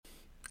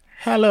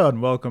Hello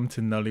and welcome to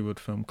Nollywood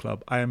Film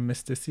Club. I am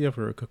Mr.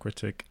 Siavaruka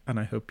Critic, and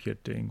I hope you're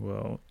doing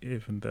well.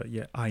 Even though,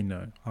 yeah, I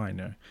know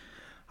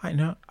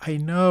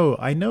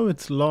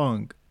it's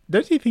long.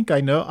 Don't you think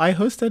I know? I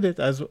hosted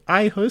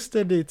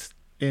it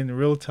in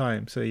real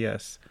time, so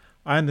yes,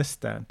 I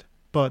understand.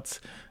 But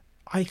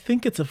I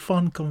think it's a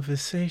fun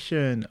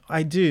conversation.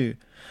 I do,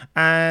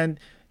 and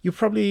you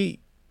probably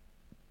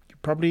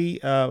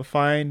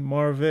find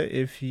more of it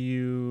if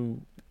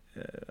you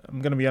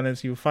I'm gonna be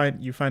honest, you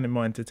find it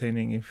more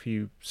entertaining if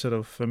you sort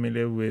of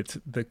familiar with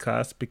the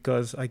cast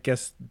because I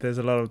guess there's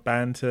a lot of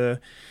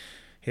banter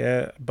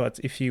here.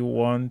 But if you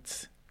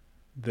want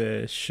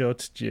the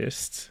short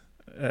gist,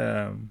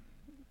 um,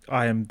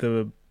 I am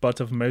the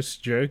butt of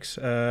most jokes.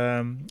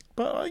 But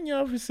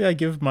obviously I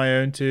give my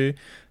own too.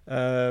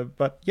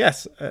 But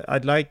yes,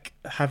 I'd like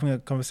having a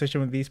conversation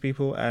with these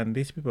people, and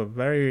these people are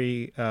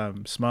very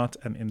smart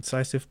and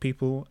incisive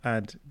people,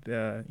 and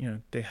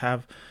they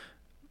have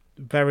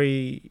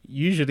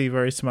usually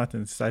very smart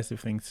and decisive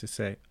things to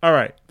say. All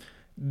right,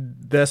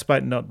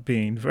 despite not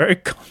being very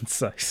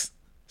concise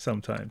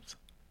sometimes.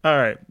 All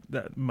right,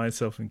 that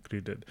myself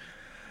included.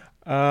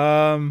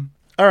 All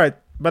right,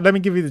 but let me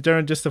give you the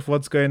general gist of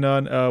what's going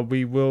on.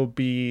 We will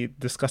be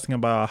discussing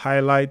about our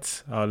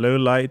highlights, our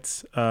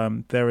lowlights.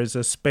 There is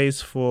a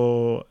space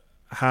for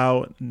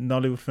how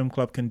Nollywood Film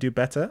Club can do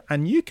better,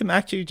 and you can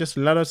actually just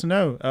let us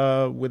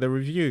know with a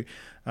review.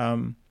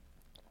 Um,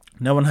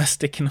 no one has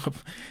taken up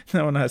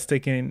no one has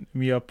taken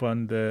me up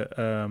on the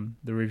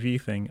review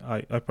thing.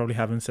 I probably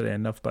haven't said it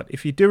enough, but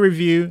if you do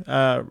review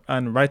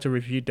and write a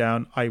review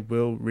down, I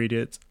will read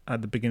it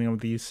at the beginning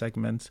of these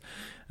segments.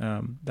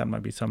 That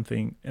might be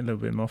something a little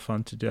bit more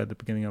fun to do at the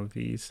beginning of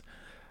these.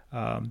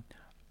 um,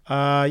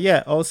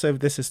 yeah, also if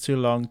this is too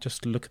long,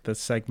 just look at the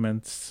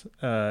segments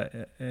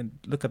and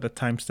look at the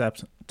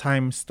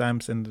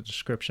timestamps in the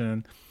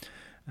description,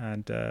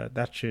 and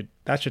that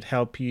should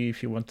help you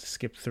if you want to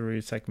skip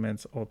through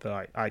segments.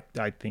 Although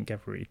I think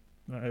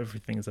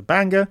everything is a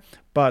banger,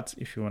 but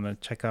if you want to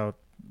check out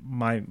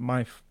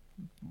my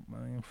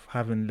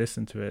having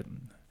listened to it,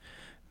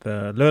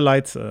 the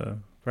lowlights are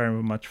very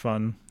much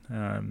fun.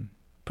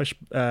 Push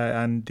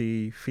and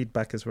the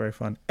feedback is very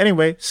fun.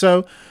 Anyway,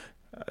 so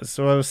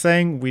I was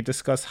saying we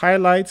discuss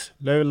highlights,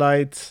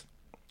 lowlights,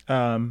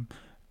 um,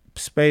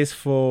 space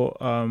for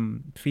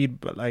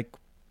feedback, like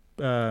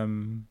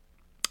um,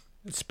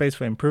 space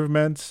for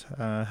improvements,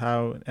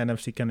 how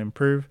NFC can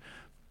improve.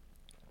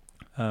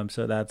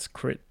 So that's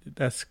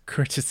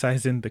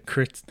criticizing the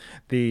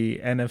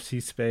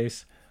NFC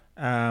space,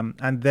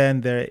 and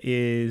then there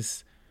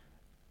is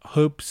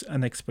hopes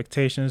and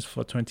expectations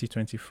for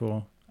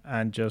 2024,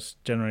 and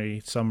just generally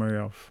summary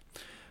of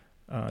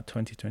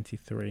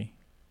 2023.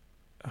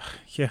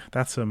 Yeah,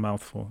 that's a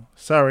mouthful.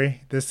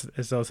 Sorry, this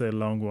is also a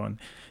long one.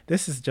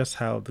 This is just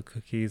how the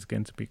cookie is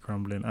going to be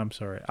crumbling. I'm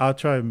sorry. I'll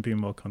try and be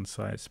more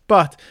concise.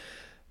 But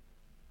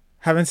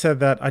having said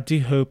that, I do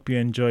hope you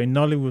enjoy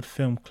Nollywood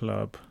Film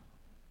Club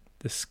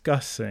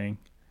discussing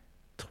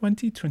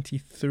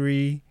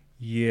 2023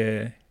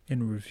 year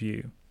in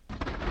review.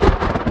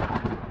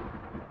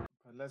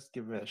 Let's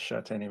give it a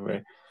shot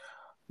anyway.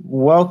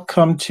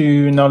 Welcome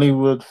to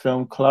Nollywood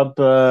Film Club.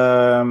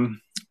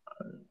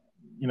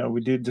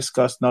 We do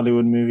discuss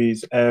Nollywood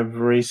movies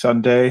every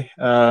Sunday.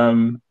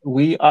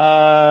 We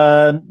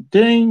are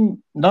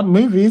doing not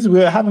movies.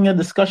 We're having a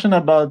discussion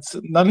about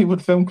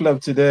Nollywood Film Club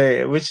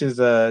today, which is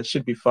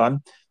should be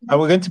fun.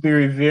 We're going to be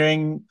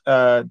reviewing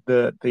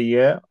the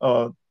year.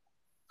 Or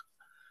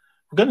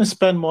we're going to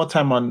spend more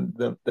time on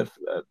the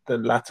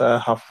latter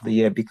half of the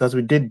year because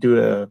we did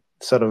do a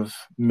sort of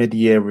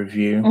mid-year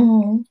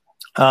review.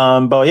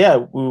 But yeah,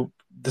 we'll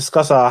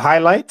discuss our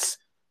highlights.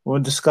 We'll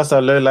discuss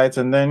our lowlights,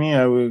 and then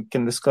we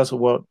can discuss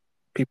what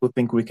people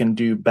think we can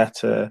do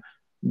better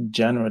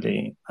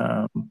generally.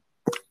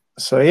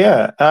 So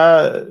yeah,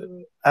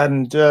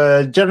 and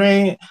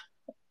generally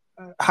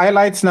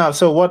highlights now.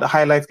 So what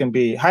highlights can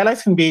be?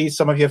 Highlights can be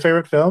some of your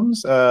favorite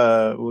films.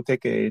 We'll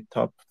take a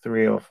top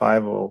 3 or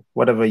 5 or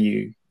whatever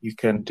you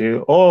can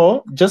do,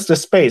 or just the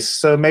space.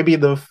 So maybe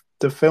the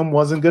film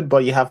wasn't good,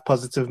 but you have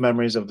positive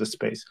memories of the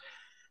space.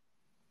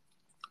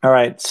 All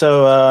right.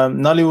 So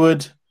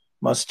Nollywood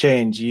must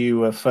change. You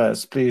were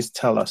first. Please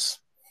tell us.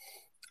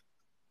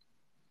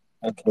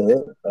 Okay.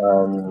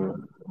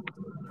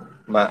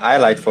 My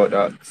highlight for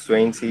the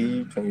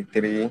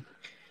 2023.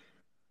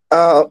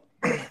 Uh,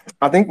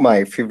 I think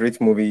my favorite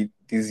movie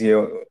this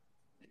year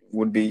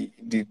would be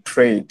The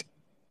Trade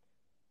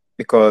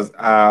because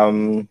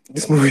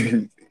this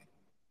movie,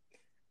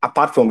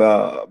 apart from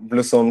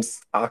Blossom's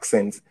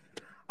accent,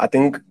 I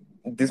think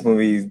this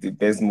movie is the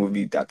best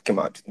movie that came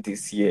out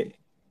this year.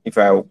 If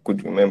I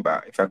could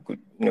remember, if I could,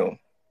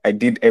 I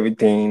did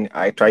everything.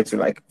 I tried to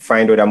like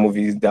find other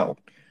movies that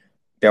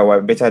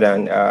were better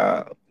than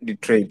The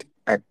Trade.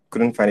 I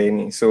couldn't find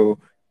any. So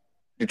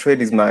The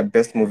Trade is my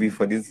best movie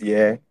for this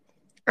year.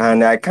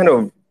 And I kind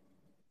of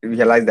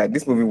realized that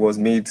this movie was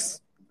made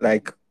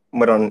like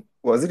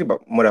was it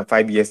about more than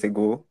 5 years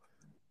ago?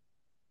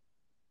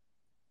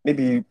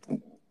 Maybe,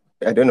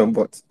 I don't know,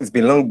 but it's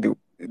been long.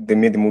 they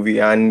made the movie,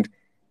 and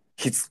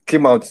it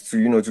came out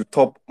to to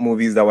top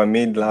movies that were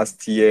made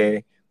last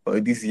year or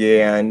this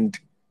year, and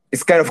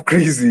it's kind of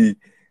crazy.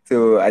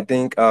 So I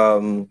think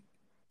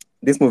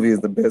this movie is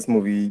the best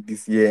movie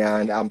this year,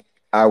 and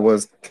I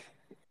was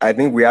I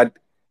think we had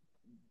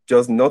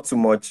just not too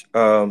much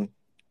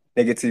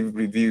negative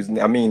reviews.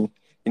 I mean,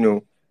 you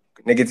know,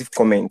 negative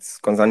comments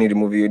concerning the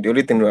movie. The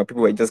only thing were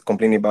people were just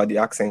complaining about the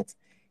accent.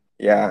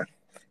 Yeah.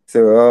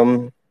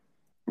 So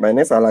my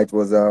next highlight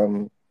was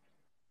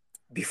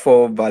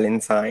Before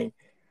Valentine.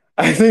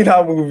 I think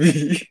that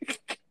movie,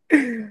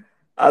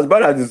 as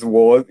bad as it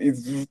was,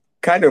 it's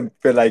kind of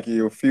felt like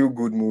a feel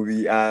good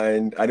movie.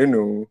 And I don't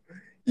know,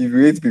 if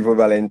you wait before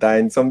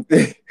Valentine,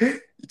 something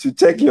to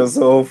check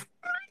yourself.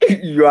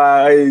 You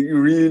are a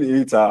real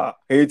hater.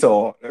 Hater.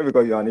 Not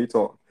because you're an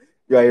hater.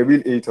 You are a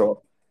real hater.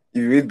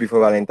 If you wait before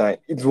Valentine,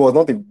 it was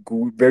not a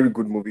good, very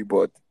good movie,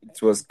 but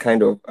it was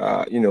kind of,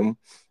 a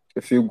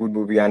feel good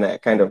movie, and I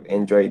kind of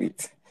enjoyed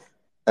it.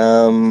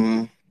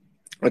 Um,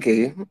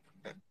 okay,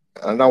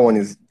 another one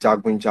is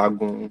Jagun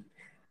Jagun.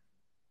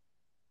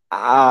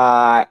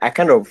 I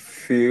kind of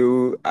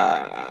feel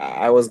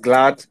I was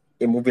glad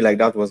a movie like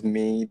that was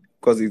made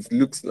because it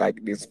looks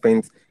like they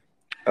spent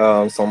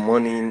some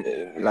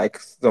money, like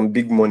some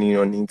big money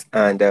on it,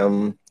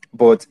 and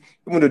but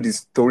even though the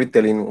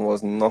storytelling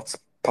was not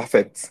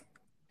perfect,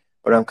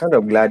 but I'm kind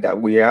of glad that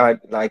we had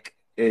like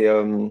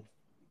a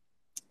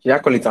yeah, I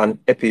call it an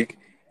epic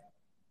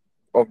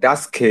of that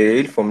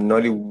scale from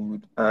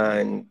Nollywood,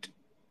 and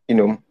you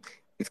know,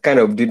 it kind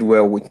of did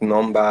well with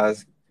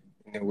numbers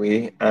in a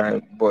way,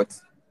 and but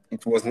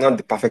it was not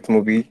the perfect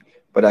movie,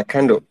 but I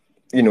kind of,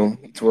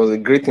 it was a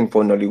great thing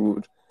for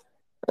Nollywood.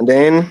 And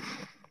then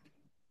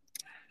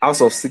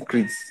House of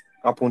Secrets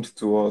happened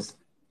to us.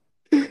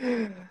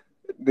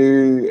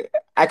 They,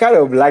 I kind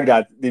of like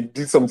that they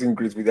did something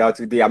great without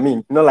it. I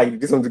mean, not like they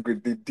did something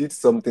great, they did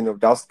something of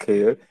that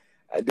scale.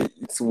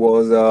 It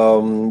was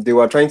they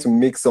were trying to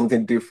make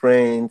something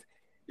different,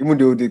 even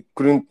though they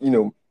couldn't,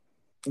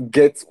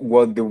 get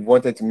what they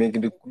wanted to make.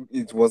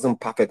 It wasn't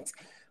perfect,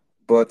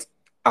 but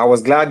I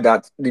was glad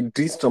that they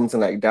did something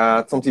like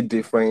that, something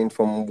different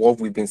from what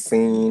we've been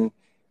seeing,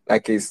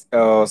 like a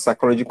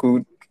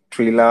psychological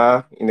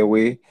thriller in a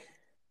way.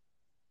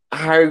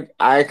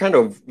 I kind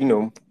of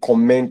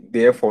commend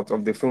the effort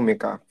of the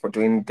filmmaker for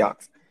doing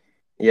that.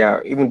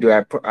 Yeah, even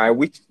though I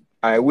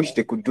wish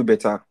they could do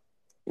better.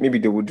 Maybe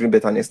they would do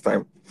better next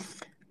time.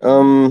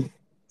 Um,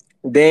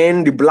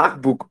 then the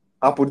Black Book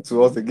happened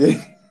to us again.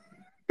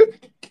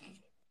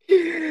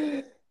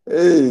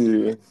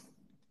 Hey,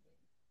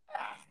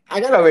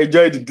 I kind of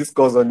enjoyed the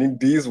discourse on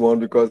this one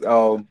because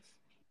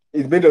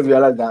it made us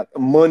realize that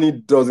money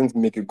doesn't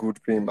make a good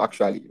film.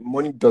 Actually,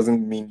 money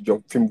doesn't mean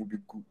your film will be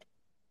good.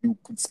 You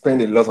could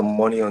spend a lot of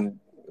money on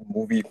a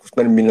movie, you could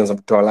spend millions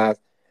of dollars,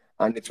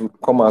 and it will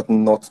come out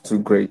not too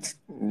great.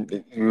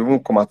 It will even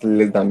come out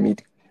less than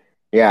mid.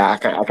 Yeah, I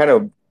kind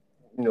of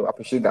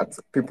appreciate that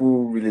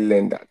people really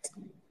learn that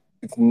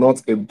it's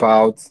not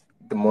about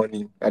the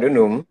money. I don't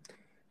know.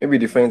 Maybe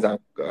the friends of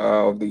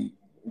the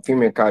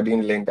filmmaker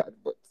didn't learn that,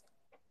 but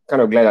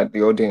kind of glad that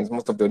the audience,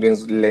 most of the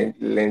audience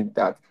learned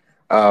that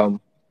um,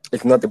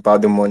 it's not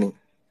about the money.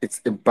 It's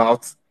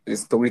about the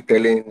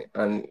storytelling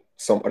and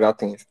some other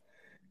things.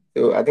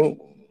 So I think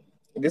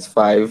these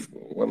five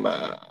were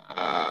my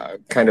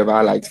kind of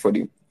highlights for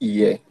the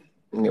year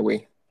in a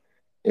way.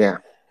 Yeah.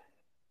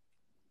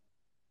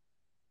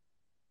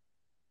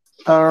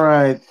 All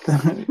right.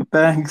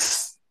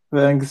 Thanks.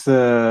 Thanks,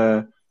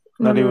 Not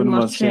Even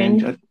Must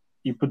Change.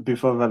 You put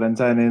Before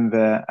Valentine in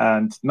there,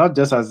 and not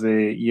just as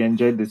a you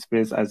enjoyed the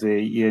space as a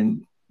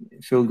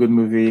feel good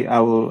movie. I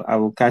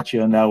will catch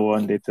you on that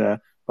one later.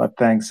 But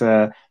thanks.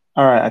 All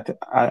right.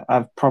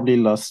 I've probably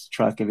lost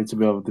track a little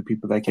bit of the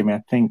people that came in.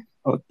 I think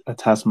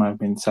Atas might have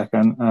been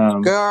second.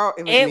 Girl,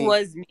 it was It me.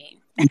 was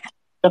me.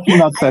 Definitely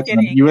not I'm second.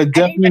 kidding. You were I think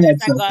definitely not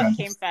Vanessa second.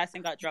 came fast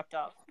and got dropped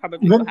off.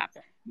 Probably what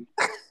happened.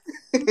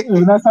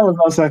 Vanessa was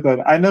not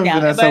second. I know Yeah,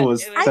 Vanessa but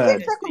was it I was third. came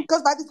second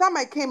because by the time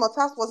I came,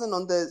 Otas wasn't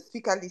on the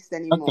speaker list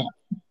anymore. Okay.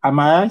 Am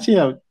I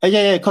actually?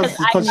 Yeah, because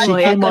she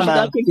came on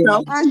and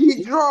And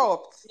she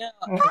dropped.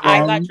 No,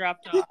 I got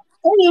dropped off.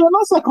 Oh, you're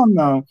not second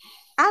now.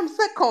 I'm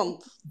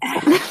second.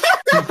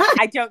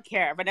 I don't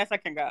care. Vanessa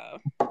can go.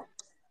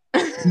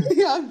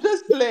 Yeah, I'm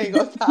just playing,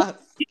 Otas.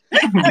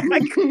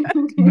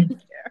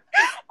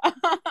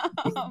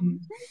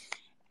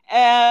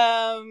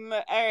 All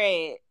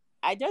right.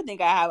 I don't think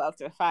I have up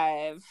to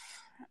 5.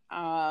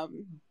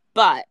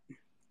 But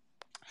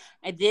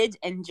I did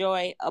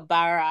enjoy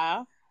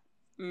Abara.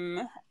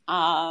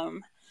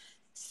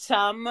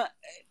 Some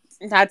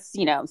that's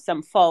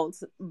some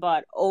faults,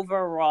 but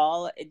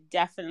overall it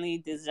definitely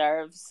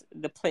deserves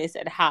the place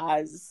it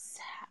has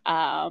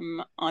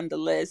on the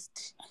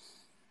list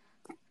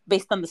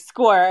based on the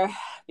score,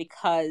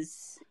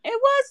 because it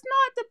was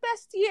not the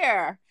best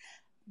year.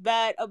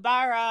 But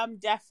Abaram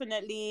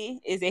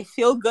definitely is a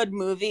feel-good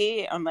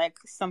movie, unlike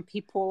some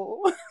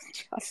people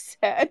just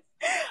said.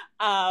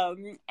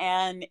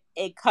 And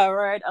it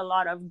covered a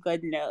lot of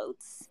good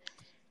notes.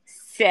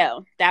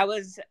 So that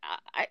was,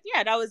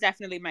 yeah, that was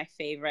definitely my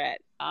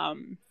favorite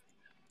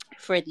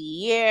for the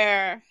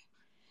year.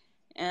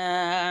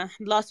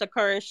 Lost of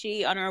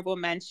Kuroshi, honorable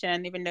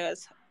mention, even though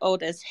it's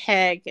old as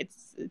heck.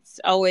 It's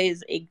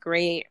always a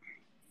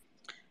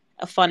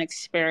fun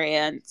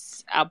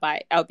experience,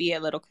 albeit a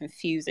little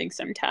confusing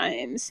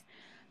sometimes.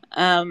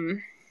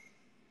 Um,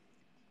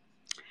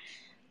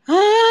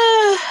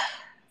 oh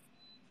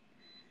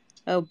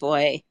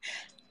boy.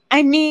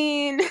 I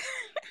mean,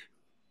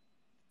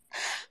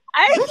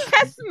 I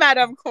guess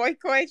Madame Koi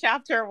Koi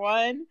chapter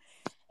 1.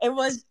 It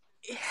was,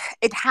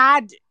 it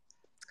had,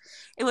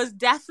 it was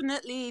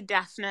definitely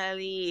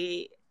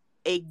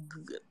a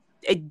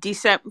a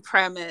decent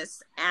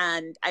premise,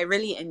 and I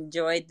really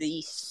enjoyed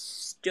the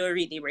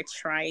story they were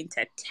trying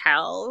to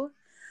tell.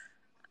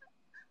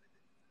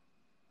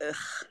 Ugh.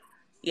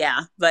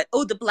 Yeah, but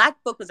the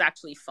Black Book was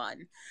actually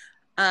fun.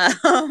 It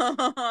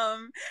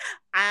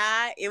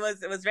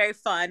was very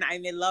fun.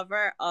 I'm a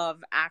lover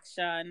of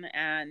action,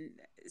 and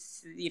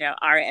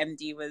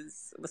RMD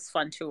was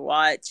fun to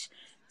watch.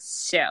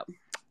 So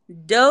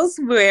those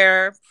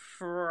were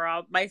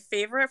my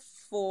favorite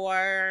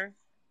four.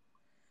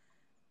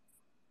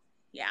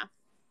 Yeah.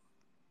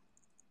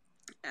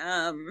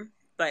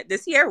 But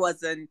this year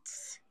wasn't.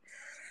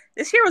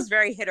 This year was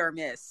very hit or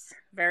miss.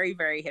 Very,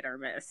 very hit or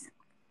miss.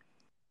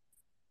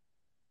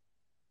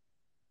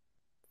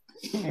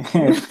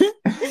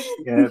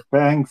 Yeah,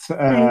 thanks.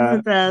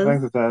 Thanks,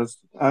 Thanks, Ataz.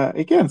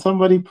 Again,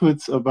 somebody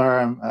puts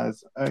Obaram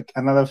as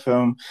another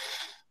film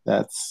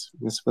that's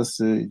we're supposed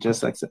to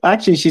just accept.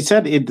 Actually, she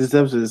said it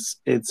deserves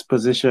its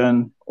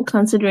position.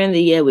 Considering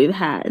the year we've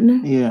had.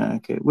 Yeah,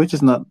 okay. Which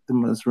is not the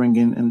most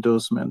ringing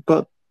endorsement,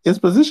 but its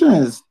position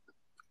is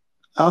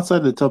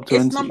outside the top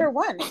 20. It's number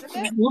 1,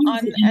 isn't it?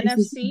 On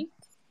NFC.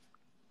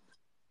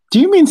 Do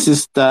you mean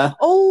Sister?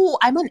 Oh,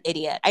 I'm an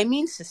idiot. I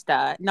mean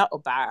Sister, not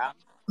Obaram.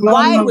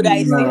 Why would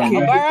I say that?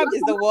 Obaram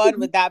is the one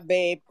with that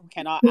babe who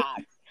cannot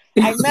act.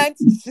 I meant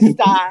Sister.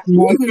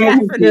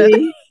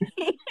 Definitely.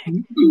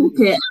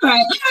 Okay, all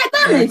right.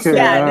 That makes sense.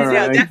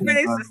 Yeah,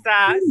 definitely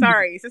Sister.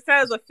 Sorry, Sister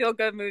is a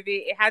feel-good movie.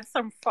 It had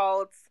some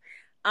faults,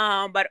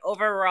 but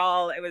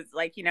overall, it was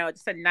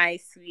just a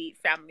nice, sweet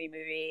family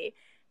movie,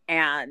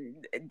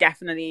 and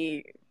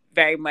definitely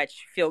very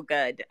much feel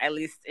good, at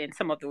least in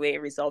some of the way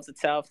it resolves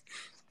itself.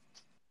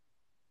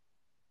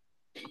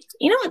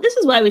 You know what? This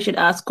is why we should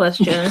ask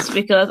questions,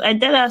 because I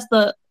did ask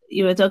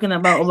you were talking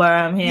about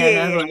Obaram here,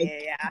 and I was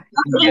like,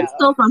 let's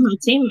talk from her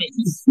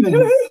teammates.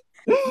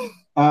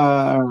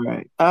 All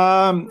right.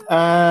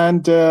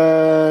 And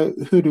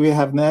who do we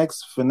have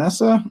next?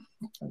 Vanessa?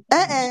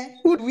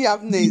 Who do we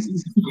have next?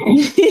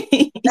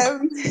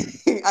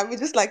 I would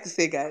just like to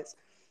say, guys,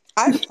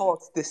 I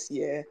fought this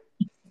year.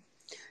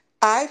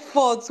 I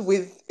fought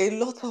with a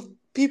lot of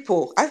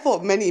people. I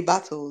fought many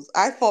battles.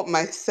 I fought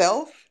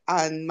myself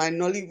and my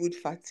Nollywood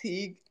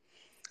fatigue.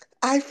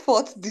 I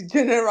fought the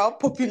general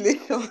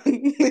population.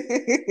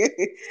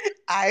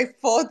 I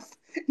fought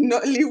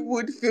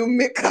Nollywood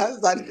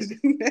filmmakers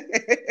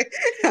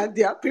and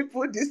their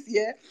people this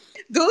year.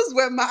 Those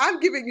were I'm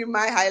giving you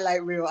my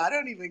highlight reel. I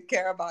don't even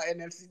care about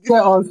NFC. This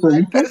is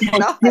my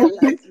personal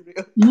highlight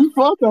reel. You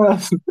fought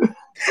us.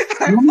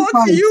 I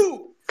fought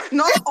you,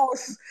 not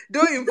us.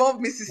 Don't involve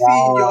Mrs. C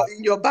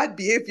in your bad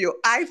behavior.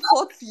 I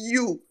fought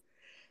you.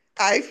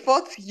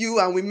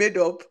 And we made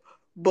up.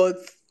 But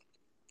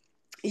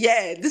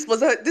yeah, this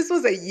was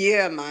a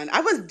year, man.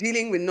 I was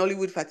dealing with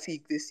Nollywood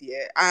fatigue this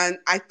year, and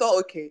I thought,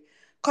 okay,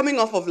 coming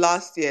off of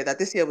last year, that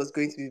this year was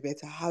going to be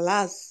better.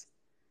 Halas,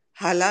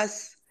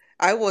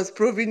 I was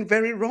proven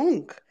very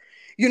wrong.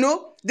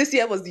 This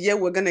year was the year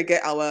we're gonna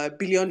get our $1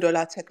 billion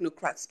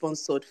technocrat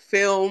sponsored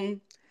film,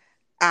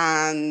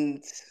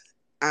 and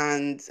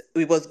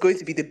it was going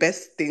to be the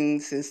best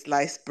thing since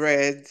sliced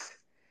bread,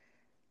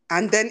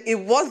 and then it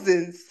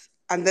wasn't,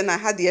 and then I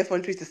had the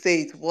effrontery to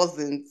say it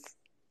wasn't,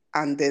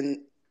 and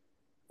then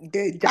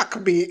they jack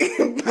me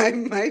by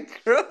my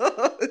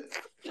throat.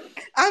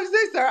 I'm so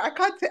sorry. I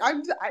can't take. I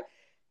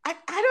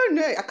don't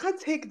know. I can't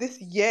take this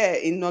year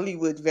in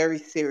Nollywood very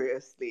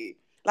seriously.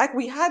 Like,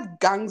 we had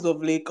Gangs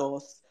of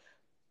Lagos.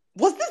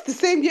 Was this the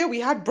same year we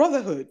had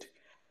Brotherhood?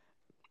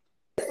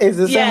 It's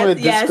the same way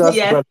we discussed.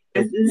 Yes.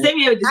 It's the same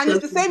year we discussed. And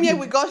it's the same year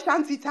we got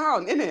Shanty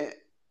Town, isn't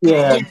it?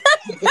 Yeah.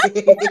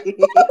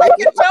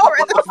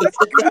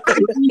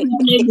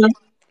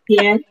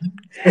 Yeah.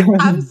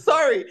 I'm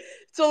sorry.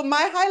 So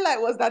my highlight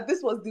was that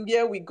this was the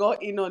year we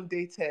got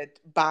inundated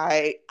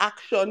by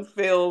action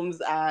films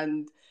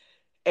and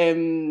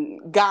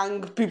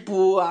gang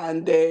people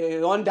and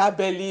the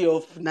underbelly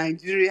of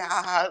Nigeria.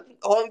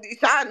 All the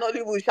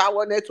Nollywood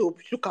wanted to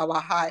shook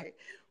our high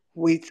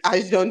with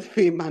Asian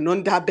fame and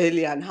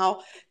underbelly, and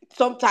how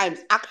sometimes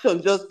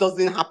action just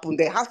doesn't happen.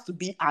 There has to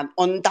be an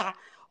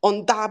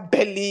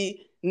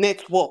underbelly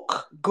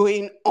network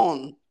going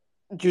on,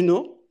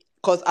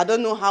 because I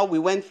don't know how we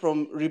went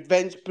from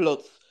revenge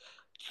plots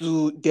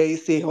to there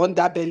is a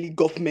underbelly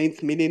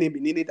government meaning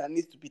that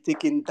needs to be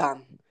taken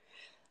down.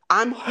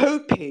 I'm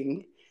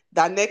hoping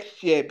that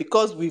next year,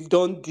 because we've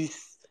done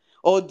this,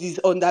 all these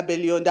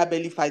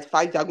underbelly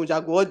fight, jago,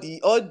 all the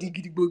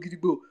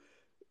gidigbo.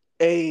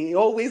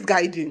 Always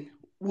guiding.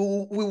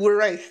 We will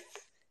rest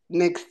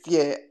next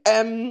year.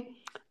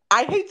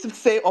 I hate to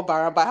say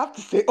Obaram, but I have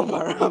to say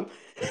Obaram.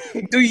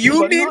 Do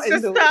you mean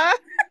sister?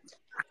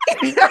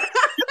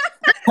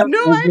 No,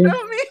 I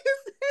don't mean.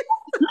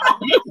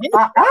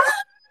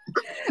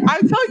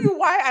 I'll tell you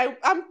why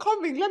I'm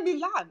coming. Let me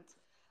land.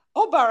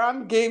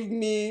 Obaram gave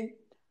me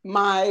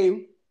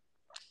my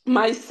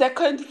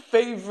second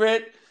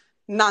favorite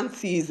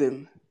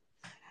Nancyism,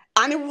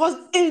 and it was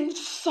in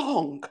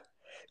song.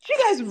 Do you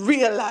guys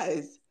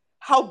realize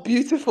how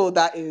beautiful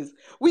that is?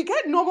 We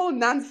get normal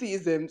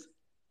Nancyisms,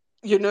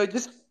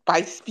 just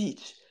by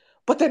speech.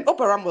 But then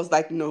Operam was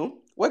like, no,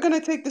 we're going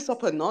to take this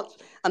up a notch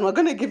and we're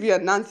going to give you a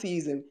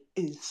Nancyism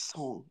in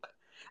song.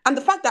 And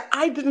the fact that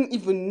I didn't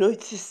even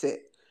notice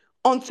it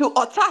until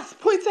Otas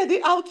pointed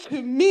it out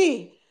to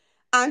me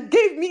and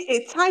gave me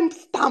a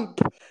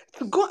timestamp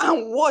to go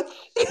and watch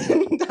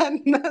that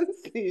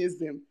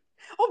Nancyism.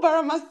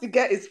 Obaram has to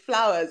get his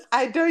flowers.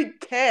 I don't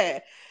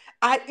care.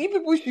 You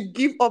people should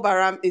give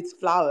Obaram its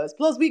flowers.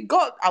 Plus, we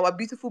got our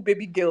beautiful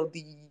baby girl,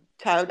 the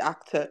child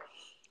actor.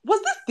 Was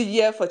this the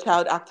year for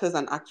child actors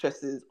and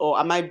actresses, or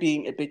am I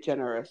being a bit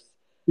generous?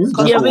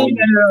 You're being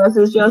generous.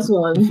 It's just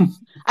one.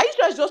 Are you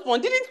sure it's just one?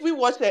 Didn't we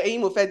watch the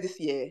Eimofe this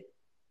year?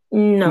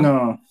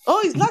 No.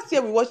 Oh, it's last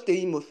year we watched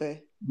the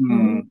Eimofe.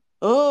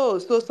 Oh,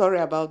 so sorry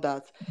about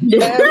that.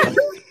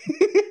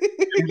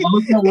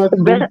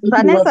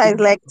 Vanessa is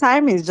like,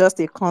 time is just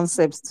a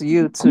concept to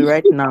you too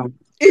right now.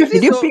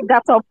 Did you pick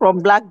that up from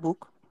Black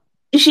Book?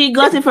 She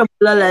got it from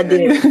Lola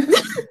there.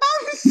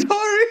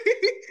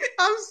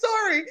 I'm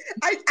sorry.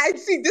 I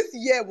see this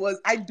year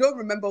I don't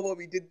remember what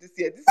we did this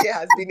year. This year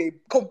has been a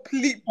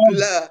complete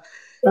blur.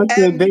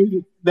 Okay,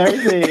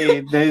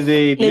 there's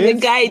a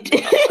guide.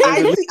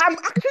 I'm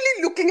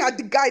actually looking at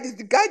the guide. It's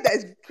the guide that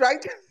is trying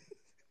to.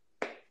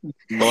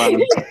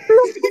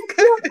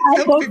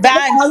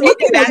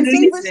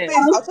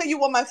 I'll tell you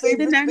what my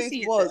favorite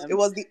space was. It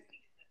was the.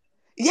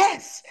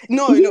 Yes.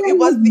 No, it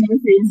was the.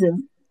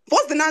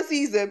 What's the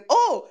Nancyism?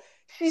 Oh,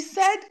 she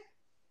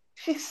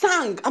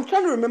sang. I'm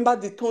trying to remember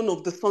the tone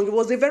of the song. It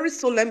was a very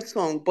solemn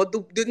song, but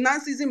the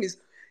Nancyism is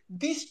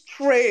these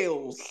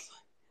trails.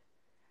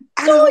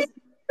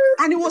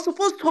 And it was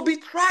supposed to be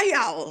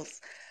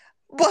trials.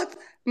 But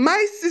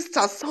my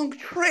sister sung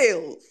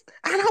trails.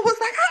 And I was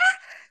like,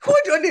 hold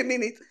on a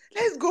minute.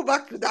 Let's go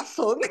back to that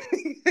song.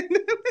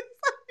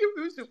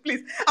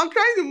 Please. I'm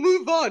trying to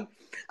move on.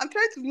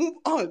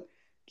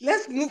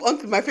 Let's move on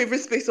to my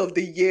favorite space of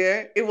the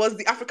year. It was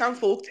the African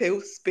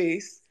folktale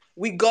space.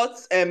 We got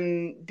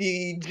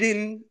the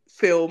Jin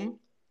film.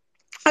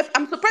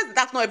 I'm surprised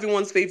that's not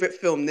everyone's favorite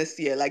film this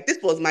year. Like, this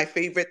was my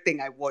favorite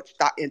thing I watched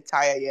that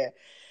entire year.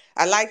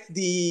 I liked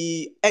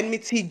the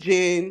Enmity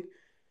Jin.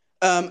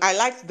 I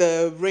liked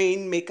the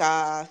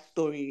Rainmaker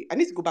story. I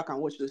need to go back and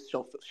watch those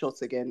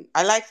shots again.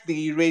 I liked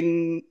the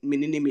Rain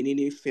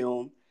Menine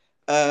film.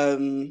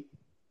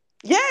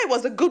 Yeah, it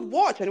was a good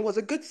watch and it was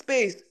a good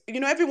space.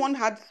 Everyone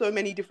had so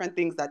many different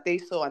things that they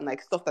saw and like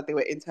stuff that they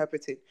were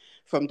interpreting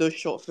from those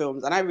short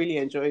films. And I really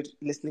enjoyed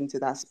listening to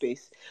that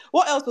space.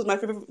 What else was my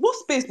favorite? What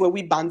space were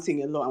we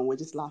banting a lot and we're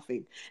just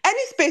laughing?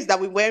 Any space that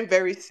we weren't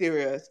very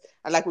serious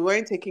and like we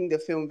weren't taking the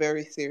film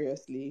very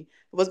seriously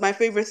was my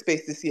favorite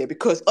space this year.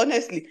 Because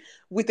honestly,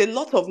 with a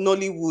lot of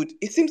Nollywood,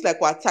 it seems like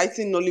we're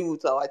tightening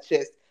Nollywood to our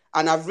chest.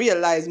 And I've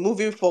realized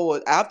moving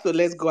forward, I have to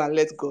let go and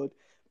let God.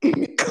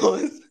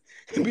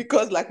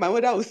 Because like my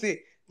mother would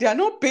say, they are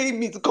not paying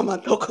me to come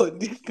and talk on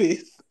this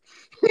space.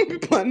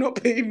 People are not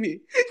paying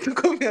me to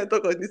come here and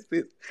talk on this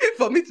space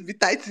for me to be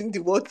tightening the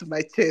word to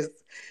my chest.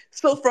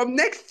 So from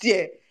next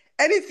year,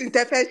 anything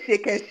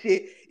shake,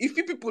 if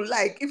you people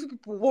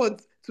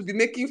want to be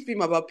making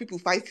film about people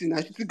fighting,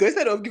 I should go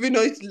instead of giving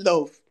us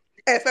love.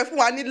 If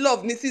one need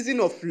love, this season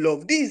of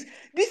love. This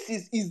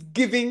is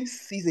giving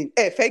season.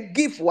 If I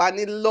give one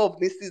need love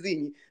this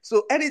season.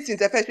 So anything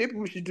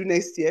people should do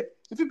next year.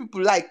 If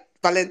people like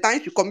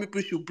Valentine should come,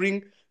 people should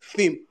bring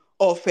film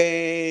of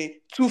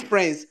two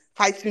friends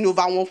fighting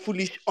over one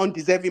foolish,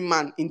 undeserving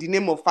man in the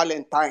name of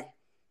Valentine.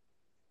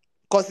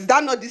 Because is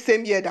that not the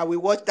same year that we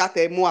watched that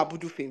Mo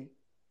Abudu film?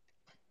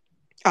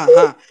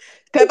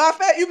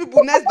 Tebafe, you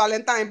people next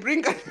Valentine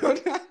bring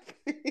another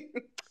film.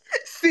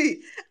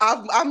 See,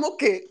 I'm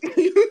okay.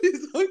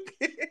 It's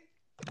okay.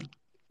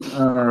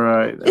 All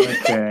right.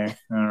 Okay.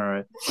 All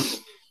right.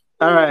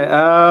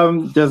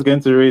 Just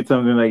going to read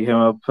something like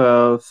Hema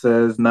Pearl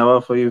says, now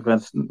for you,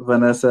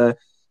 Vanessa,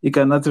 you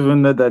cannot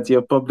even know that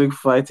your public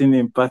fighting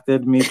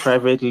impacted me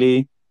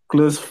privately.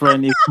 Close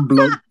friend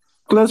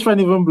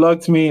even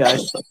blocked me. I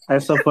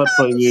suffered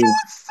for you.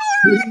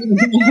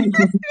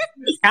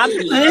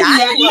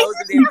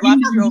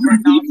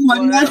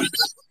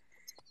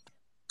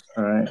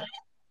 All right.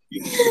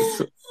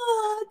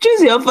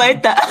 Choose your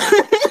fighter.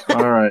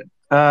 All right.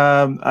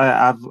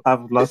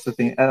 I've lost the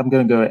thing. I'm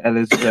gonna go with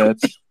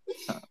Elizabeth.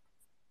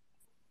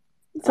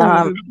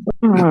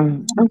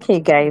 Okay,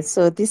 guys.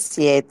 So this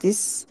year,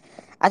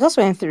 I just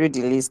went through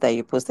the list that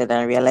you posted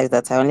and realized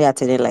that I only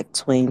attended like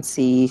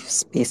 20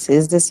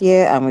 spaces this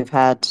year, and we've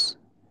had,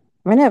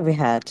 many have we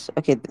had?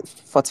 Okay,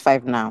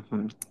 45 now.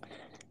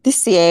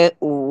 This year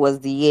was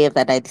the year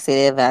that I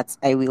decided that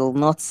I will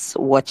not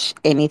watch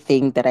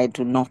anything that I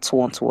do not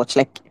want to watch.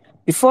 Like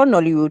before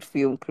Nollywood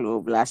Film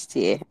Club last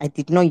year, I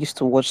did not used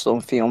to watch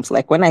some films.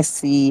 Like when I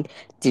see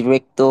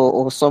director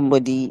or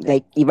somebody,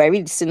 like if I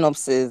read the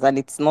synopsis and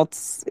it's not,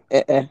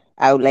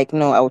 I would like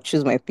no, I would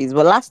choose my piece.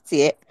 But last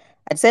year,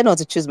 I decided not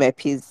to choose my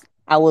piece.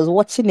 I was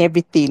watching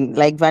everything.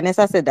 Like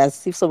Vanessa said,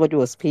 as if somebody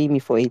was paying me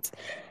for it.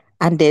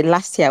 And then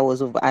last year I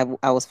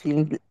was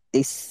feeling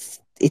this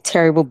a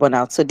terrible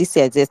burnout. So this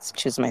year I just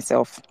choose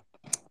myself.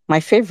 My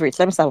favorite,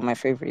 let me start with my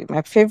favorite.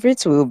 My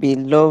favorite will be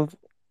Love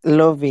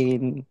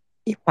in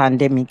a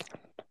Pandemic.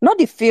 Not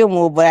the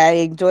film, but I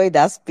enjoyed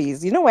that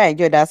space. You know why I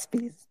enjoyed that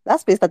space? That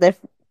space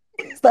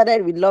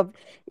started with Love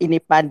in a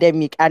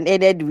Pandemic and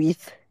ended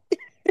with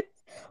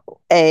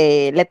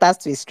Letters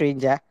to a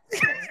Stranger.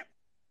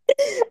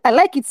 I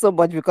like it so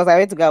much because I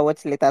went to go and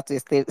watch Letter to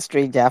a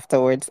Stranger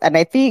afterwards. And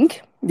I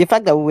think the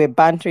fact that we were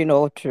bantering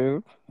all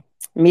through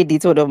made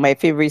it one of my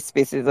favorite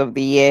spaces of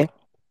the year.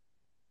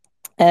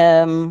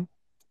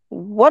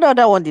 What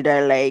other one did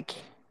I like?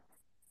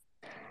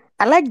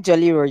 I like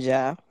Jolly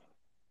Roger.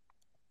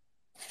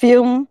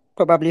 Film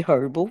Probably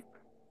horrible,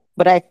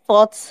 but I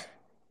thought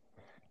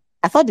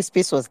the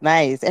space was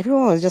nice.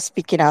 Everyone was just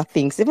speaking out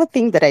things, even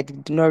things that I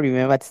did not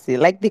remember to say,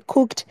 like the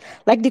cooked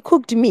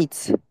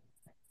meat,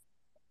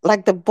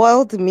 like the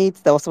boiled meat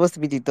that was supposed to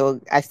be the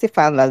dog. I still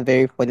found that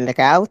very funny. Like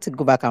I had to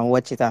go back and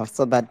watch it and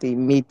saw that the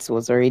meat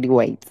was already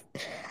white.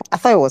 I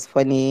thought it was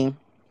funny.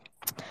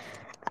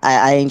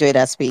 I enjoyed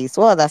that space.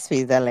 What other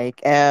space I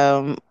like?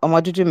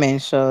 Omadudu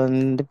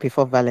mentioned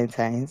Before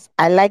Valentine's.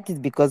 I liked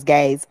it because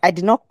guys, I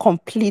did not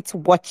complete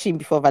watching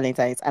Before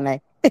Valentine's and I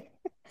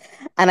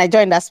and I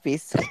joined that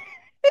space.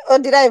 Or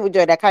did I even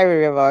join? I can't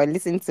remember. I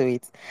listened to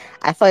it.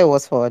 I thought it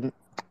was fun,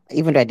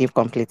 even though I didn't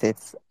complete it.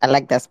 I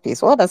like that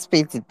space. What other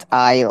space did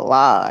I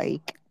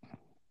like?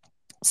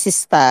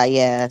 Sister,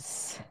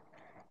 yes.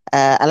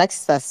 I like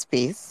Sister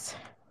Space.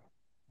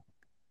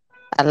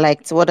 I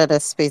liked what other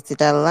space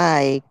did I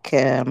like?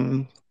 I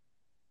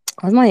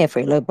was not here for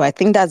a lot, but I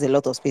think there's a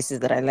lot of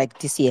spaces that I like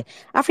this year.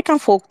 African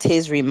Folk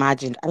Tales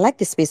Reimagined. I liked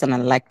the space and I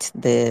liked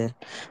the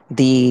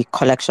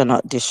collection,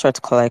 the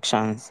short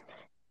collections.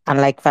 And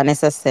like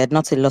Vanessa said,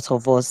 not a lot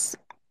of us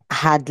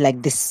had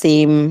like the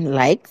same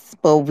likes,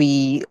 but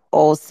we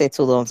all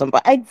settled on some.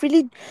 But I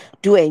really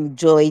do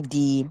enjoy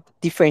the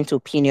different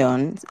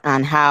opinions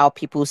and how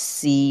people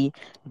see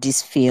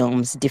these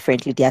films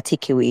differently, their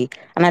takeaway.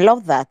 And I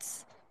love that,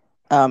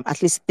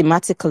 at least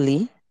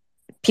thematically,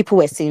 people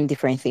were saying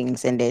different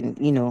things. And then,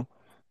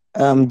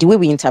 the way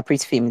we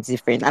interpret films is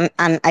different.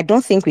 And I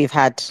don't think we've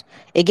had,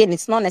 again,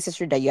 it's not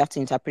necessary that you have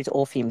to interpret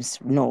all films.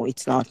 No,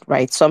 it's not,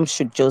 right? Some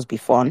should just be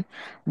fun.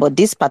 But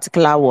this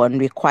particular one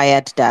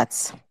required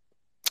that,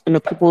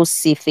 people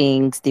see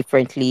things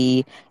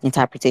differently,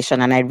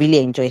 interpretation. And I really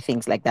enjoy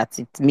things like that.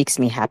 It makes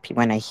me happy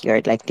when I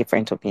hear like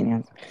different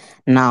opinions.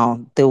 Now,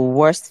 the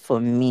worst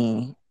for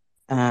me,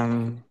 let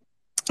me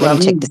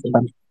check this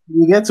one.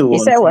 We get to You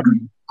said what?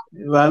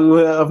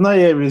 Well, I've not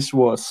yet reached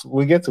worse.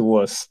 We get to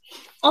worse.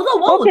 No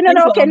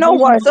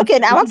worse. Okay,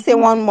 I want to say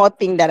one more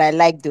thing that I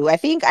like. Do I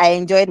think I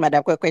enjoyed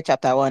Madam Kwekwe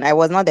chapter 1? I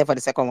was not there for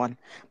the second one,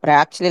 but I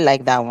actually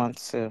like that one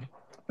too.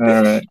 All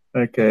right.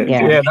 Okay.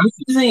 Yeah.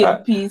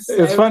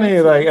 It's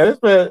funny. Like I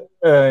just read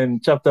in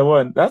chapter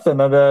 1. That's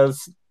another.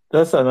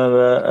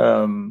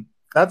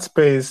 That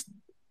space.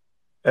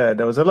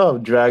 There was a lot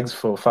of drags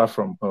for Far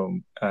From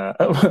Home. Yeah.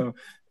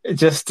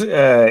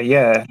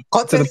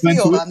 Courtesy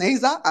of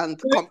Aneza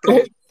and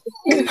company.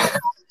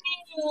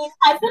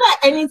 I feel like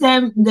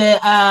anytime there's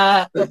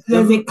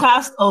a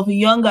cast of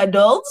young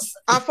adults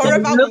and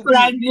forever look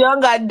like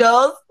young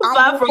adults,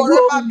 Far From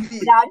Home,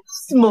 that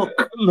smoke.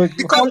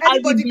 Because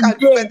anybody can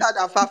do better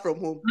than Far From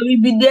Home.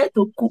 We'll be there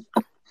to cook.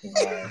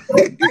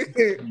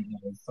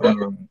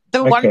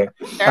 The one for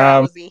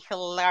Sarah was a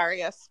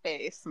hilarious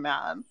space,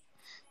 man.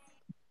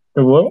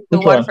 The what? The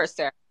one for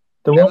Sarah.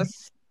 The one.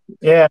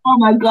 Yeah. Oh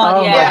my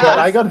god! My god!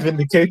 I got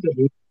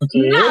vindicated.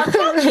 No,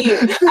 thank you.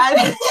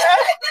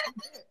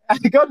 I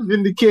got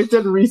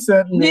vindicated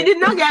recently. You did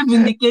not get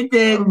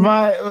vindicated.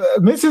 My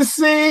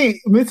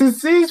Mrs.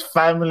 C's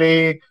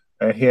family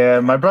are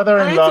here. My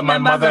brother-in-law, my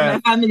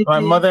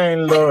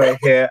mother-in-law are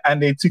here,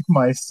 and they took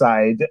my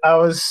side. I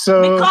was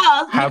so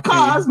happy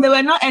because they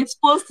were not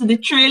exposed to the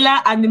trailer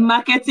and the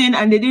marketing,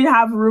 and they didn't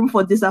have room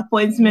for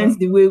disappointments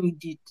the way we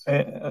did.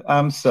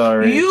 I'm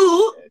sorry.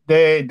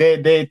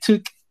 They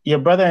took. Your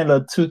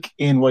brother-in-law took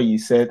in what you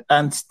said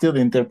and still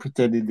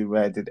interpreted it the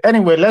way I did.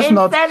 Anyway, let's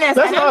not. Fairness,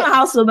 I don't know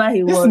how sober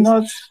he was. This is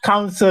not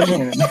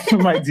counseling,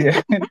 my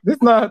dear. This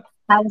is not.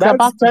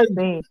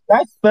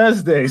 That's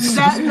Thursdays.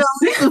 No,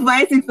 we should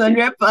buy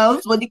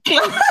 £600 for the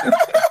class.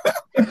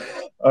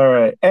 All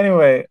right.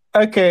 Anyway,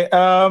 okay.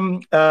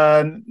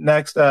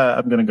 Next,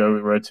 I'm gonna go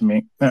with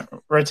Rotimi.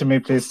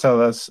 Rotimi, please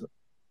tell us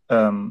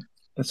some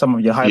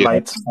of your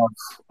highlights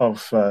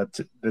of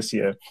this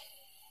year.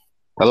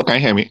 Hello, can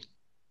you hear me?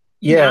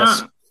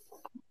 Yes.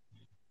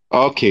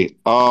 Okay.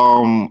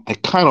 I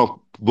kind of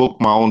broke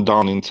my own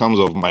down in terms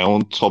of my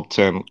own top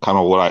 10, kind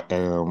of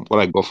what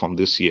I got from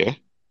this year.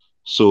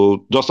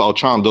 So I'll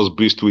try and just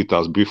breeze through it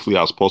as briefly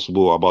as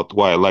possible about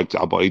what I liked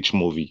about each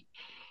movie.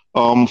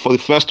 For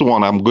the first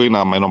one, I'm going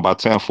at my number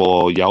 10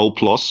 for Yahoo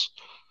Plus,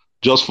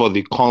 just for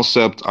the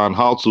concept and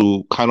how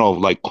to kind of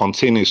like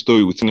contain a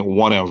story within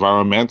one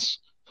environment.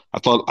 I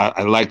thought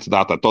I liked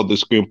that. I thought the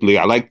screenplay,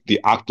 I liked the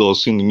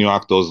actors, seeing the new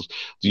actors,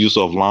 the use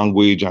of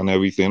language and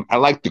everything. I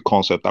liked the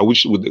concept. I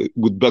wish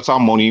with better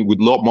money, with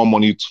a lot more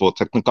money for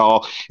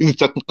technical, if the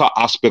technical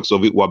aspects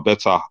of it were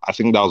better, I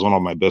think that was one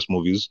of my best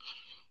movies.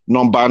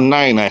 Number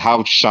 9, I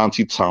have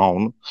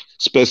Shantytown,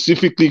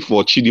 specifically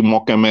for Chidi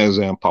Mokeme's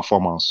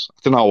performance.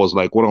 I think that was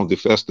like one of the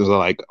first things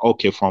that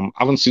okay, I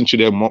haven't seen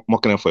Chidi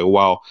Mokeme for a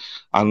while,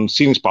 and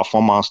seeing his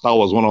performance, that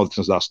was one of the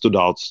things that stood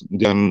out.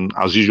 Then,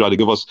 as usual, they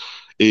gave us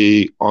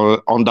a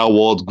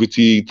underworld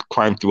gritty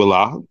crime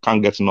thriller.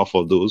 Can't get enough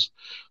of those.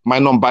 My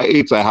number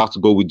 8, I have to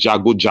go with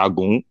Jago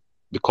Jagun,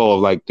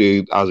 because of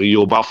as a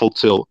Yoruba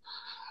folktale.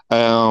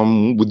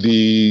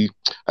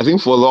 I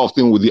think for a lot of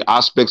things with the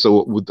aspects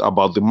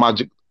about the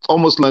magic,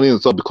 almost learning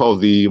itself because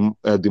of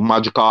the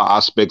magical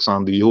aspects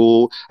and the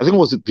whole, I think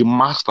was it the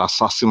masked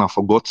assassin, I've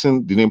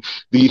forgotten the name,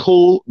 the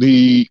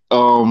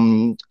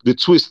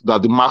twist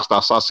that the masked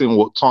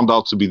assassin turned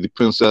out to be the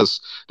princess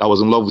that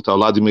was in love with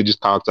Oladimeji's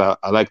character.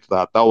 I liked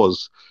that. That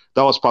was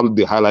probably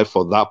the highlight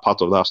for that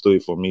part of that story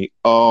for me.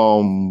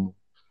 What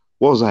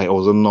was I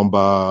was on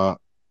number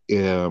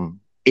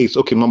 8.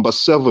 Okay, number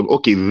 7.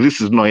 Okay, this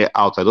is not yet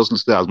out. I just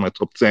listed it as my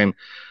top 10.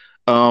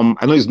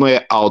 I know it's not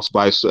yet out,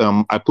 but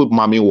I put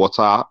Mami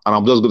Water, and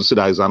I'm just going to say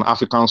that it's an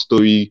African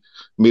story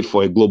made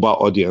for a global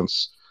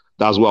audience.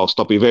 That's where I'll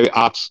stop. A very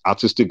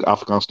artistic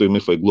African story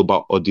made for a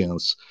global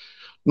audience.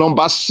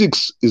 Number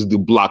 6 is The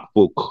Black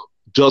Book.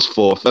 Just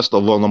for, first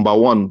of all, number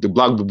 1, The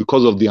Black Book,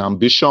 because of the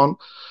ambition,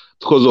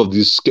 because of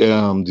the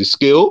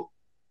scale,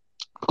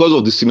 because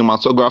of the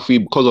cinematography,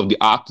 because of the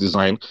art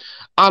design,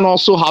 and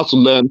also how to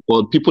learn.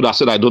 For people that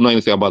said I don't know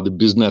anything about the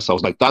business, I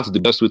was like, that's the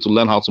best way to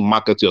learn how to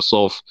market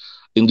yourself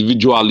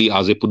individually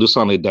as a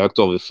producer and a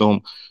director of a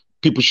film.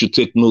 People should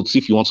take notes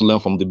if you want to learn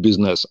from the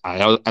business.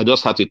 I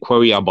just had a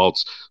query about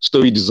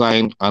story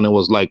design, and it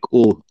was like,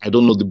 oh, I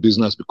don't know the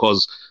business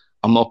because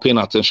I'm not paying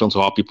attention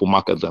to how people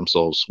market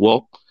themselves.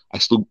 Well, I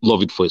still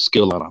love it for a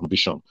scale and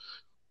ambition.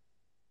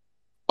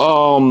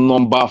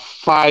 Number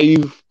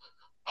 5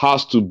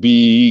 has to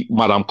be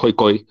Madame Koi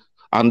Koi,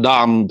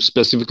 and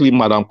specifically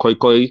Madame Koi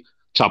Koi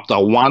chapter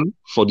 1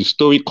 for the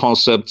story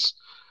concepts,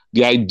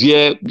 the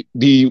idea,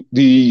 the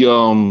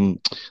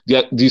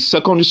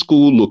secondary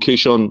school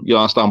location, you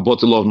understand,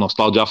 brought a lot of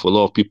nostalgia for a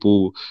lot of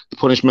people. The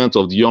punishment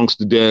of the young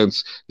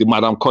students, the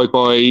Madame Koi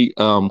Koi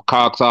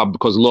character,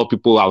 because a lot of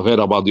people have heard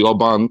about the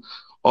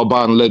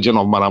urban legend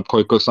of Madame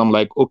Koi Koi. So I'm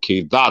like,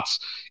 okay, that's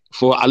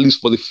for at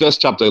least for the first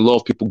chapter, a lot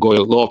of people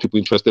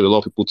interested, a lot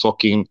of people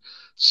talking.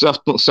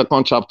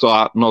 Second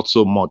chapter, not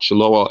so much. A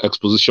lot of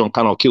exposition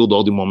kind of killed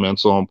all the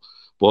momentum,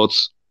 but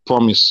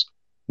promise.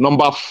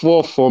 Number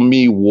 4 for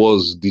me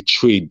was The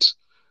Trade.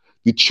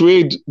 The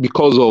Trade,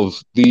 because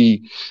of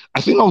I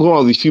think I'm one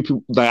of the few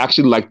people that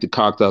actually liked the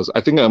characters.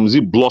 I think is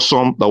it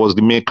Blossom that was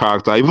the main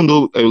character, even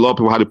though a lot of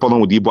people had a problem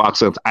with the Igbo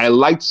accent. I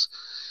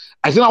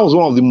think that was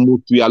one of the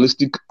most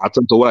realistic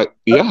attempts of what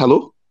yeah,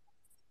 hello?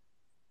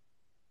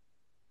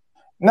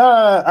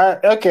 No,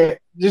 okay.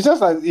 It's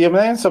just like you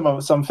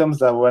mentioned some films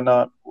that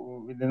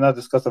we did not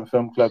discuss on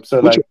film club.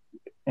 So which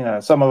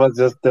one? Some of us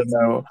just don't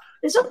know.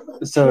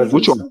 So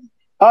which one?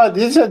 Oh,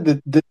 these are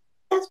the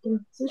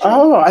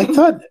oh, I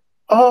thought.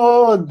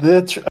 Oh,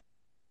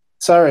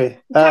 sorry.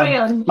 Carry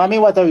on.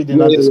 Mami, what we did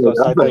not discuss?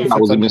 That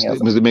was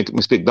a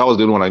mistake. That was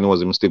the one I knew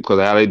was a mistake because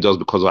I had it just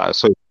because I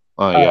saw.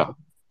 Yeah,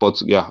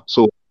 but yeah.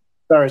 So.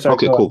 Sorry.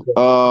 Okay, cool.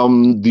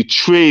 The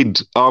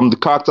Trade, the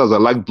characters, I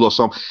like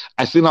Blossom.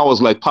 I think that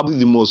was like probably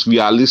the most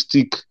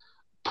realistic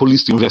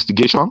police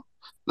investigation.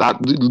 I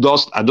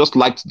just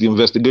liked the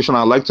investigation.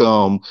 I liked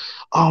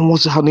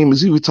what's her name?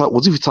 Was it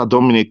Rita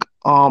Dominic?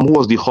 Who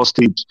was the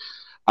hostage?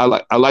 I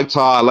liked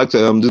her. I liked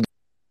this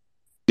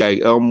guy.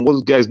 What's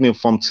the guy's name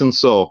from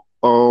Tinsel?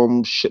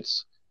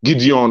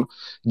 Gideon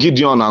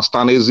and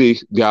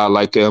Staneze. They are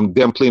like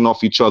them playing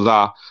off each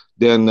other.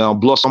 Then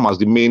Blossom as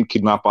the main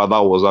kidnapper. That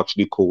was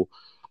actually cool.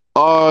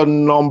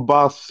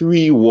 Number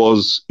 3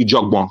 was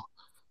Ijogbon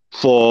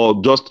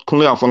for just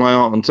Kunle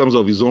Afolayan in terms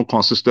of his own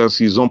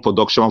consistency, his own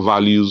production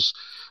values,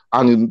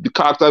 and the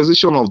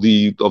characterization of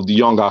the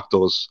young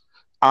actors,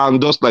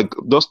 and just the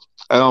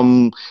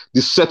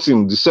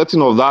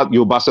setting of that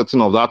Yoruba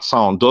setting of that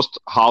sound, just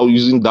how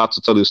using that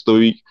to tell a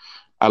story.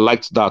 I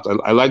liked that.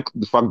 I like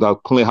the fact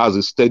that Kunle has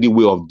a steady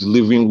way of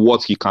delivering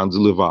what he can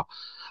deliver.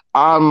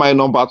 And my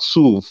number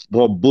 2,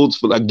 but both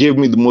that gave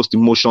me the most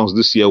emotions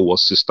this year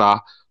was Sister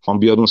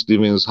from Biodun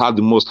Stevens. Had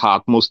the most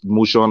heart, most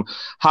emotion,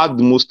 had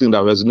the most thing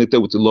that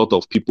resonated with a lot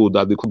of people,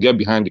 that they could get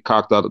behind the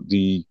character,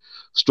 the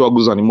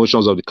struggles and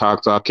emotions of the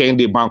character.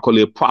 Kehinde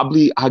Bankole,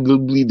 probably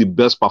arguably the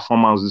best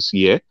performance this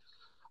year.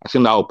 I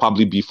think that will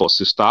probably be for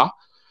Sister.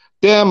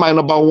 They're my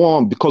number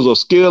one because of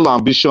scale,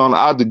 ambition,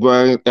 art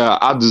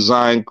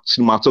design,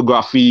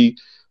 cinematography.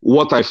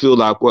 What I feel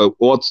like,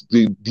 what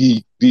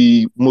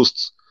the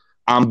most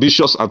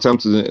ambitious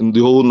attempt in the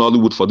whole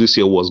Nollywood for this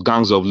year was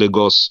Gangs of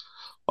Lagos.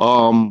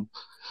 Um,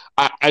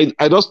 I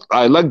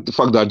like the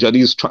fact that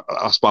Jadi is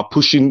as per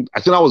pushing. I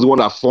think that was the one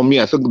that for me.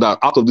 I think that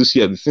out of this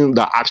year, the thing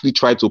that actually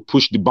tried to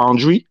push the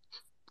boundary,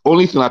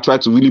 only thing I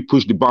tried to really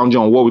push the boundary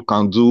on what we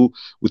can do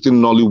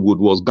within Nollywood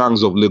was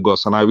Gangs of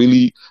Lagos, and I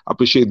really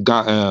appreciate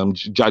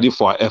Jadi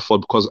for her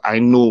effort because I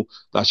know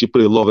that she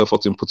put a lot of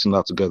effort in putting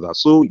that together.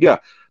 So yeah,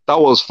 that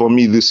was for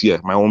me this year,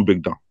 my own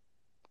breakdown.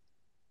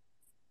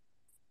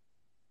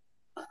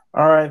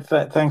 All right,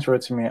 thanks,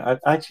 Rotimi. I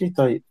actually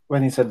thought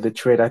when he said The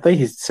Trade, I thought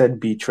he said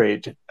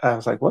Betrayed. I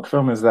was like, what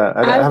film is that?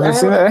 I haven't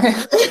seen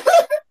that.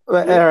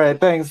 But, all right,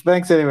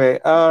 thanks anyway.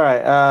 All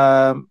right,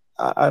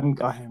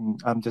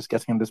 I'm just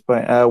getting at this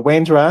point.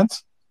 Wayne's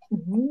rant. That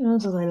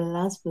was like the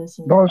last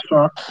person. No,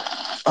 sure.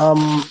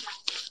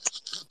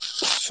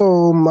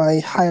 So my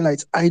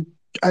highlights. I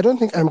don't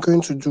think I'm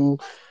going to do.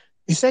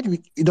 You said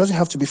it doesn't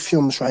have to be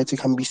films, right? It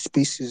can be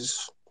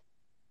spaces.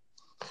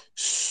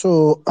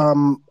 So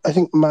I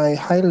think my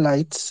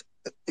highlights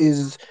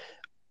is,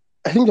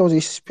 I think there was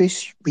a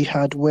space we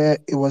had where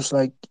it was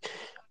like,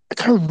 I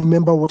can't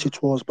remember what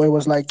it was, but it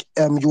was like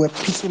you were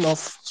pitting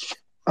off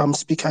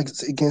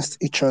speakers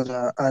against each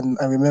other, and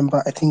I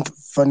remember I think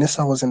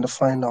Vanessa was in the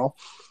final,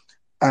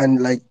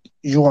 and like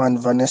you and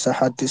Vanessa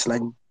had this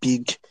like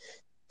big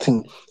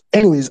thing.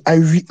 Anyways, I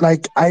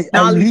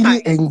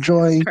really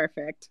enjoy.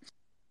 Perfect.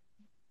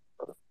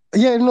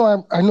 Yeah,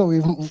 no, I know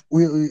we've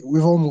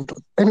all moved on.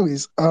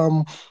 Anyways,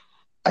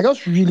 I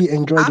just really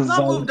enjoyed I've the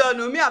not vibe. moved on.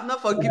 No, me, I've not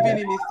forgiven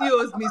him. He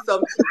still owes me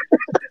something.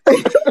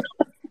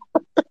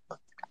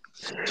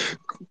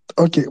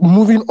 Okay,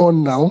 moving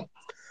on now.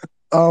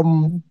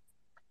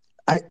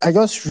 I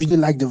just really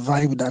like the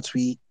vibe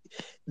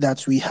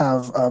that we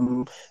have.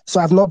 So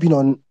I've not been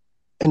on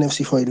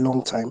NFC for a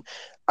long time,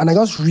 and I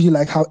just really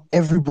like how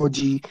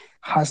everybody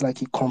has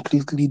like a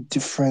completely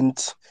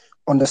different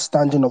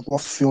understanding of what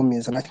film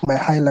is. And I think my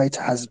highlight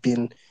has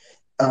been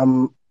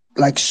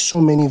like so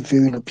many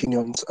varied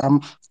opinions.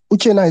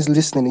 Uchenna is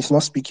listening, he's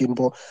not speaking,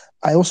 but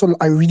I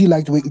really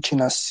like the way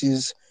Uchenna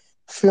sees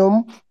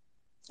film.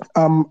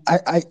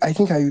 I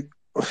think I'm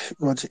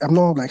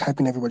not like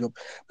hyping everybody up,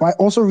 but I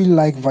also really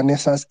like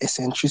Vanessa's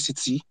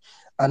eccentricity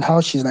and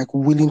how she's like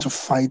willing to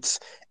fight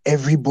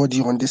everybody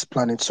on this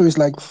planet. So it's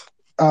like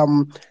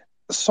some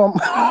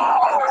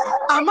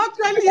I'm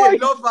actually a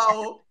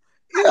lover.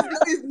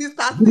 It's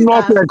Mr. C Do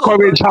not that has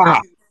called encourage on her.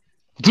 this.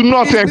 Do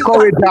not It's Mr.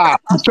 encourage C her. that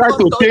has She's trying to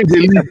caused all change the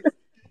this. league.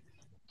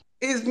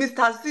 It's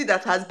Mr. C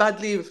that has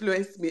badly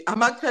influenced me.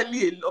 I'm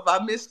actually a lover.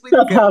 I'm a sweet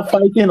Stop girl. her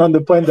fighting on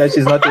the point that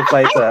she's not a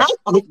fighter.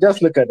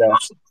 Just look at that.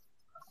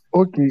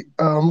 Okay,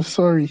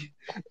 sorry.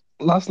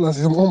 Last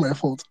is all my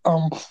fault.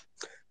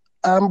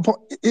 But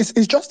it's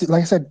just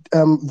like I said,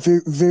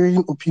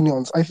 varying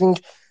opinions. I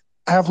think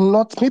I have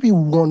not maybe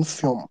one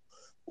film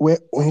where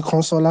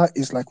Onyinkansola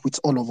is like with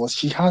all of us.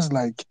 She's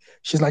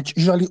like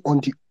usually on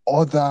the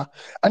other,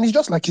 and it's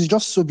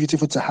just so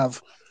beautiful to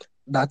have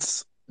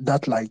that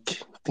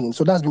like thing.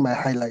 So that's been my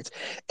highlight.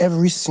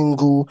 Every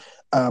single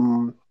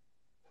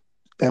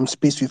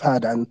space we've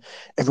had and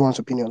everyone's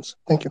opinions.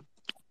 Thank you.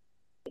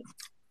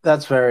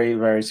 That's very,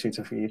 very sweet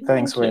of you.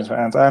 Thanks, Wayne's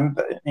rant. And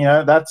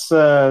that's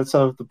sort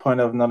of the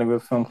point of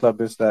Nollywood Film Club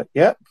is that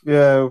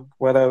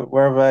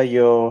wherever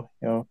your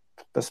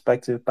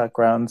perspective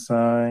backgrounds,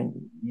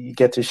 you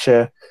get to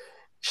share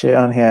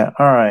on here.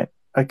 All right,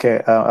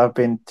 okay. I've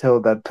been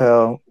told that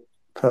Pearl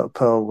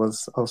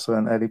was also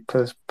an early.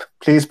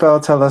 Please, Pearl,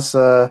 tell us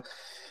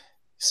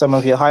some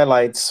of your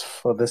highlights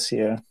for this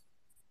year.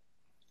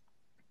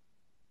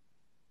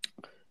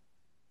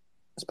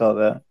 Spell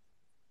that.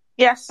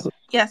 Yes.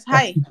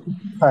 Hi.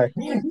 Hi.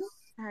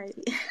 Hi.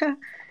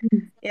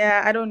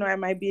 Yeah, I don't know. I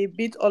might be a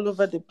bit all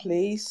over the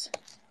place,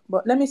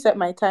 but let me set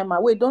my timer.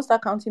 Wait, don't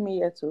start counting me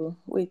yet. Oh,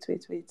 wait.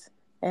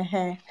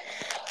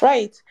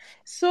 Right.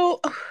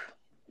 So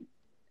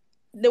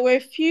there were a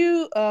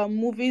few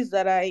movies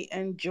that I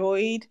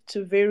enjoyed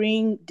to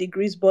varying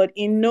degrees, but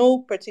in no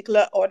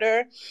particular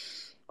order.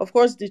 Of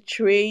course, The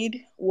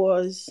Trade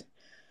was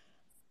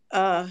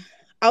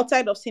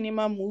outside of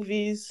cinema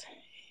movies.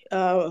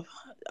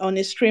 On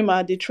a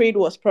streamer, The Trade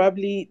was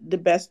probably the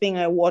best thing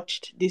I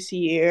watched this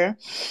year.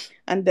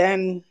 And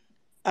then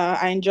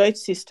I enjoyed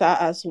Sister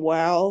as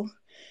well,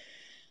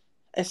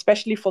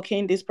 especially for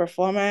Kendi's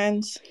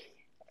performance.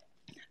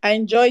 I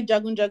enjoyed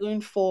Jagun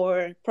Jagun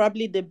for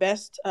probably the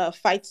best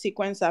fight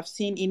sequence I've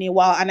seen in a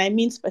while. And I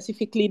mean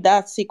specifically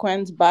that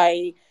sequence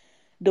by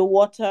the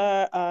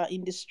water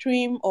in the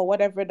stream or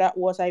whatever that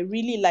was. I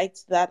really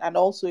liked that. And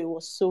also it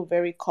was so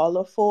very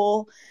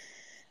colorful.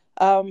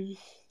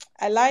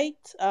 I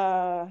liked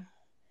I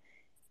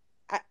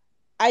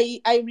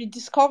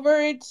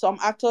rediscovered some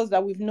actors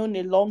that we've known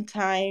a long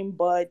time,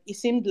 but it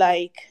seemed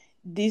like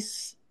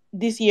this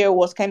year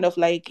was kind of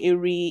like a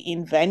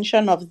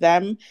reinvention of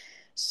them.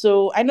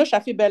 So I know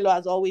Shafi Bello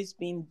has always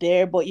been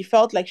there, but it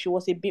felt like she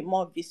was a bit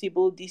more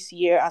visible this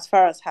year as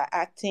far as her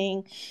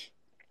acting.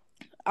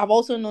 I've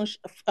also known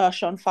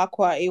Sean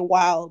Farquhar a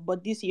while,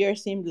 but this year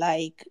seemed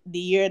like the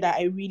year that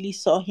I really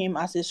saw him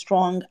as a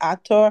strong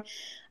actor.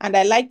 And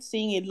I liked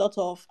seeing a lot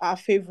of our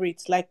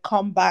favorites like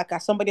come back,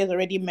 as somebody has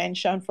already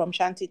mentioned from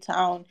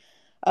Shantytown.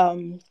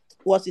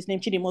 What's his name?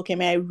 Chidimo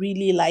Keme. I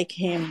really like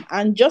him.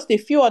 And just a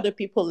few other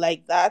people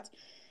like that.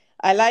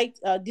 I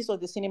liked, this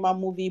was the cinema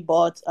movie,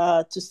 but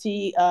to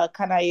see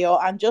Kanayo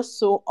and just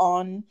so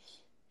on.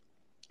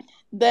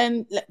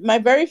 Then my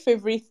very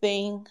favorite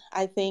thing,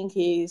 I think,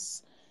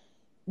 is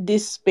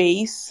this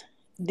space,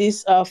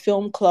 this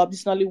film club,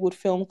 this Nollywood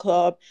Film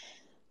Club.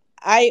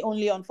 I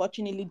only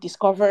unfortunately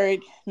discovered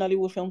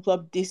Nollywood Film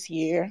Club this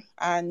year,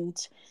 and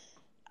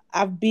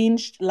I've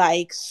binged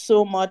like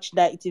so much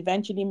that it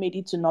eventually made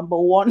it to number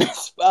one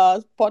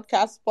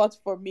podcast spot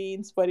for me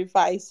in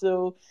Spotify.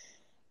 So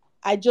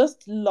I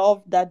just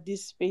love that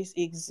this space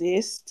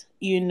exists,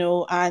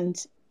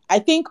 and I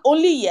think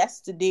only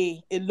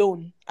yesterday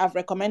alone I've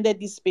recommended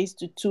this space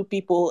to 2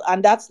 people,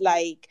 and that's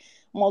like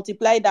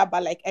multiply that by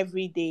like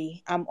every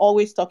day. I'm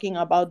always talking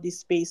about this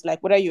space,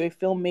 like whether you're a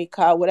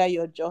filmmaker, whether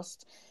you're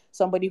just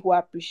somebody who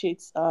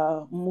appreciates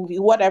movie,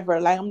 whatever.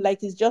 Like I'm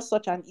like, it's just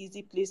such an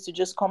easy place to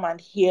just come and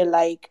hear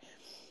like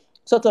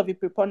sort of a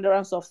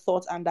preponderance of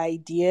thoughts and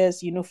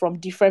ideas, from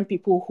different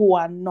people who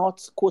are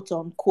not quote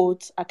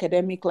unquote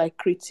academic like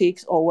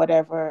critics or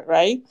whatever,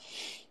 right?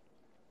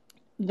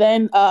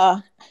 Then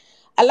I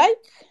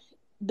like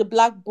the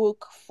Black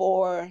Book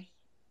for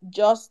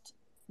just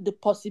the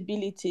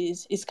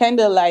possibilities. It's kind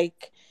of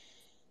like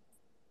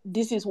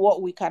this is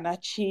what we can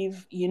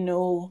achieve,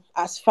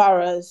 as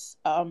far as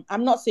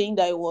I'm not saying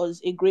that it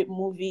was a great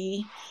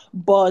movie,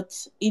 but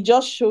it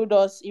just showed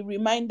us, it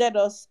reminded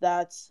us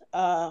that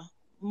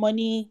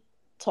money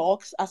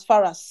talks as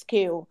far as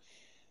scale.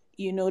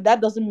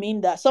 That doesn't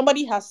mean that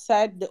somebody has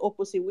said the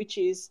opposite, which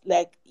is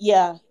like,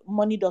 yeah,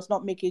 money does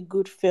not make a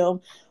good film.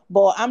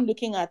 But I'm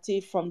looking at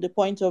it from the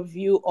point of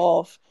view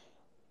of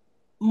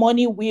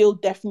money will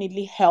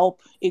definitely help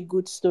a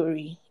good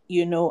story,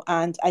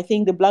 and I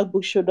think the Black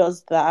Book showed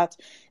us that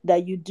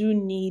you do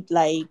need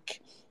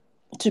like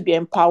to be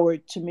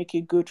empowered to make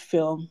a good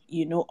film,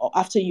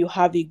 after you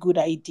have a good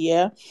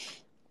idea.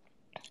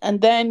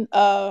 And then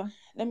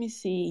let me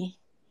see.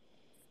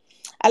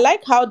 I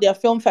like how there are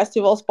film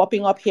festivals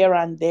popping up here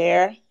and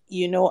there,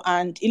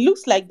 and it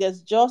looks like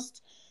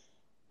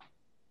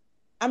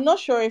I'm not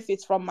sure if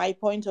it's from my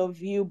point of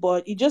view,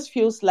 but it just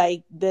feels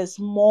like there's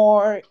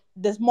more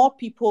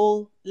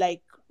people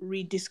like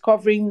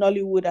rediscovering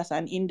Nollywood as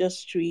an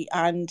industry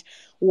and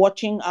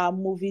watching our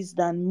movies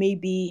than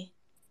maybe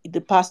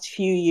the past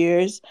few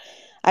years.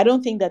 I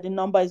don't think that the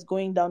number is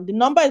going down. The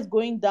number is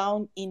going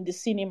down in the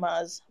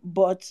cinemas,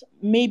 but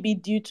maybe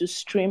due to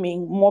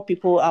streaming, more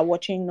people are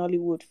watching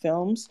Nollywood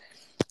films.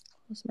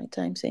 What's my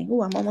time saying?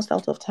 Oh, I'm almost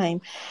out of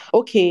time.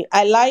 Okay,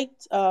 I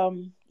liked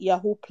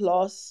Yahoo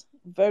Plus.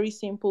 Very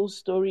simple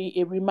story,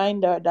 a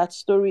reminder that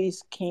story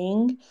is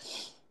king.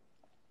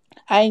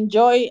 I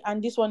enjoy,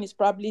 and this one is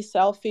probably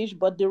selfish,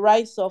 but the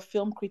rise of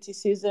film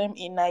criticism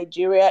in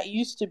Nigeria. It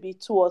used to be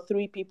 2 or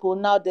 3 people.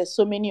 Now there's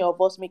so many of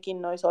us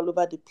making noise all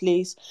over the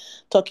place,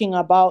 talking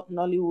about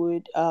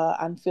Nollywood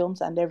and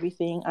films and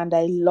everything, and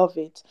I love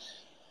it.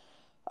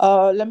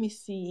 Let me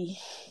see.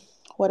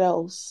 What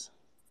else?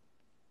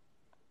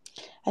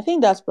 I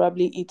think that's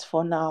probably it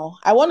for now.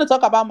 I want to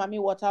talk about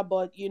Mami Water,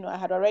 but I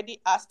had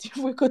already asked if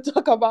we could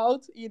talk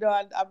about, and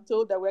I'm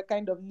told that we're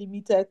kind of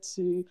limited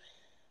to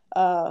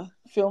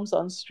films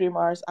on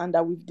streamers and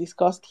that we've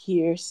discussed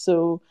here.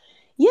 So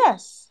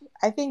yes,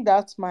 I think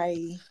that's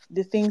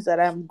the things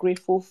that I'm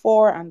grateful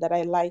for and that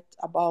I liked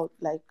about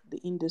like the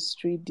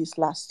industry this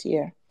last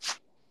year.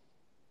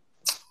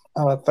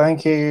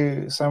 Thank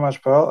you so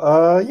much,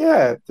 Pearl.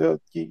 Yeah,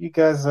 you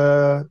guys,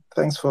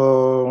 thanks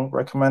for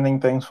recommending,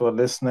 thanks for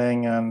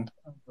listening, and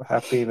I'm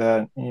happy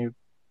that you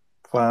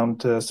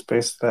found a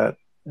space that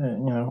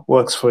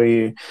works for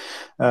you.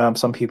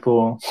 Some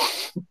people,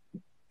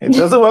 it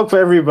doesn't work for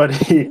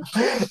everybody.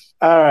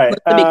 All right.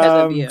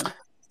 Because of you.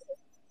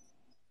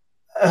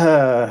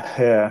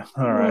 Yeah.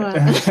 All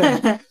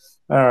right.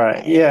 All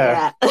right.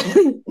 Yeah.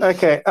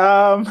 Okay.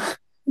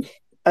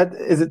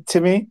 Is it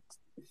Timmy?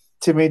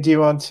 Timmy, do you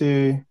want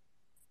to?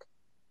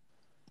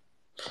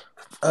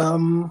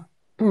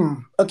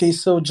 Okay,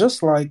 so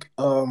just like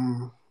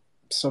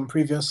some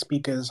previous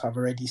speakers have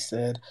already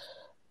said,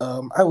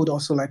 I would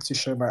also like to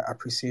show my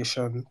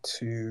appreciation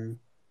to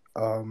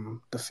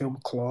the film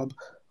club,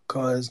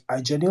 because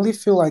I genuinely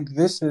feel like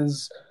this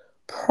is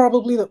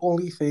probably the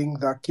only thing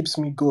that keeps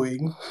me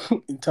going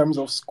in terms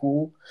of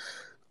school,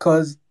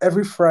 because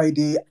every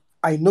Friday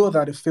I know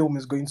that a film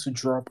is going to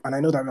drop and I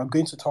know that we're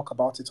going to talk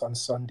about it on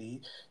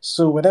Sunday.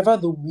 So whenever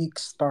the week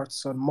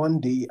starts on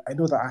Monday, I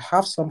know that I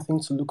have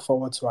something to look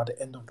forward to at the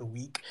end of the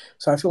week.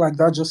 So I feel like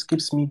that just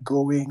keeps me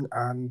going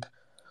and,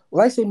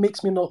 well, I say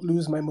makes me not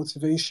lose my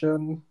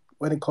motivation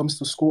when it comes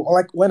to school, or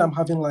like when I'm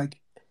having like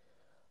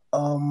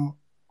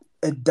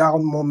a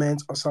down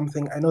moment or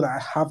something, I know that I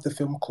have the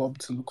film club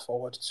to look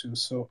forward to.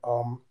 So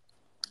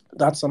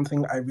that's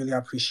something I really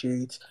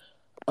appreciate.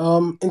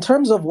 In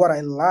terms of what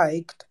I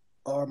liked,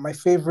 my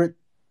favorite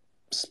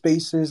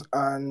spaces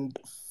and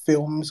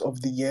films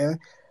of the year,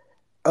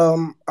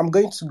 I'm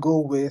going to go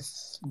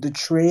with The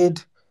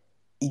Trade,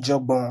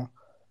 Ijobon,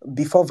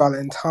 Before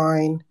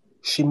Valentine,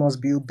 She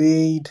Must Be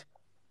Obeyed,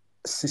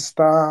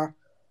 Sister,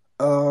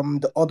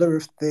 The Order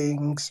of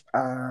Things,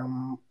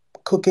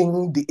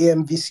 Cooking the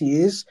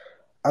AMVCAs,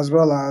 as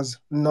well as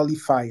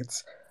Nullified.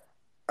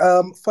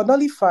 For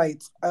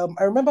Nullified,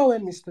 I remember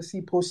when Mr.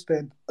 C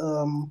posted,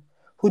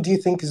 who do you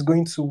think is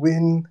going to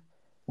win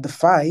the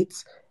fight?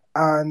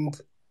 And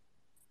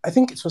I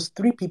think it was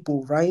three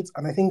people, right?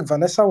 And I think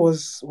Vanessa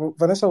was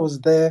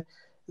there.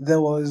 And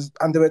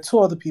there were two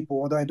other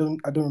people, although I don't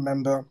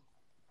remember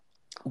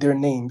their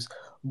names.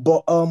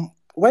 But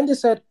when they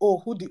said, "Oh,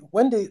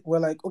 when they were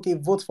like, okay,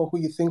 vote for who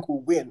you think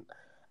will win,"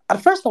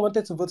 at first I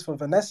wanted to vote for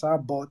Vanessa,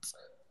 but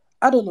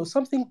I don't know,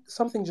 something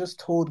just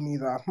told me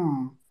that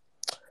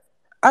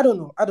I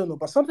don't know,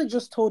 but something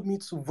just told me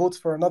to vote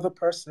for another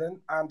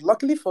person, and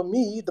luckily for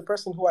me, the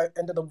person who I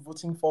ended up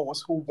voting for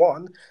was who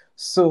won.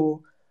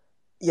 So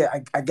yeah,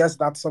 I guess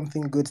that's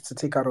something good to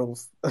take out of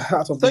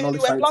So the you were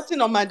Nullified.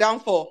 plotting on my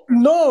downfall.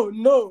 No,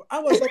 I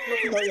was not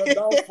plotting on your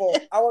downfall.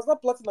 I was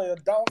not plotting on your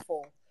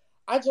downfall.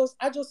 I just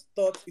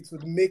thought it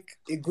would make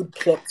a good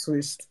plot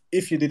twist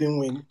if you didn't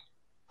win.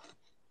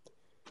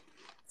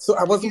 So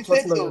I wasn't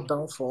plotting on your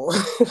downfall.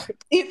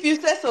 If you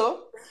say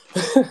so.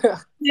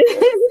 Shout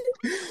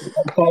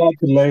out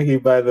to Leahy,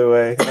 by the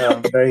way.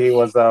 Leahy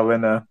was our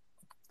winner.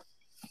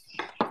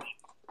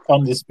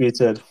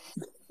 Undisputed.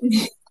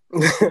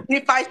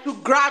 If I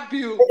should grab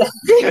you.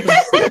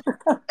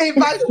 If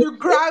I should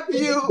grab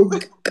you.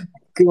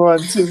 Go on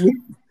to me.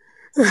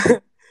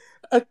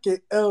 Okay,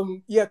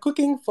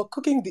 cooking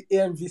the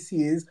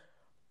AMVCAs,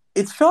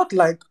 it felt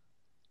like,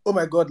 oh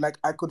my god, like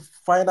I could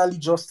finally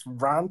just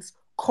rant,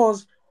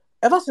 cause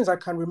ever since I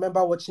can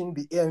remember watching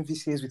the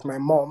AMVCAs with my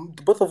mom,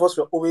 both of us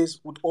would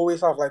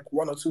always have like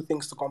one or two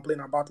things to complain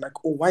about, like,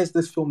 oh, why is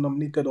this film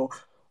nominated, or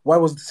why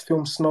was this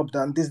film snubbed,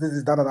 and this,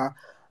 that.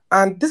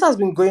 And this has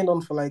been going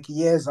on for like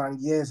years and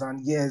years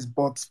and years,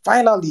 but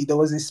finally there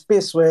was a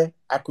space where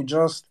I could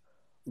just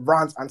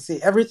rant and say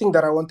everything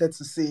that I wanted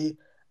to say.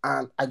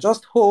 And I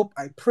just hope,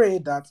 I pray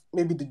that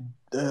maybe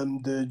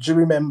the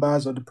jury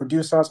members or the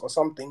producers or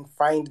something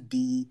find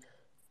the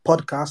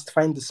podcast,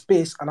 find the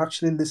space, and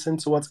actually listen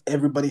to what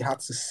everybody had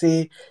to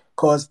say,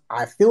 because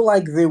I feel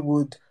like they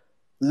would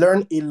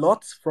learn a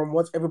lot from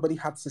what everybody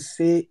had to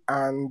say,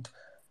 and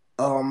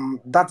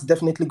that's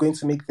definitely going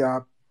to make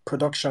their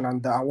production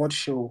and the award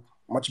show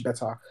much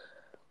better.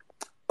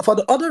 For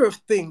the Order of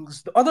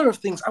Things, I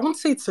wouldn't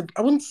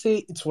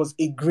say it was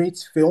a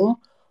great film,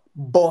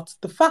 but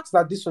the fact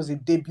that this was a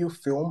debut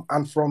film,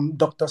 and from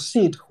Dr.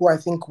 Sid, who I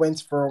think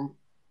went from,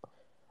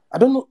 I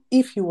don't know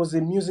if he was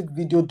a music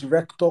video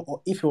director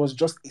or if he was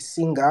just a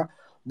singer,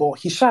 but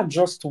he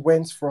just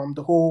went from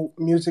the whole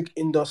music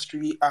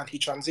industry and he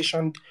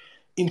transitioned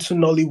into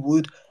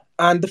Nollywood.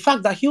 And the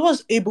fact that he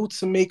was able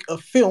to make a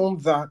film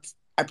that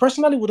I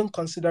personally wouldn't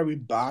consider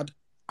it bad,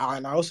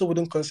 and I also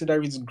wouldn't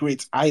consider it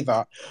great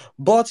either.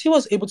 But he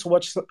was able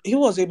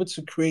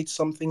to create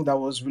something that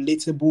was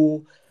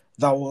relatable,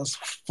 that was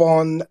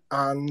fun,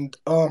 and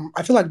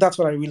I feel like that's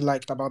what I really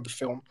liked about the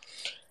film.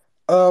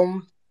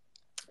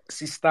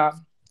 Sister,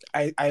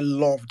 I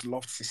loved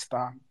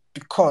Sister,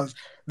 because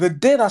the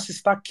day that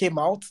Sister came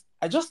out,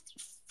 I just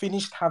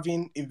finished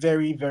having a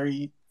very,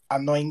 very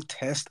annoying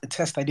a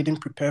test I didn't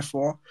prepare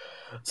for.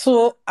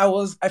 So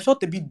I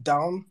felt a bit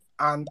down,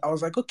 and I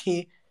was like,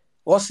 okay,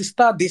 well,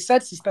 they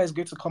said Sister is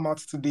going to come out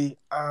today.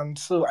 And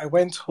so I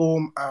went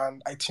home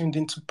and I tuned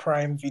into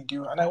Prime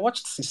Video and I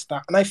watched Sister,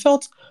 and I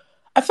felt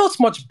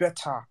much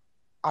better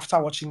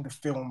after watching the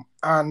film.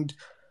 And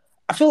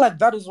I feel like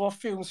that is what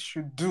films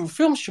should do.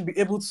 Films should be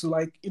able to,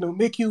 like,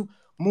 make you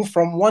move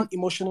from one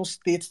emotional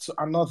state to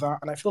another.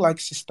 And I feel like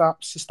Sister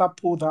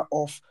pulled that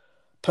off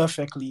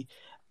perfectly.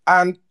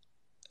 And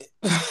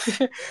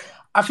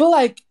I feel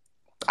like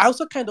I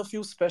also kind of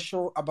feel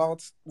special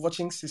about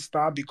watching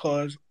Sister,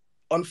 because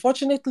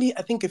unfortunately,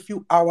 I think a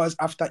few hours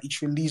after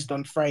it released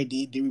on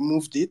Friday, they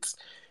removed it.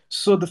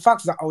 So the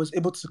fact that I was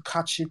able to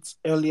catch it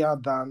earlier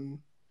than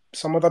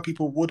some other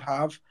people would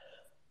have,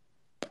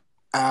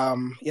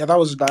 that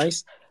was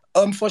nice.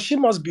 For She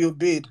Must Be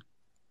Obeyed,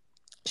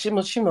 She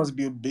Must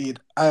Be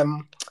Obeyed.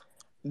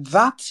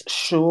 That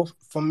show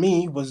for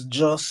me was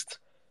just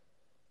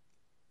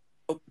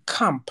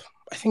camp.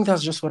 I think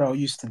that's just what I'll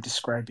use to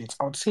describe it.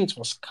 I would say it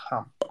was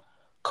camp,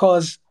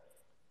 because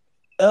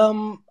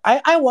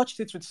I watched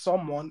it with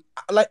someone.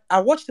 Like,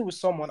 I watched it with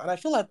someone, and I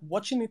feel like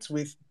watching it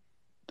with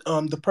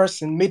the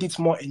person made it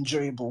more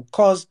enjoyable,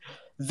 because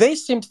they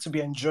seemed to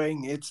be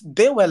enjoying it.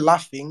 They were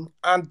laughing,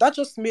 and that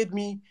just made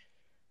me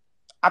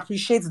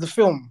appreciate the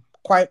film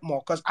quite more,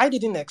 because I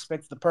didn't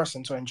expect the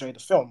person to enjoy the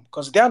film,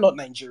 because they are not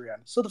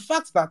Nigerian. So the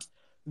fact that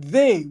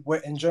they were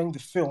enjoying the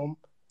film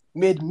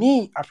made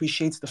me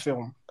appreciate the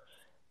film.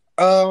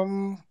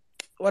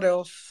 What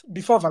else?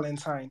 Before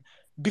Valentine.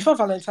 Before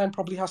Valentine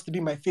probably has to be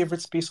my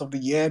favorite space of the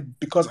year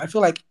because I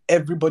feel like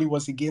everybody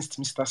was against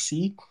Mr.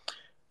 C.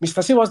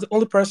 Mr. C was the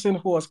only person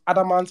who was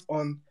adamant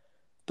on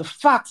the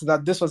fact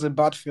that this was a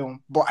bad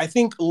film. But I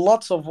think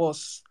lots of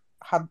us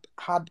had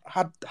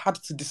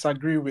to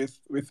disagree with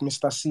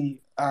Mr. C.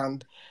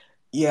 And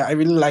yeah, I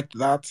really liked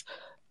that.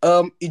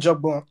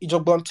 Ijogbon.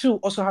 Ijogbon 2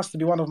 also has to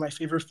be one of my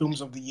favorite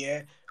films of the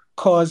year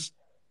because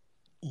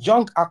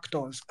young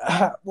actors.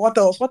 What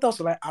else? What else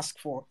will I ask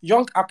for?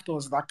 Young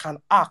actors that can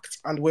act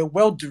and were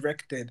well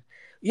directed.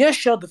 Yeah,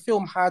 sure, the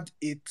film had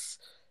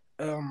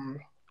um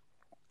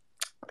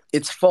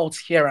its faults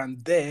here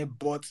and there,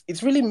 but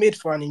it's really made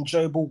for an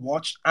enjoyable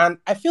watch. And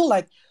I feel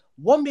like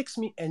what makes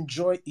me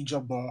enjoy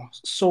Ijogbon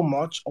so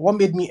much, or what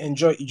made me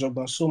enjoy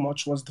Ijogbon so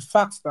much, was the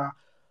fact that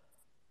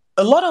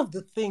a lot of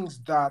the things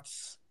that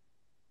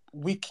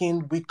week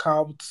in, week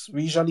out,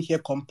 we usually hear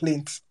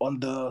complaints on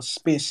the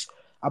space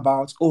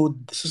about, oh,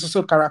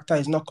 so character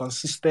is not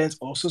consistent,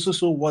 or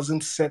so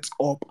wasn't set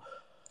up.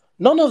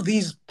 None of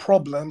these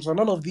problems or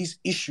none of these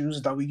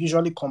issues that we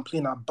usually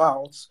complain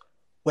about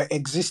were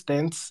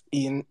existent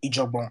in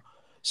Ijogbon.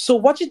 So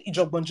watching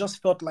Ijogbon just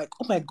felt like,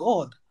 oh my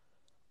god.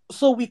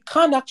 So we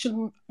can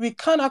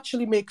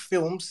actually make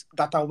films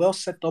that are well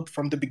set up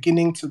from the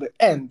beginning to the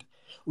end.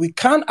 We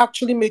can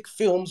actually make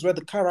films where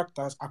the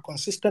characters are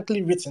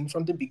consistently written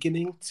from the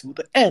beginning to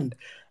the end.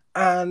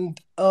 And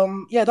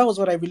yeah, that was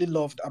what I really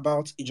loved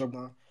about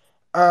Ijogbon.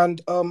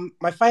 And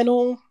my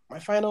final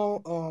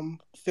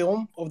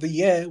film of the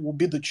year will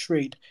be The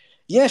Trade.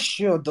 Yeah,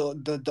 sure,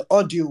 the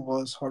audio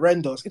was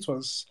horrendous. It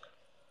was,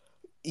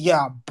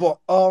 yeah, but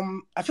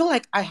I feel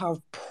like I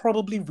have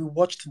probably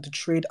rewatched The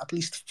Trade at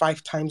least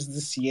 5 times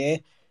this year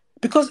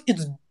because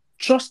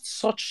just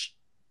such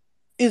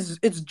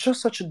it's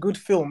just such a good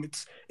film.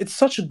 It's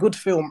such a good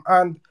film,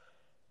 and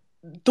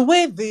the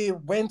way they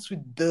went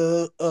with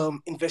the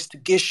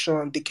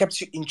investigation, they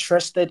kept you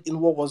interested in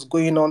what was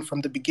going on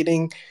from the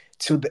beginning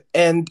to the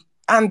end,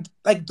 and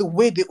like the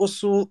way they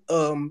also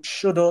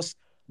showed us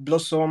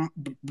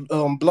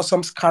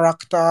Blossom's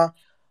character.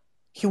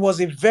 He was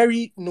a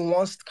very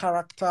nuanced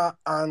character,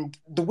 and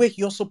the way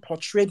he also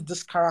portrayed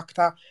this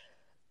character,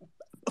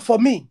 for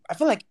me, I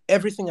feel like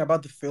everything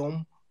about the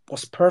film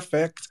was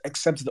perfect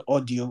except the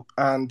audio.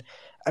 And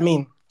I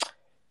mean,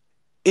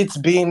 it's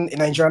been a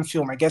Nigerian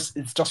film. I guess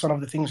it's just one of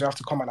the things you have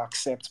to come and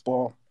accept.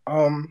 But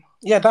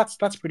yeah,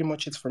 that's pretty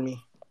much it for me.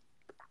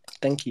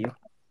 Thank you.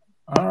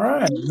 All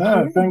right.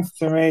 No, thanks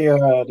to me. A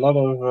lot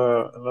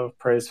of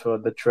praise for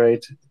The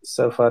Trade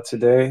so far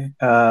today.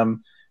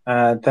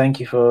 And thank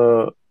you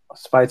for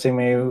spiting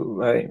me,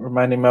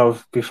 reminding me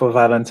of Before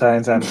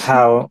Valentine's and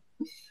how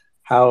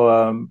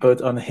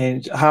both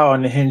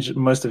unhinged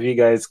most of you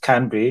guys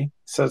can be.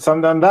 So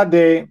sometime that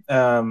day,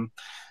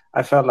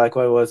 I felt like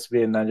what it was to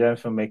be a Nigerian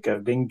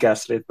filmmaker, being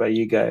gaslit by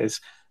you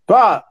guys.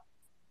 But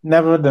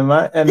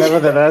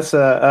nevertheless,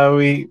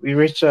 we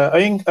reached.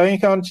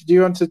 Oyinkan, do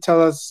you want to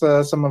tell us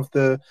some of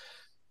the?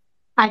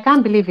 I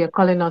can't believe you're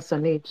calling us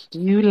on age.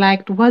 Do you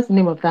what's the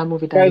name of that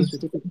movie that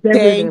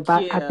Thank you.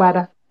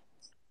 Agbada?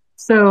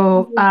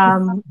 So,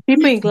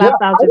 people in glass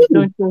houses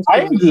don't show stones.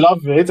 I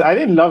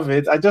didn't love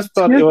it. I just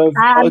thought it was.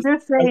 I'm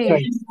just saying,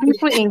 okay.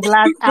 People in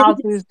glass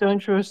houses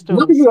don't throw stones.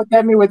 What you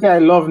tell me what I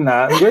love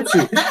now? I'm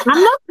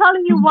not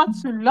telling you what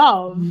to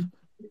love.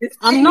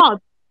 I'm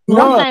not.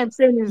 No. What I'm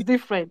saying is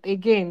different.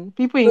 Again,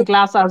 people in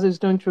glass houses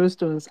don't throw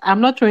stones.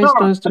 I'm not throwing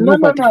stones to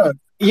nobody. No.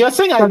 You're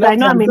saying I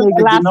know I'm in a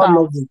glass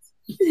house.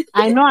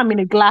 I know I'm in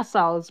a glass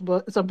house,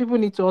 but some people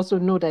need to also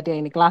know that they're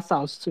in a glass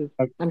house too.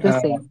 I'm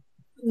just saying.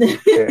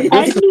 Okay.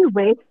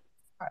 Anyway,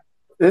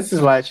 this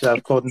is why I should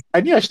have called.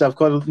 I knew I should have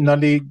called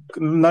Nolly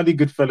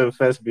Goodfellow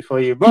first before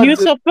you. But you're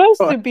supposed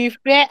to be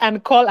fair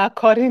and call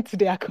according to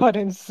the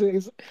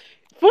accordances.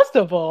 First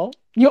of all,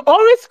 you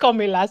always call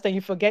me last and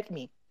you forget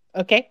me.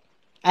 Okay,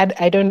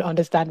 I don't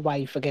understand why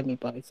you forget me,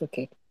 but it's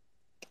okay.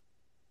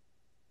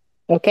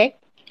 Okay,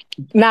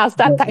 now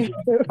start time.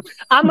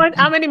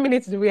 How many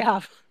minutes do we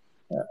have?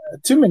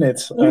 2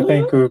 minutes. I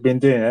think we've been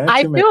doing.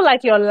 I feel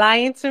like you're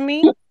lying to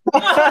me.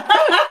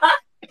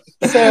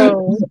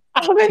 So,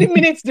 how many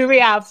minutes do we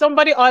have?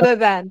 Somebody other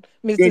than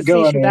Mr.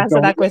 C should answer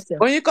that question.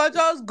 When you can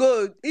just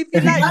go. If you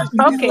like,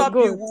 okay,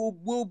 good.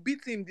 We'll beat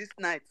him this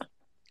night.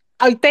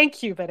 Oh,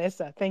 thank you,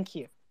 Vanessa. Thank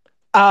you.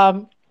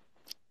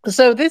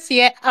 So this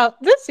year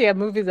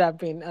movies have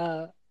been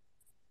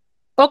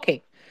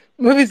okay.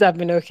 Movies have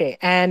been okay,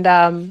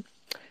 and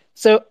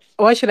so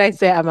what should I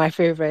say are my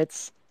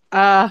favorites?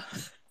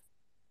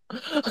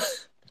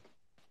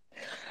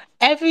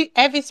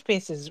 Every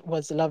spaces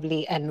was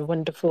lovely and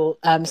wonderful.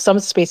 Some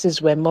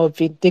spaces were more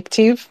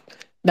vindictive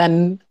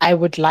than I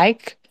would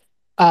like,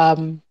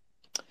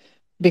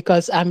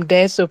 because I'm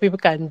there so people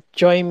can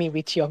join me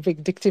with your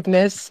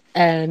vindictiveness.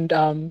 And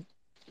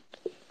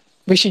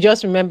we should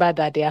just remember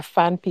that there are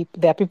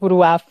there are people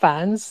who are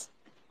fans,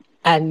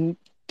 and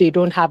they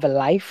don't have a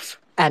life,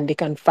 and they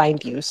can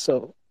find you.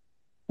 So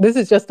this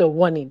is just a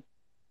warning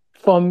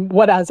from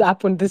what has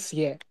happened this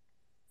year.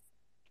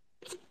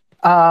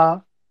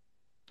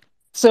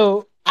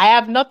 So I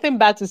have nothing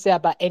bad to say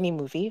about any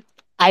movie.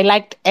 I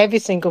liked every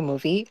single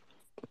movie.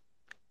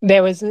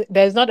 There's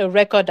not a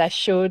record that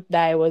showed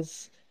that I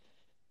was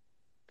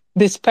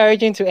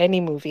disparaging to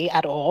any movie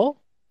at all.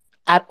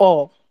 At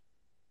all.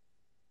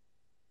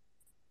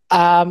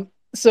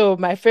 So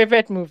my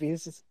favorite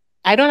movies,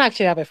 I don't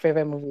actually have a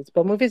favorite movies,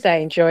 but movies I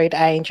enjoyed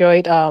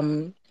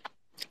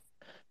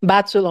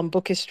Battle on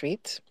Bookie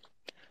Street.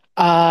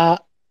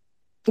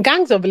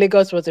 Gangs of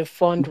Lagos was a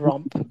fun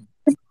romp.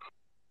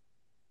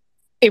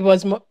 It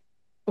was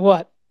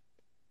what?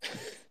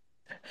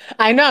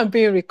 I know I'm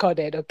being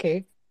recorded, okay?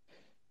 It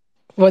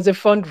was a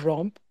fun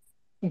romp.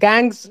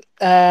 Gangs,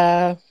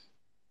 it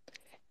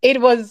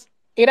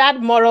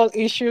had moral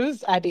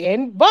issues at the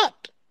end,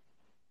 but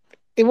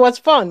it was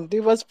fun.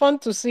 It was fun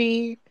to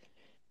see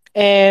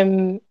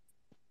Gangs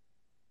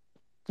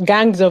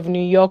of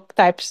New York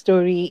type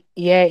story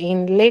here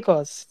in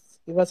Lagos.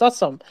 It was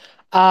awesome.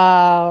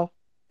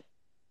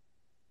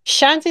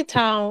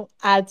 Shantytown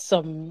had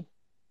some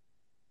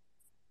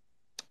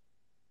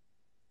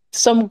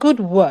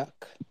good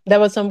work. There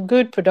was some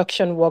good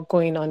production work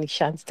going on in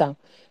Shantytown.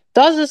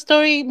 Does the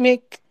story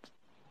make...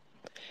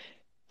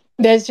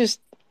 There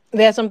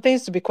are some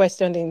things to be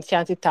questioned in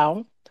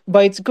Shantytown,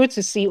 but it's good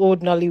to see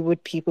old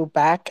Nollywood people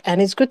back,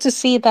 and it's good to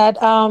see that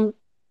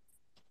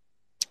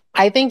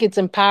I think it's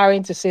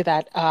empowering to see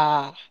that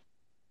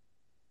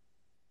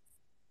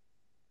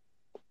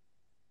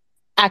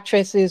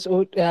actresses,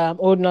 old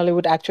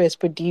Nollywood actress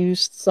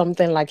produced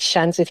something like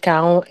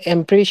Shantytown.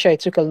 I'm pretty sure it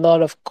took a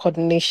lot of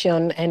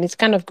coordination, and it's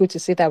kind of good to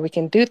see that we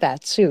can do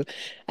that too.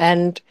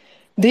 And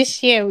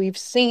this year we've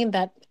seen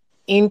that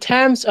in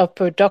terms of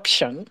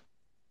production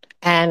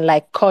and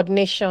like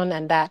coordination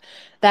and that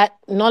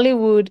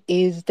Nollywood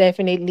is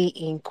definitely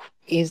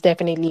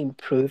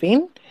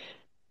improving.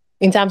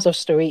 In terms of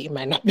story, it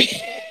might not be.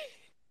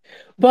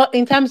 But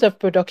in terms of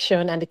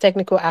production and the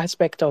technical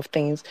aspect of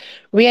things,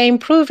 we are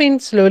improving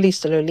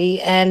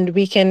slowly, and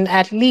we can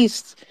at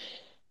least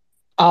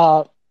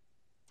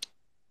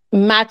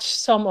match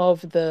some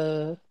of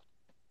the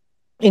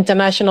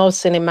international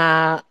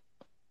cinema,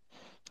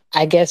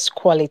 I guess,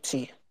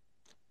 quality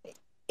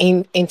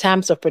in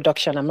terms of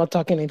production. I'm not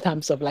talking in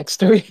terms of like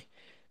storytelling.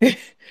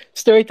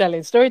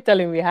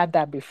 Storytelling, we had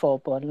that before,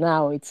 but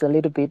now it's a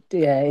little bit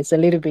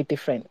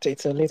different.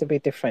 It's a little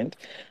bit different.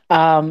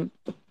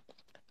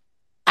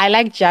 I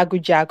like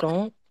Jagu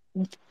Jagon.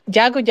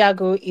 Jago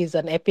Jago is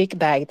an epic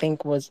that I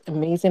think was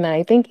amazing, and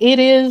I think it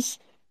is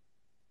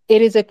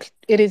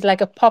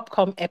like a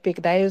popcorn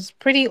epic that is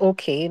pretty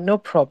okay, no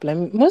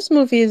problem. Most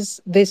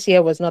movies this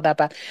year was not that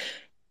bad,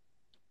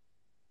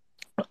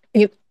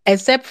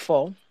 except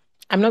for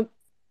I'm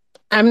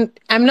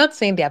not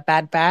saying they're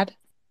bad.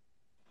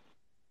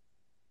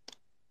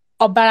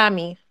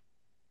 Obarami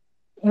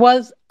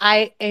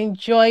I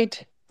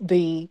enjoyed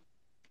the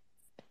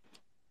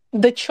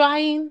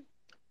trying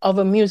of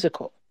a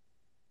musical.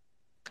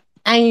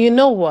 And you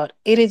know what?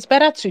 It is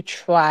better to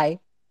try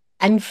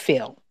and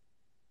fail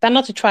than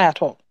not to try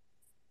at all.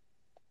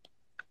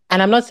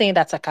 And I'm not saying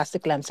that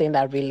sarcastically, I'm saying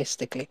that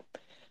realistically.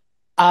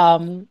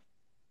 And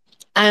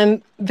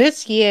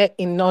this year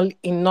in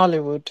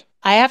Nollywood,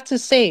 I have to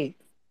say,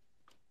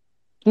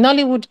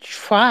 Nollywood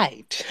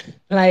tried.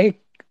 Like,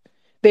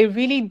 they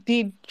really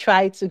did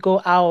try to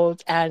go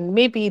out, and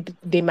maybe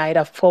they might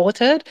have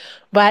faltered,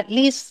 but at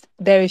least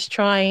there is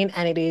trying,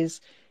 and it is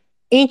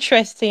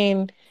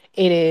interesting.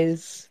 It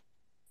is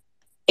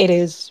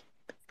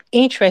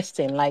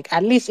interesting. Like,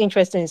 at least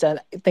interesting is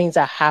that things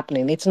are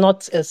happening. It's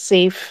not a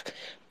safe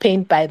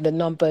paint by the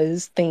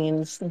numbers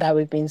things that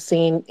we've been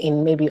seeing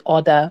in maybe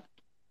other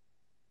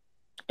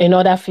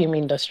film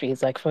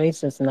industries. Like, for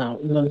instance, now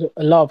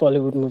a lot of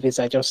Hollywood movies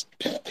are just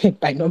paint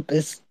by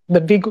numbers. The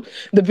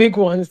big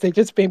ones, they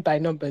just paint by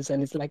numbers,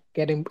 and it's like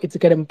getting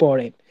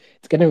boring.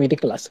 It's getting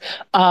ridiculous.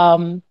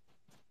 But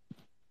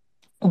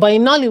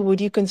in Nollywood,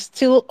 you can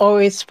still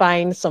always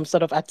find some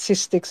sort of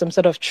artistic, some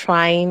sort of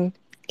trying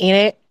in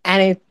it,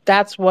 and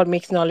that's what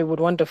makes Nollywood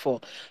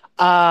wonderful.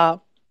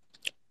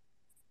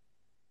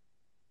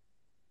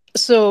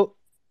 So,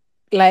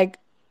 like,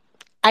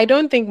 I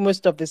don't think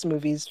most of these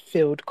movies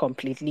failed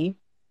completely,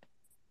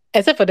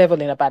 except for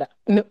Devil in a Bada.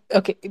 No,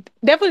 okay,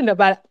 Devil in a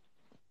Bada.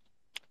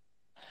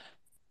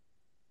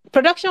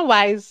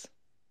 Production-wise,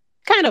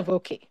 kind of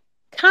okay.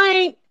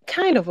 Kind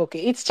of okay.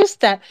 It's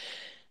just that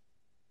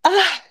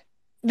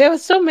there were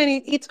so many.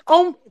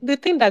 The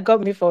thing that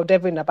got me for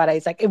Devil in a Bada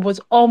is like it was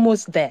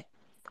almost there,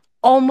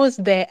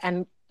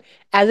 and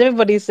as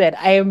everybody said,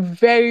 I am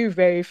very,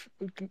 very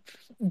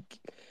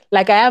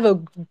like I have a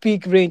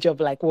big range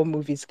of like what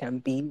movies can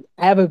be.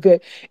 I have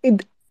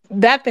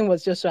that thing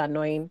was just so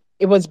annoying.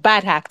 It was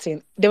bad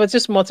acting. There was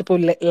just multiple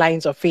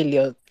lines of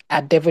failure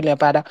at Devil in a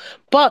Bada.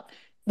 But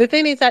the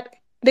thing is that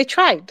they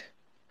tried,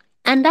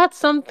 and that's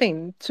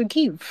something to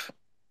give.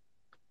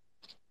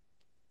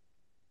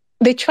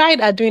 They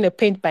tried at doing a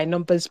paint by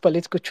numbers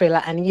political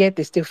trailer, and yet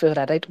they still failed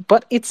at it.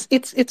 But it's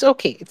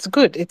okay. It's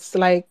good. It's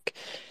like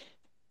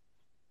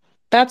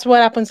that's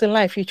what happens in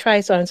life. You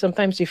try, and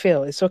sometimes you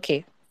fail. It's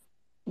okay.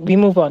 We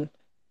move on.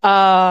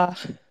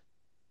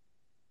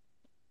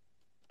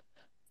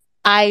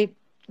 the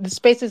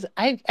spaces,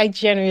 I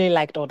generally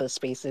liked all the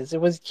spaces.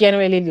 It was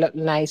generally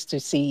nice to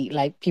see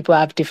like people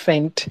have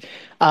different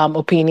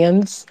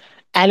opinions,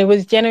 and it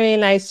was generally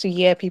nice to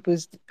hear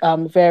people's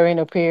varying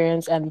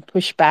opinions and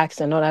pushbacks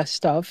and all that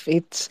stuff.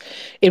 It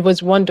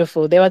was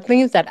wonderful. There were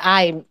things that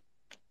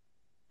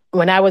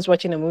when I was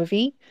watching a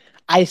movie,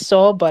 I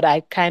saw, but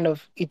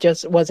it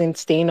just wasn't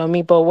staying on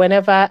me. But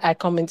whenever I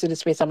come into the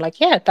space, I'm like,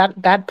 yeah,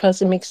 that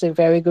person makes a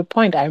very good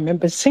point. I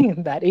remember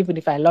seeing that, even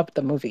if I loved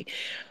the movie.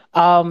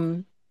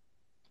 And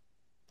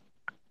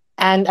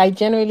I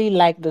generally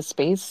like the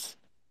space.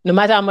 No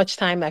matter how much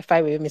time I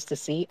fight with Mr.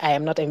 C,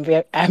 I'm not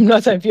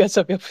envious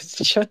of your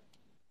position.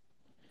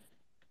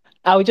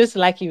 I would just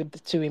like you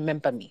to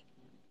remember me.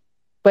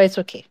 But it's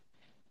okay.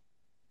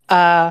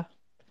 And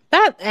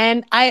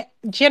I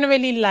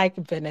generally like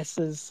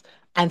Vanessa's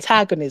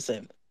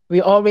antagonism.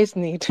 We always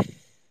need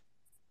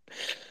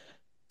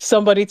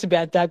somebody to be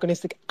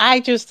antagonistic.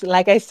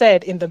 Like I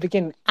said in the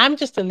beginning, I'm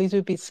just a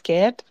little bit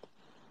scared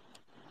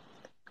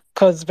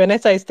because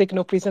Vanessa is taking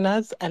no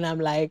prisoners, and I'm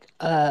like,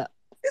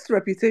 this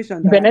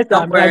reputation. Vanessa,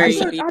 don't worry,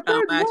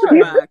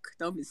 back.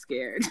 Don't be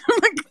scared.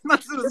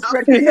 This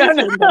reputation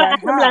that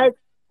I I'm like,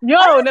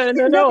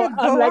 no.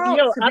 I'm like,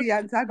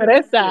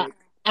 Vanessa,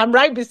 I'm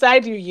right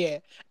beside you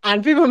here,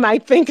 and people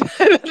might think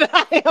that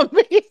I am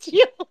with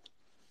you.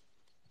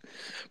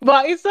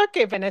 But it's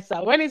okay,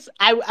 Vanessa. When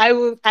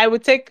I'll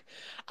take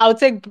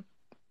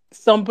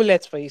some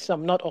bullets for you,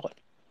 some, not all.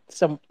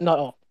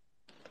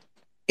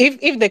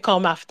 If they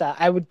come after,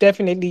 I would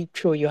definitely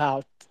throw you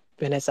out,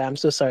 Vanessa. I'm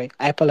so sorry.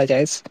 I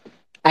apologize.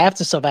 I have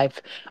to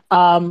survive.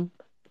 Osas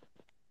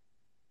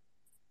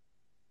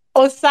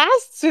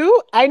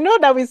too. I know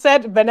that we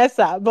said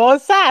Vanessa, but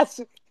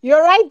Osas,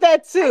 you're right there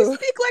too. I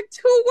speak like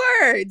 2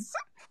 words.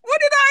 What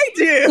did I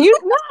do? You're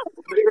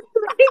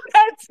right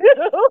there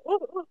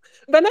too.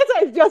 Vanessa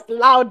is just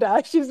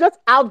louder. She's just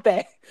out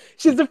there.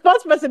 She's the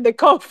first person they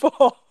call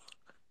for.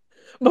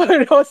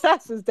 But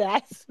Osas is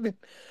there.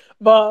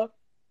 But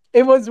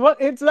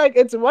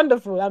it's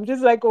wonderful. I'm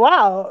just like,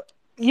 wow,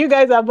 you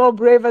guys are more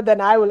braver than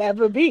I will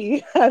ever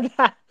be.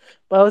 But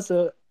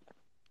also,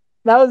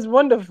 that was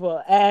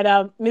wonderful.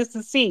 And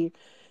Mr. C,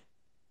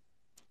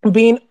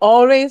 being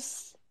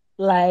always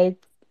like,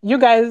 you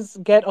guys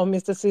get on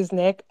Mr. C's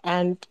neck,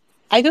 and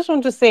I just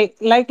want to say,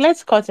 like,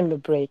 let's cut him a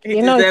break.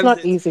 It's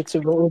not easy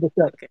to roll the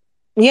show. Okay.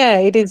 Yeah,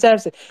 he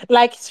deserves it.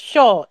 Like,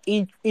 sure,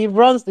 he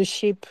runs the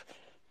ship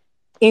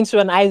into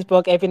an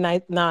iceberg every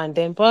night now and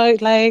then,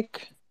 but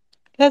like,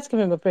 let's give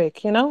him a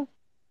break,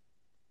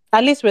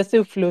 At least we're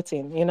still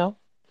floating,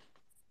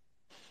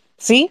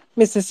 See,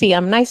 Mr. C,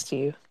 I'm nice to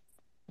you.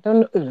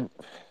 Don't know.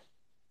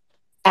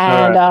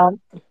 And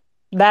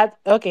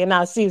okay,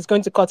 now C is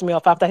going to cut me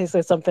off after he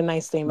says something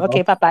nice to him.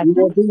 Okay, bye-bye.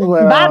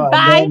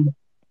 Bye-bye.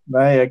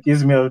 Maya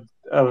accused me of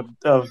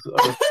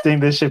steering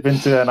the ship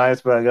into an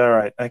iceberg. All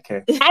right,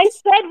 okay. I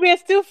said we're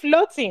still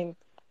floating.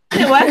 On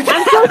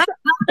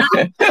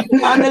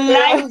the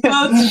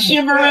lifeboat,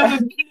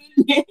 shivering.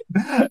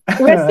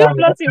 We're still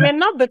floating. We're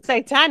not the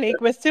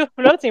Titanic. We're still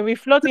floating. We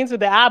float into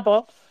the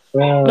harbor.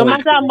 No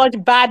matter how much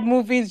bad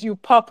movies you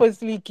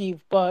purposely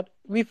give, but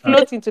we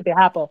float into the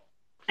harbor.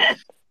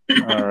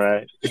 All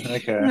right.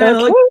 Okay.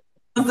 No,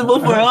 responsible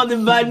for all the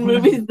bad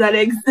movies that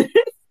exist.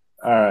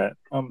 All right.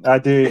 I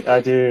do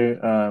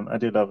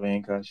love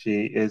Yinka.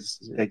 She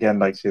is, again,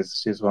 like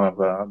she's one of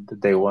the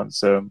day ones.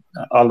 So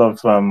all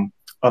of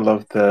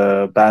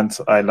the bands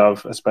I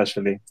love,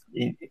 especially,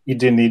 you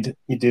do need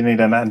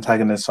an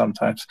antagonist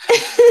sometimes.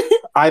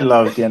 I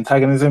love the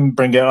antagonism.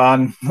 Bring it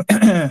on.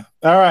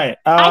 All right.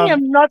 I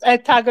am not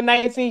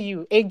antagonizing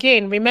you.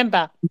 Again,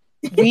 remember,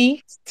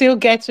 we still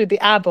get to the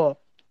harbor.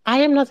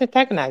 I am not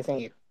antagonizing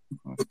you.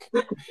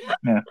 Okay.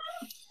 Yeah.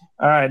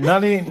 All right,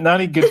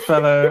 Nani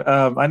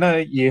Goodfellow. I know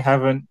you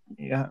haven't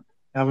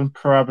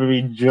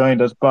probably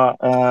joined us, but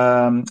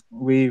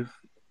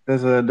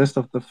there's a list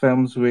of the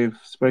films we've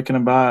spoken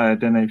about. I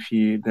don't know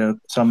if there are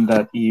some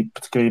that you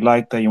particularly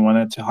liked that you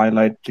wanted to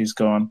highlight. Please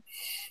go on.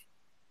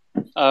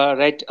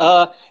 Right.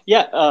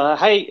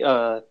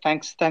 Hi.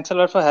 Thanks a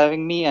lot for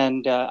having me.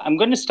 And I'm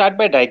going to start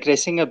by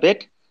digressing a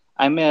bit.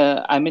 I'm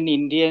an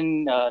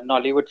Indian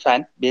Nollywood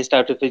fan based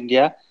out of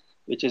India,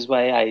 which is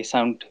why I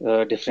sound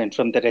different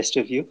from the rest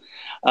of you.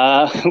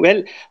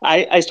 Well,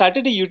 I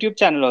started a YouTube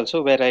channel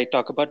also where I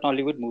talk about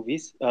Nollywood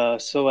movies.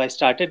 So I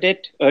started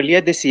it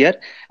earlier this year.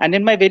 And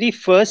in my very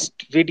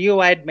first video,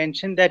 I had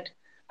mentioned that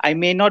I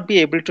may not be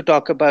able to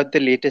talk about the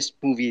latest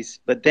movies.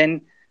 But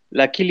then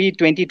luckily,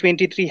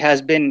 2023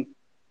 has been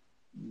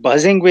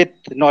buzzing with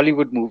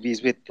Nollywood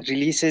movies with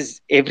releases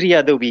every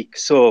other week.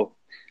 So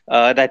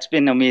that's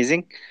been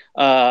amazing.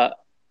 Well,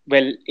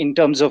 in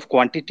terms of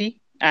quantity.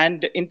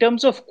 And in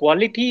terms of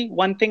quality,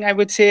 one thing I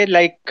would say,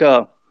 like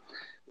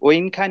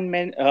Oin Khan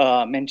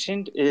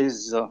mentioned,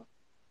 is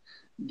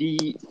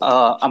the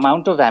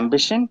amount of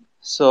ambition.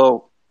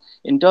 So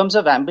in terms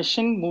of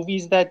ambition,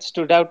 movies that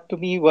stood out to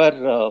me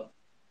were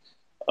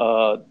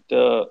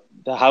the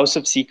House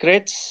of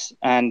Secrets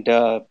and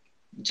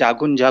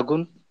Jagun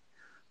Jagun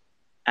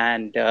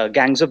and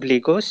Gangs of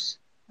Lagos.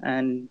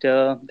 and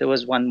there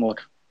was one more.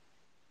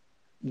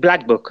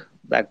 Black Book,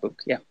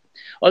 yeah.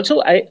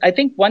 Also, I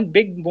think one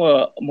big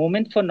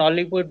moment for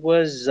Nollywood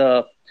was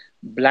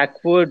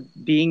Blackwood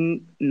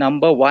being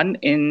number one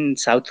in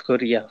South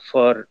Korea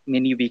for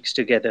many weeks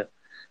together.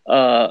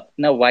 Now,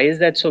 why is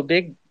that so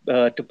big?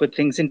 To put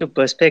things into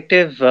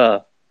perspective,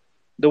 the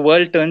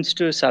world turns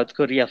to South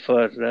Korea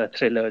for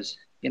thrillers.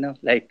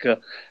 Like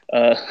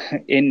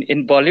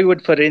in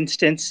Bollywood, for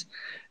instance,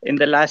 in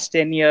the last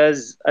 10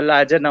 years, a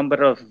larger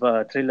number of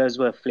thrillers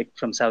were flicked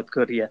from South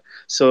Korea.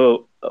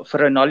 So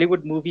for a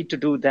Nollywood movie to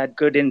do that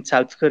good in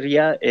South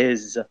Korea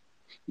is,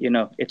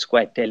 it's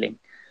quite telling.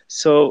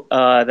 So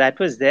that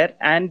was there.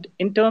 And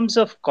in terms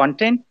of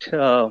content,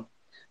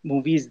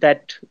 movies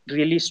that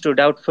really stood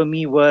out for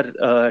me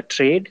were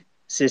Trade,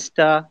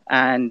 Sista,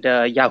 and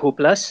Yahoo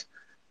Plus,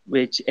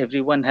 which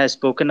everyone has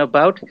spoken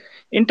about.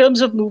 In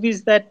terms of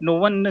movies that no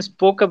one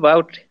spoke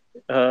about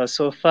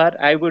so far,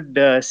 I would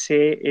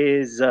say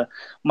is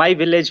My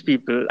Village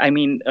People. I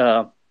mean,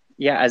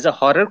 as a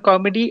horror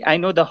comedy, I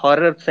know the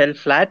horror fell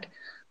flat,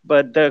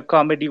 but the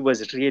comedy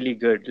was really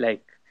good.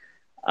 Like,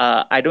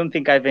 I don't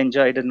think I've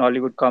enjoyed a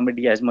Nollywood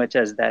comedy as much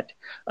as that.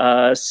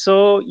 We're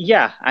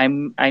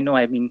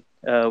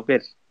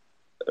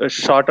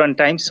short on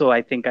time, so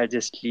I think I'll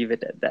just leave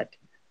it at that.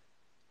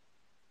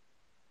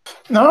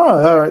 No,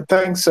 all right.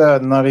 Thanks,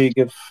 Nari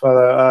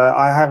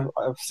Goodfather.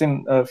 I've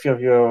seen a few of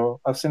your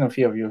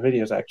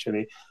videos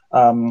actually.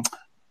 I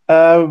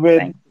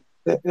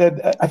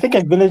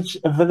think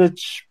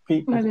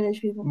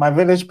My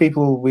Village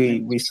People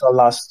we saw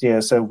last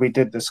year, so we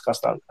did discuss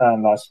that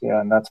last year,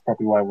 and that's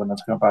probably why we're not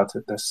talking about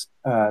it this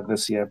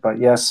year. But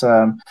yes,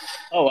 I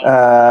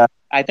thought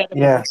it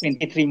was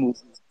 23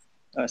 movies.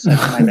 Sorry,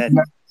 my bad.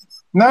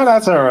 No,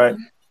 that's all right.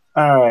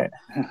 All right,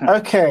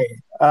 okay.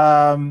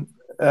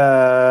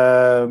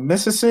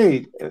 Mrs.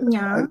 C.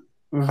 Yeah.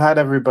 We've had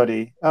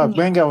everybody. Oh,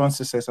 Benga wants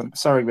to say something.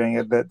 Sorry,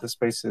 Benga, the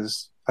space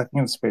is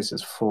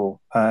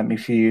full.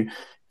 If you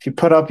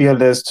put up your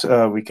list,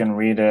 we can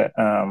read it.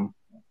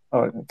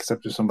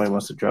 Except if somebody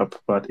wants to drop,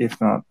 but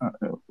if not,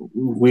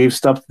 we've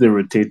stopped the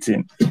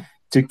rotating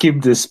to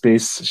keep the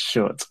space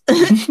short.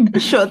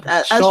 as short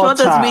as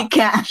we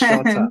can.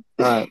 Shorter.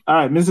 All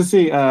right, Mrs.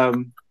 C.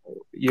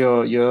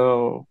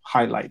 Your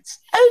highlights.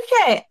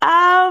 Okay.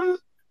 I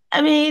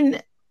mean,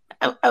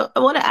 I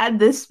want to add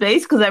this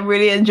space because I'm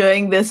really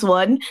enjoying this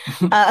one.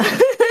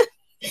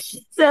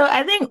 So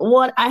I think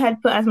what I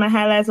had put as my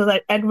highlights was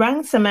like I'd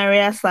rank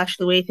Samaria /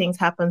 The Way Things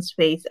Happen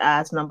space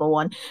as number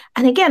one.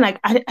 And again, like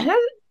I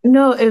don't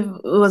know if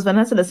it was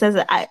Vanessa that says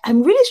it.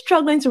 I'm really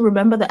struggling to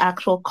remember the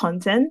actual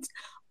content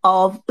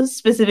of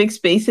specific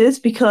spaces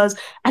because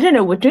I don't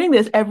know, we're doing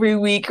this every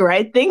week,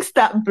 right? Things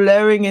start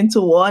blurring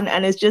into one,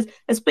 and it's just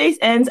a space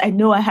ends. I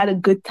know I had a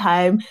good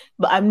time,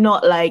 but I'm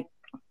not like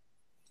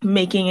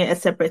making it a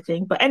separate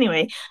thing. But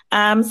anyway,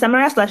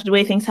 Samaria / The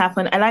Way Things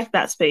Happen, I like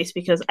that space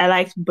because I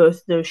liked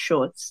both those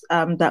shorts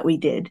that we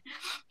did.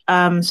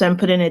 So I'm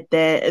putting it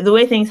there. The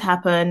Way Things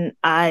Happen,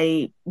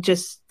 I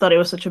just thought it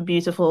was such a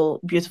beautiful,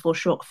 beautiful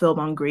short film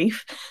on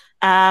grief.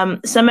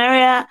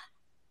 Samaria,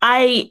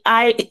 I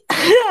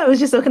I was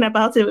just talking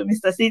about it with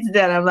Mr. C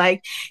today, and I'm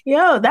like,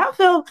 yo, that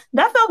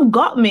film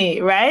got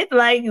me, right?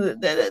 Like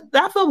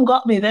that film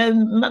got me.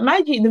 Then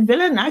the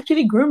villain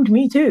actually groomed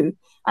me too.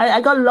 I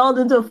got lulled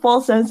into a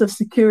false sense of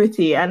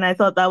security, and I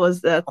thought that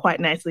was quite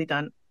nicely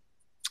done.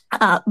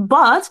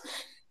 But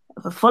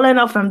following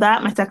up from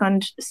that, my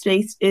second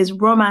space is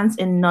Romance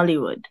in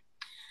Nollywood.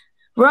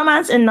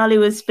 Romance in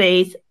Nollywood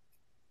space,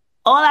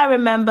 all I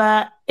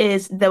remember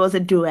is there was a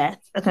duet.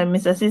 Okay,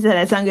 Mr. C said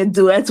I sang a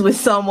duet with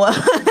someone.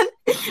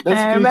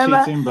 That's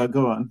good cheating, but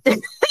go on.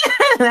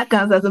 That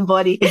counts as a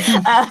body.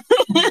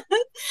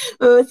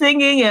 We were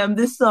singing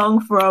this song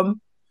from,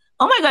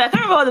 oh my God, I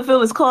can't remember what the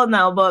film is called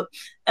now, but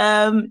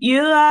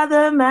you are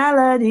the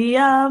melody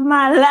of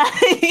my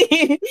life.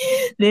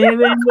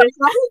 Living with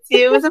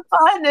you was a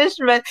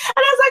punishment. And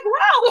I was like,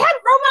 wow, we had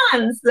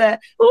romance.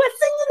 We were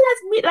singing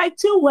Let's Meet Like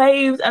Two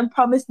Waves and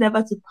Promise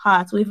Never to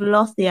Part. We've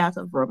lost the art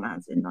of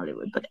romance in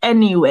Nollywood. But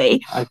anyway.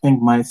 I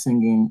think my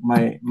singing,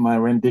 my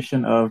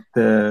rendition of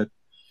the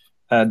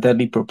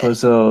Deadly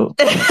Proposal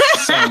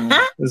song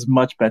is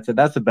much better.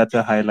 That's a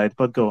better highlight,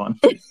 but go on.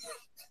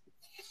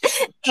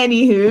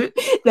 Anywho,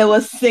 there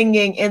was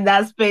singing in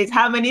that space.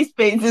 How many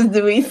spaces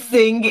do we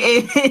sing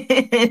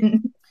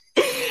in?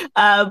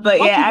 But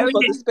yeah, I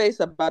really the space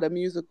about a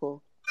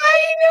musical. I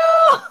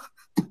know.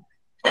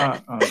 Oh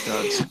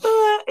God.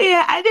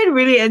 Yeah, I did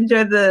really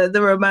enjoy the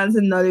romance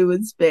in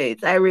Nollywood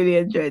space. I really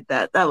enjoyed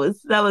that. That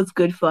was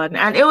good fun,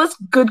 and it was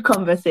good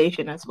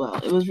conversation as well.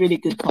 It was really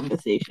good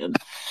conversation.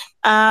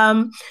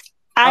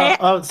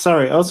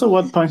 Sorry. Also,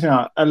 worth pointing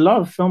out, a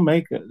lot of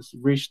filmmakers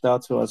reached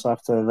out to us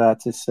after that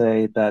to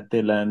say that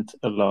they learned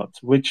a lot.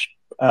 Which,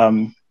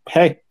 yeah,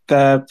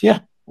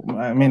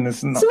 I mean,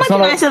 it's not so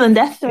much nicer than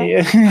Death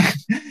Threat.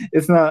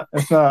 it's not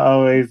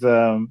always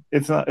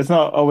it's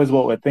not always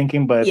what we're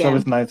thinking, but it's Yeah.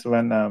 always nice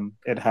when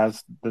it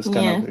has this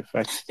kind Yeah. of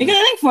effect. Because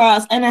I think for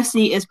us,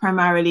 NFC is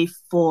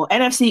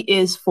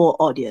for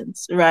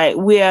audience, right?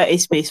 We are a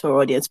space for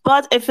audience.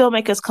 But if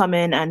filmmakers come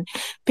in and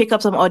pick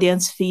up some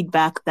audience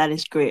feedback, that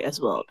is great as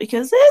well,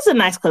 because there's a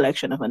nice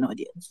collection of an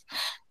audience.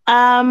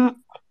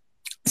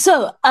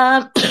 So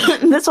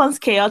this one's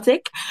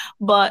chaotic,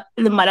 but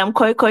the Madame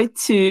Koi Koi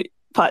 2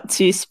 Part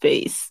 2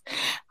 space.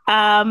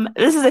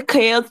 This is a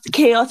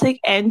chaotic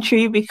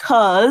entry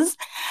because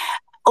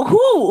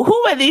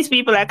who were these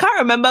people? I can't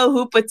remember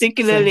who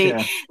particularly.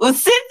 Cynthia. Well,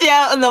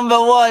 Cynthia, number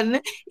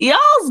one.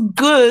 Y'all's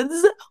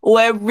goods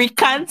were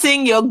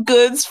recanting your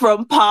goods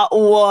from part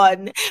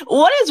 1.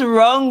 What is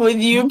wrong with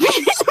you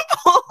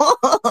people?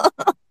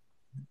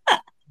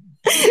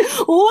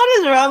 What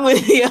is wrong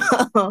with you?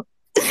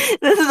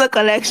 This is a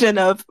collection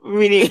of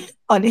really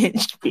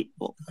unhinged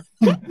people.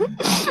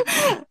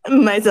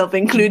 Myself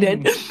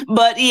included.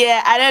 But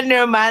yeah, I don't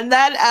know, man.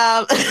 That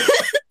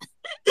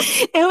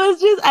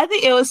I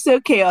think it was so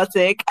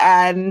chaotic,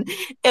 and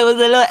it was a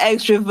little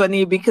extra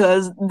funny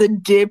because the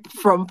dip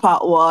from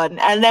part 1,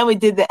 and then we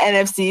did the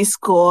NFC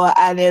score,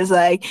 and it's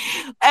like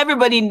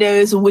everybody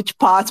knows which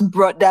part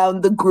brought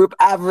down the group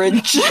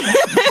average.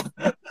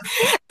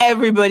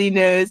 Everybody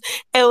knows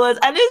it was,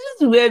 and it's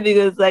just weird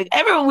because like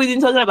everyone we've been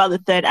talking about the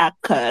third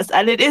act curse,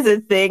 and it is a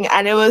thing,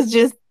 and it was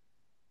just.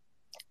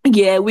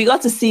 Yeah, we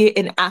got to see it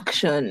in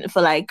action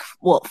for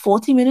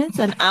 40 minutes,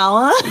 an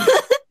hour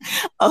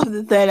of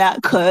the third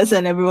act curse,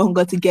 and everyone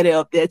got to get it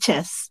off their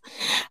chests.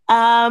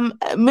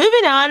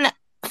 Moving on,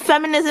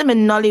 feminism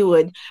in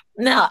Nollywood.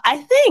 Now, I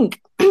think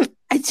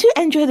I do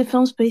enjoy the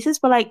film spaces,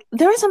 but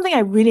there is something I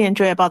really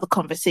enjoy about the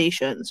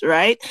conversations,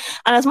 right?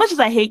 And as much as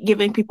I hate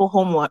giving people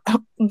homework,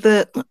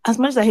 the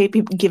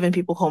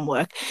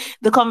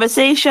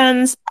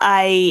conversations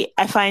I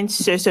find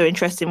so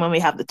interesting when we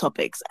have the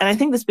topics. And I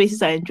think the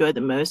spaces I enjoy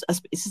the most are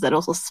spaces that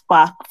also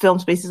spark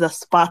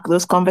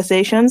those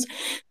conversations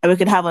that we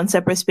could have on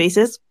separate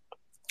spaces.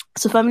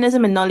 So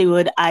feminism in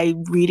Nollywood, I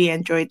really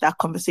enjoyed that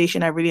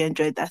conversation. I really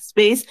enjoyed that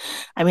space.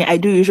 I mean, I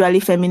do usually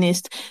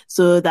feminist,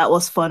 so that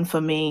was fun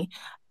for me.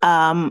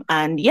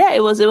 And yeah,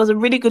 it was a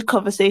really good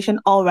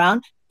conversation all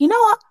around. You know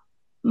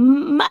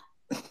what?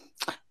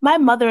 My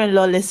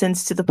mother-in-law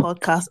listens to the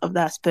podcast of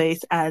that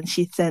space, and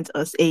she sent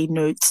us a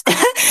note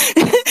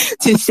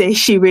to say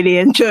she really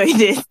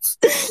enjoyed it.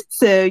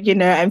 So,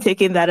 I'm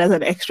taking that as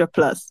an extra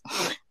plus.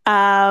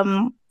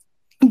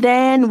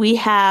 Then we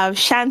have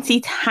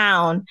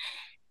Shantytown.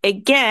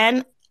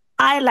 Again,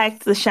 I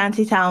liked the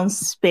Shantytown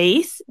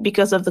space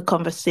because of the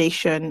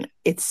conversation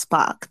it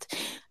sparked.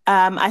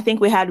 I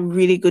think we had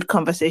really good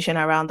conversation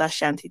around that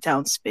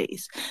Shantytown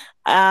space.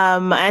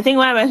 I think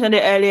when I mentioned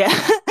it earlier,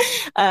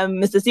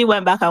 Mr. C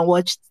went back and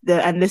watched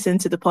and listened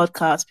to the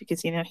podcast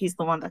because, he's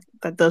the one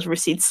that does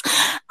receipts.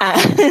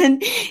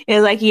 And it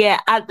was like,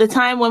 yeah, at the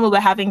time when we were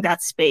having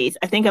that space,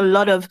 I think a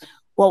lot of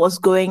what was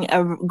going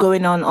on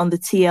the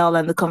TL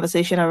and the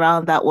conversation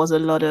around that was a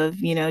lot of,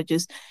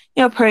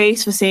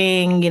 praise for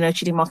saying,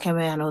 Chidi Mokeme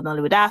and all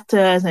Nollywood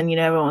actors, and,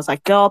 everyone was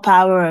like girl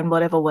power and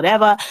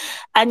whatever.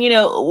 And,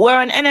 we're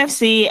on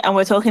NFC and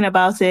we're talking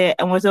about it,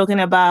 and we're talking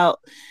about,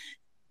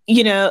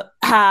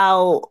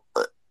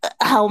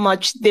 how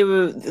much the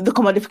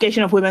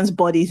commodification of women's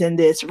bodies in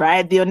this,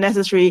 right?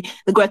 The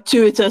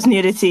gratuitous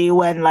nudity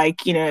when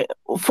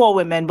for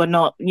women, but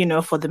not,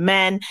 for the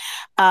men.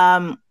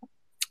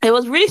 It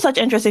was really such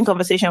an interesting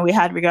conversation we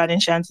had regarding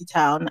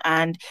Shantytown.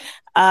 And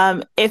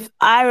if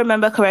I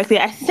remember correctly,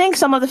 I think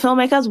some of the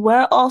filmmakers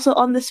were also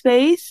on the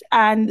space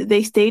and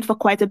they stayed for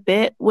quite a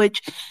bit,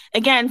 which,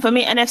 again, for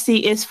me,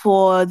 NFC is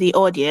for the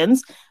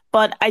audience.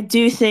 But I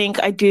do think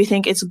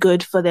it's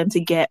good for them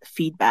to get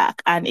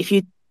feedback. And if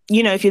you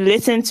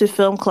listen to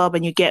Film Club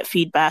and you get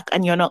feedback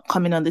and you're not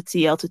coming on the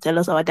TL to tell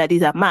us our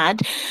daddies are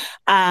mad,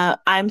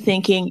 I'm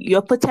thinking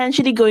you're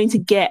potentially going to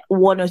get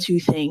one or two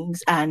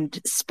things and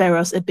spare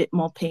us a bit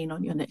more pain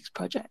on your next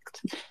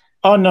project.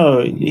 Oh,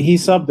 no, he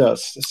subbed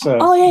us. So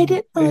oh, yeah, he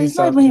did. Oh, it's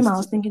not even him I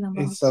was thinking about.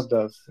 He subbed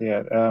us,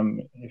 yeah.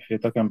 If you're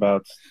talking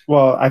about...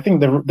 Well, I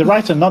think the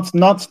writer, not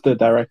the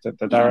director.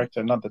 The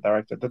director, not the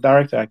director. The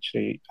director,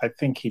 actually, I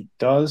think he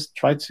does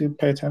try to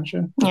pay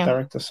attention. The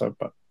director sub,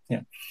 but...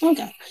 Yeah.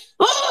 Okay.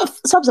 Well,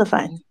 subs are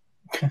fine.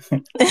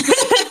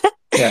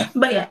 Yeah.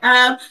 But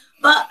yeah,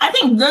 but I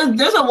think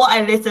those are what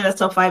I listed as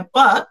top 5.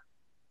 But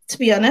to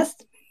be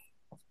honest,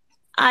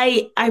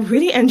 I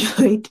really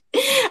enjoyed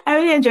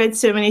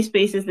so many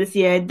spaces this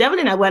year. Devil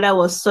in Agbada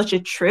was such a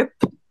trip.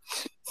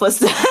 Devil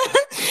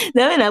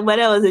in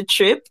Agbada was a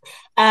trip.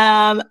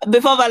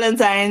 Before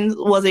Valentine's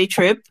was a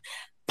trip.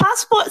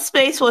 Passport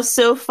space was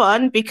so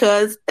fun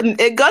because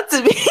it got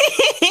to be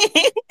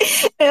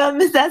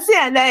Mr. C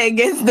and I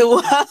against the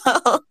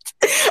world.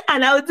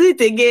 And I would do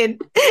it again.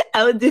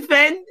 I would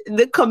defend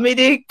the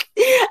comedic,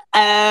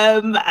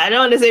 I don't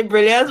want to say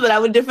brilliance, but I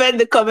would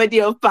defend the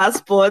comedy of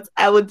Passport.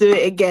 I would do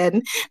it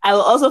again. I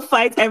will also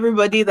fight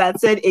everybody that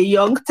said A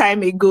Young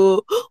Time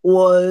Ago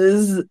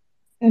was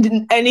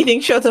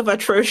anything short of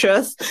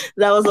atrocious.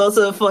 That was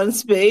also a fun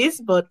space,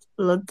 but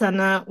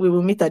Lantana, we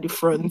will meet at the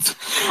front.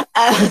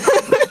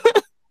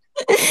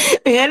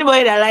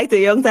 Anybody that liked a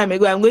young time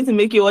ago, I'm going to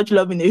make you watch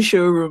Love in a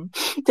Showroom.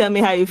 Tell me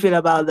how you feel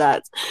about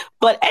that.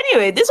 But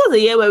anyway, this was a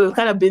year where we've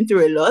kind of been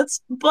through a lot.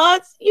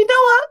 But you know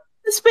what?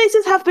 The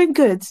spaces have been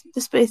good.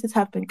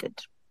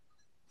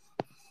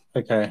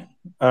 Okay.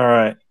 All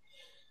right.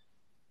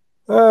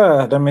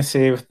 Let me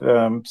see if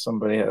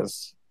somebody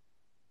has.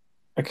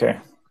 Okay.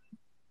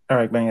 All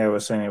right, Benga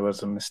was saying it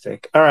was a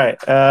mistake. All right.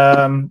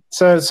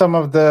 So some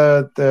of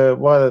the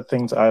what are the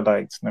things I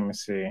liked? Let me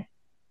see.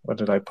 What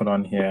did I put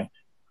on here?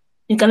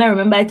 You cannot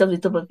remember it off the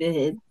top of your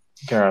head.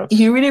 Girls. If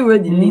you really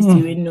wrote the list,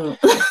 you will know.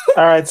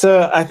 All right.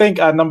 So I think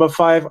at number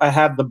 5, I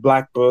had The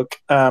Black Book.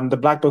 The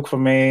Black Book for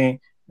me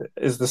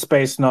is the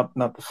space, not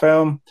the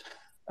film.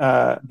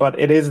 But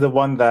it is the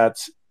one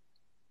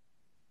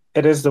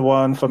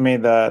for me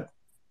that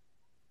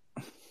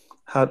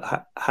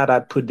how'd I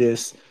put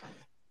this?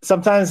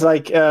 Sometimes one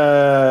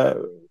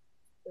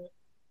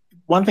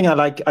thing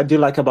I do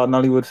like about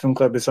Nollywood Film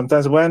Club is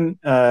sometimes when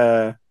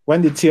the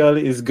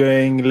TL is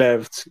going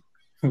left,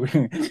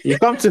 you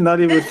come to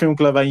Nollywood Film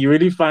Club and you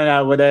really find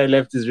out whether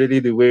left is really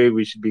the way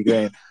we should be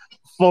going.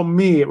 For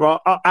me,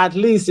 at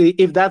least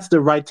if that's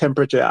the right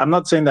temperature. I'm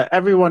not saying that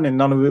everyone in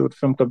Nollywood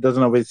Film Club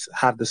doesn't always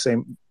have the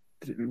same.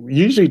 We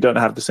usually don't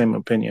have the same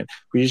opinion.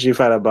 We usually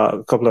fight about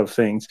a couple of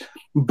things,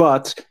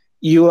 but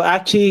you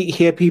actually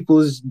hear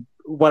people's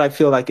what I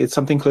feel like it's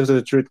something close to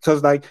the truth.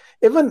 Because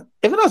even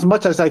as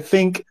much as I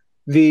think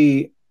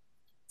the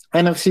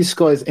NFC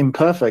score is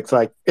imperfect,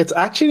 it's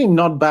actually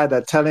not bad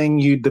at telling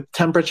you the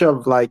temperature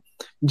of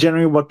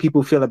generally what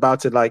people feel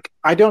about it. I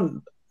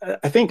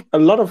think a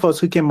lot of us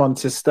who came on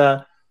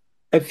Sister,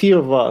 a few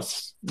of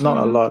us, not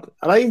a lot,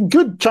 a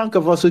good chunk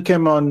of us who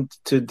came on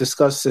to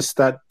discuss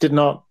Sister did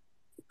not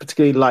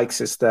particularly like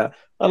Sister.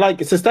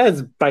 Sister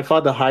is by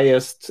far the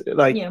highest,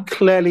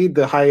 clearly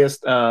the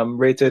highest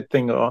rated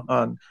thing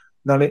on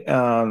the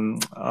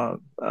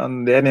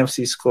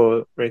NFC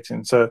score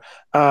rating. So,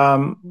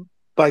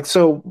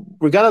 so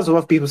regardless of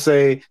what people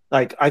say,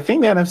 I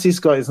think the NFC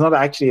score is not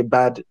actually a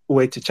bad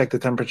way to check the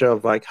temperature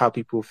of how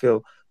people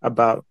feel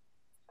about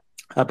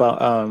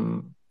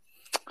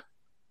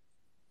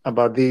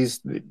these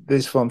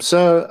films.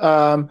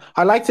 So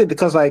I liked it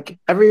because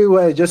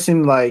everywhere it just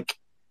seemed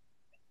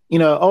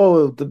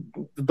the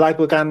Black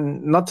Book,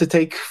 and not to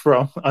take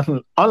from,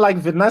 unlike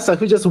Vanessa,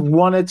 who just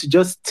wanted to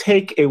just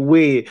take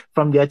away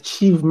from the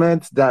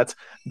achievement that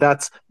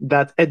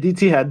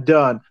Editi had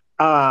done.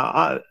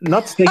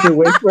 Not to take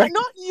away from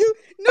not you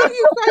trying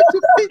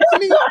to pitch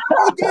me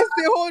against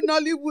the whole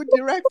Nollywood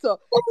director.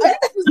 I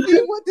have to see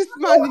what this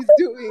man is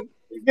doing.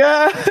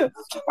 Yeah,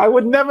 I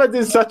would never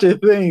do such a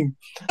thing.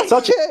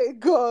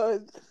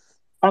 God.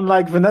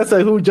 Unlike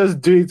Vanessa, who just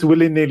do it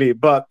willy-nilly.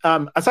 But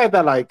aside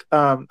that,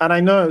 and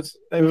I know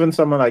even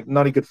someone like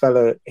Naughty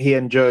Goodfellow, he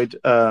enjoyed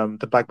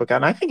the Black Book,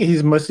 and I think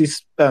he's mostly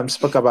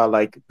spoke about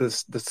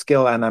the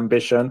skill and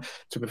ambition,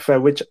 to be fair,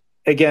 which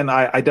again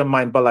I don't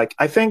mind. But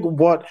I think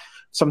what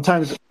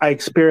sometimes I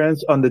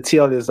experience on the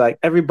TL is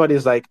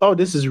everybody's oh,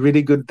 this is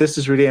really good, this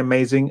is really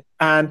amazing,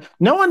 and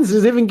no one's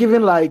even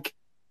giving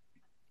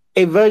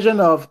a version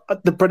of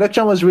the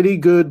production was really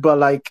good,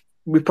 but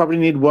we probably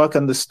need work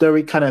on the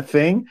story kind of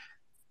thing.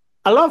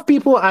 A lot of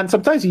people, and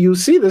sometimes you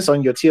see this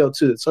on your TL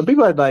too. Some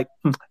people are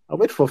I'll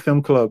wait for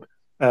Film Club,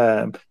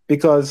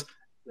 because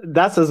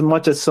that's as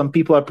much as some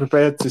people are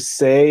prepared to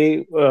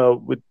say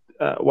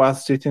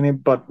whilst tweeting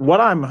it. But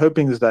what I'm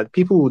hoping is that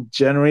people will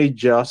generally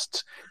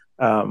just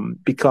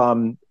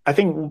become. I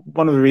think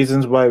one of the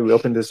reasons why we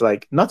opened this,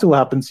 nothing will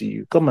happen to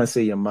you. Come and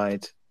say your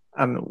mind.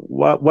 And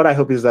what I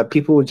hope is that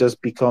people will just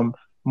become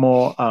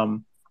more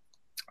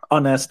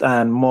honest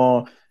and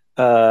more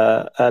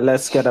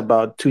less scared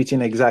about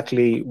tweeting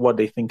exactly what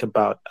they think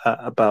about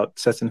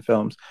certain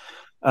films,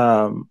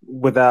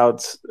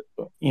 without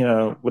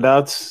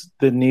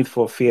the need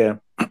for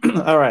fear.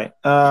 All right.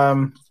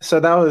 So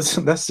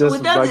that's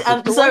just.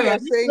 I'm sorry. I'm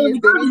saying is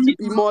they need to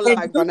be more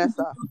like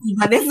Vanessa.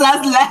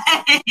 Vanessa's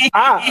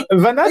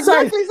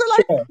Vanessa. Exactly. So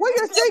what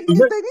you're saying is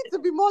they need to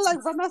be more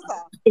like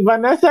Vanessa.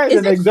 Vanessa is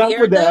an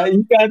example that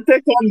you can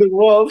take on the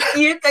world.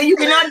 You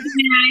cannot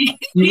deny.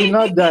 You will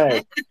not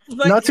die.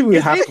 Nothing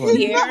will happen.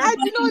 I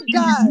did not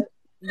die.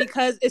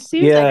 Because it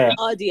seems like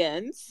the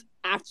audience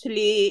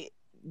actually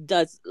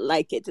does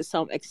like it to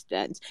some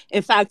extent.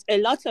 In fact, a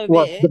lot of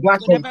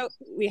whenever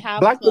we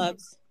have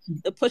clubs,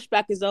 the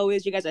pushback is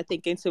always, you guys are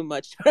thinking too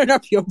much. Turn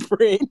up your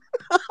brain.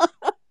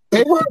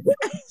 I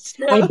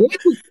think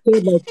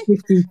it's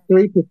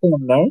 53%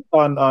 no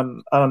on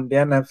the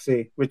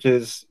NFC, which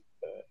is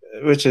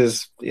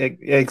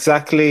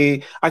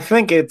exactly. I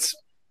think it's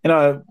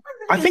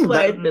I think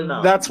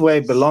that's where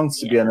it belongs,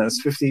 to be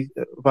honest.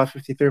 About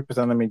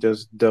 53%. Let me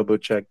just double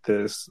check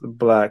this.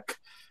 Black.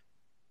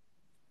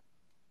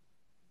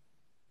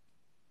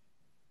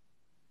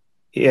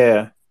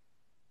 Yeah.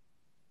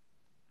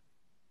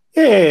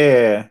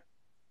 I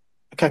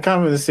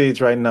can't really see it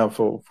right now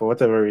for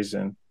whatever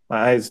reason.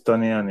 My eyes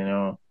turning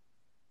on,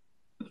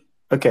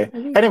 Okay.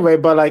 Anyway,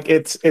 but like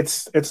it's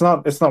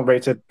not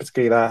rated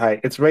particularly that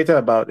high. It's rated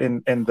about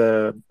in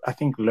the I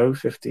think low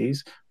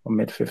 50s or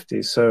mid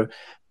 50s. So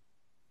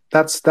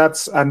that's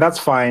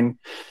fine.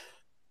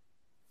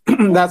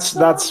 that's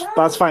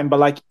fine. But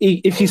like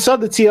if you saw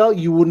the TL,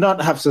 you would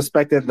not have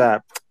suspected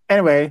that.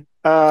 Anyway,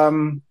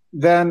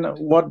 then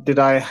what did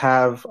I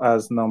have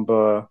as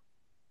number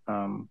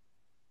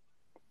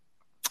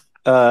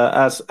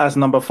as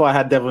number 4? I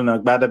had Devil in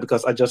Agbada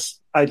because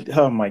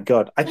oh my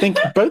god, I think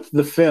both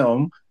the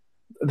film,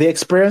 the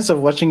experience of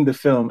watching the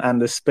film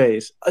and the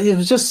space, it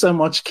was just so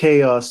much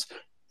chaos.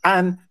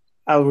 And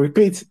I'll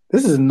repeat,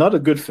 this is not a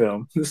good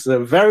film. This is a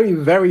very,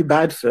 very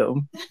bad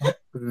film.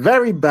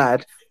 Very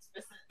bad.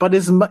 But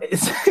it's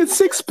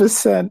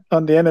 6%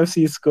 on the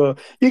NFC score.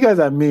 You guys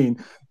are mean.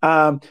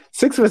 6%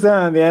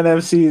 on the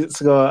NFC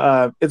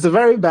score. It's a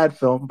very bad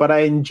film, but I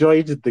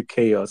enjoyed the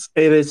chaos.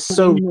 It is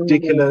so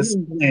ridiculous,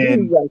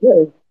 and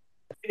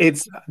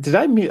it's. Did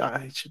I mean?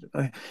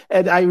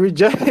 And I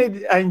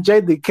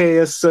enjoyed the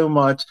chaos so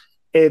much.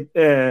 It.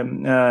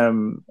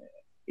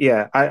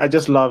 Yeah, I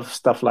just love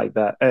stuff like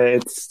that.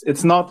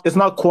 It's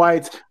not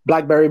quite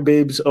Blackberry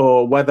Babes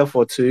or Weather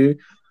for Two,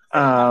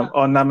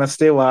 or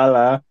Namaste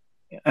Wala.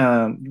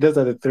 Those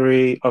are the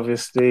three,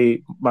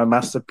 obviously, my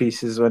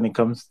masterpieces when it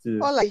comes to.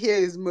 All I hear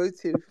is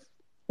motive.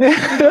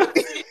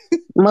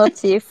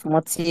 Motive.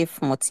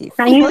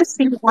 Can you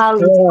see how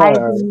he's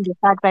hiding the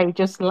fact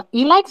that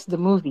he likes the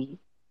movie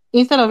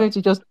instead of him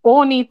to just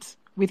own it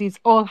with his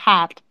own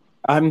heart?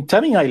 I'm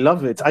telling you, I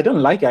love it. I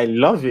don't like it. I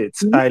love it.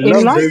 I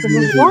love those the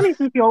movie. Own it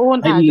with your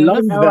own heart. I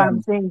love What I'm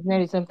them. saying is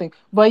very something.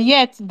 But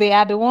yet they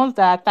are the ones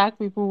that attack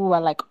people who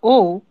are like,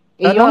 oh,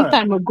 a long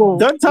time ago.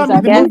 Don't tell me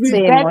is the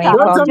movie. better,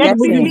 Don't tell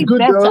me the movie is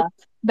good, though.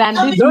 than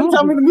this Don't movie.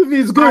 tell me the movie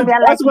is good.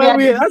 That's why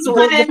we. That's the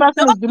what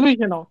person is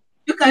delusional.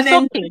 It's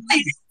okay.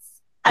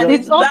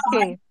 It's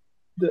okay.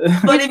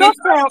 But It's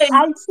okay.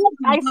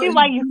 I see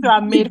why you two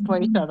are made for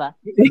each other.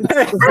 This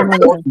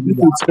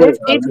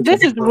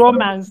is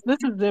romance. This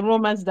is the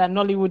romance that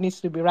Nollywood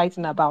needs to be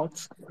writing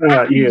about.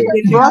 Yeah.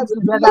 Brought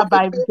together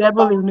by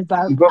Devil in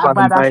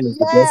Agbada.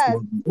 Yes.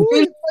 Who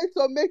is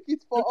going to make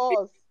it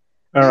for us?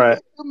 All right.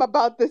 Film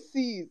about the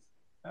seas.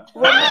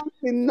 Romance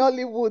in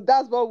Nollywood.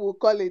 That's what we'll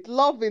call it.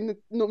 Love in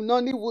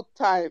Nollywood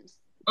times.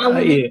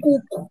 Yeah.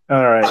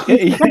 All right.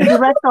 Get the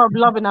director of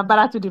Love in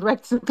Agbada to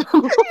direct it.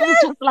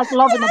 Just like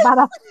Love in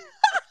Agbada.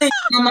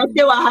 Namaste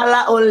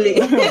Wahala only.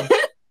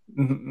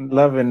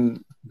 Love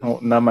in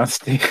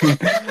Namaste.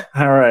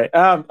 All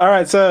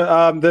right.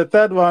 So the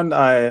third one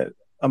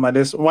on my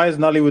list, why is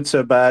Nollywood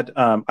so bad?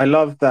 I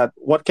love that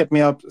What Kept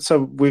Me Up. So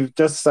we've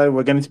just decided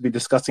we're going to be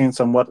discussing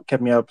some What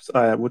Kept Me Up.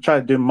 We'll try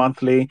to do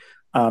monthly,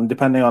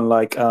 depending on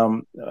like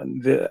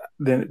the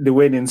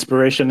way the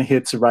inspiration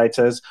hits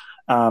writers.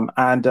 But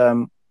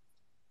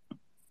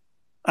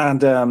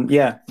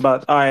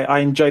I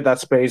enjoyed that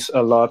space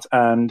a lot,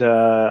 and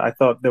I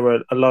thought there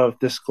were a lot of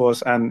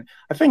discourse, and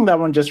I think that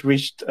one just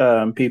reached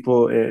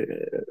people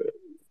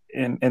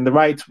in the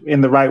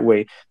right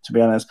way, to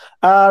be honest.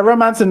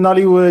 Romance in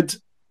Nollywood.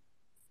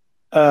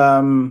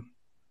 I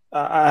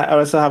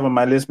also have on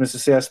my list, Mr.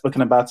 C has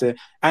spoken about it,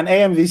 and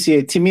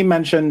AMVCA. Timmy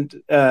mentioned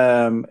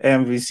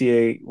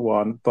AMVCA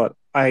one, but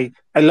I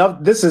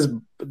love this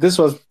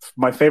was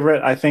my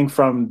favorite. I think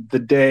from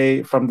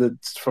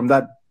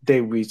that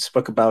day we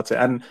spoke about it,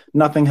 and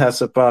nothing has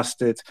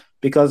surpassed it,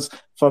 because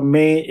for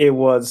me it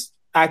was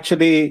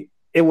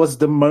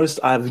the most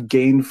I've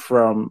gained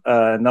from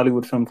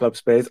Nollywood Film Club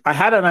space. I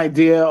had an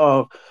idea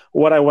of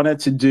what I wanted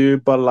to do,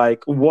 but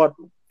like what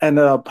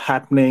ended up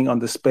happening on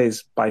the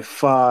space by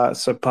far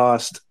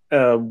surpassed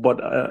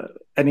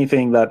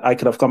anything that I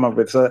could have come up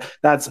with. So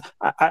that's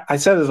I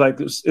said it's like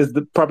is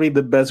probably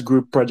the best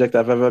group project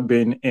I've ever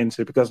been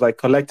into, because like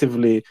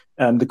collectively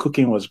the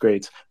cooking was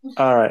great.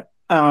 All right.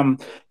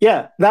 That's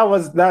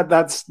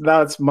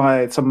some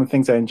of the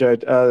things I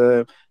enjoyed.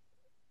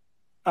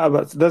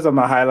 But those are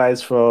my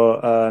highlights for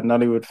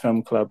Nollywood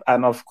Film Club,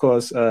 and of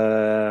course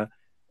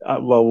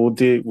we'll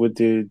do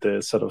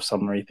the sort of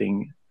summary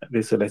thing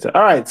this later.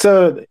 All right,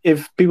 so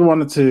if people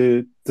wanted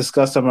to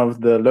discuss some of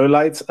the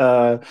lowlights,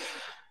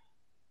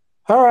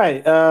 all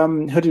right,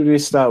 who did we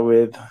start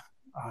with?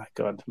 Oh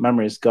God,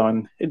 memory is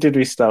gone. Who did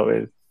we start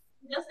with?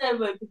 Just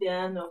everybody put their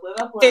hand up.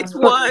 It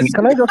was.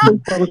 Can I just say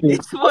something?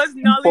 It was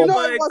Nollywood. No,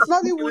 it was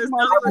Nollywood.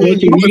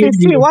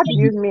 What do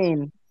you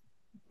mean?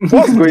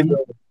 What's going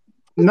on?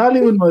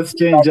 Nollywood must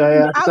change.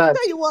 I'll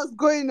tell you what's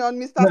going on.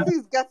 Mr. C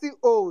is getting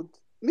old.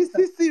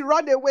 Mrs. C,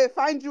 run away,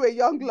 find you a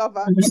young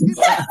lover.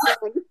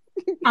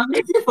 I'm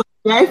waiting for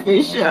the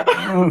Fisher.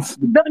 No.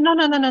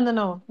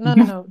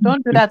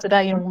 Don't do that to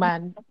that young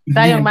man.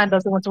 That young man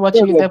doesn't want to watch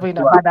you Devil in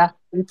Agbada.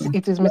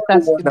 It is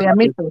Mr. C. They are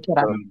made for each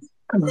other.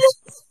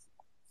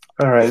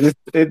 All right.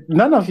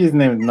 None of his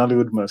name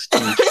Nollywood must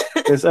change.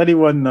 There's only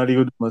one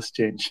Nollywood must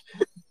change.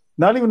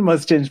 Nollywood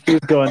must change. Please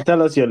go and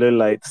tell us your little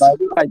lights.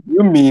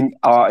 You mean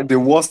the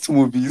worst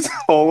movies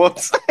or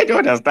what? I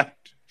don't understand.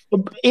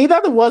 Either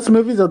the worst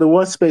movies or the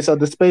worst space or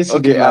the space.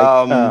 Okay.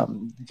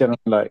 Generally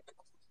like.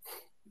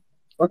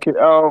 Okay,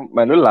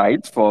 my low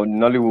light for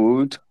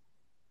Nollywood.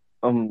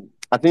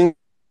 I think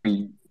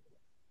we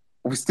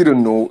still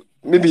don't know.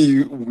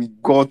 Maybe we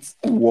got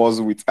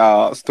was with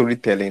our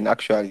storytelling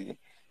actually,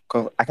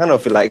 because I kind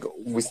of feel like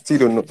we still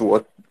don't know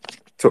what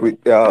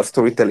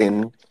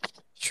storytelling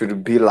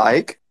should be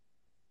like.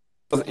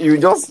 'Cause you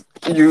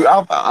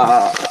have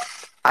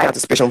high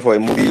anticipation for a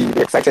movie,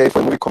 you're excited for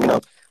a movie coming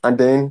out, and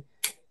then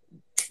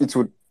it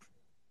would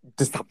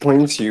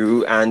disappoint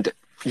you, and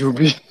you'll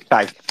be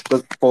like,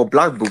 because for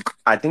Black Book,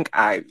 I think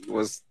I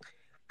was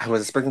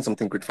expecting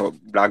something good for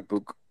Black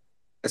Book,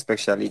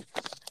 especially.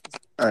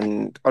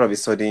 And all of a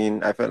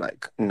sudden, I felt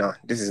like, nah,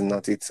 this is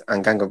not it.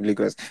 And Gang of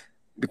Lagos,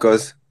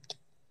 because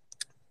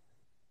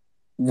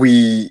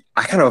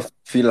I kind of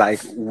feel like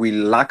we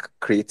lack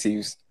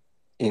creatives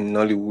in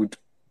Nollywood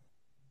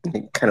in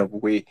a kind of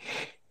way.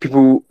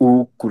 People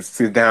who could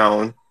sit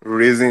down,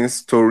 raising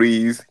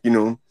stories,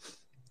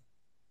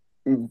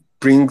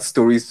 bring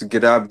stories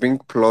together, bring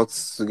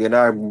plots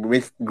together,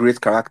 make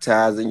great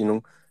characters,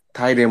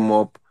 tie them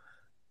up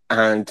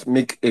and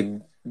make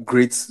a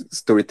great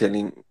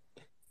storytelling.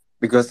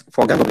 Because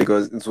for Gang of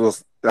Lagos, it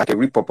was like a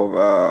rip-up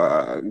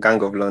of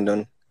Gang of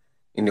London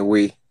in a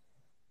way.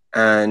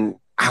 And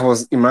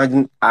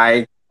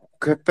I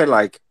felt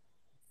like,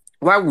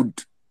 why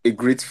would a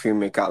great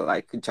filmmaker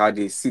like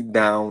Jade sit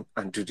down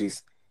and do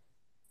this?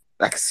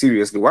 Like,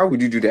 seriously, why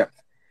would you do that?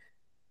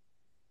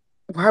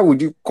 Why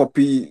would you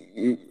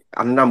copy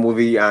another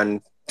movie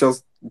and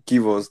just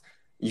give us,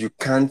 you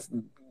can't,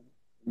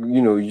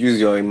 use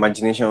your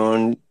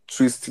imagination,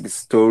 twist the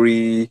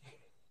story,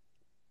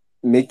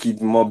 make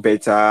it more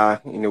better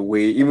in a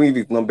way. Even if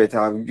it's not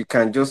better, you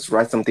can just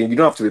write something. You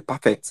don't have to be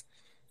perfect.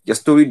 Your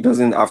story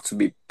doesn't have to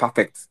be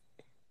perfect,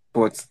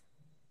 but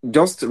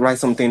just write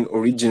something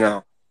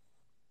original,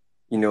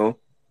 you know.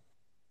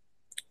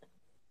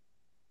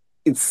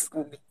 It's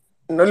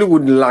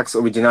Nollywood lacks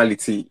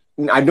originality.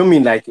 I don't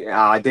mean like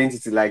our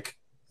identity, like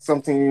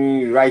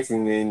something right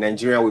in a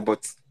Nigerian way,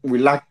 but we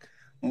lack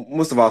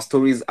most of our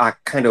stories are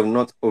kind of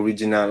not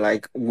original.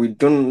 Like we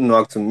don't know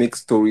how to make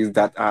stories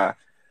that are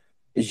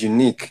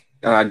unique,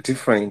 that are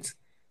different.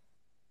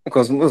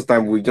 Because most of the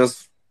time we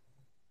just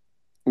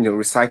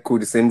recycle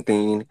the same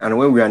thing. And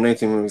when we are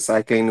not even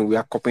recycling, we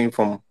are copying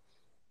from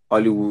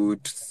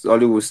Hollywood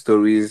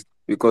stories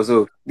because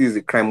this is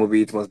a crime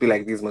movie, it must be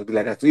like this, must be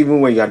like that. So even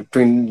when you are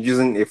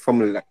using a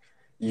formula,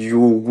 you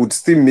would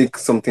still make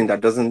something that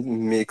doesn't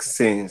make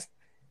sense.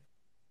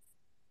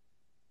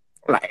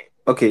 Like,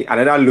 okay,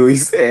 another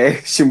Lois,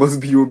 she must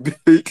be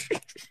obeyed.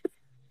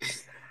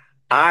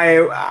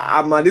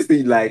 I'm at this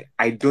stage like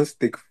I don't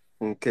take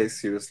Funke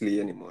seriously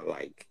anymore.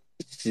 Like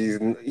she's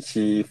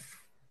she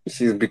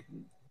she's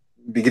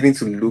beginning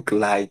to look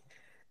like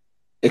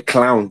a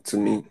clown to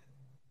me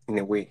in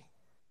a way.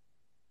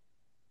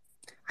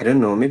 I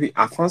don't know. Maybe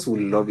our fans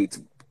will love it.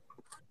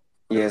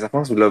 Yes, our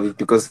fans will love it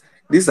because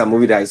this is a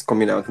movie that is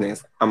coming out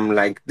next. I'm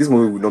like, this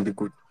movie will not be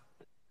good,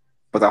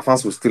 but our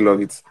fans will still love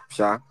it.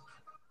 Sure.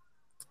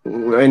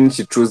 When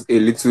she throws a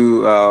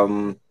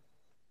little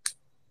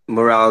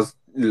morals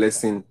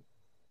lesson,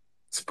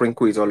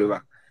 sprinkle it all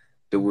over,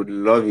 they would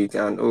love it.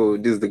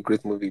 And this is the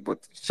great movie. But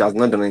she has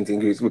not done anything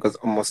great because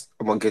almost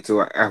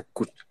Omogeto,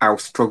 I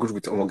struggled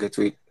with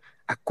Omogeto.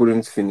 I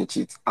couldn't finish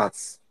it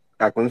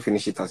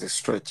as a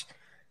stretch.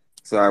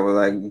 So I was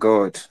like,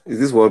 God, is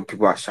this what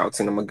people are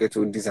shouting? I'm gonna get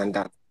to this and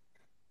that.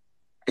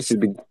 She's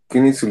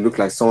beginning to look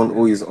like someone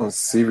who is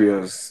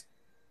unserious.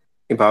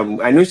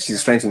 I know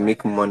she's trying to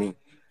make money,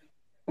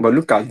 but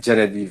look at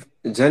Genevieve.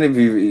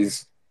 Genevieve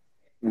is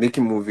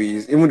making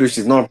movies, even though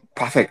she's not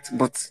perfect,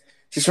 but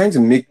she's trying to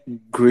make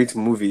great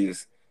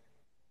movies.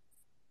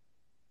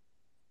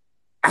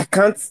 I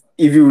can't,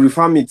 if you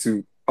refer me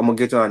to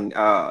Amogeto and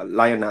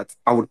Lionheart,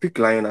 I would pick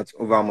Lionheart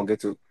over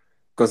Amogeto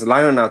because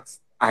Lionheart,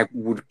 I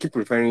would keep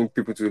referring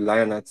people to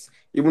Lionheart,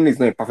 even if it's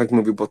not a perfect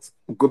movie, but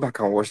go back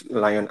and watch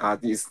Lionheart.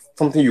 It's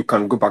something you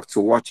can go back to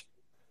watch,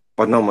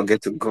 but now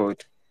Amogeto,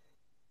 God.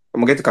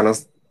 Amogeto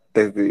cannot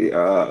test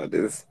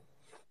this,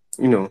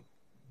 you know.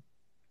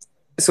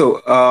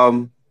 So,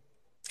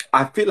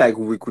 I feel like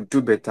we could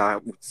do better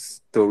with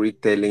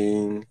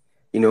storytelling,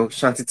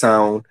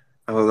 Shantytown.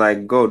 I was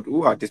like, God,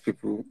 who are these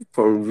people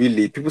for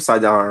really? People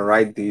sat down and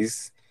write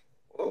this.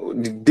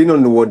 They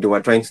don't know what they were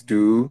trying to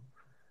do.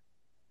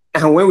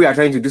 And when we are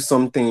trying to do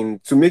something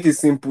to make it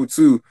simple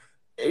too,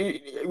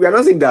 we are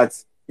not saying that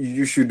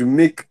you should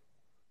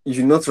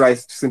not write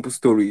simple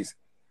stories.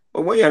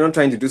 But when you are not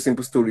trying to do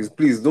simple stories,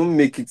 please don't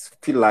make it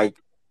feel like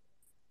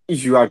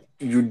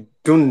you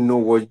don't know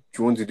what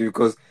you want to do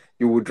because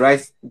you would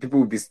write,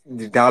 people will be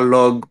the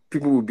dialogue,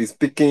 people will be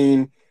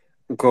speaking.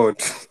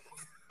 God.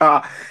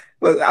 But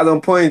at some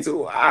point,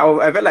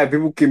 I felt like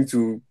people came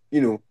to,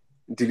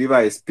 deliver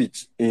a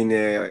speech in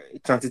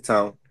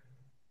Town.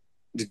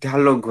 The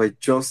dialogue were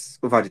just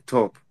over the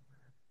top.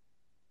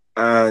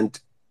 And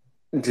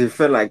they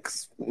felt like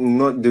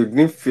they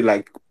didn't feel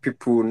like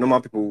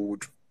normal people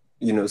would,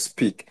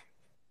 speak.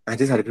 And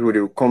these are the people they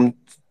would come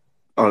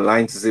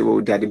online to say,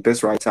 well, they are the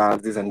best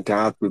writers, this and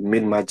that, we've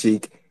made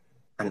magic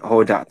and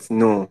all that.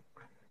 No.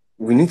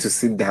 we need to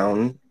sit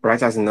down.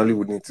 Writers in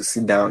Nollywood need to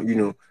sit down. We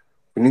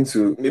need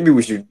to, maybe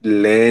we should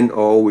learn,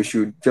 or we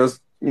should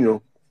just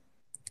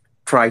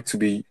try to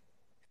be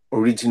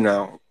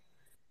original.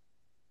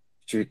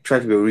 Should try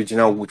to be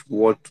original with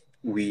what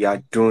we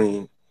are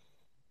doing.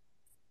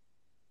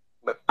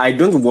 But I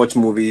don't watch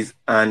movies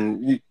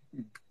and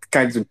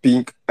kind of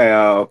pick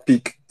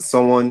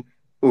someone.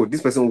 Oh,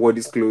 this person wore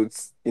these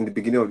clothes in the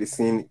beginning of the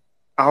scene.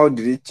 How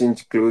did it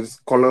change clothes,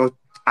 color?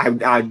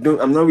 I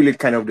don't. I'm not really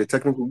kind of the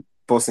technical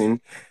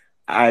person.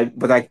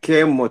 But I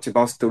care much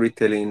about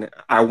storytelling.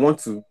 I want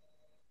to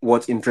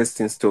watch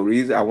interesting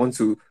stories. I want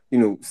to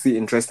see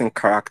interesting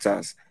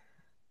characters.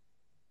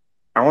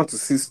 I want to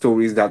see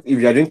stories that, if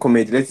you are doing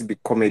comedy, let it be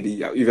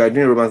comedy. If you are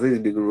doing romance, let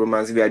it be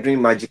romance. If you are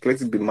doing magic, let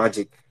it be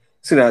magic.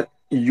 So that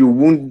you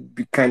won't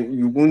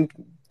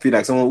feel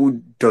like someone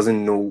who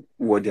doesn't know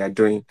what they are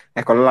doing.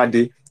 Like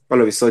Ololade, all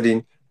of a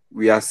sudden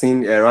we are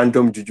seeing a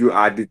random juju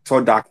at the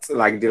third act,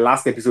 like the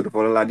last episode of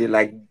Ololade.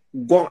 Like,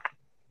 what?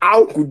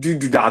 How could you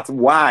do that?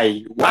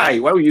 Why? Why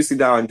would you sit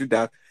down and do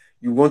that?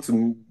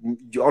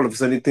 All of a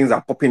sudden things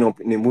are popping up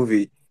in a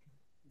movie.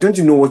 Don't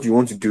you know what you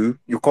want to do?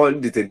 You call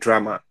it a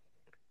drama.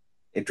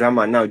 A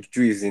drama. Now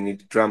juju is in the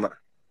drama.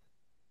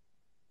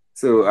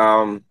 So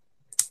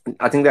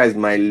I think that is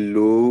my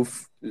low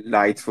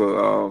light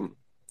for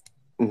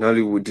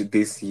Nollywood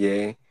this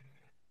year.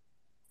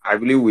 I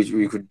believe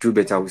we could do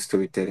better with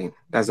storytelling.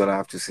 That's all I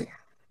have to say.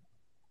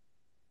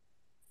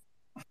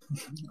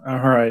 All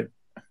right.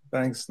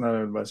 Thanks.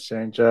 Not much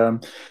change. All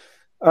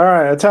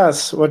right,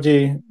 Atas, what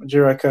do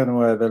you reckon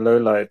were the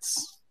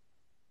lowlights?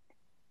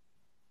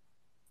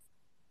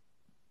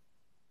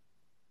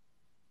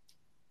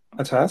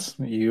 Atas,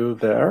 you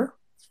there?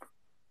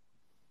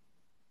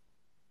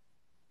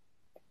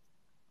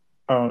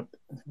 Oh,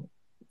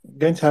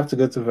 going to have to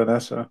go to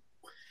Vanessa.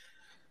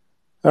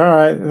 All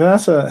right,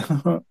 Vanessa,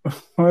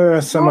 what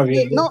are some of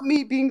you? Not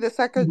me being the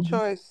second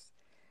choice.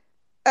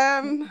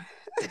 I'm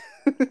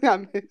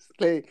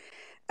playing.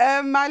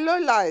 My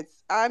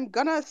lowlights. I'm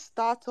gonna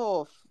start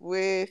off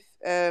with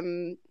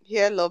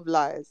Here Love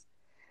Lies.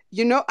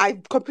 I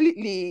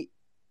completely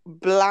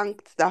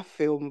blanked that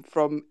film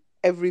from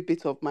every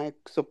bit of my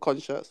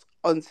subconscious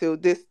until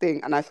this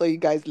thing, and I saw you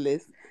guys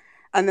list,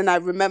 and then I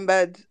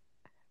remembered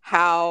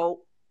how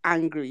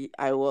angry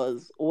I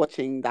was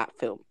watching that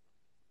film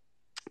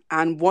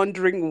and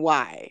wondering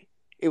why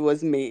it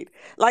was made.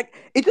 Like,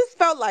 it just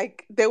felt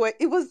like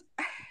it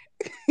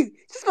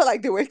just felt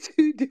like there were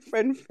two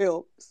different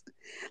films.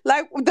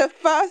 Like, the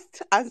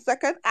first and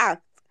second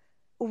act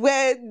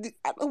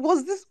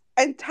was this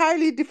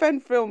entirely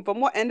different film from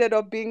what ended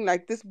up being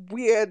like this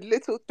weird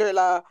little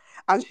thriller,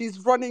 and she's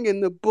running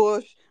in the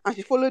bush and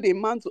she followed a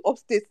man to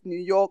upstate New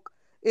York,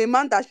 a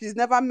man that she's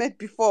never met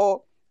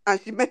before, and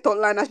she met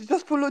online, and she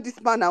just followed this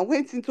man and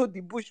went into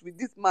the bush with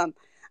this man.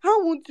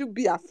 How won't you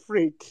be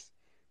afraid?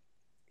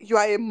 You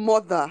are a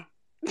mother.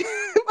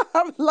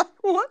 I'm like,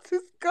 what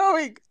is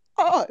going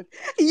on?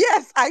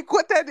 Yes, I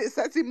quoted a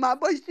certain man,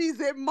 but she's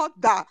a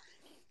mother.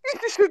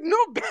 You should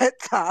know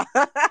better.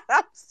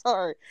 I'm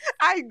sorry.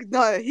 I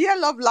know. Here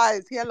Love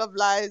Lies. Here Love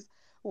Lies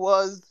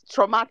was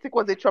traumatic.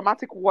 Was a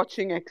traumatic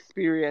watching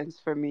experience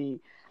for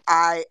me.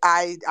 I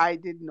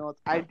did not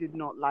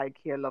like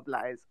Here Love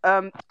Lies.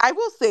 I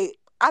will say,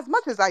 as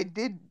much as I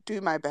did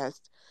do my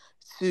best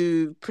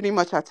to pretty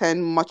much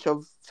attend much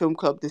of film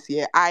club this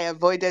year, I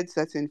avoided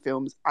certain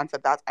films, and for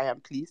that I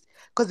am pleased.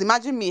 Because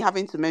imagine me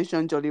having to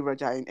mention Jolly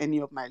Roger in any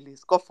of my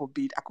lists. God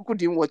forbid. I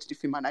didn't watch the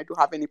film and I don't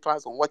have any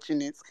plans on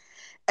watching it.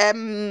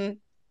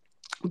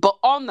 But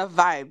on the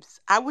vibes,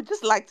 I would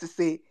just like to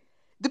say,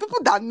 the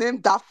people that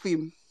named that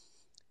film,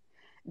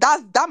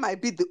 that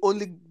might be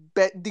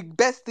the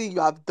best thing you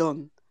have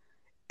done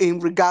in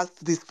regards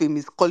to this film,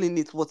 is calling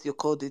it what you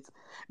called it.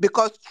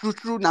 Because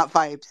true na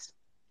vibes.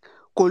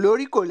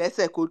 Kolori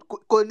kolese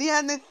ko ni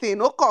anything,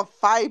 no con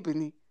vibe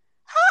ni.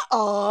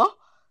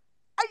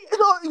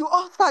 You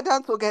all sat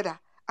down together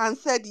and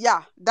said,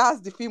 yeah, that's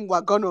the film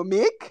we're gonna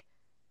make.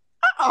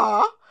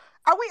 Are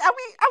we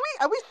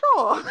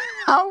sure?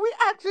 Are we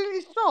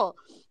actually sure?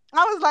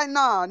 I was like,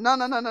 no.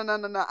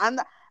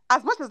 And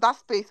as much as that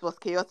space was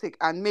chaotic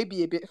and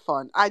maybe a bit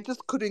fun, I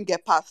just couldn't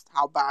get past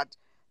how bad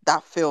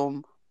that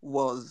film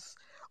was.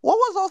 What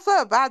was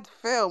also a bad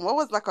film? What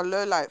was like a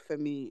low light for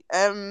me?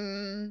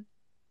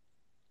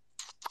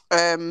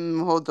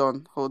 Hold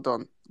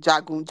on.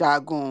 Jagun.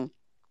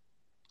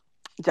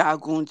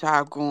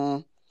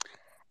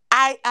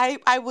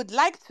 I would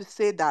like to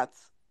say that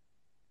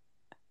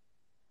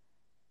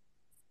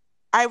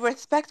I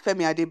respect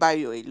Femi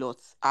Adebayo a lot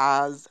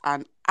as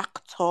an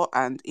actor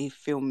and a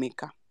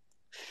filmmaker.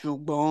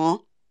 Ṣùgbọ́n,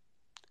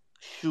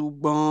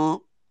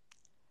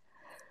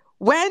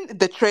 when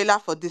the trailer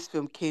for this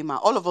film came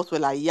out, all of us were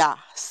like, yeah,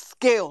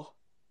 scale.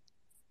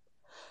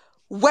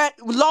 When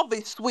love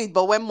is sweet,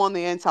 but when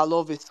money enters,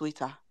 love is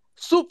sweeter.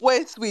 Soup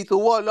way sweet,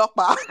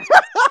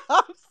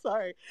 I'm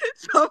sorry.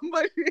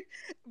 Somebody,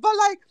 but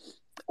like,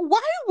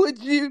 why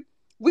would you?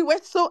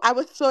 I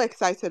was so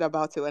excited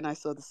about it when I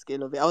saw the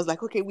scale of it. I was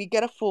like, okay, we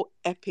get a full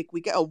epic,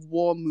 we get a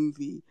war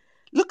movie.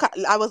 look at,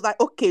 I was like,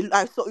 okay,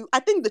 I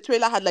think the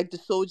trailer had like the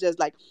soldiers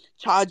like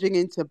charging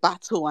into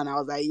battle, and I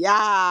was like,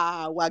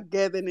 yeah, we're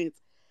getting it.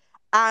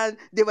 And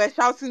they were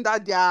shouting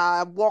that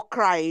their war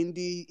cry in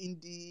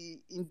the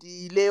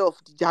layer of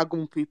the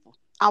Jagun people.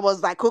 I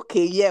was like,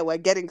 okay, yeah, we're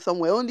getting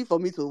somewhere, only for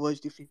me to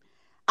watch the film.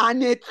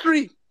 And a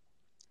tree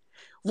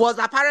was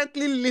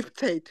apparently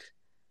lifted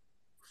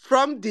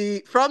from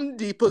the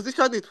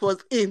position it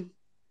was in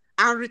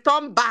and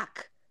returned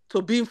back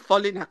to being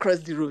falling across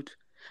the road.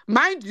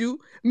 Mind you,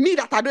 me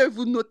that I don't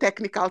even know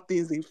technical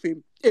things in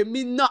film.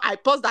 I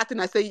paused that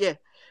and I say, yeah.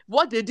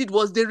 What they did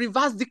was they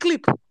reversed the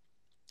clip.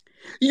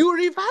 You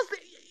reverse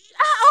it.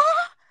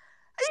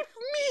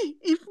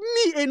 If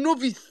me,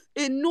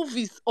 a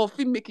novice of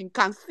filmmaking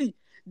can see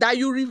that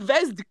you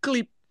reverse the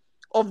clip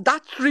of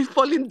that tree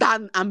falling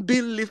down and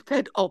being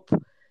lifted up.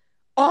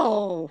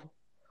 Oh.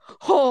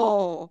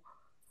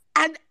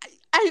 And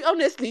I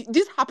honestly,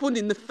 this happened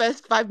in the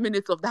first 5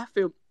 minutes of that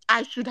film.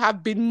 I should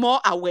have been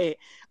more aware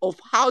of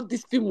how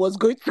this film was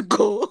going to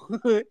go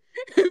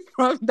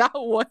from that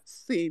one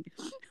scene.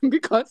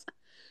 Because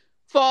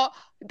I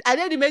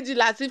didn't imagine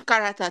Latif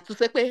character to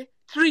say,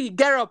 tree,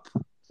 get up.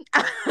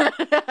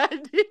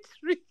 The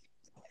tree.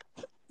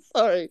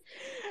 Sorry.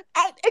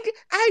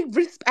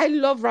 I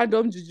love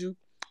random juju.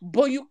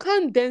 But you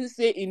can't then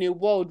say in a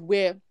world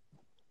where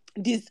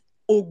this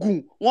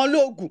Ogun, one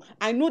Ogun.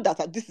 I know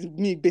that this is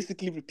me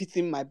basically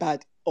repeating my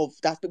bad of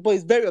that, but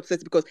it's very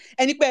upsetting because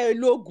anywhere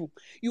Ogun,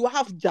 you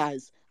have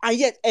jazz, and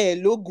yet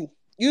Ogun,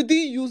 you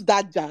didn't use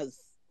that jazz.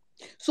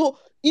 So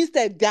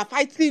instead, they are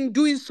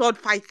doing sword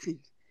fighting,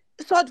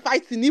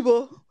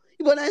 Ibo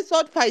and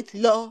sword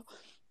fighting. Law.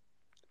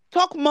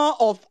 Talk more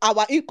of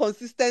our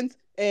inconsistent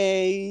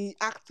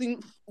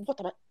acting.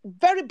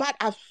 Very bad.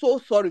 I'm so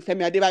sorry,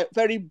 Femi Adebayo.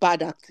 Very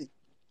bad acting.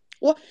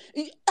 Well,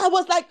 I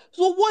was like,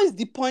 so what is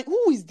the point?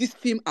 Who is this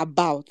film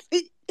about?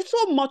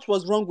 So much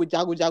was wrong with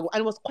Jago,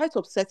 and it was quite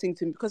upsetting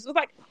to me because it was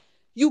like,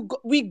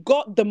 we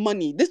got the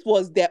money. This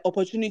was their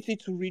opportunity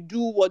to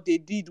redo what they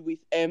did with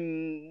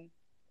the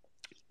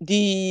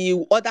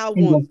other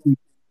one,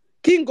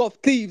 King of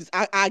Thieves.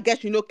 I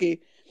guess you know, okay.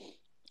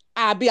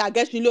 I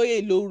guess you know,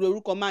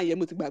 lórúkọ máa yẹ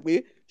mo ti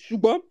gbàgbé.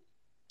 Ṣùgbọ́n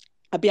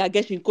I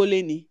guess you kò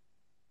lè ní.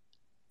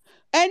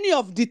 Any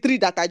of the three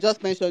that I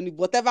just mentioned,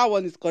 whatever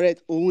one is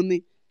correct,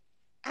 only.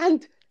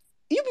 And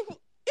you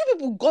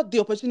people got the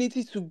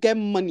opportunity to get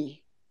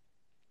money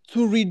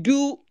to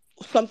redo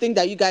something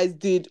that you guys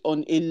did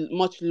on a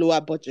much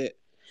lower budget.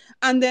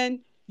 And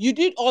then you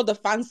did all the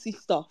fancy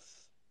stuff.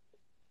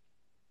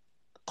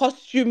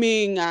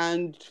 Costuming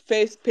and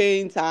face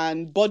paint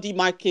and body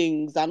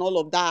markings and all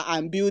of that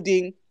and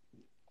building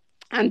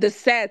and the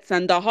sets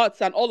and the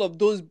huts and all of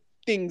those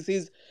things.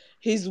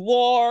 His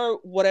war,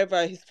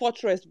 whatever, his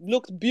fortress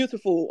looks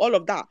beautiful, all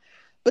of that.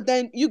 But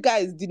then you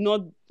guys did not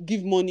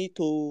give money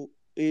to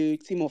a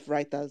team of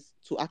writers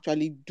to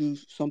actually do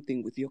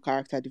something with your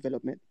character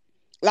development.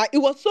 Like, it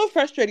was so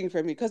frustrating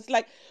for me because,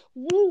 like,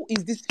 who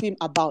is this film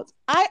about?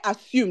 I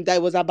assumed that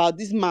it was about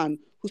this man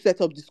who set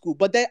up the school,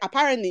 but then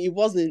apparently it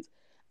wasn't.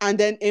 And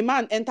then a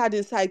man entered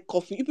inside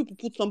coffin. If people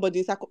put somebody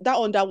inside, that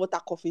underwater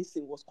coffin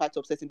scene was quite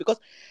upsetting because,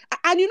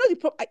 and you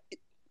know,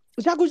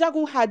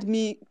 Jago had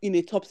me in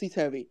a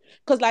topsy-turvy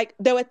because, like,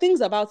 there were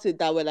things about it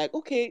that were like,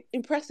 okay,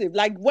 impressive.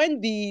 Like when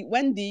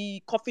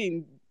the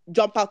coffin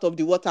jumped out of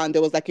the water and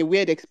there was like a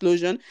weird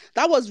explosion,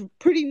 that was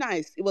pretty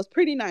nice. It was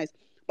pretty nice.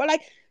 But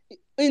like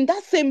in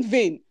that same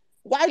vein,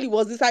 while he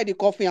was inside the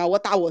coffin and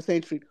water was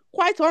entering,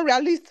 quite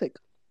unrealistic.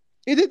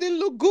 It didn't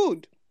look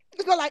good.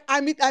 So like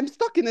I'm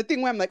stuck in a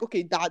thing where I'm like,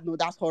 okay,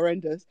 that's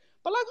horrendous.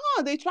 But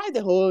like, they tried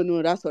the whole,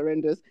 no, that's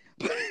horrendous.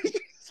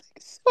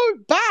 It's so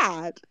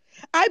bad.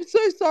 I'm so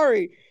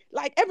sorry.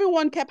 Like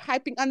everyone kept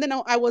hyping, and then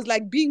I was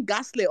like being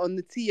gaslit on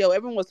the TL.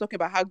 Everyone was talking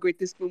about how great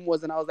this film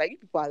was, and I was like, you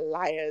people are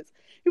liars.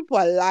 You people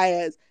are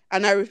liars.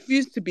 And I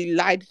refused to be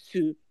lied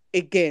to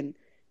again.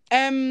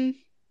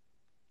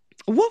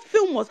 What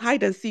film was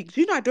Hide and Seek?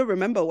 Do you know I don't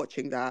remember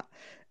watching that?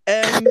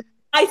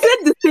 I said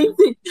the same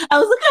thing. I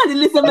was looking at the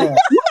list. I'm like,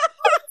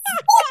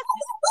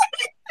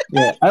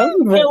 yeah, I don't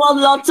remember. It was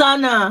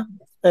Lotana.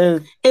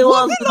 It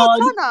was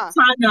Lotana.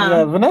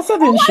 Yeah, Vanessa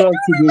didn't show up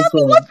to this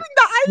one. Watching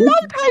that, I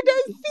loved Hide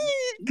and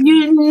Seek.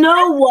 You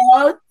know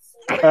what?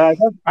 I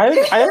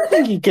don't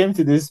think he came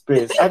to this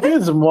space. I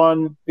think it's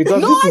one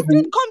because I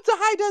did come to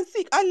Hide and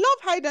Seek. I love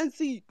Hide and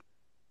Seek.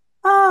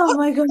 Oh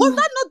my god! Was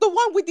that not the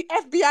one with the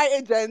FBI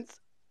agents?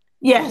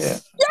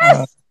 Yes.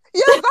 Yeah.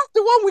 Yes, that's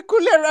the one with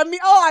Kule Remy.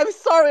 Oh, I'm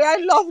sorry. I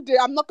loved it.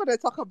 I'm not going to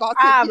talk about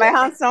it. My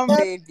handsome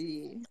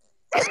baby.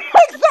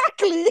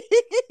 Exactly.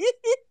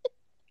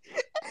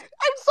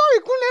 I'm sorry,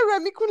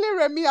 Kule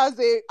Remy as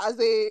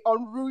a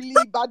unruly,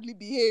 badly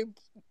behaved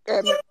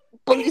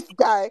police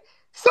guy.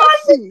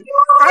 Sexy.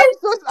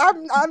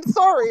 I'm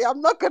sorry.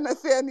 I'm not going to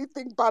say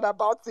anything bad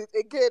about it.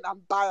 Again,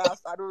 I'm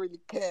biased. I don't really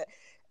care.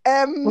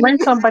 When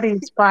somebody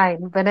is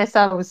fine,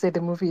 Vanessa will say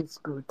the movie is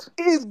good.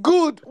 It's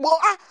good. Well,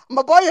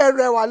 my boy,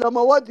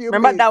 what do you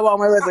remember mean? that one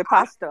where it was a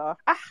pastor?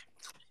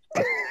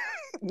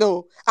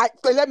 No,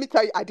 but let me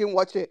tell you, I didn't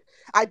watch it.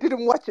 I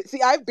didn't watch it.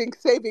 See, I've been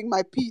saving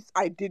my peace.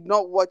 I did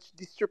not watch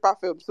the stripper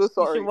film. So You should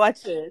sorry.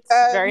 watch it.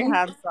 Very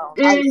handsome.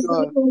 I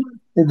know.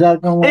 This is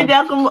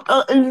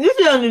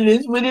on the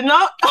list. We did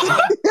not.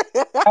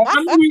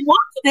 I mean, we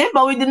watched it,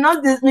 but we did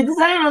not. We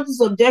decided not to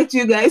subject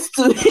you guys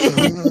to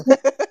it.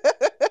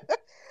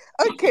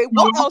 Okay,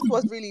 what else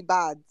was really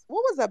bad?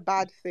 What was a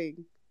bad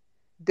thing?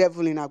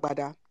 Devil in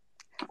Agbada.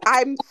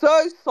 I'm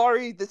so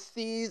sorry, The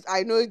Seas.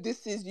 I know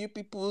this is you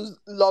people's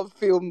love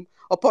film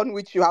upon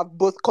which you have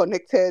both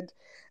connected.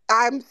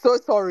 I'm so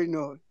sorry,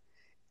 no.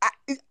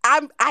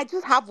 I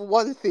just have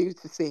one thing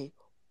to say.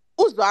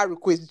 Uzo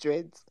request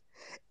dreads.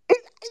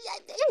 There's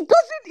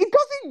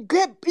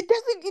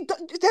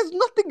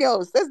nothing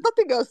else. There's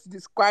nothing else to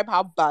describe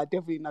how bad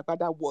Devil in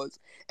Agbada was,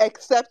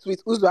 except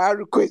with Uzo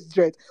request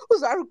dreads.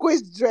 Uzo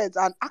request dreads,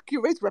 an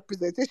accurate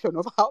representation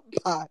of how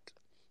bad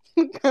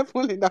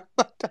Devil in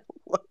Agbada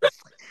was.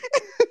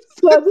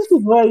 So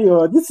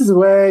this is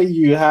where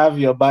you have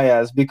your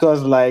bias,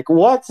 because like,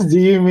 what do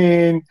you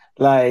mean?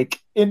 Like,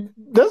 in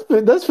those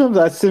films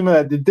are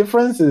similar. The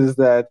difference is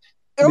that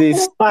the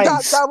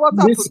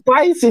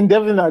spice in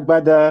Devil in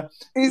Agbada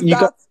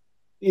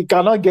you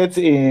cannot get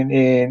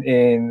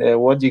in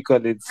what do you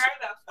call it?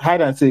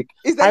 Hide and seek.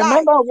 It's a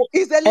lie.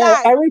 It's a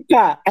lie.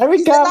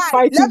 Erica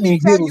fighting in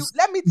heels.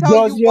 Let me tell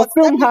Does your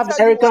film have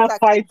Erica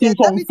fighting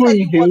kung fu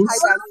in heels?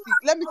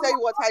 Let me tell you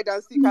what hide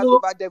and seek has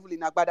over Devil in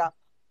Agbada.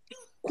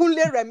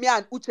 Kunle Remi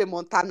and Uche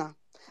Montana.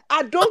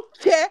 I don't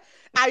care.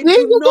 I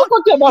do not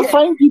care about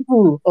fine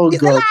people. Oh, it's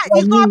God. a lie.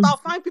 It's not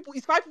about fine people.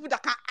 It's fine people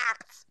that can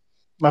act.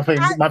 My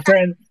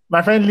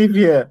friend, live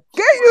here.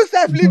 Get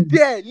yourself live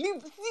there.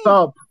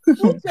 Stop.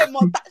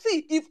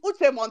 See, if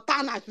Uche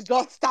Montana should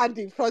just stand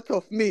in front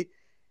of me.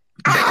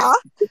 Oh,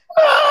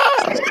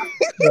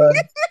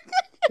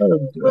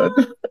 God.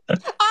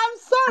 I'm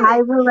sorry.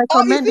 I will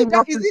recommend him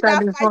not to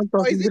stand in front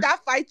of Or is you. it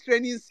that fight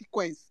training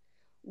sequence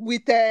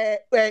with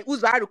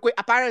Uzo Arukwe,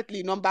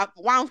 apparently number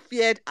one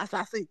feared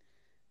assassin,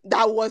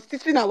 that was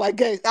teaching our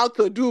guys how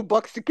to do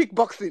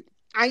kickboxing?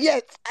 And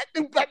yet, I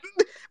think that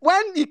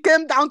when it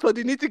came down to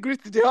the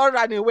nitty-gritty, they all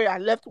ran away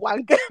and left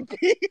one guy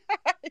behind.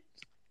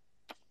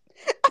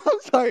 I'm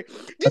sorry.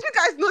 Did you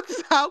guys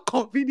notice how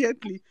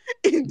conveniently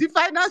in the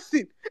final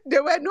scene they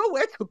were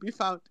nowhere to be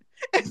found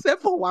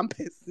except for one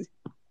person?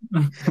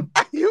 And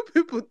you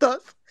people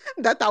thought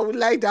that I would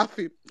like that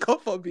film.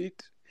 God forbid.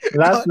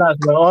 Last,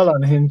 we're all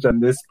unhinged on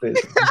this place.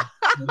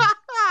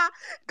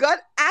 God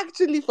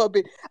actually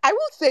forbid. I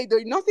will say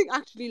though, nothing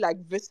actually like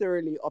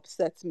viscerally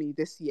upsets me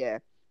this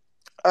year.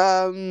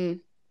 It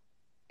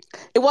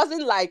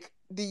wasn't like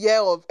the year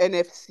of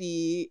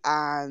NFC,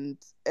 and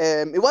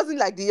it wasn't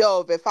like the year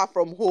of Far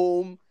From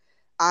Home,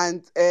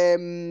 and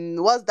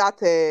what's that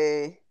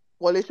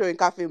Wole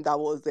Soyinka film that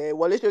was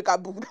Wole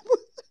Soyinka book?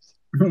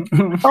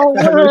 Oh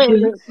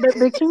wait,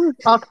 the King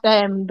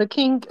Oxman. The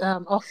King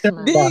and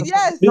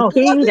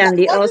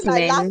the it wasn't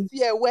like Oxman. last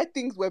year where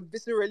things were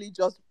viscerally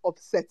just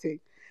upsetting.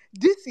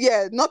 This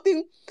year,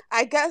 nothing.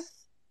 I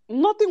guess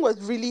nothing was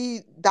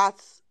really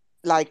that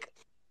like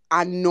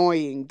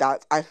annoying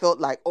that I felt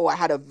like, oh, I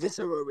had a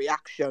visceral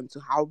reaction to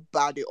how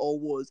bad it all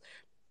was.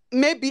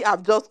 Maybe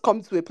I've just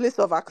come to a place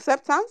of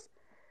acceptance.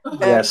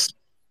 Yes.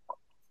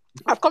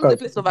 I've come to a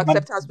place of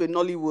acceptance with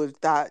Nollywood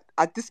that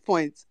at this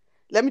point,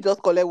 let me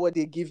just collect what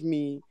they give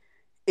me.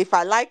 If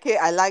I like it,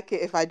 I like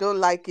it. If I don't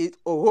like it,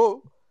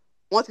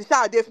 once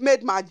they've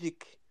made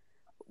magic.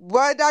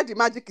 Whether the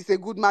magic is a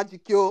good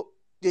magic,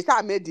 they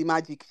shall made the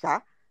magic,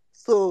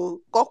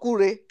 So,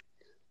 kokure.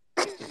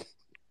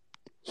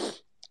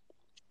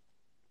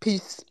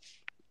 Peace.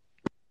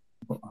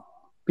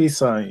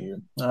 Peace on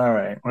you. All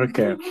right.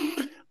 Okay.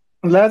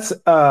 Let's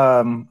be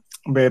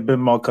a bit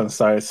more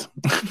concise.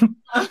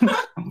 All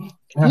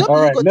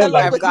right. Let's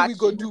what we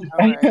go do.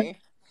 All right.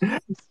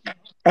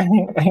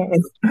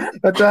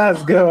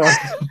 Let's go.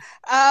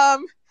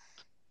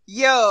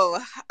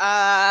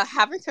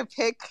 Having to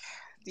pick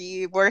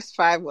the worst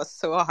 5 was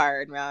so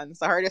hard, man. It's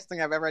the hardest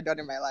thing I've ever done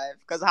in my life.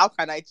 Because how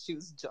can I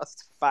choose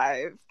just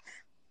 5?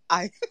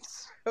 I'm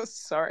so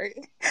sorry.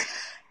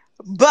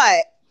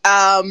 But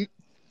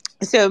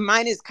so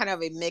mine is kind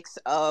of a mix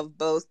of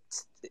both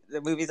the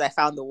movies I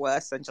found the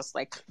worst and just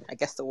like I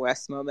guess the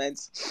worst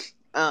moments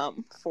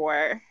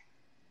for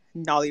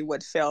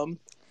Nollywood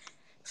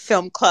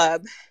film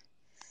club.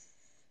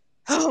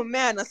 Oh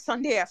man, A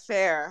Sunday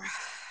Affair.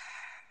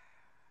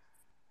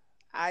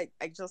 I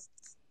just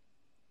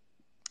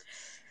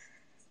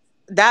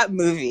that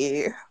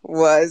movie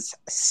was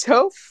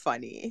so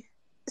funny,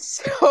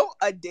 so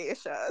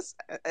audacious,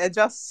 and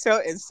just so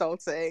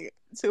insulting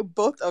to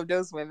both of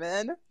those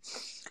women.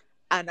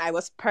 And I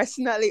was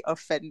personally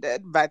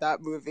offended by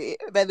that movie.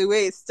 By the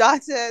way it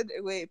started,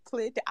 the way it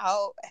played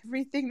out,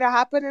 everything that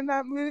happened in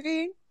that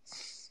movie.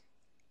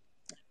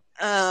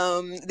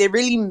 They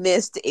really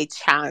missed a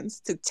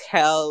chance to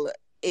tell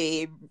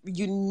a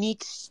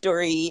unique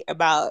story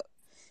about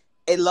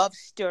a love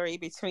story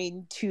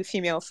between 2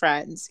 female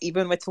friends,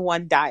 even with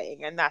one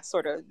dying, and that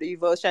sort of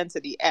devotion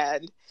to the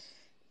end.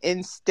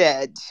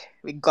 Instead,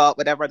 we got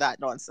whatever that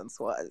nonsense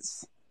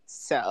was.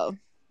 So,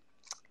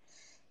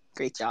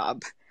 great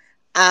job.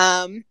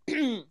 The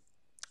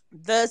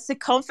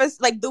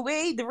circumference, like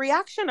the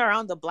reaction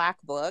around the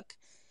Black Book,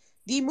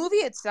 the movie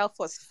itself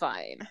was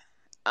fine.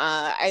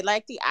 I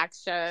like the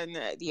action,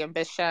 the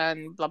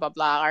ambition, blah blah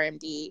blah,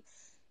 RMD.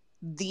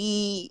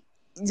 The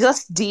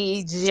just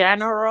the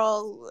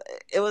general,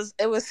 it was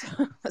it was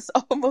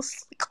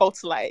almost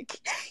cult like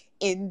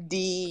in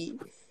the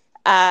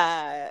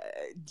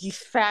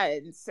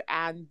defense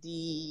and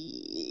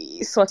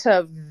the sort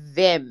of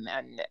vim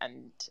and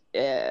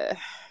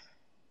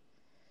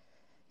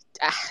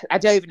I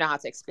don't even know how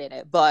to explain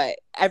it, but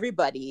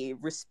everybody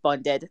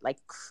responded like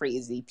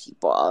crazy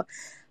people.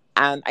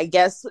 And I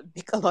guess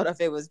a lot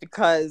of it was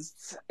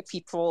because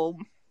people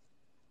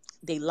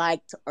they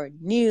liked or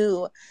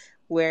knew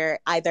were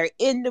either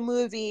in the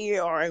movie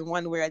or in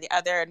one way or the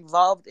other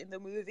involved in the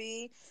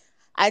movie.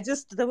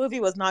 The movie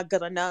was not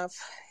good enough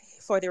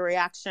for the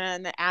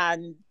reaction,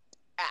 and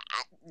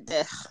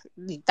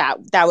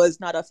that was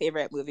not a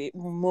favorite movie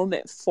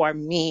moment for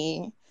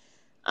me.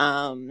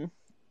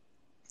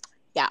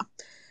 Yeah.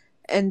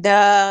 And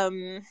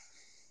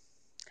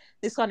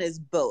this one is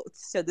both.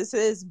 So this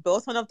is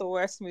both one of the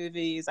worst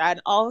movies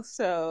and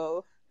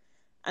also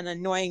an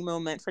annoying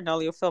moment for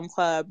Nollywood Film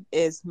Club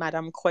is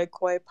Madame Koi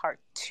Koi Part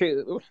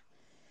 2.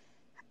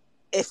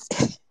 It's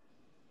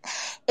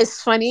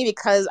funny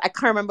because I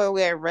can't remember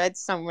where I read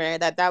somewhere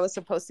that was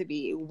supposed to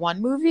be one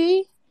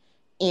movie,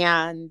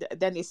 and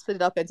then they split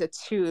it up into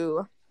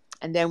two,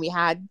 and then we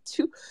had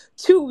 3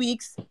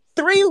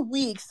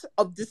 weeks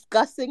of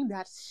discussing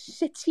that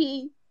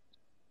shittily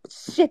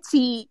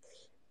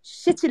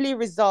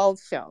resolved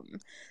film.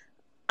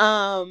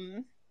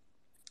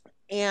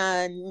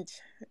 And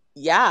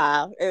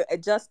yeah,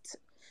 it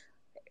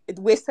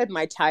wasted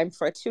my time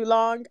for too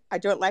long. I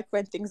don't like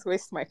when things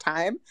waste my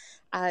time,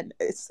 and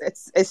it's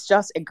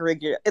just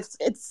egregious.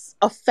 It's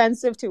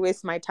offensive to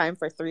waste my time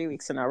for 3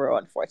 weeks in a row,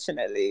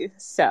 unfortunately.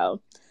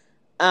 So,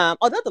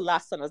 although the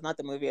last one was not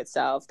the movie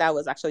itself, that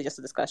was actually just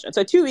a discussion.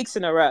 So 2 weeks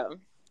in a row,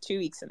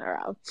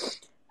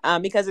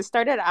 because it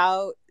started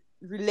out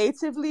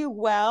relatively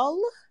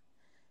well,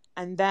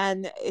 and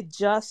then it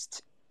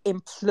just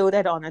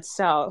imploded on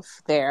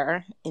itself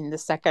there in the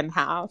second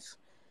half.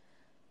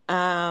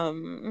 All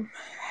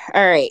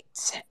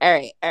right.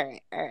 I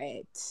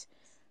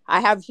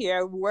have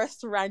here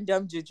worst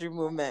random juju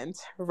moment.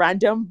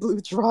 Random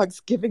blue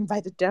drugs given by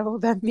the devil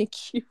that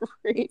make you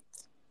rape.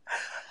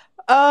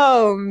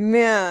 Oh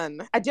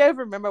man, I don't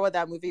remember what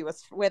that movie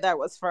was, where that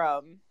was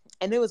from,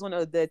 and it was one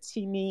of the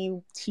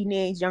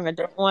teenage young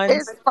adult ones.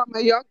 It's from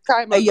a young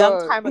time A young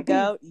ago. time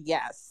ago,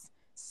 yes.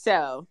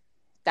 So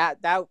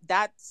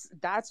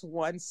that's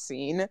one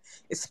scene.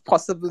 It's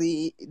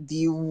possibly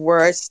the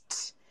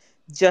worst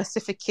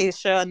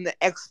justification,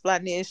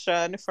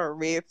 explanation for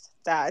rape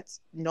that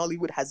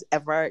Nollywood has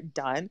ever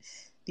done.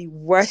 The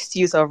worst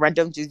use of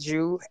random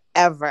juju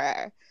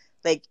ever.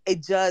 Like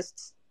it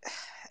just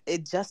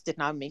did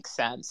not make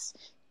sense.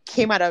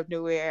 Came out of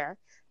nowhere,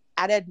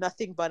 added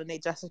nothing but a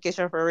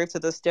justification for rape to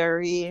the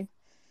story,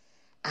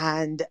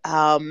 and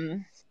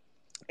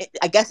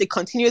I guess it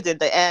continued in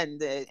the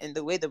end in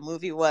the way the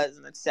movie was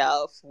in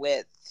itself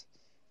with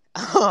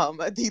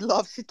the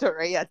love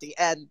story at the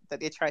end that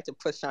they tried to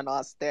push on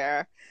us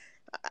there.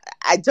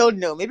 I don't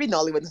know. Maybe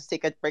Nollywood needs to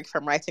take a break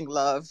from writing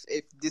love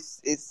if this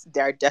is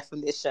their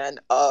definition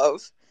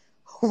of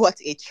what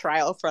a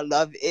trial for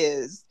love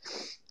is.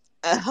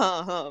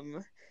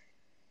 And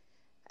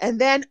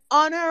then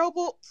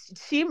honorable,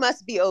 She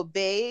Must Be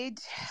Obeyed.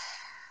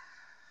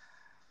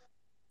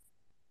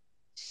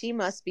 She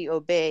Must Be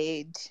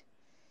Obeyed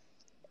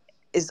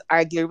is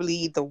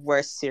arguably the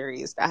worst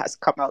series that has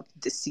come out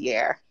this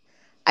year.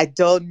 I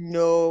don't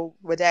know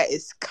whether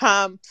it's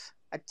camp.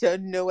 I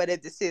don't know whether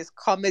this is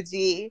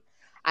comedy.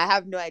 I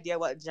have no idea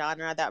what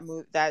genre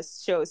that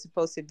show is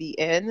supposed to be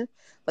in.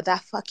 But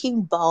that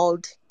fucking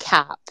bald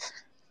cap.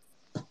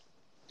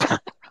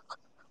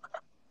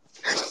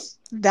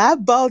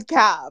 That bald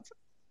cap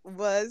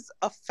was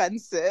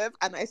offensive,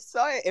 and I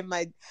saw it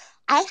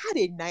I had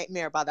a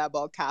nightmare about that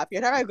bald cap.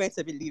 You're never going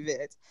to believe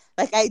it.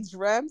 Like, I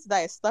dreamt that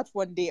I slept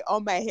one day, all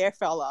my hair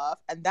fell off,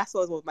 and that's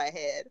what was with my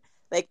head.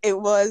 Like, it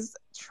was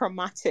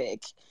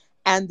traumatic.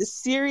 And the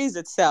series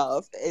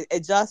itself,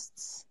 it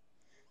just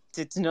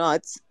did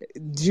not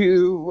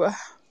do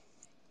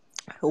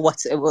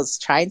what it was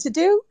trying to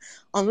do,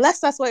 unless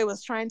that's what it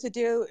was trying to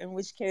do, in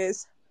which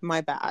case, my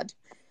bad.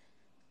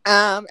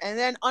 And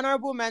then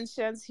honorable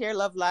mentions here,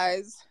 Love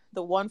Lies,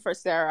 The One for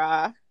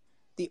Sarah,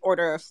 The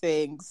Order of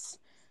Things,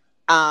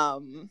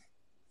 in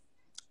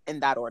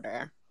that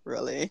order,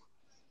 really.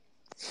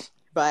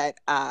 But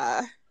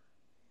The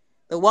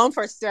One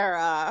for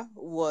Sarah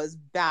was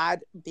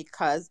bad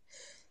because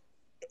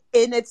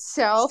in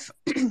itself,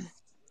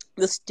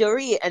 the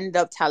story it ended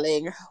up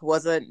telling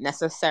wasn't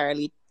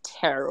necessarily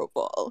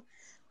terrible.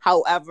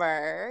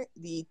 However,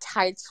 the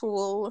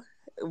title,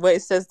 where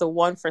it says The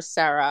One for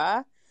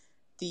Sarah,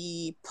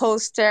 the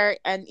poster,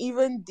 and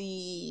even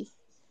the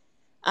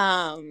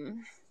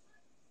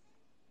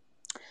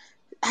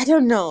I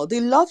don't know. The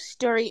love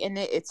story in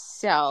it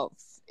itself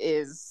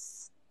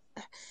is,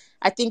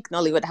 I think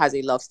Nollywood has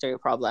a love story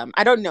problem.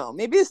 I don't know.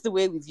 Maybe it's the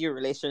way we view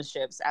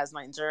relationships as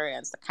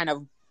Nigerians that kind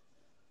of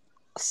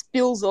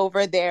spills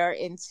over there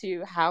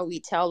into how we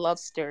tell love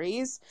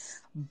stories.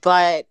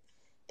 But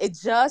it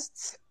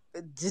just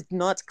did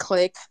not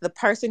click. The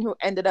person who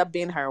ended up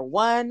being her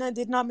one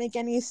did not make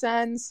any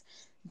sense.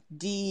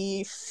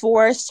 The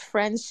forced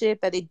friendship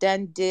that they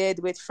then did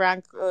with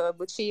Frank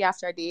Bucci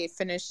after they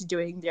finished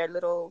doing their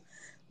little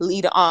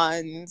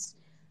lead-ons,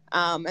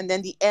 and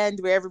then the end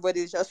where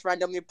everybody's just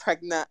randomly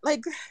pregnant.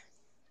 Like,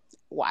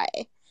 why?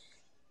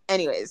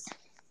 Anyways,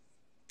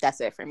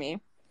 that's it for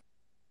me.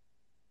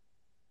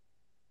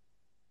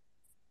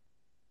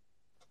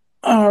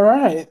 All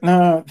right.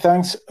 No,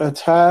 thanks,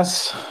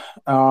 Taz.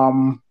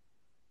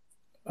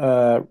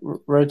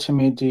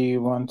 Rotimi, do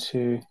you want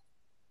to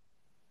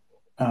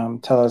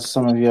tell us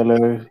some of your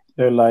low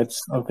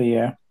lights of the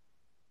year?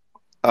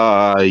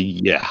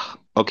 Yeah.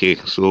 Okay.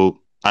 So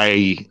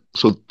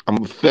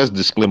first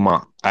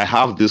disclaimer, I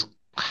have this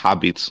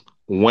habit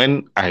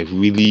when I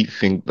really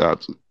think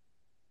that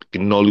a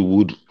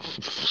Nollywood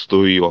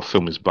story or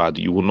film is bad,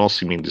 you will not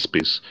see me in the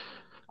space.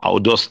 I'll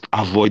just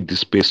avoid the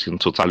space in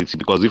totality,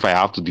 because if I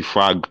have to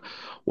defrag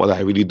what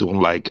I really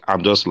don't like,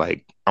 I'm just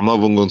like, I'm not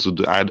even going to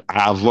do. I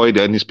avoid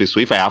any space. So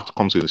if I have to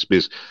come to the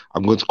space,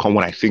 I'm going to come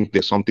when I think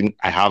there's something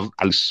I have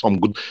at least some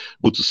good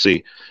to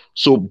say.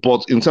 So,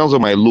 but in terms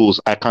of my lows,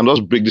 I can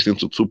just break this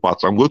into two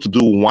parts. I'm going to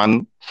do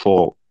one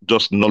for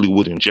just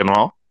Nollywood in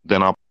general.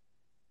 Then I'll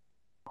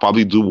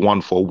probably do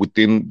one for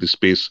within the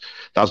space.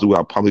 That's the way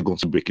I'm probably going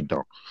to break it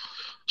down.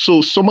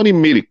 So somebody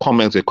made a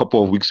comment a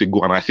couple of weeks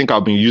ago, and I think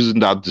I've been using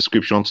that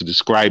description to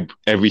describe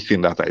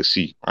everything that I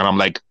see. And I'm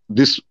like,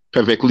 this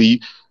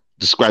perfectly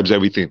describes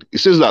everything. It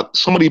says that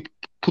somebody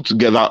put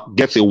together,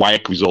 gets a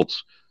WAEC result.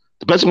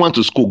 The person went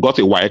to school, got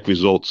a WAEC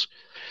result,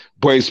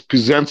 but is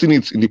presenting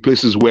it in the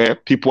places where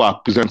people are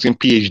presenting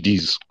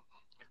PhDs.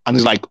 And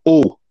it's like,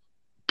 oh,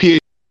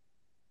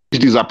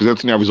 PhDs are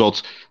presenting their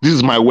results. This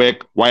is my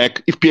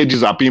WAEC. If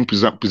PhDs are being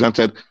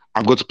presented,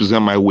 I'm going to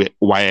present my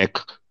WAEC.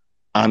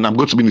 And I'm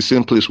going to be in the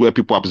same place where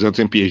people are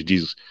presenting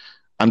PhDs.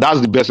 And that's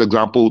the best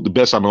example, the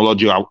best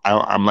analogy.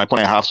 I'm like,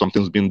 when I have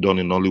something's being done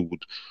in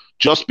Hollywood,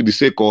 just for the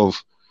sake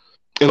of,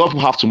 a lot of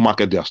people have to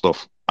market their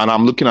stuff. And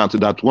I'm looking at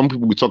it that when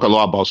we talk a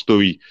lot about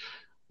story,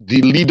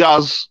 the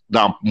leaders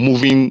that are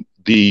moving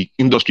the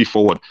industry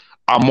forward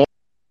are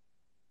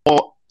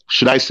more,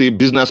 should I say,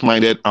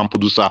 business-minded and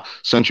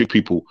producer-centric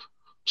people.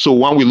 So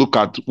when we look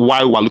at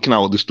why we're looking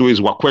at the stories,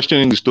 we're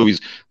questioning the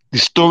stories. The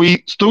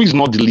story is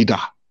not the leader.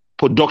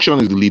 Production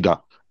is the leader.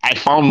 I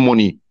found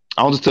money.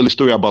 I want to tell a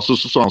story about so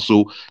and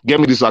so. Get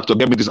me this actor.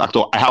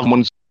 I have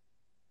money to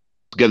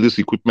get this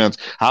equipment.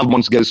 I have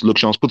money to get these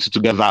solutions. Put it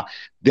together.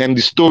 Then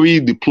the story,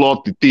 the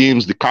plot, the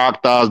themes, the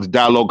characters, the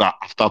dialogue are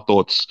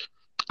afterthoughts.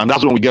 And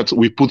that's when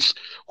we put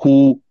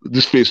who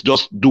this face,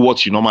 just do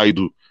what you normally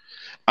do.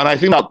 And I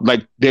think that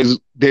like there's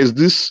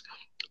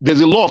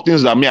a lot of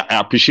things that I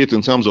appreciate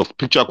in terms of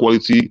picture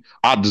quality,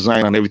 art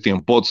design, and everything.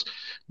 But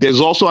there's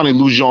also an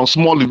illusion,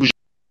 small illusion,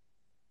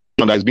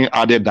 that is being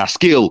added, that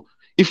scale.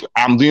 If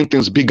I'm doing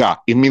things bigger,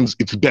 it means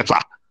it's better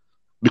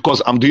because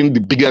I'm doing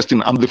the biggest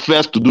thing. I'm the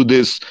first to do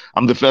this.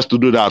 I'm the first to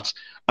do that.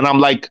 And I'm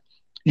like,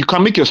 you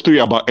can make a story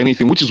about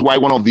anything, which is why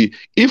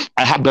if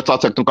I had better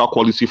technical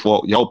quality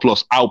for Yahoo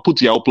Plus, I'll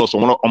put Yahoo Plus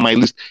on my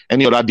list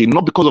any other day.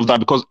 Not because of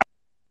that, because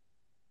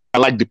I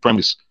like the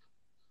premise.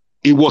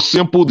 It was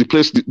simple, the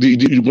place,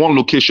 the one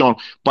location,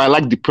 but I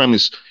like the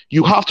premise.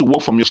 You have to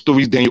work from your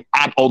stories, then you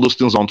add all those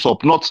things on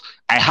top. Not,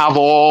 I have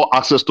all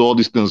access to all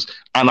these things,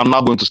 and I'm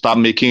not going to start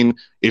making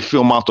a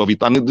film out of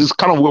it. And this is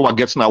kind of where we're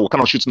getting at. We're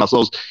kind of shooting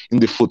ourselves in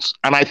the foot.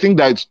 And I think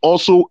that it's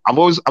also, I've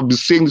been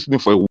saying this thing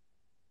for a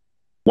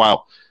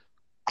while.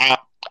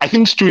 I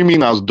think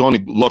streaming has done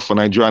a lot for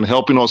Nigeria and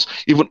helping us,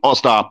 even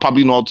us that are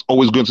probably not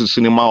always going to the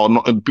cinema, or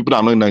not, and people that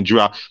are not in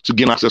Nigeria, to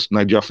gain access to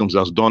Nigeria films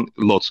has done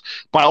a lot.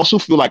 But I also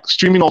feel like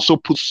streaming also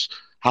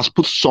has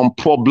put some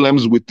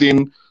problems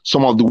within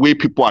some of the way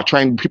people that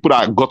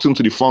have gotten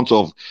to the front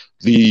of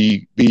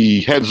the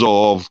heads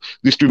of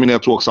the streaming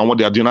networks and what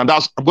they are doing. And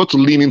I've got to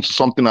lean into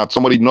something that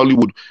somebody in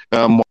Nollywood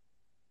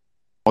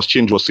Must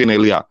Change was saying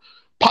earlier.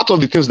 Part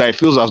of the things that it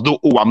feels as though,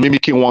 we're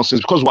mimicking one thing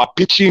because we're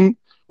pitching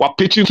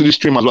to the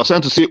streamers. We're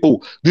trying to say,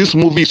 this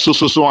movie is so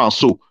and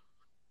so.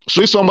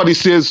 So if somebody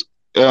says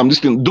this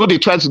thing, though they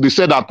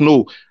said that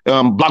no,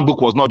 Black Book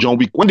was not John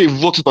Wick. When they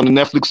voted on the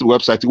Netflix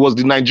website, it was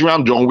the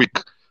Nigerian John Wick.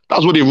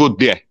 That's what they wrote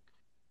there.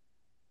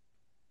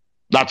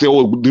 That's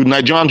the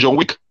Nigerian John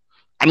Wick,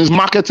 and it's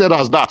marketed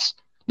as that.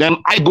 Then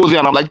I go there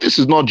and I'm like, this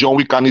is not John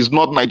Wick, and it's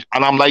not and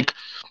I'm like,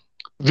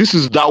 this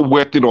is that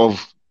weird thing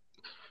of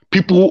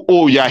people,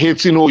 you're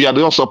hating, you're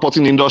not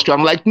supporting the industry.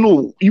 I'm like,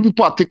 no, you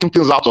people are taking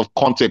things out of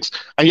context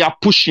and you're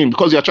pushing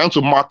because you're trying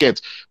to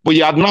market. But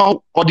you are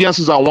now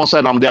audiences on one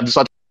side and they're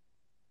dissatisfied,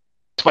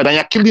 and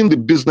you're killing the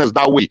business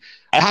that way.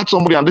 I had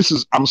somebody, and this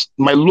is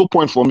my low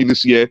point for me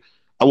this year.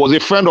 I was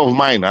a friend of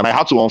mine and I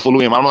had to unfollow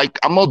him. I'm like,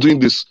 I'm not doing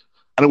this.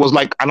 And it was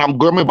like, and I'm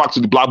going back to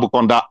the Black Book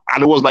on that,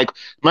 and it was like,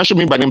 mention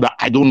me by name that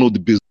I don't know the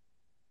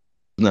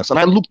business. And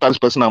I looked at this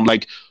person, I'm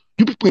like,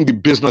 you people in the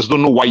business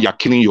don't know why you're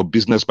killing your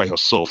business by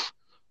yourself.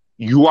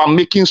 You are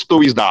making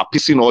stories that are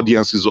pissing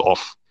audiences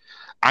off.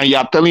 And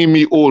you're telling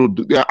me, oh,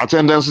 the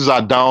attendances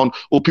are down,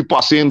 or people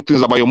are saying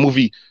things about your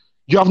movie.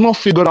 You have not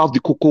figured out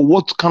the cocoa.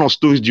 What kind of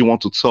stories do you want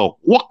to tell?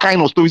 What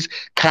kind of stories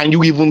can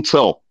you even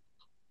tell?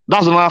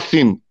 That's another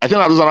thing. I think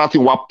that's another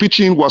thing. We're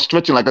pitching, we're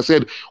stretching, like I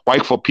said,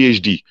 like for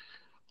PhD.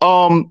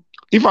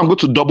 If I'm going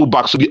to double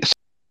back, so the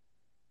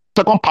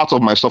second part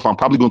of my stuff, I'm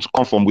probably going to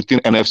come from within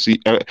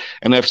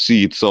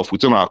NFC itself,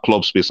 within our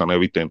club space and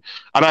everything.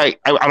 And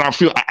I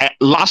feel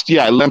last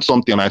year I learned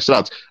something, and I said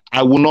that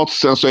I will not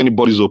censor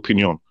anybody's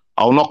opinion.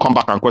 I will not come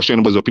back and question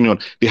anybody's opinion.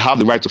 They have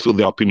the right to feel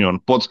their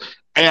opinion. But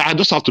I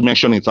just have to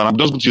mention it, and I'm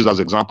just going to use it as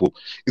an example.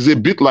 It's a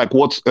bit like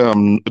what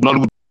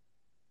Nollywood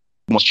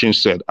Must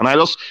Change said. And I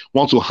just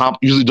want to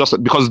use it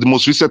just because the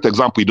most recent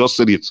example, he just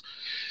said it.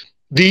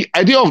 The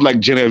idea of like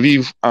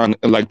Genevieve and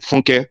like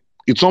Funke,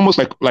 it's almost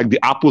like the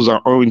apples and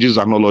oranges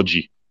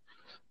analogy.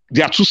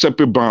 They are two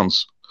separate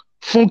brands.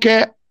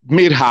 Funke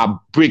made her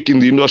break in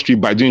the industry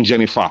by doing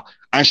Jennifer,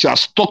 and she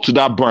has stuck to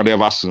that brand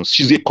ever since.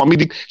 She's a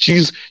comedic.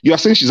 You are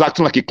saying she's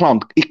acting like a clown.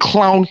 A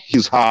clown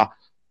is her.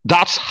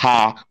 That's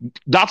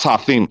her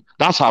thing.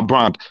 That's her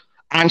brand.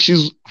 And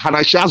she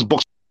has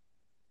box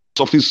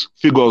office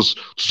figures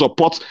to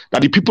support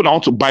that the people that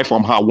want to buy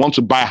from her want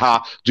to buy her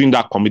doing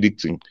that comedic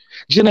thing.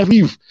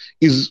 Genevieve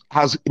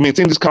has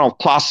maintained this kind of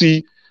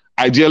classy,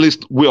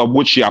 idealist way of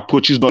which she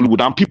approaches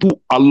Nollywood, and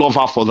people love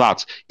her for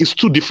that. It's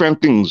two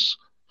different things.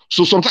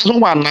 So sometimes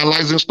when we're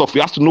analyzing stuff,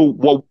 we have to know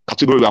what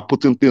category we are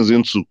putting things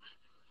into,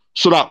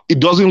 so that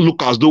it doesn't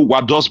look as though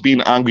we're just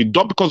being angry.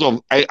 Not because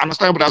of, I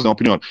understand everybody has an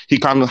opinion. He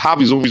can have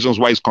his own reasons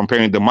why he's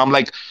comparing them. I'm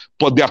like,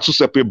 but they are two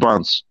separate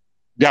brands.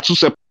 They are two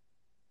separate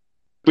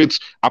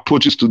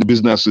approaches to the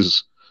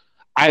businesses.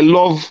 I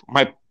love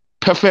my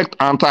perfect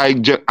my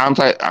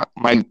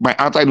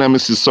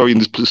anti-nemesis, in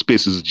this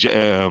space is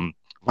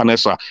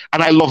Vanessa.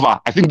 And I love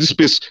her. I think this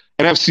space,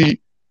 NFC,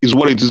 is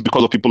what it is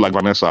because of people like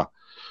Vanessa.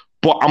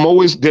 But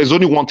there's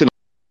only one thing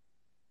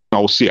I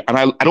will say, and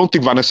I don't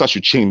think Vanessa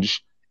should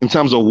change in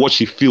terms of what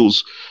she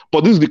feels.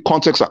 But this is the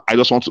context I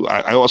always want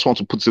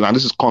to put in, and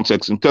this is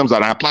context in terms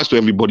that it applies to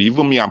everybody.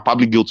 Even me, I'm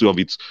probably guilty of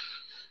it.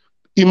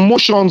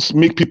 Emotions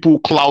make people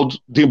cloud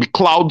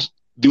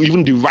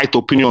even the right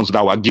opinions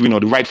that we're giving or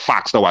the right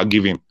facts that we're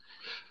giving.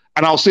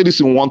 And I'll say this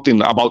in one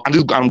thing about, and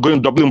this, I'm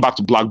doubling back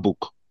to Black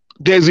Book.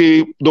 There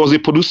was a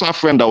producer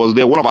friend that was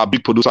there, one of our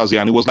big producers here,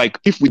 and it was like,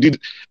 if we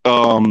did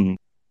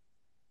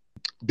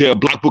the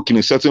Black Book in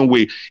a certain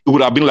way, it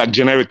would have been like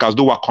generic, as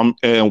though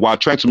we're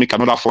trying to make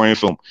another foreign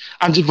film.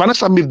 And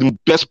Vanessa made the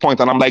best point,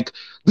 and I'm like,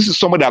 this is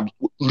somebody that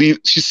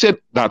she said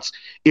that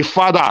a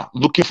father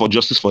looking for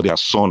justice for their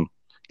son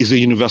is a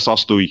universal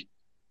story.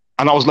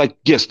 And I was like,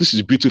 yes, this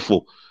is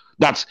beautiful.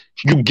 That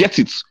you get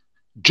it.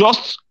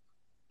 Just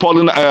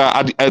Pauline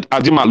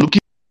Adima looking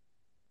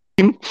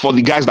for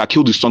the guys that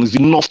killed his son is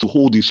enough to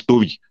hold his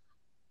story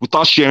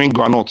without sharing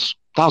granules.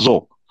 That's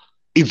all.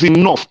 It's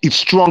enough. It's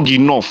strong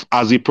enough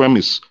as a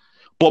premise.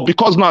 But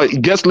because now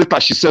it gets later,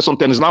 she says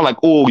something, it's not like,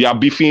 oh, you're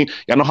beefing,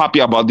 you're not happy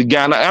about the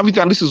guy and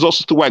everything. And this is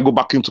also why I go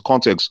back into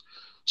context.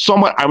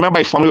 I remember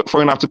a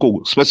foreign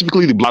article,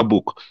 specifically the Black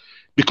Book,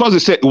 because they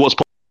said it was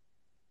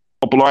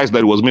popularized that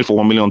it was made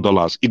for $1 million.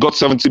 It got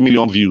 70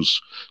 million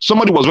views.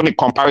 Somebody was running a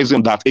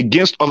comparison that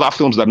against other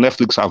films that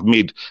Netflix have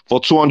made for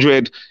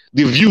 200,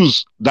 the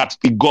views that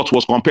it got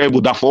was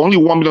comparable, that for only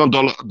 $1 million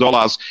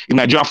in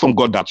Nigerian film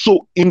got that.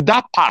 So in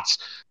that part,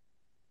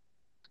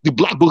 the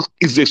Black Book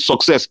is a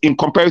success in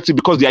comparative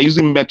because they are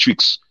using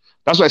metrics.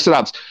 That's why I said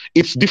that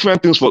it's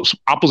different things for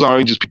apples and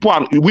oranges.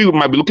 We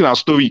might be looking at a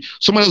story,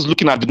 someone is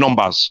looking at the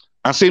numbers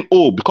and saying,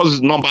 oh, because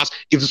it's numbers,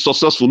 it is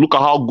successful. Look at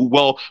how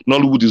well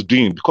Nollywood is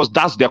doing, because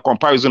that's their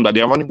comparison that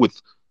they are running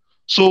with.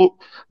 So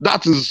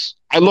that is,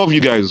 I love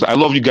you guys. I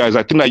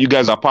think that you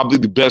guys are probably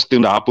the best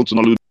thing that happened to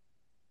Nollywood,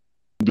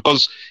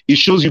 because it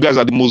shows you guys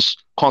are the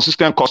most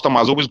consistent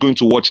customers, always going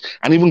to watch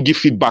and even give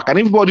feedback. And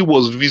everybody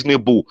was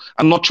reasonable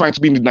and not trying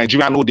to be in the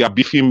Nigerian, oh, they are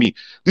beefing me.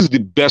 This is the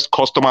best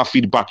customer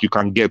feedback you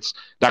can get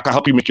that can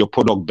help you make your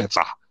product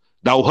better,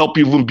 that will help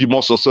you even be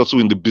more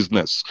successful in the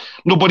business.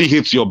 Nobody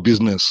hates your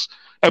business.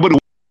 Everybody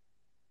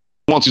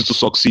wants you to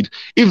succeed.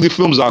 If the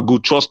films are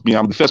good, trust me,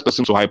 I'm the first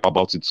person to hype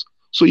about it.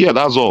 So yeah,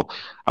 that's all.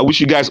 I wish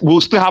you guys,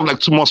 we'll still have like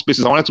 2 more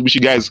spaces. I wanted to wish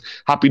you guys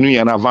Happy New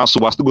Year in advance. So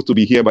we're still going to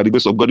be here by the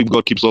grace of God, if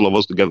God keeps all of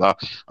us together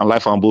and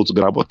life and both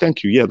together. But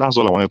thank you. Yeah, that's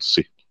all I wanted to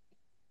say.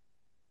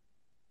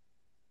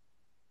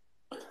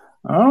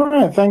 All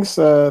right. Thanks,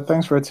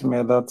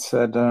 Rotimi. That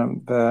said,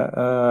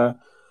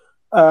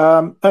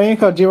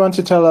 Ayinka, do you want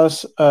to tell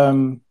us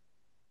some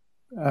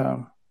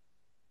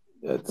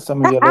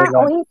of your I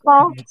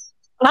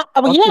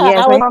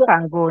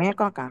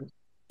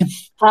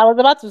was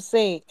about to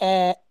say,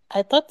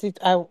 I thought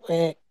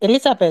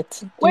Elizabeth,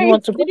 do you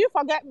want to go? Did you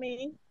forget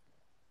me?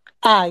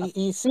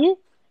 You see?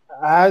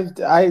 I did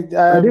try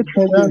to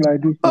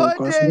like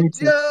this.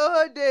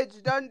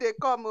 Dej, don't they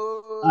come?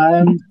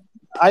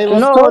 I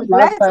was No, told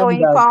last let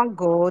time that. Oinkan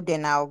go,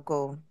 then I'll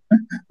go.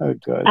 Oh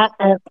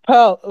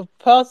God.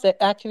 Pearl said,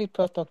 actually,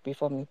 Pearl talked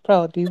before me.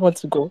 Pearl, do you want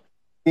to go?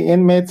 The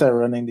inmates are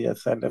running the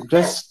asylum.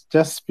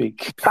 Just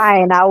speak.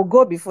 Fine, I'll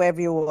go before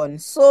everyone.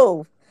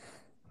 So,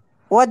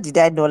 what did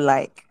I not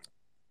like?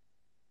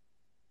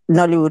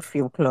 Nollywood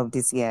Film Club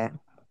this year.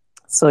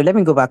 So let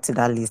me go back to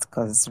that list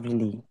because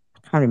really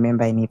I can't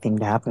remember anything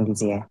that happened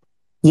this year.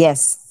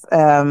 Yes,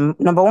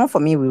 number one for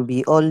me will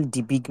be all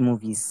the big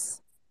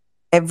movies.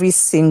 Every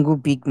single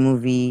big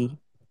movie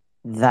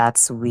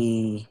that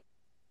we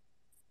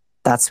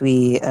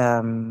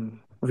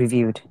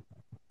reviewed,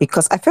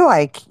 because I feel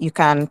like you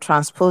can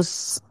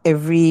transpose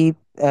every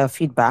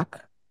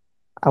feedback.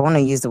 I want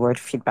to use the word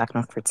feedback,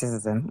 not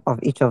criticism, of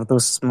each of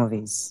those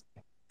movies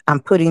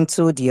and put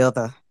into the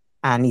other,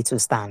 and it will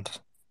stand.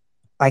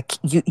 Like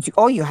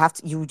all you have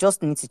to, you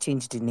just need to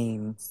change the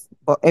names,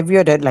 but every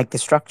other, like the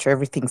structure,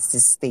 everything still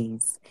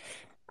stays.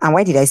 And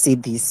why did I say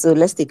this? So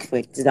let's take for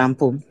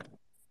example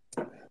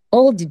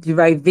all the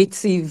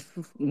derivative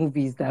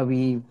movies that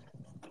we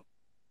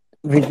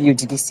reviewed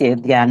this year.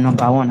 They are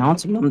number one. I want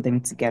to lump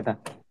them together,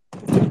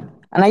 and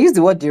I use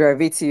the word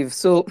derivative.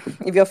 So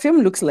if your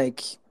film looks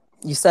like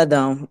you sat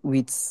down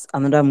with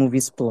another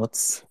movie's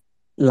plot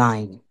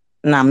line.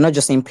 Now I'm not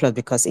just saying plot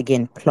because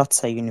again,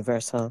 plots are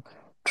universal,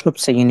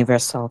 tropes are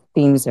universal,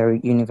 themes are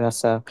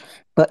universal.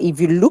 But if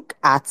you look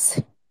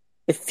at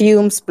a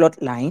film's plot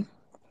line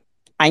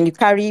and you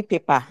carry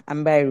paper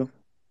and biro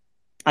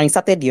and you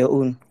started your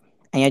own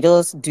and you're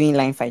just doing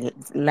line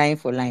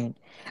for line,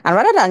 and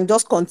rather than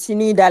just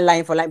continue that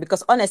line for line,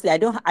 because honestly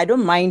I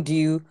don't mind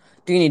you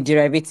doing a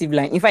derivative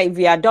line. In fact, if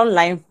we are done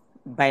line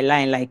by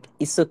line, like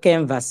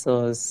Isoken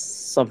versus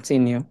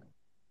something new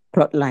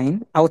plot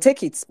line, I'll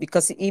take it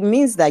because it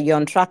means that you're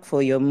on track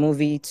for your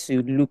movie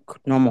to look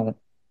normal,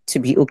 to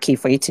be okay,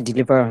 for you to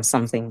deliver on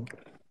something.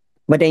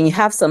 But then you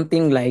have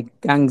something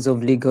like Gangs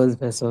of Lagos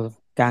versus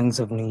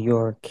Gangs of New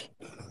York,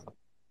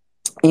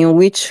 in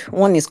which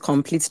one is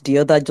complete, the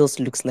other just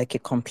looks like a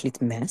complete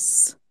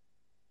mess.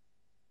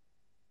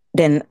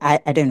 Then I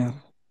don't know.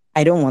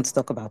 I don't want to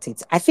talk about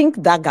it. I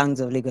think that Gangs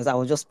of Lagos, I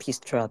was just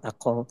pissed throughout that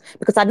call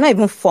because I'd not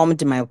even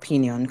formed my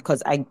opinion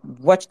because I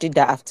watched it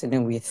that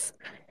afternoon with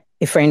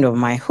a friend of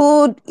mine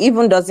who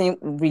even doesn't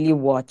really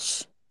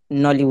watch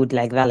Nollywood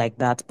like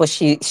that. But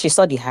she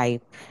saw the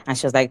hype and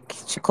she was like,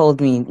 she called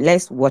me,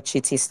 let's watch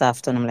it this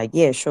afternoon. I'm like,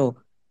 yeah, sure.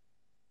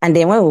 And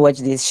then when we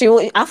watched this,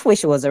 halfway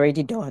she was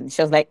already done.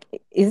 She was like,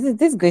 is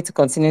this going to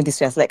continue this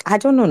way? I was like, I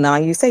don't know now.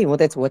 You say you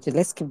wanted to watch it.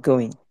 Let's keep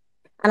going.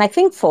 And I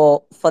think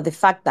for the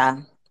fact that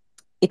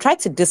he tried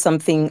to do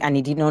something and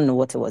he did not know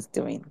what he was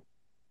doing.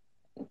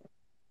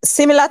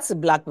 Similar to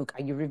Black Book,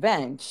 are you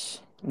revenge?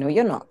 No,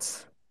 you're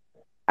not.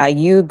 Are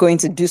you going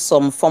to do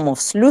some form of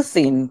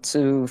sleuthing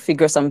to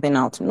figure something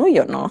out? No,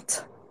 you're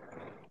not.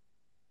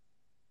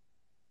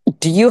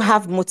 Do you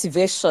have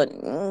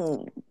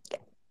motivation?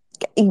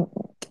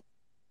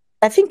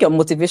 I think your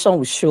motivation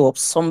will show up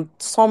some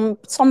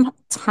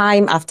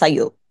time after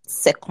your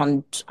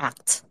second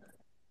act.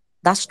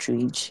 That's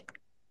strange.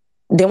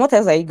 Then what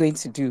else are you going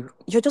to do?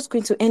 You're just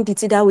going to end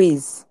it either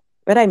ways,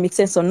 whether it makes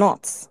sense or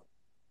not.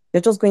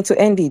 You're just going to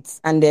end it.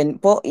 And then,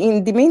 but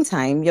in the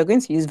meantime, you're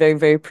going to use very,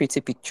 very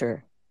pretty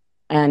picture.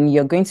 And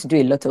you're going to do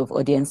a lot of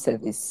audience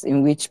service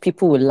in which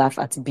people will laugh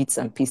at bits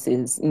and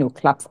pieces,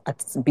 clap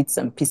at bits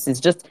and pieces,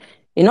 just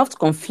enough to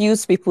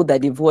confuse people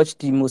that they've watched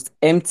the most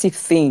empty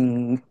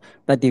thing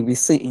that they will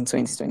see in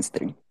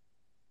 2023.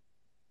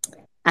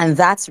 And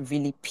that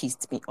really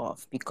pissed me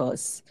off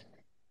because,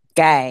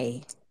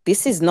 guy,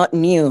 this is not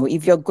new.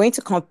 If you're going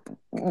to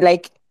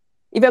if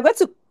you're going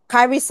to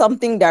carry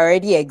something that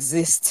already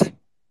exists,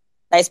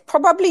 that is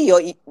probably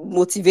your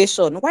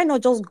motivation, why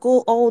not just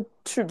go all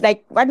through?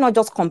 Like, why not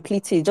just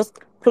complete it? Just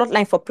plot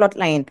line for plot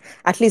line.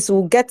 At least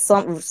we'll get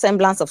some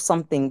semblance of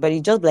something. But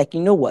it's just like,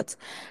 you know what?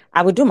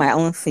 I will do my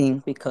own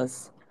thing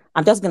because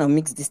I'm just going to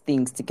mix these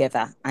things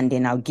together and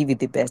then I'll give you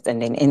the best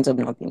and then ends up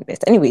not being the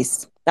best.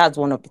 Anyways, that's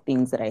one of the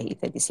things that I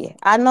hated this year.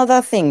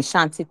 Another thing,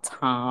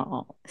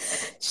 Shantytown.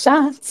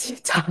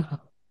 Shantytown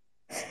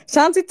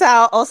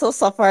also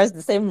suffers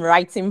the same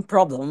writing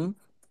problem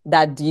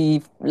that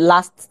the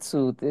last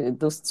two,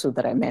 those two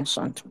that I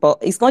mentioned. But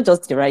it's not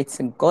just the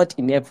writing. God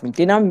in heaven,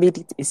 they now made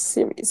it a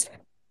series.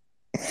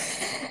 Have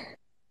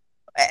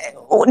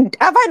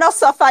I not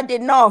suffered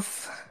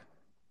enough?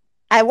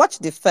 I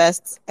watched the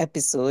first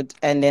episode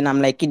and then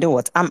I'm like, you know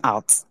what? I'm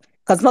out.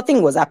 Because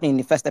nothing was happening in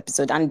the first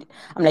episode. And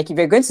I'm like, if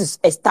you're going to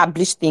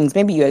establish things,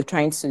 maybe you're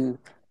trying to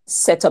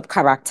set up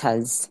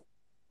characters,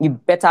 you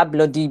better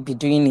bloody be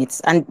doing it.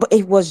 But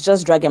it was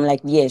just dragging. I'm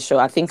like, yeah, sure,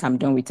 I think I'm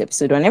done with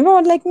episode 1.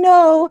 Everyone was like,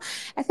 no,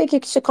 I think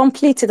you should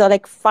complete it. I'm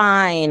like,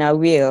 fine, I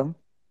will.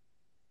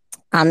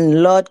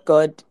 And Lord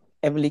God,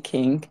 Heavenly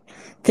King,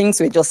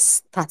 things were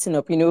just starting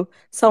up,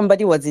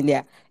 somebody was in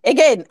there.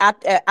 Again,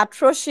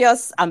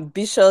 atrocious,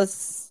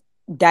 ambitious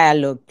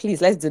dialogue. Please,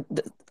 let's do,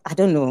 I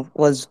don't know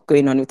what's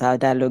going on with our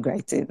dialogue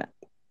writing.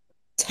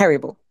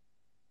 Terrible.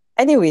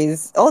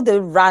 Anyways, all the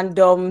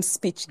random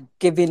speech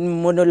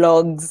giving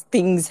monologues,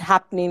 things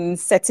happening,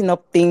 setting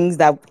up things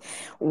that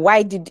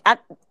why did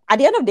at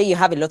the end of the day you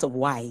have a lot of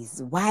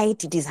whys. Why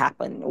did this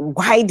happen?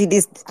 Why did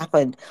this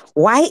happen?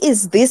 Why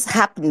is this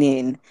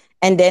happening?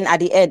 And then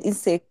at the end,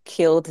 Issei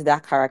killed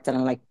that character,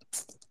 and I'm like,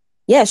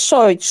 yeah,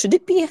 sure. Should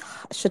it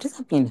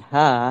have been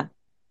her?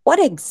 What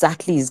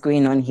exactly is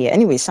going on here?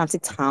 Anyway,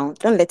 Shantytown,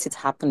 don't let it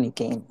happen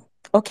again.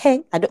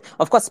 Okay?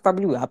 Of course, it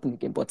probably will happen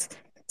again, but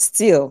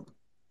still,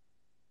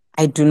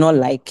 I do not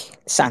like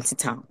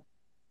Shantytown.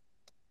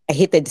 I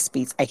hated the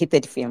space. I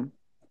hated the film.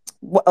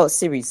 What else?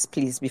 Series,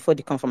 please, before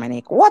they come from my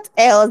neck. What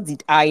else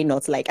did I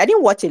not like? I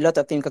didn't watch a lot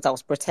of things because I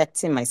was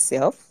protecting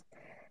myself.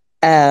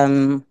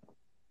 What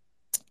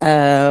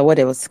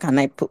else can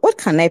I put? What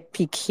can I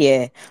pick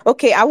here?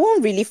 Okay, I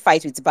won't really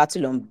fight with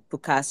Battle on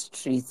Booker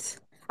Street.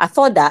 I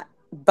thought that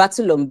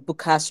Battle on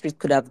Booker Street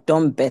could have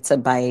done better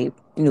by,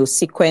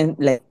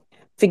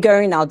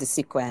 figuring out the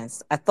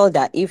sequence. I thought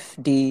that if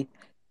they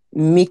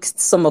mixed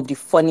some of the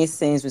funny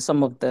scenes with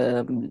some of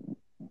the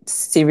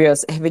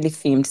serious, heavily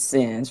themed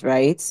scenes,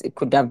 right? It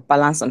could have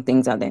balanced some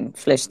things and then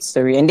fleshed the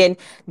story. And then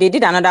they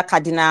did another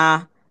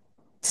cardinal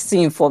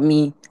scene for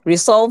me,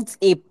 resolved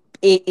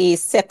a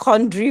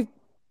secondary,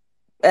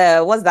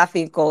 what's that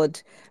thing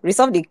called?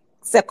 Resolved the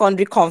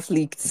secondary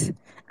conflict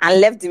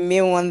and left the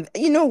main one.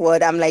 You know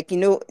what? I'm like,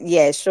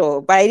 yeah, sure.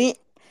 But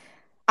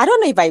I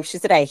don't know if I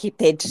should say that I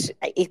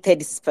hated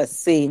this per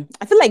se.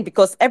 I feel like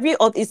because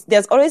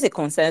there's always a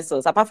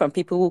consensus, apart from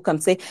people who come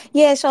say,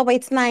 yeah, sure, but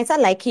it's nice, I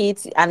like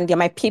it, and they're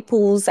my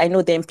peoples, I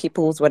know them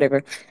peoples,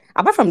 whatever.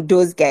 Apart from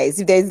those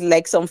guys, if there's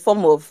like some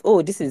form of,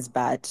 oh, this is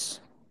bad,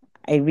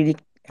 I really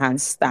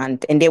can't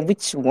stand. And then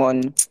which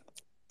one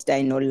did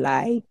I not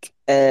like?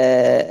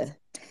 I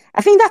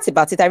think that's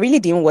about it. I really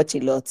didn't watch a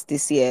lot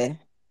this year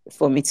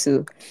for me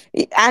too.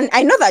 And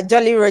I know that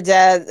Jolly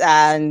Rogers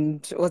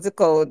and what's it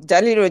called?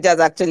 Jolly Rogers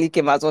actually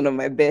came as one of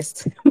my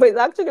best, but it's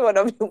actually one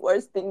of the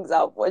worst things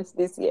I've watched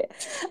this year.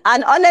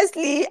 And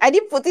honestly, I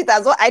didn't put it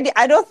as well.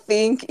 I don't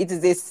think it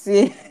is a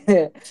sin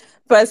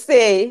per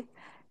se.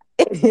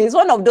 It's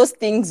one of those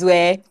things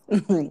where,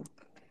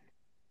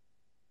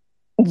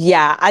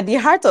 yeah, at the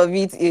heart of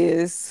it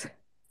is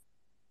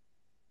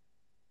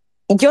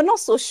you're not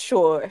so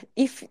sure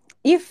if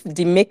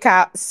the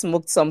maker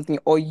smoked something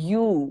or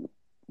you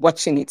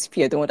watching it if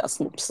you're the one that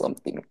smoked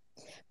something.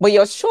 But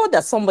you're sure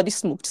that somebody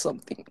smoked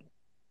something,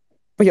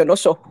 but you're not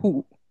sure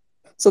who.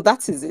 So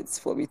that is it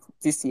for me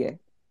this year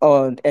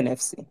on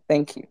NFC.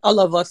 Thank you.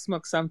 All of us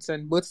smoke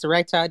something, both the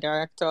writer,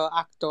 director,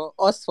 actor,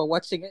 us for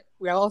watching it.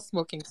 We're all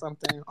smoking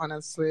something,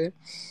 honestly.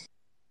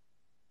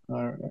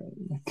 All right.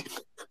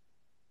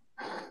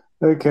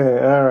 Okay,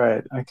 all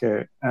right.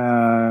 Okay.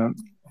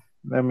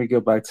 Let me go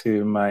back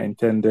to my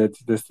intended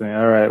this thing.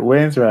 All right,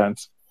 Wayne's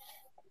rant.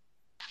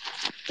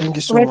 Thank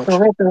you so much.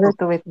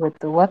 Wait.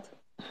 What?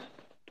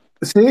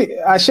 See,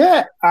 I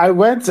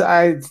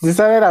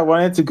decided I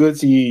wanted to go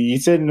to you. You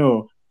said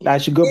no. I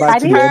should go back I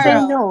to didn't the say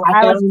other. no.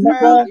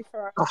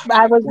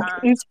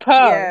 It's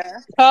Pearl. Yeah.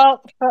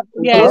 Pearl.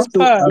 Yeah, it's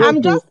Pearl.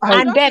 I'm just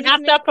And then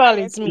after Pearl,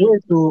 it's me.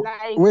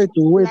 Wait.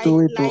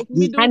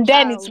 And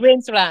then it's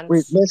Wayne's rant.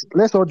 Wait,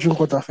 let's all drink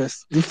water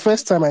first. The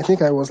first time I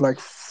think I was like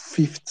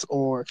 5th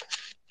or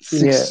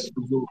 6th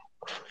to go.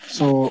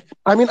 So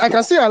I mean I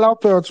can still allow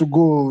Pearl to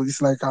go.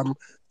 It's like I'm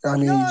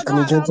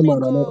a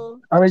gentleman.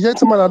 I'm a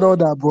gentleman and all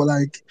that, but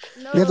like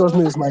let us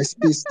know it's my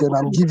space, then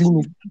I'm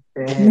giving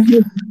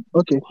it.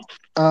 Okay.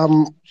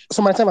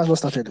 So my time has not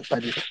started by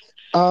the way.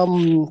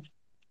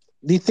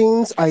 The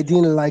things I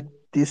didn't like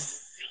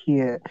this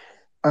year.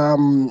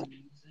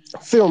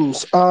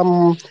 Films.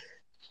 Devil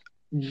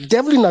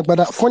in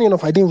Agbada, funny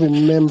enough, I didn't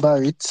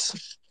remember it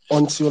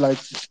until like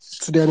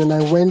today, and then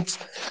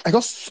I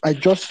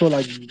just saw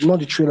like not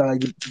the trailer,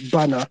 like the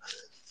banner,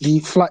 the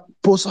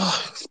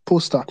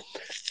poster,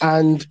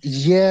 and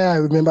yeah, I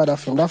remember that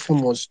film. That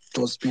film was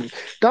been.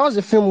 That was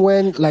the film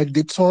when like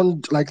they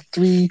turned like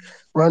 3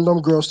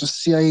 random girls to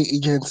CIA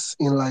agents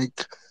in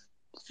like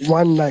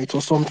one night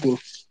or something.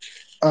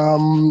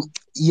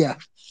 Yeah.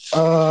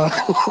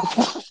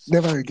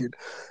 Never again.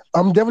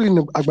 Devil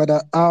in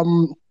Agbada.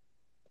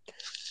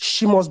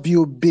 She must be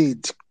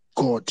obeyed,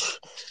 God.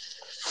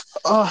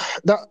 I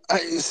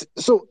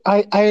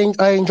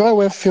enjoy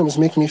when films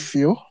make me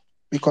feel,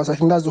 because I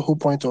think that's the whole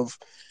point of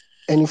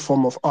any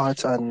form of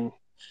art and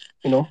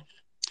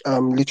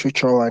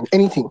literature and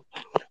anything,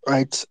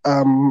 right?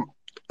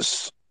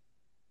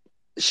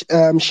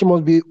 She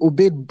must be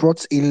obeyed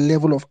brought a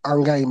level of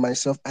anger in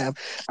myself I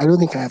don't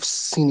think I have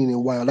seen in a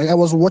while. Like I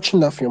was watching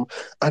that film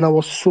and I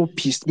was so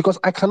pissed because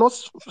I cannot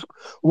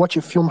watch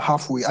a film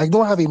halfway. I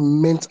don't have you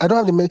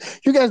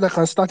guys that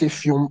can start a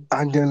film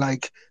and then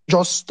like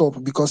just stop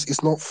because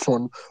it's not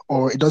fun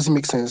or it doesn't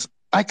make sense.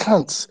 I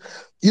can't.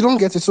 You don't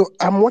get it. So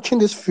I'm watching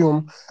this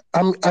film.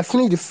 I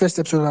finished the first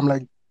episode and I'm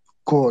like,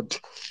 God,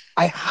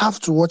 I have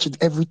to watch it,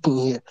 everything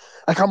here.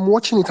 Like I'm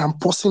watching it, I'm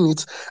pausing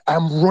it,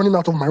 I'm running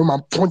out of my room,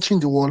 I'm punching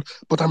the wall,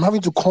 but I'm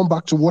having to come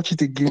back to watch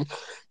it again.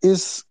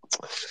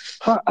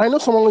 I know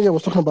someone here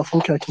was talking about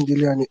Funke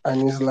Akindele,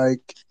 and it's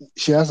like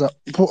she has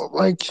but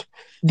like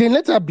then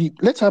let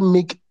her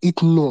make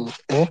it known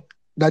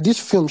that this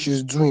film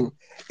she's doing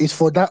is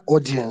for that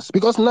audience,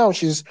 because now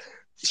she's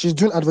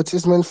doing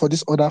advertisement for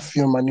this other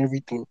film and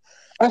everything,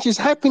 and she's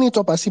hyping it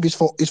up as if it's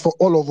for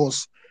all of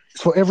us,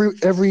 it's for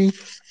every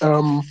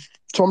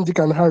Tom, Dick,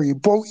 and Harry,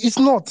 but it's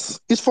not.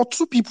 It's for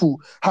two people,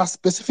 her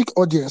specific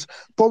audience,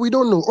 but we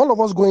don't know. All of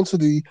us going to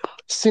the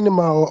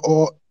cinema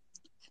or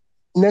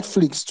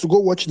Netflix to go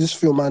watch this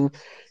film, and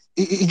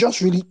it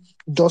just really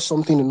does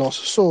something in us.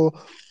 So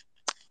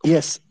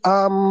yes,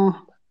 a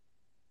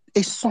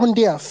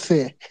Sunday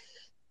affair.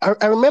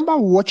 I remember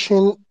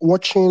watching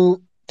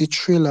the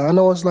trailer, and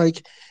I was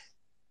like,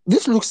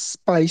 this looks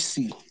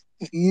spicy.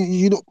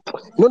 You know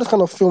the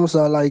kind of films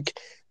are like,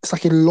 it's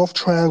like a love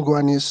triangle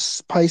and it's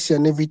spicy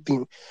and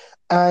everything.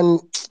 And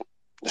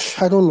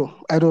I don't know.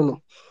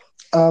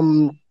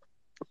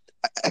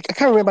 I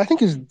can't remember. I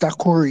think it's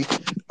Dakori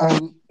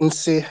and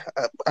say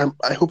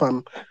I hope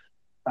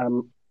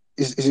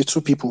is it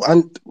two people,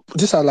 and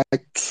these are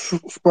like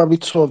probably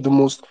two of the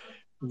most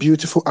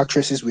beautiful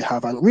actresses we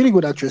have, and really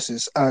good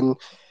actresses,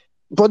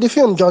 but the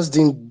film just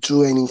didn't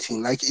do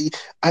anything. Like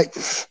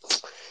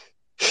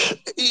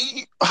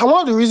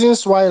one of the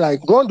reasons why,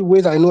 like, one of the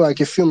ways I know like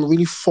a film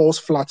really falls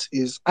flat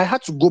is I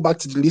had to go back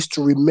to the list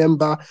to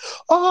remember,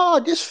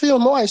 this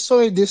film, I saw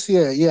it this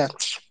year. Yeah,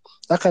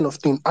 that kind of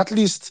thing. At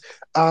least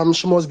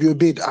she must be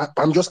obeyed.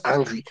 I'm just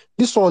angry.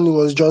 This one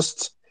was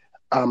just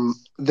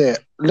there.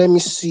 Let me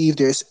see if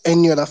there's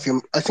any other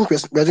film. I think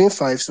we're doing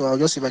 5, so I'll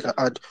just see if I can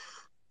add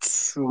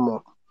 2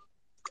 more.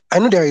 I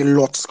know there are a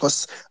lot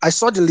because I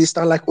saw the list,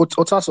 and like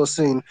Otas was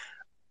saying,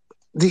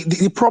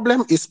 the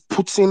problem is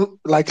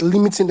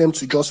limiting them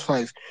to just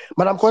 5.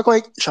 Madam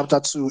Koi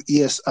chapter 2,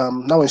 yes,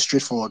 now it's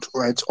straightforward,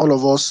 right? All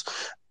of us,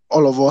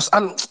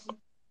 and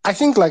I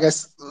think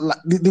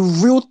the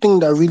real thing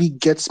that really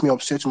gets me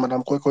upset with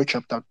Madam Koi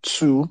chapter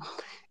 2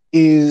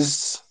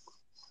 is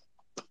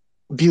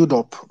build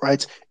up,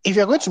 right? If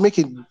you're going to make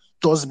a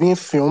dustbin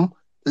film,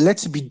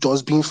 let it be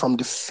dustbin from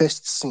the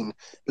first scene.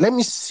 Let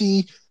me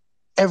see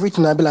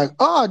everything. I'll be like,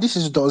 this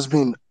is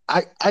dustbin.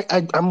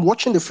 I'm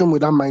watching the film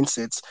with that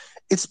mindset.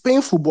 It's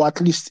painful, but at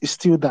least it's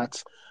still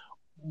that.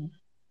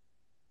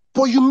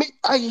 But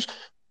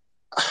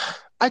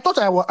I thought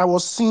I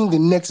was seeing the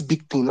next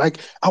big thing. Like,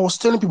 I was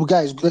telling people,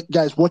 guys,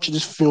 watch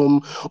this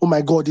film. Oh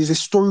my God, there's a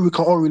story we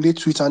can all relate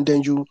to it, and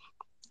then you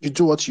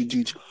do what you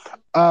did.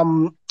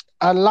 And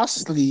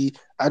lastly,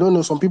 I don't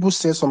know, some people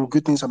said some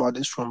good things about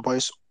this film, but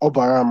it's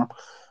Obaram.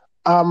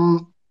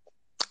 I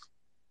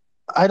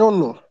don't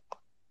know.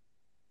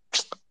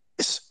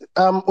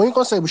 When you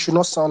can say we should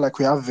not sound like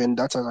we have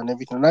vendetta and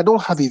everything, and I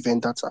don't have a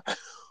vendetta,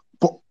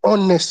 but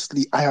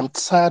honestly, I am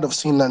tired of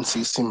seeing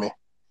Nancy Isime.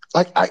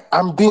 Like,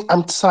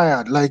 I'm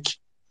tired. Like,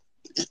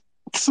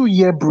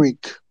 2-year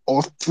break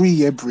or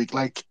 3-year break,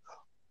 like,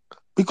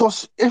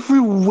 because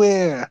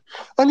everywhere,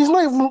 and it's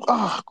not even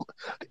the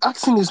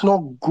acting is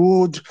not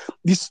good.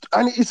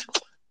 And it's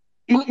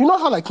you know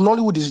how like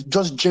Nollywood is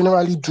just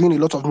generally doing a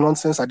lot of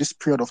nonsense at this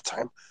period of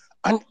time,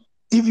 and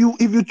if you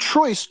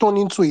throw a stone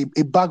into a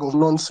bag of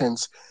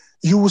nonsense,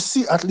 you will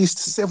see at least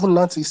 7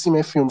 Nancy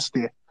Isime films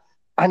there,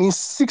 and in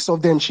 6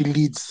 of them she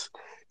leads.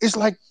 It's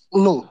like,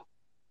 no.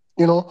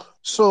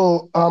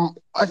 So for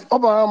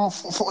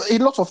a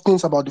lot of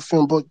things about the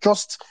film, but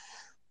just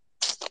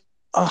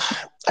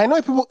I know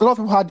a lot of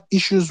people had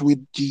issues with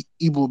the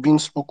Igbo being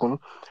spoken.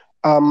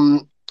 I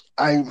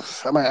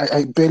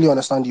barely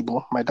understand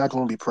Igbo. My dad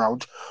won't be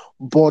proud,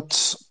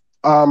 but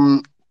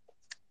I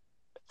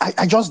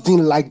just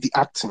didn't like the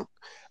acting.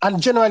 And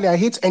generally, I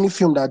hate any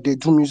film that they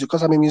do music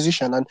because I'm a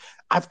musician, and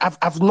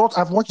I've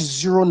watched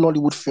 0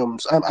 Nollywood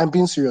films. I'm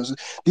being serious.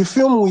 The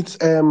film with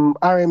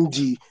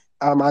RMD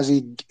as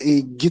a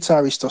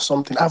guitarist or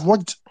something, I've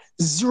watched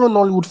 0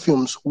 Nollywood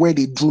films where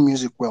they do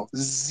music well.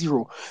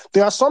 0.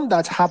 There are some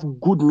that have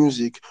good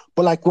music,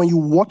 but like when you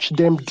watch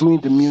them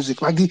doing the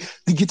music, like the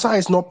guitar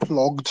is not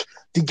plugged.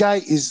 The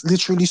guy is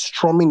literally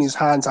strumming his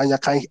hands, and I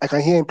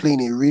can hear him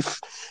playing a riff.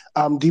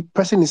 The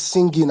person is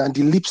singing, and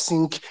the lip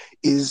sync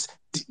is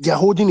they're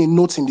holding a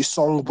note in the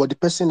song, but the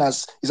person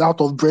is out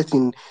of breath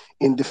in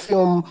the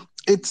film.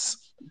 It's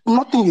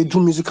nothing they do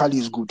musically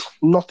is good.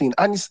 Nothing.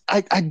 And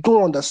I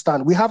don't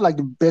understand. We have like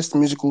the best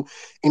musical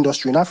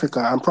industry in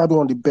Africa and probably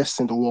one of the best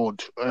in the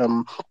world.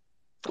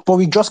 But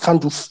we just can't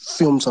do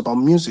films about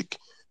music.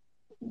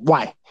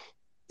 Why?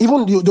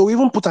 Even they'll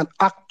even put a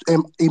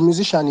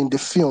musician in the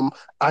film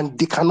and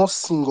they cannot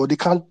sing, or they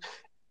can't.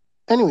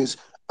 Anyways,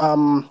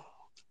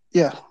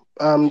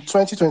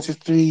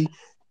 2023,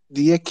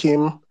 the year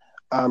came,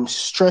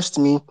 stressed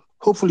me.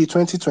 Hopefully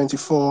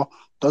 2024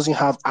 doesn't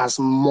have as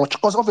much,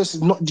 because obviously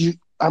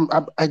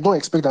I don't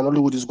expect that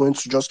Hollywood is going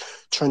to just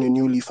turn a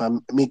new leaf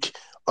and make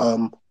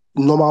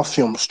normal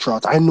films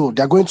throughout. I know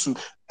they're going to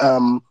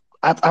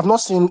I've not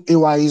seen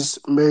AY's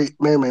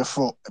Merryman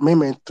 4,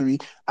 Merryman 3.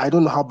 I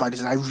don't know how bad it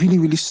is. I really,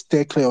 really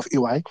stay clear of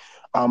AY.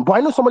 But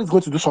I know somebody's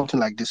going to do something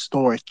like this.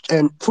 Don't worry.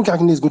 Funke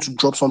Akindele is going to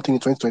drop something in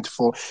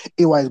 2024.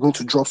 AY is going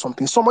to drop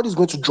something. Somebody's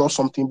going to drop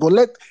something, but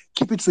let's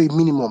keep it to a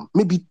minimum,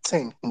 maybe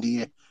 10 in the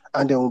year,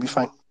 and then we'll be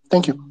fine.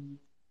 Thank you.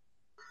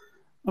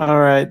 All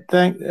right.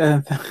 Thanks,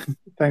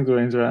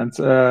 Wayne.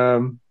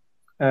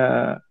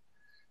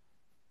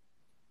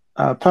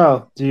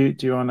 Pearl, do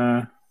you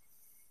wanna?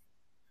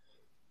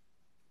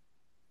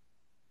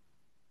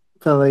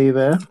 Pearl, are you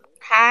there?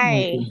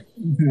 Hi.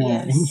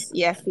 Okay.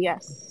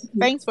 Yes.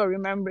 Thanks for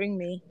remembering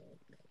me.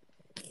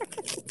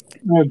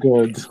 Oh,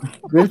 good.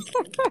 This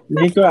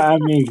Nico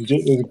Army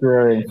is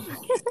growing.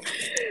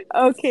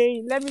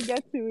 Okay, let me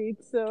get to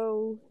it.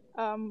 So,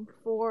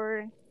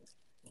 for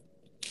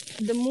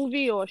the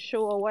movie or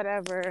show or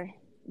whatever,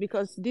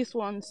 because this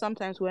one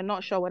sometimes we're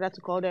not sure whether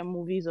to call them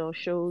movies or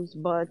shows,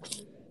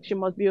 but She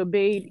Must Be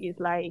Obeyed is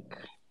like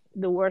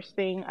the worst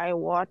thing I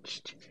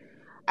watched.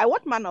 I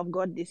watched Man of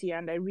God this year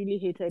and I really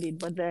hated it,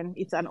 but then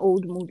it's an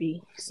old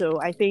movie.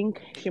 So I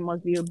think She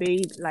Must Be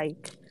Obeyed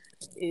like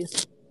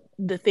is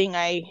the thing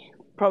I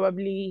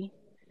probably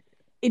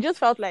it just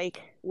felt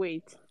like,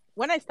 wait,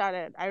 when I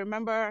started, I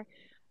remember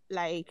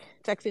like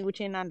texting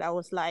Uchin and I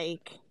was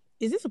like,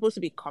 is this supposed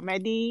to be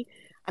comedy?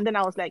 And then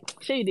I was like,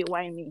 sure you did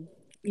whine me.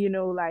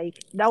 Like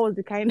that was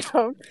the kind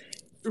of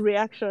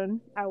reaction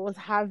I was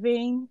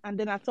having. And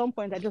then at some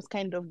point I just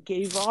kind of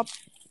gave up.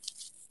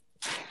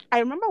 I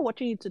remember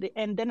watching it to the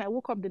end. Then I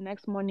woke up the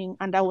next morning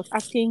and I was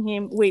asking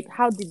him, wait,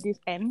 how did this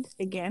end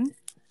again?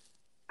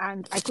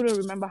 And I couldn't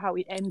remember how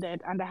it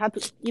ended. And I had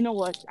to, you know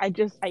what? I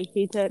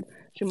hated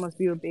She Must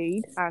Be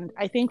Obeyed. And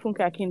I think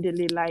Funke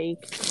Akindele,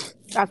 like,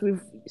 as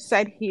we've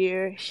said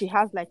here, she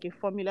has like a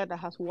formula that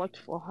has worked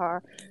for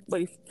her.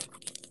 But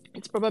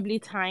it's probably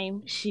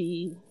time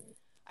she,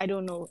 I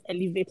don't know,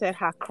 elevated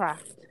her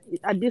craft.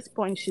 At this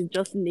point, she's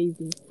just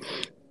lazy.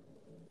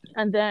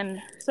 And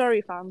then, sorry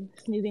if I'm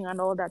sneezing and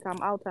all that, I'm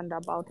out and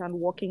about and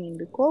walking in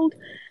the cold.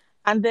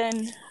 And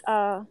then,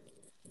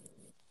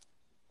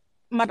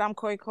 Madam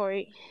Koi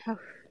Koi,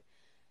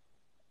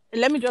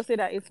 let me just say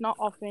that it's not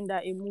often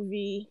that a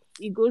movie,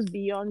 it goes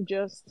beyond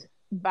just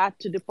bad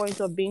to the point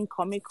of being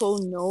comical.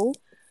 No,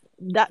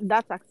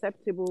 that's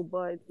acceptable,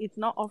 but it's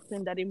not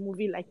often that a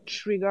movie like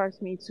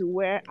triggers me to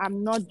where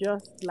I'm not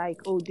just like,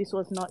 oh, this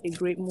was not a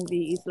great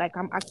movie. It's like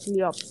I'm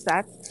actually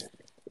upset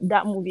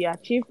that movie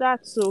achieved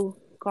that. So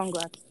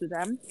congrats to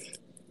them.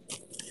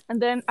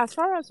 And then as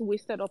far as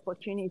wasted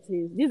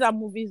opportunities, these are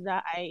movies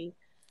that I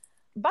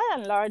by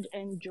and large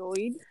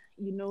enjoyed,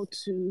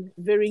 to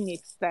varying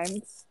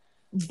extents,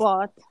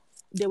 but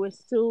they were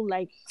still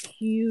like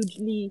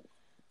hugely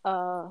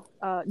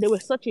they were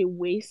such a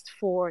waste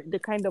for the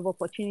kind of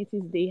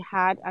opportunities they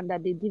had and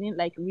that they didn't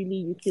like really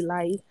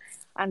utilize.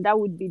 And that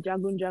would be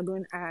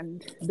Dragon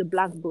and The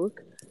Black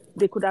Book.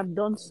 They could have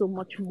done so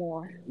much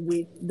more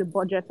with the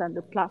budget and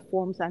the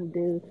platforms and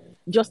the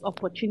just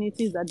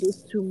opportunities that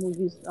those two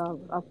movies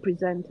are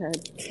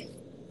presented.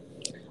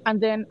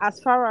 And then as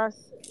far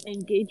as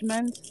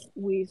engagement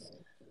with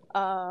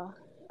a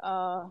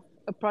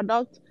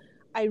product,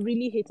 I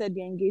really hated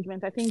the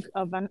engagement. I think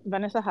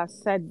Vanessa has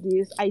said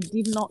this. I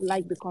did not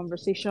like the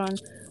conversation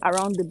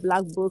around The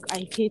Black Book.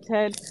 I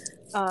hated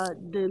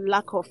the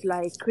lack of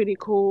like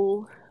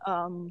critical,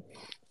 I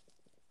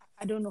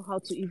don't know how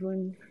to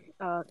even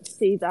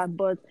say that,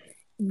 but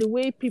the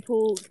way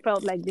people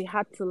felt like they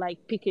had to like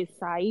pick a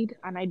side,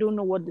 and I don't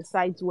know what the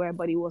sides were,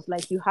 but it was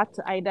like you had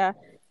to either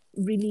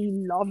really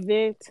love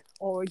it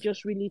or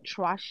just really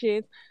trash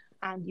it,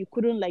 and you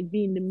couldn't like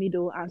be in the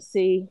middle and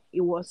say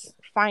it was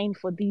fine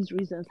for these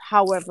reasons.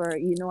 However,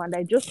 and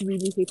I just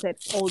really hated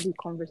all the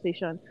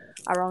conversation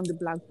around The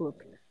Black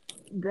Book.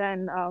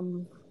 Then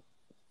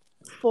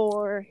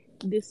for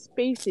the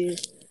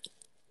spaces,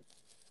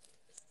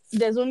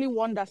 there's only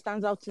one that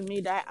stands out to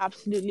me that I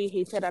absolutely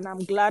hated, and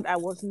I'm glad I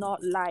was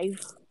not live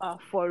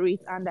for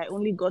it, and I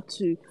only got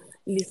to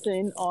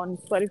listen on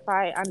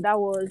Spotify, and that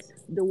was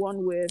the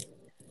one with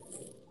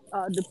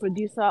the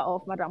producer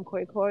of Madam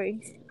Koi Koi.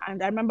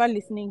 And I remember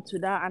listening to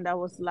that, and I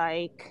was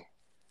like,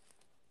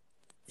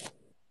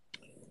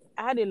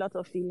 I had a lot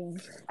of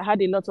feelings. I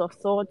had a lot of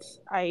thoughts.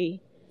 I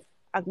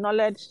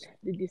acknowledged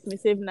the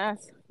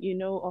dismissiveness,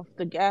 of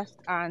the guest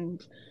and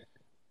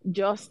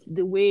just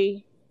the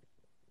way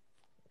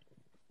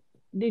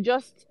they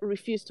just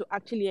refused to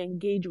actually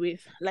engage with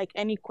like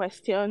any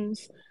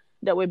questions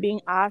that were being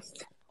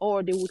asked,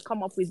 or they would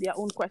come up with their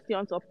own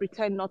questions or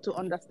pretend not to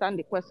understand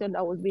the question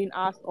that was being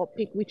asked or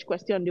pick which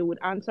question they would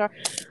answer.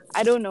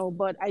 I don't know,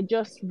 but I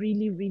just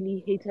really,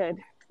 really hated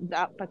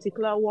that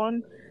particular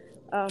one.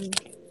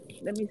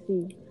 Let me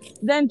see.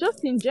 Then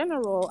just in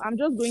general, I'm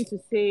just going to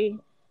say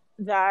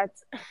that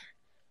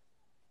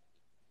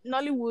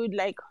Nollywood,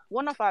 like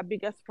one of our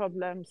biggest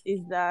problems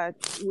is that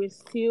we're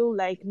still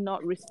like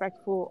not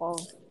respectful of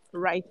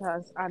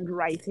writers and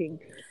writing.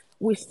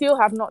 We still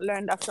have not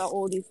learned after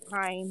all this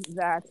time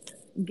that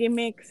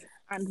gimmicks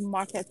and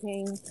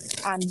marketing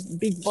and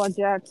big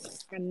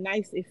budgets and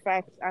nice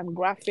effects and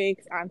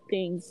graphics and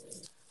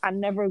things are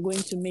never going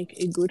to make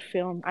a good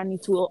film, and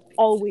it will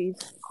always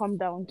come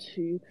down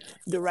to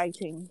the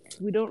writing.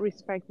 We don't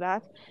respect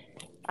that,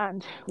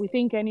 and we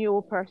think any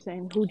old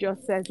person who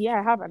just says, "Yeah,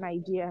 I have an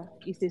idea,"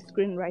 is a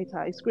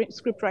screenwriter.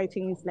 Script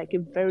writing is like a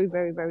very,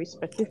 very, very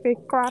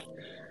specific craft.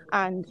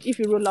 And if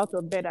you roll out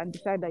of bed and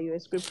decide that you're a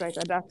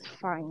scriptwriter, that's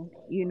fine,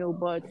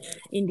 But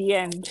in the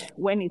end,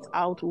 when it's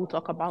out, we'll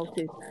talk about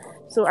it.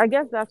 So I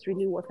guess that's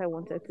really what I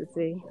wanted to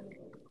say.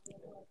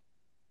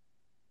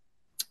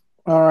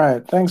 All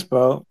right, thanks,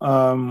 Bo.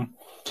 A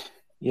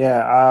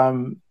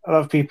lot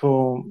of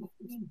people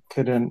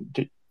couldn't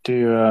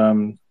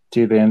do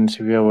the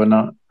interview or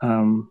not.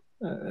 The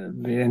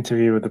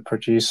interview with the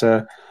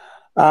producer.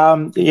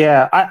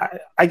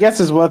 I guess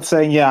it's worth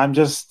saying. Yeah, I'm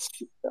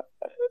just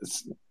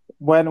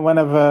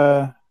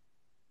whenever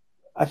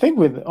I think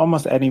with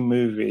almost any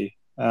movie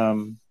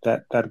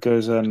that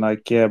goes on,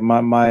 like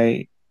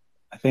my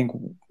I think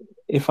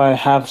if I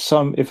have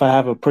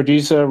a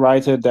producer,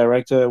 writer,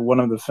 director, one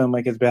of the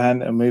filmmakers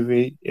behind a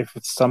movie, if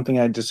it's something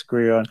I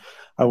disagree on,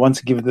 I want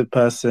to give the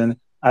person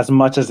as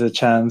much as a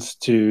chance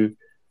to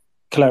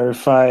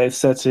clarify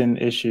certain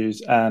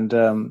issues. And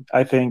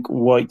I think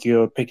what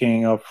you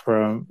picked up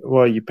from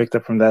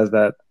that is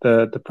that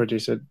the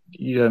producer,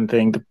 you don't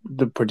think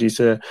the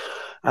producer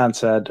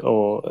answered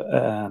or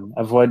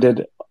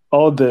avoided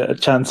all the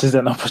chances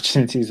and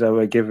opportunities that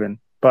were given.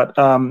 But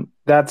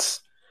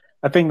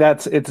I think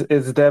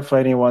it's there for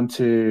anyone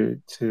to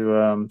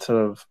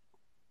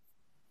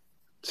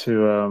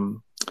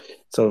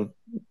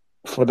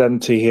for them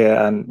to hear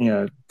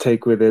and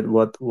take with it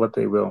what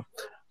they will.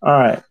 All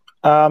right.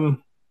 I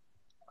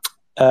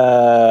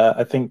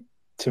think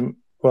it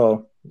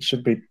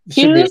should be.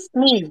 Excuse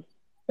me.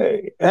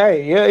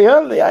 Hey,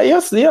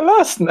 you're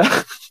last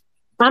now.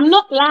 I'm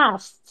not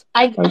last.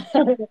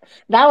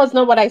 That was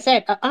not what I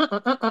said. Okay,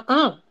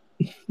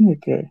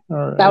 all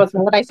right. That was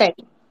not what I said.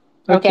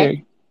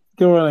 Okay.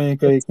 Go on, you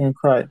can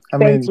cry.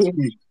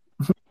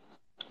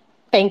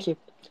 Thank you.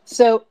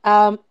 So,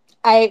 I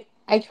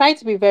try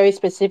to be very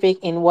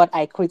specific in what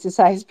I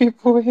criticize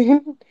people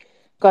in,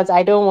 because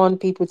I don't want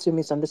people to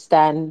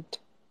misunderstand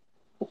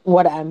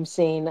what I'm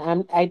saying.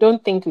 I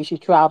don't think we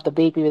should throw out the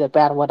baby with the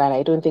bathwater.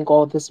 I don't think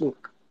all this,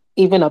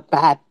 even a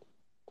bad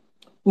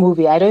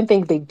movie, I don't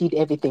think they did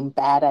everything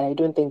bad, and I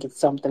don't think it's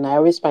something. I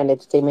always find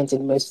entertainment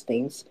in most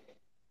things.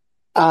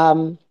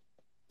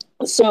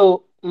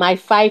 So my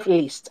 5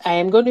 list, I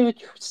am going to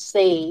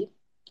say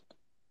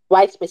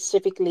what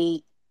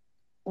specifically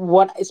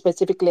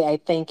I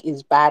think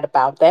is bad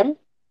about them.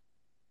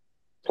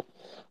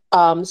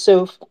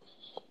 So,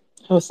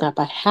 oh snap,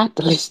 I had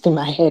the list in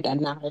my head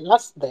and now I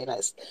lost the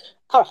list.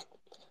 All right.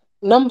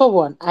 Number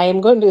 1, I am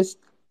going to,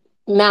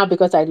 now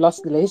because I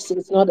lost the list,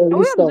 it's not a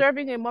list. Are we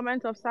observing a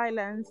moment of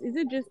silence? Is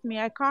it just me?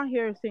 I can't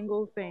hear a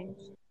single thing.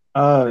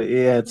 Oh,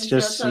 yeah, it's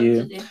just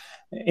you. Today.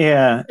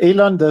 Yeah,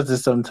 Elon does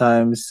this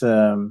sometimes.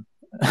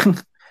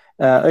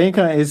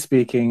 Oyinka is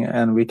speaking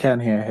and we can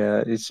hear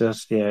her. It's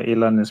just,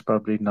 Elon is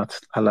probably not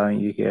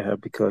allowing you to hear her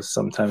because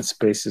sometimes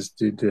spaces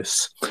do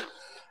this.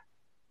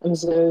 I'm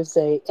so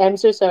sorry,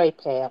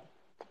 Pam.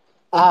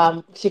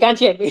 She can't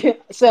hear me.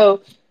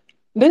 So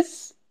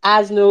this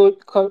has no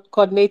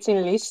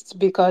coordinating list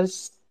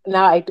because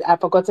now I've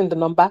forgotten the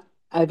number.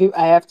 I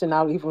have to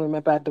now even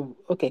remember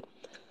okay.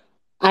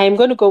 I am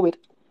going to go with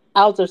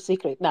House of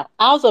Secret. Now,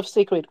 House of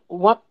Secret,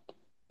 what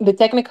the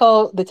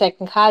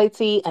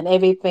technicality and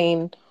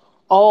everything,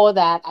 all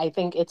that, I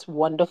think it's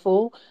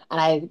wonderful,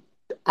 and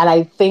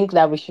I think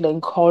that we should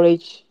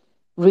encourage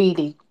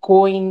really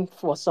going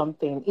for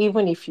something,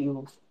 even if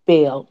you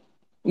fail.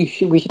 We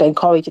should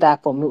encourage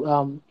that for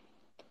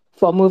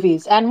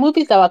movies, and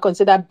movies that were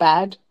considered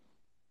bad.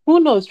 Who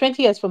knows?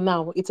 20 years from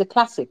now, it's a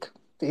classic.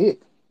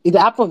 It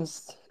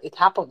happens. It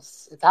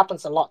happens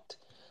a lot.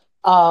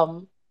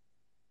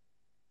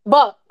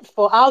 But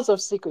for House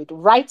of Secret,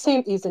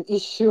 writing is an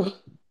issue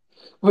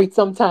with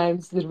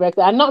sometimes the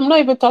director. I'm not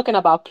even talking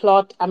about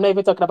plot. I'm not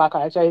even talking about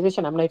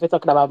characterization. I'm not even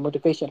talking about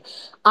motivation.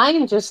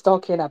 I'm just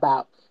talking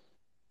about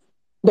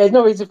there's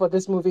no reason for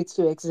this movie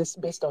to exist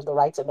based on the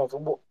writing of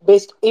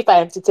it. If I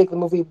am to take the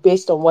movie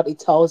based on what it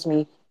tells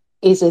me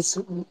is its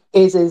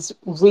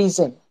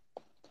reason.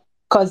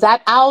 Because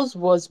that house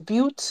was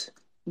built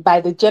by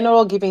the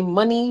general giving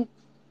money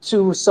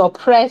to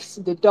suppress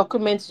the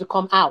documents to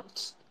come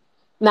out.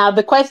 Now,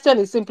 the question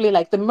is simply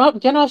like the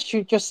general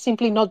should just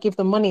simply not give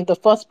the money in the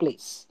first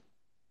place.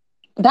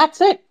 That's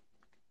it.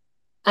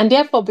 And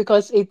therefore,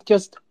 because it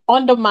just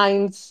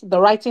undermines the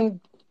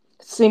writing,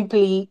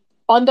 simply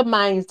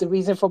undermines the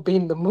reason for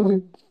being the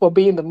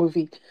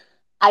movie,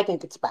 I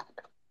think it's bad.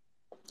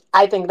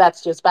 I think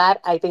that's just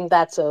bad. I think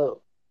that's I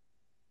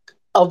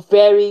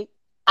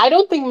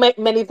don't think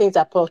many things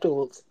are plot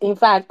holes. In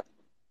fact,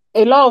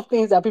 a lot of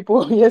things that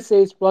people here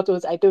say is plot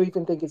holes, I don't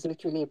even think it's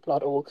literally a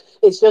plot hole.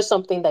 It's just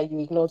something that you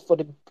ignored for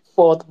the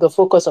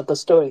focus of the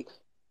story.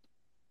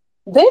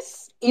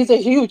 This is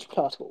a huge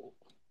plot hole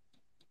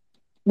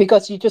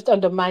because you just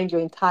undermined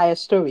your entire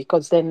story.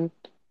 Because then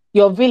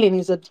Your villain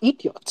is an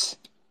idiot.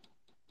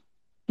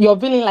 Your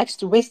villain likes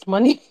to waste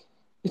money.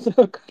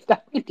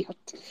 That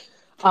idiot.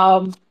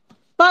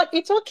 But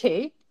it's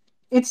okay.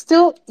 It's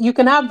still, you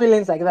can have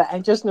villains like that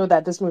and just know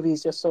that this movie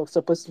is just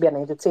supposed to be an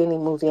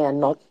entertaining movie and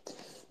not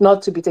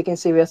to be taken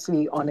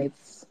seriously on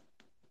its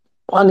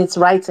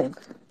writing.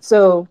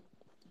 So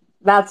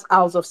that's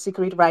House of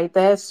Secret right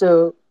there.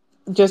 So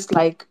just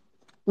like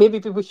maybe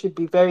people should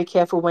be very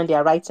careful when they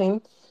are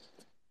writing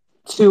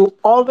to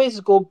always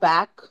go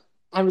back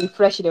and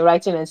refresh their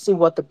writing and see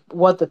what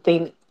the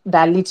thing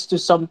that leads to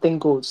something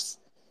goes.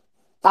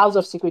 House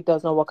of Secret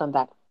does not work on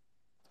that.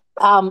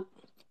 Ile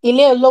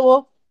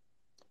Lowo,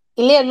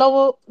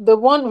 the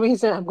one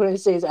reason I'm going to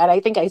say is, and I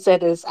think I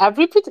said this, I'm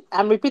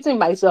repeating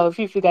myself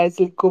if you guys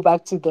go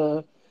back to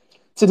the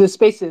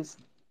spaces.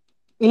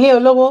 Ile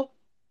Lowo,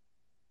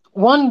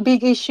 one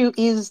big issue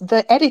is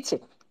the editing.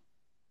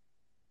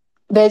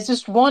 There's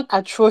just one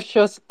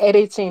atrocious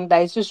editing that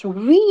is just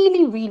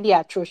really, really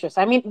atrocious.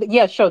 I mean,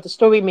 yeah, sure, the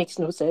story makes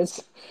no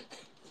sense.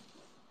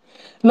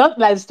 Not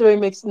that the story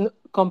makes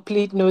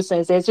complete no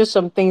sense. There's just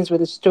some things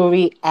with the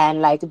story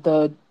and like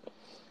the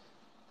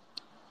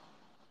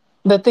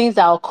things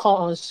that occur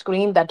on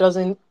screen that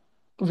doesn't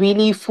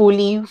really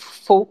fully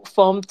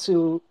form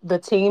to the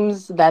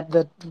themes that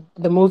the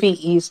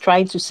movie is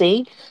trying to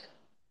say.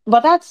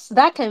 But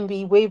that can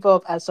be waved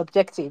off as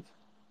subjective.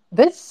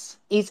 This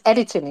is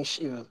editing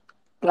issue.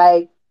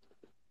 Like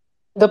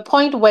the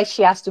point where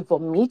she has to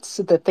vomit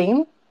the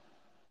thing,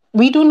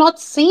 we do not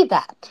see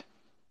that.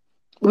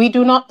 We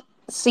do not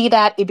see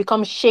that. It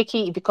becomes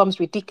shaky, it becomes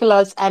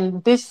ridiculous.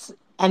 And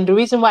the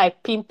reason why I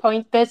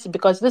pinpoint this is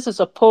because this is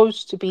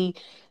supposed to be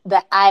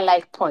the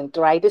highlight point,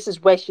 right? This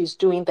is where she's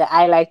doing the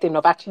highlighting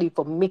of actually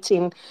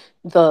vomiting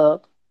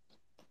the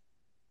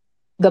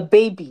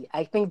baby.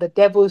 I think the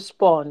devil's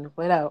spawn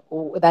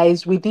that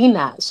is within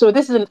her. So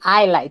this is an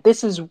highlight.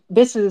 This is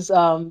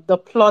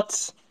the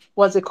plot.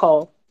 What's it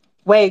called?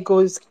 Where it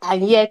goes,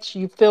 and yet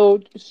you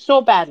failed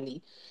so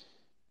badly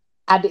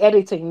at the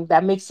editing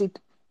that makes it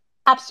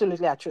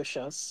absolutely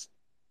atrocious.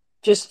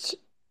 Just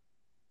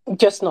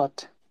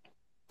not.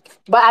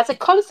 But as a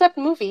concept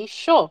movie,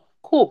 sure,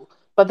 cool.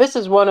 But this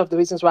is one of the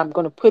reasons why I'm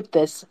going to put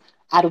this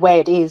at where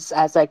it is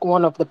as like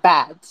one of the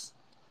bads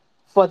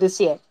for this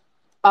year.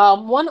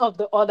 One of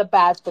the other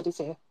bads for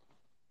this year,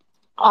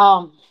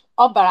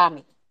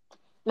 Obarami.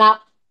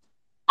 Now,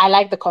 I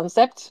like the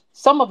concept.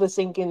 Some of the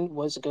singing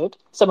was good.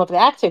 Some of the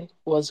acting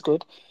was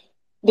good.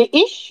 The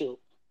issue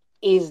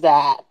is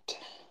that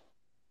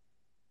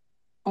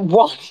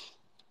one,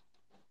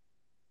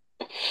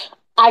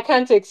 I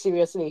can't take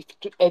seriously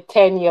a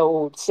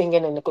 10-year-old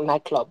singing in a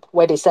nightclub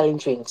where they're selling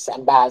drinks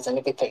and bars and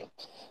everything.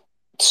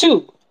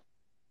 Two,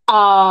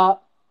 there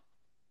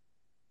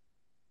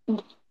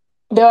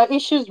are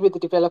issues with the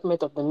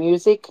development of the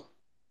music,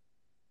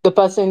 the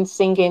person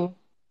singing,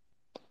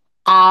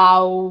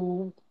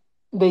 how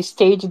they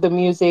stage the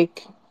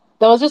music.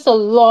 There was just a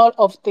lot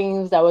of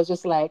things that was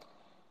just like,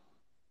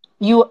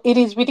 it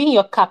is within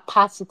your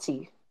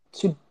capacity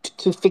to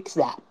fix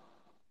that.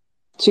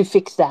 To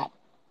fix that.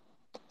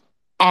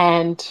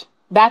 And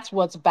that's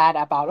what's bad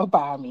about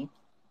Obarami.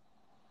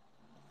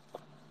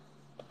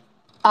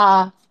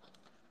 Now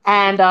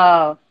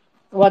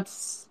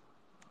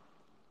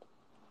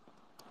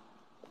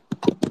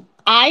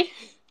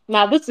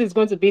this is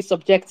going to be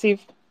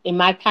subjective in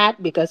my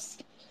part because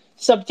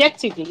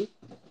subjectively,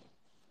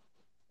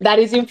 that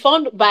is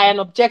informed by an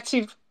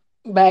objective,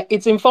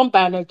 it's informed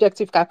by an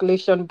objective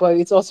calculation, but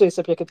it's also a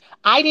subjective.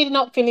 I did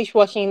not finish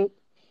watching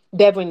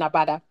Devil in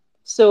Nevada.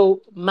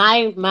 So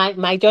my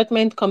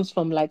judgment comes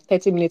from like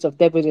 30 minutes of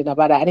Devil in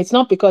Nevada. And it's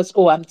not because,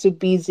 I'm too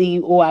busy,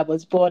 I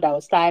was bored, I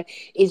was tired.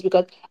 It's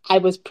because I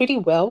was pretty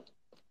well.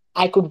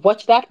 I could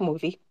watch that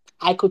movie.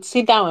 I could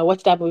sit down and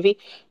watch that movie,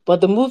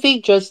 but the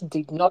movie just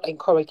did not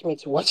encourage me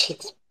to watch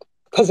it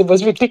because it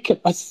was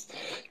ridiculous.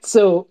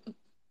 So,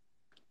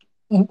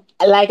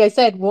 like I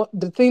said,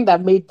 the thing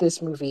that made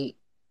this movie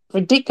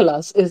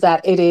ridiculous is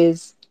that it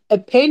is a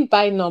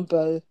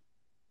paint-by-number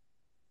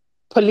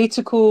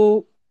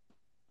political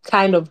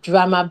kind of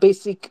drama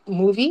basic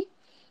movie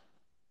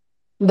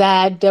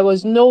that there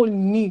was no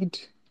need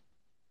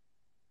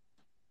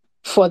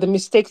for the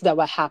mistakes that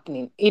were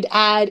happening. It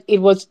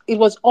was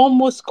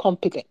almost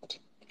competent.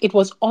 It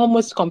was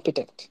almost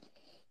competent.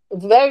 A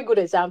very good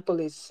example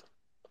is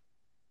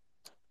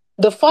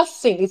the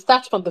first scene. It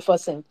starts from the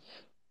first scene.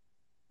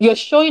 You're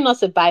showing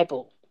us a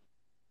Bible.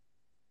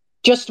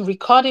 Just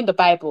recording the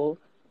Bible.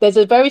 There's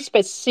a very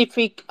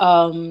specific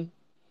verse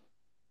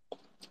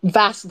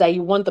that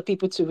you want the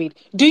people to read.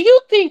 Do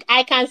you think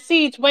I can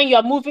see it when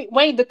you're moving,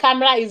 when the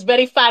camera is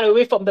very far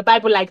away from the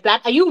Bible like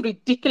that? Are you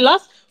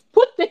ridiculous?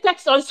 Put the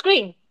text on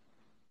screen.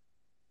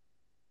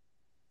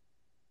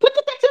 Put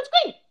the text on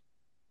screen.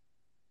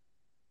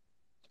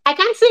 I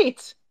can't see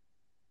it.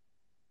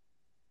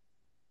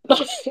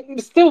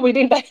 Still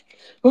within that.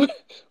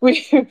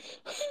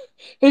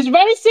 It's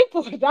very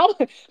simple.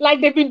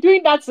 Like they've been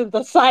doing that since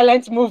the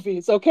silent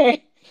movies,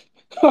 okay?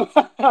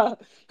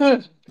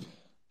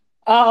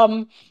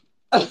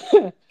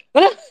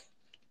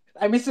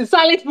 I mean, it's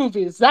silent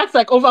movies. That's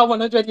like over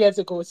 100 years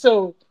ago.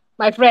 So,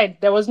 my friend,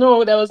 there was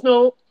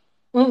no.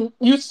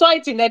 You saw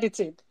it in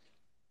editing.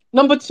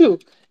 Number two,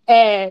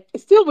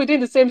 still within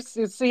the same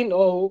scene.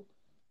 Or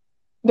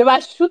they were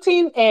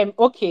shooting.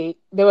 Okay,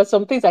 there were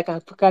some things I can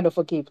kind of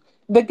forgive.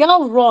 The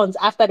girl runs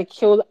after they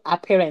kill her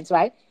parents,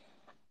 right?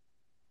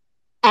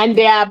 And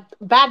there are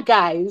bad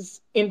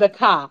guys in the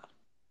car.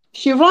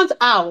 She runs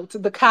out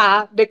the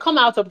car. They come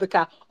out of the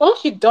car. All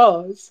she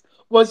does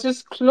was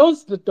just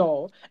close the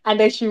door, and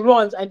then she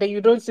runs, and then you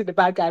don't see the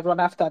bad guy run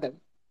after them.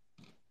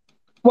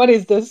 What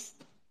is this?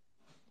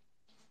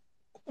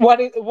 What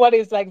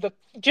is like the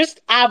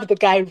just have the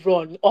guy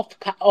run up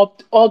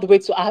all the way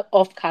to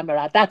off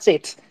camera. That's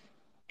it.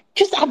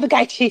 Just have the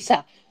guy chase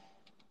her.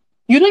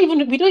 We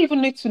don't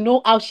even need to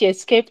know how she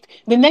escaped.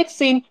 The next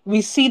scene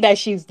we see that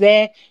she's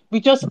there.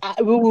 We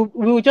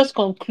will just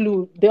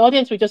conclude. The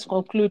audience will just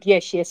conclude,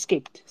 yes, she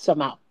escaped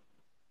somehow.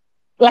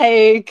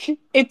 Like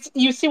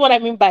you see what I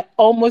mean by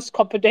almost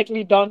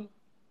competently done.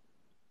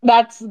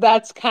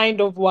 That's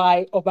kind of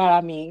why not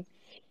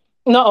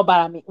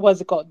Obarami,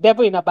 what's it called?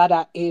 Devil in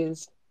Abada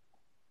is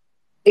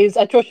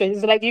atrocious.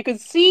 It's like you can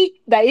see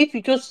that if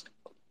you just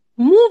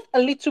move a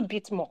little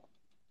bit more,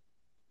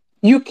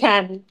 you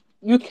can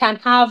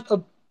have a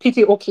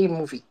pretty okay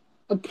movie.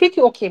 A pretty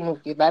okay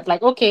movie that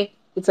like okay,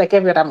 it's like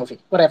every other movie,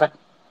 whatever.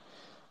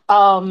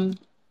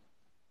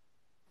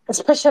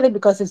 Especially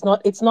because it's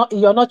not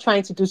you're not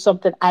trying to do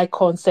something high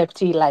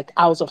concepty like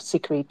House of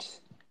Secret.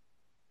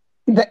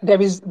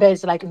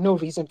 There's like no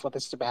reason for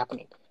this to be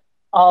happening.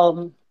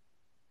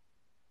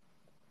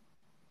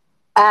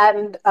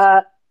 And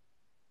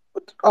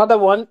other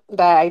one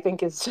that I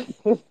think is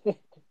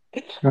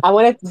I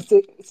wanted to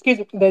say, excuse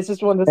me, there's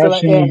this one that's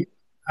like, Rushing,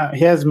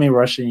 here's me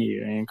rushing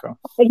you, Inko.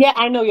 yeah,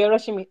 I know you're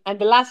rushing me. And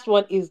the last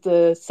one is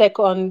the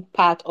second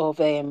part of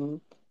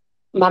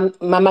Mama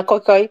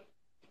Kokoi.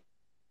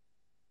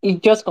 You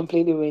just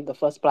completely ruined the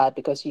first part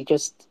because you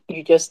just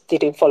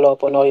didn't follow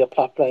up on all your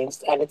plot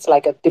points, and it's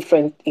like a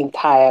different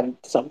entire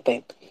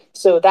something.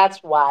 So that's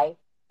why.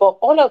 But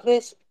all of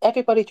this,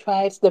 everybody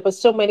tried. There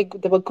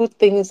were good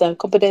things and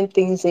competent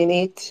things in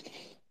it.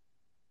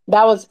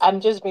 I'm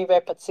just being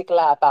very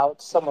particular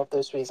about some of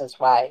those reasons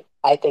why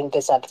I think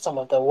these are some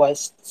of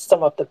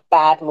the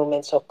bad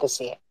moments of this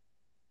year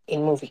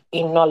in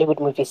Nollywood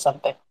movie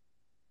something.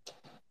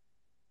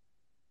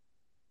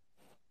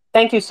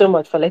 Thank you so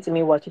much for letting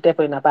me watch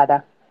Devil in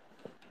Abada.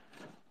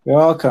 You're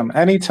welcome.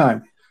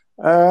 Anytime.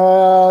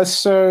 I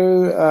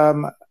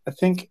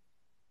think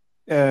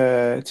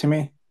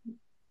Timmy.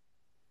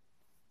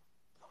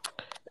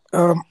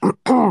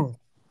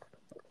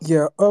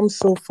 Yeah.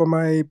 So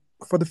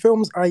for the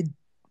films I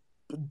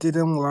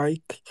didn't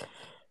like,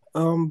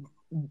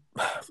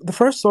 the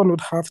first one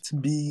would have to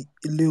be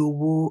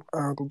Iliowo,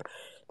 and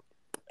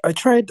I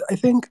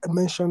think I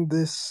mentioned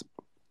this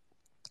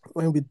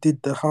when we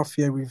did the half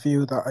year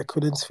review that I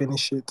couldn't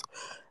finish it.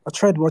 I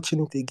tried watching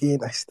it again,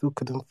 I still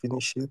couldn't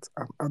finish it.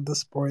 And at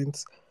this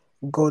point,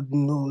 God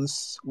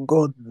knows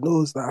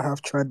that I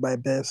have tried my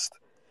best.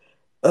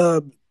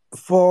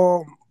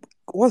 For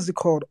what's it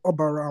called?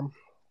 Obaram.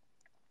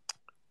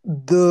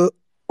 The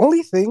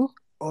only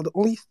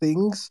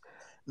things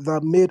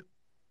that made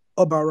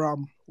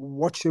Obaram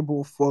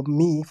watchable for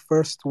me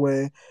first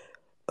were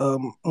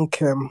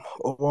Nkem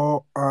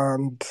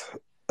and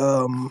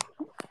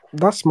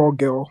that small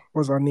girl,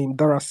 what's her name?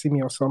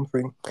 Darasimi or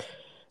something.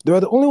 They were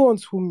the only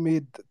ones who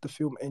made the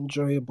film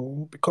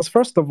enjoyable because,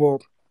 first of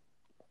all,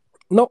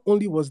 not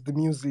only was the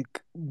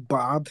music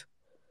bad,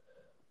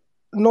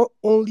 not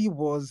only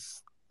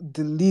was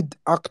the lead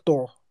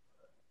actor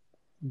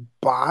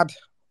bad,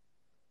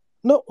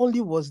 not only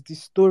was the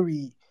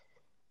story,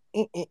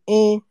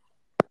 will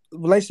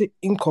I say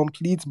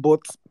incomplete,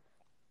 but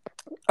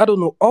I don't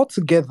know.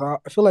 Altogether,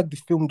 I feel like the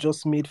film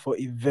just made for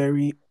a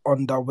very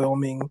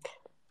underwhelming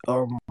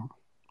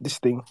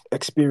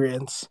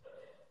experience.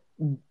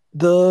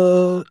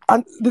 The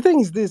thing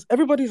is this,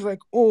 everybody's like,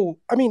 oh,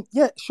 I mean,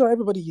 yeah, sure,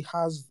 everybody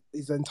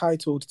is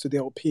entitled to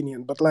their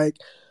opinion, but like,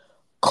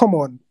 come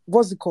on,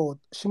 what's it called?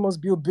 She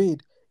Must Be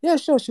Obeyed. Yeah,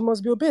 sure, She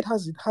Must Be Obeyed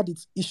had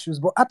its issues,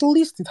 but at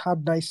least it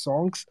had nice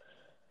songs.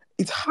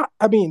 It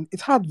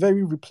had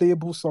very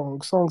replayable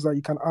songs that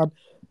you can add,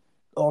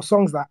 or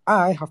songs that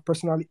I have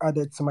personally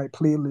added to my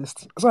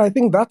playlist. So I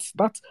think that's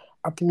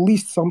at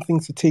least something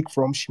to take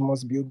from She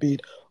Must Be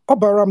Obeyed.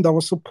 Obaram, that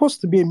was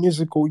supposed to be a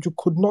musical, you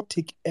could not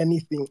take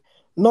anything.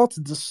 Not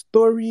the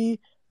story,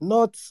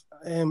 not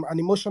an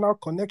emotional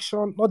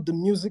connection, not the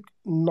music,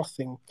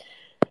 nothing.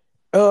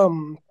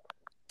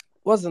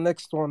 What's the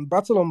next one?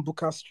 Battle on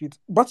Booker Street.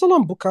 Battle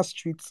on Booker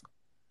Street,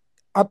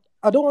 I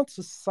don't want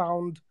to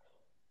sound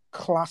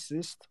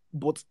classist,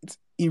 but it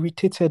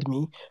irritated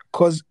me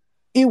because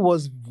it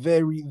was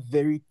very,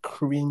 very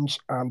cringe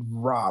and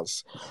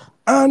ras.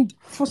 And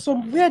for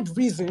some weird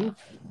reason,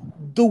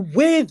 the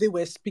way they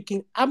were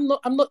speaking, I'm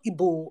not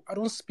Igbo, I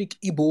don't speak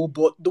Igbo,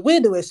 but the way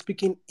they were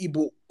speaking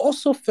Igbo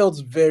also felt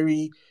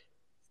very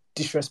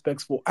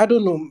disrespectful. I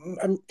don't know.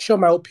 I'm sure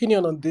my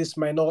opinion on this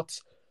might not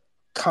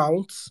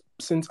count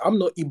since I'm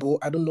not Igbo,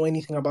 I don't know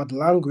anything about the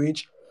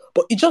language,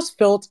 but it just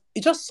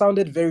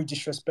sounded very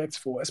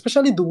disrespectful,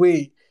 especially the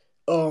way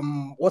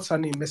what's her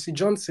name, Mercy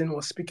Johnson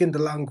was speaking the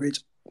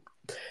language.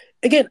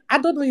 Again, I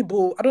don't know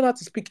Igbo, I don't know how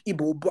to speak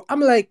Igbo, but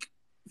I'm like,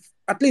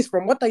 at least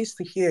from what I used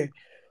to hear,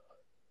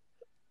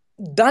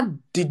 that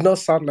did not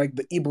sound like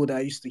the Igbo that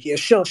I used to hear.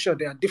 Sure,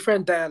 there are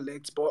different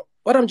dialects, but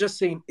what I'm just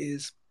saying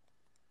is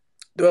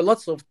there were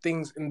lots of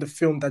things in the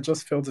film that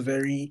just felt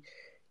very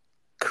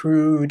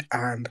crude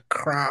and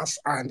crass,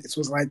 and it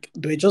was like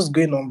they're just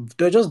doing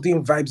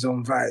vibes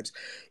on vibes.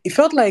 It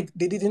felt like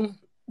they didn't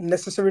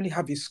necessarily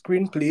have a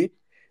screenplay.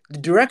 The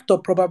director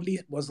probably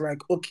was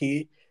like,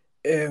 okay,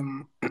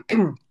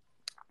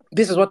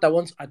 this is what I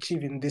want to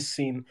achieve in this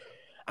scene.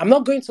 I'm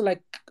not going to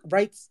like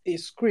write a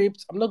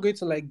script. I'm not going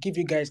to like give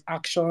you guys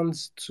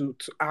actions to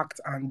act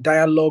and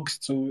dialogues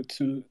to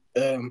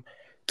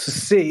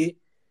say.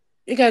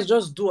 You guys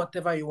just do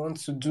whatever you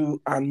want to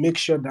do and make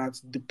sure that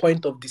the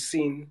point of the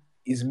scene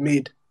is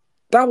made.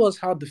 That was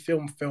how the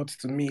film felt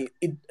to me.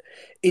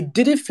 It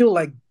didn't feel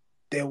like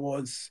they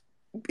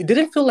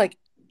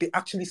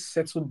actually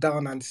settled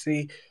down and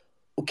say,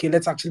 okay,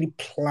 let's actually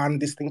plan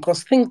this thing,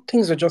 because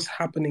things are just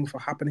happening for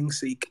happening's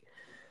sake.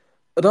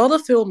 The other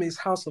film is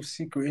House of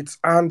Secrets,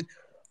 and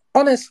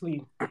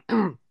honestly,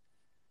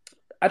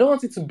 I don't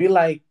want it to be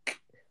like,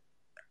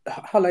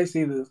 how do I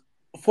say this?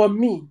 For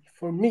me,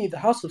 the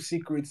House of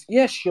Secrets,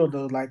 yeah, sure,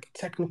 the like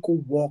technical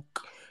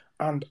work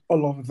and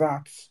all of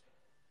that,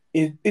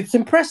 it's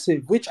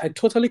impressive, which I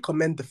totally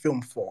commend the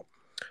film for.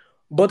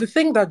 But the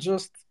thing that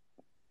just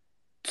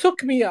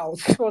took me out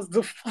was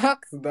the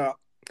fact that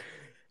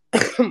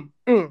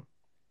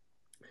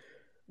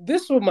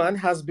this woman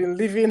has been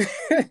living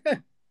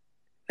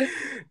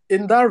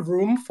in that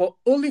room for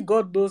only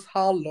God knows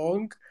how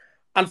long,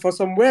 and for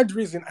some weird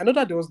reason, I know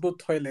that there was no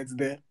toilets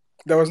there.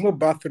 There was no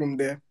bathroom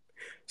there.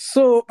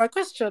 So my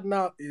question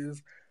now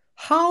is,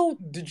 how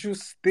did you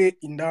stay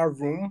in that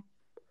room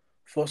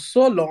for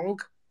so long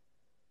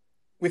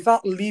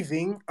without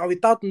leaving and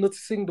without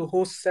noticing the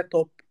whole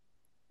setup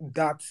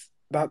that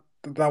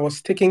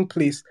was taking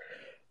place?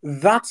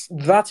 That's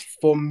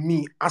for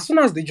me. As soon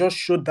as they just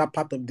showed that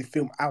part of the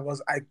film,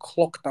 I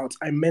clocked out.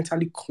 I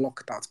mentally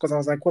clocked out because I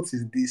was like, what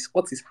is this?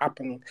 What is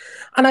happening?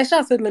 And I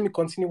said, let me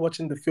continue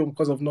watching the film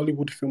because of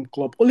Nollywood Film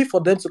Club, only for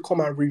them to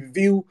come and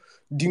review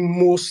the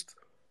most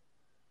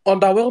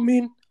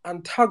underwhelming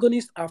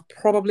antagonist I've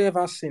probably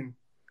ever seen.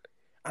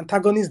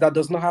 Antagonist that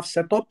does not have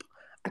setup.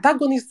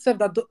 Antagonist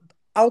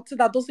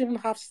that doesn't even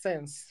have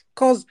sense.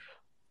 Because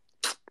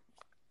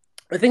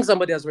I think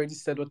somebody has already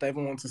said what I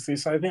even want to say,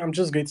 so I think I'm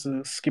just going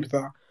to skip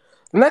that.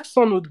 The next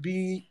one would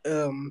be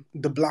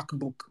The Black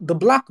Book. The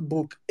Black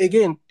Book,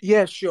 again,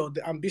 yeah, sure,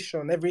 the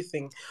ambition,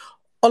 everything,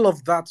 all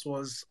of that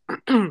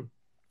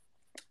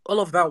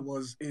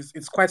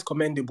it's quite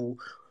commendable.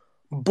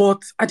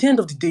 But at the end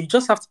of the day, you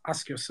just have to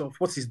ask yourself,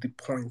 what is the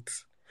point?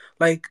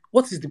 Like,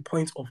 what is the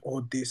point of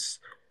all this?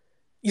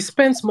 You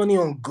spent money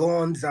on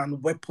guns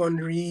and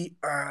weaponry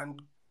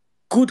and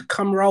good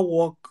camera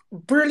work,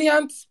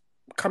 brilliant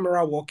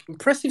camera work,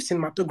 impressive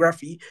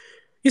cinematography.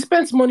 You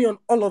spent money on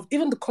all of,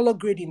 even the color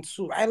grading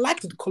too. I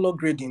liked the color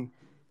grading,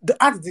 the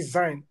art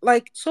design.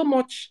 Like, so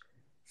much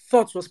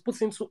thought was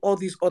put into all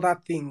these other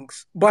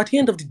things. But at the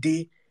end of the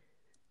day,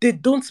 they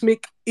don't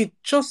make it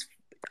just,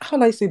 how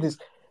do I say this?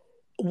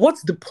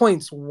 What's the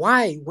point?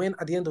 Why, when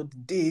at the end of the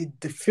day,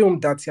 the film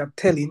that you're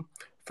telling,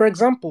 for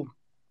example,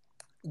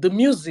 the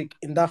music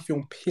in that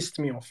film pissed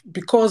me off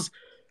because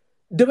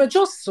there were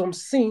just some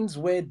scenes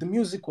where the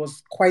music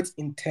was quite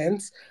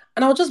intense,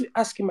 and I'll just be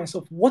asking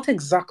myself, what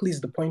exactly is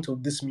the point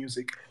of this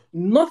music?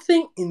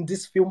 Nothing in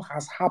this film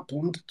has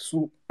happened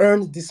to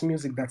earn this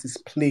music that is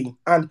playing,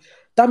 and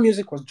that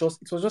music was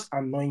just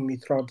annoying me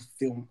throughout the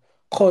film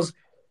because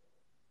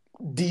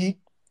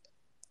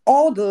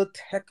all the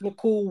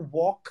technical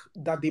work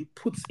that they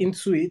put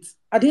into it,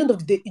 at the end of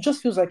the day, it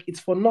just feels like it's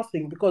for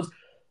nothing because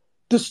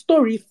the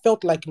story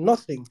felt like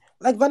nothing.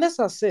 Like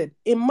Vanessa said,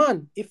 a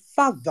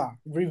father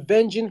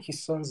revenging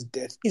his son's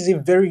death is a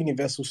very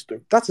universal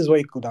story. That is what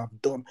he could have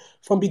done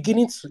from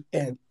beginning to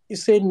end. You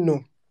say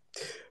no.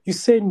 You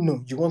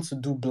want to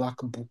do Black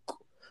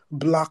Book.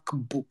 Black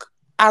Book.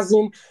 As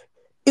in,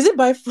 is it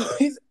by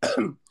force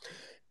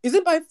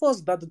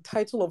that the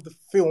title of the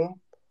film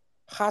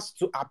has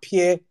to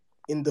appear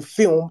in the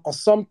film or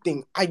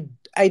something? I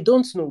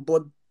don't know,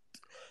 but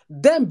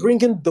them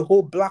bringing the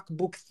whole Black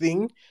Book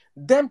thing,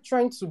 them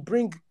trying to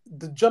bring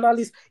the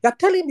journalist. You're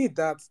telling me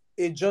that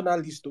a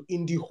journalist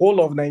in the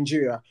whole of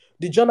Nigeria,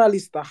 the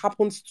journalist that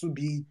happens to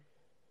be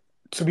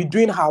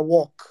doing her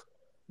work,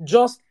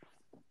 just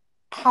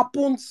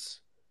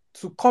happens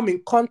to come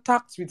in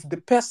contact with the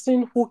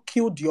person who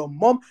killed your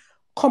mom?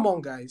 Come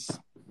on, guys.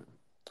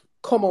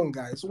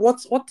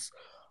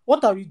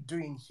 What are we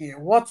doing here?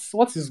 What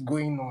is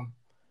going on?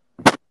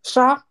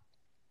 Sha,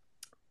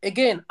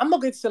 again, I'm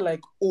not going to say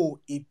like, oh,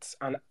 it's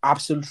an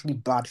absolutely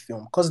bad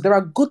film, because there are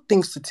good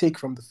things to take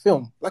from the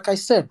film. Like I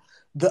said,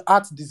 the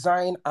art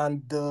design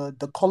and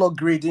the color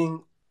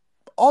grading,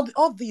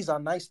 all these are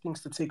nice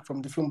things to take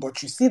from the film.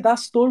 But you see that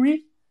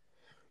story,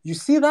 You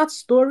see that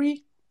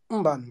story?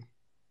 Mbano.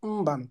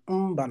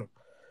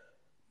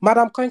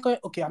 Madam Coin Coin,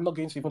 okay, I'm not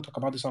going to even talk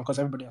about this one because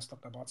everybody has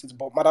talked about it,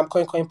 but Madam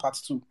Coin Coin Part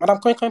 2. Madam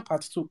Coin Coin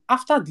Part 2,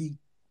 after the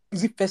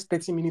first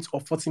 30 minutes or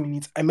 40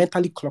 minutes, I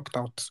mentally clocked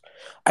out.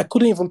 I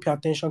couldn't even pay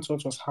attention to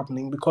what was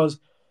happening because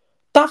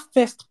that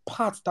first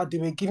part that they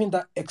were giving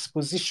that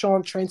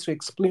exposition, trying to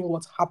explain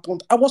what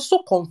happened, I was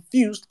so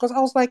confused because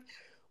I was like,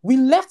 we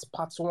left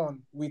Part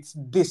 1 with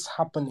this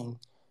happening.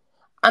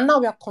 And now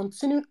we are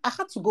continuing. I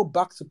had to go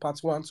back to Part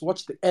 1 to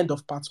watch the end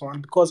of Part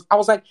 1 because I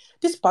was like,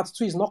 this Part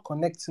 2 is not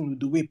connecting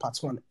with the way Part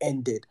 1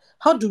 ended.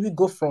 How do we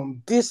go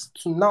from this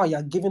to now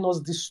you're giving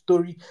us this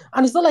story?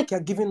 And it's not like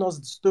you're giving us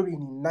the story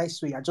in a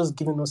nice way. You're just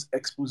giving us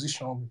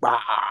exposition. Bah.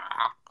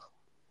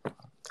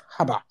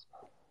 Haba.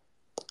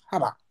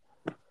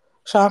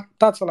 Sha,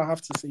 that's all I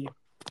have to say.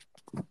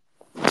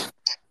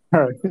 All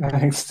right,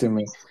 thanks to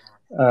me.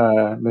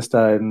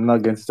 Mr. I'm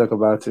not going to talk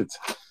about it.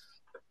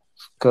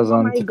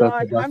 Oh my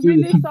God, I've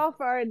really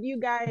suffered, you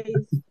guys.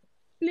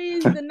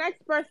 Please, the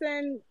next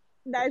person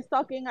that is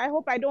talking, I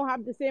hope I don't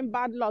have the same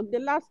bad luck. The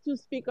last two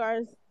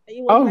speakers,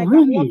 it was like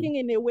really? I'm walking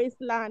in a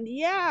wasteland.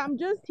 Yeah, I'm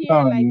just here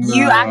Oh, like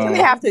You actually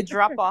no. have to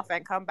drop off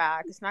and come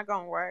back. It's not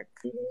gonna work.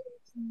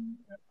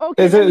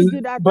 Okay, Is let me it?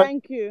 do that. But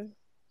Thank you.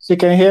 she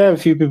can hear a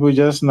few people,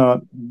 just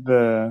not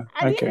the.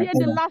 I didn't Okay. hear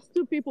the last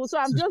two people, so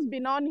I've just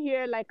been on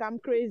here like I'm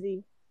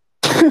crazy.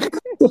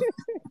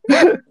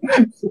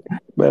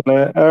 But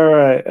all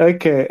right,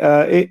 okay.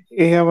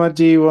 Ihama,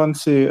 do you want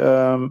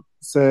to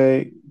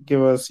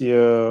give us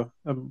a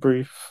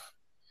brief,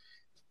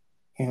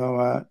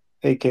 Ihama,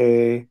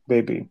 aka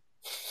Baby?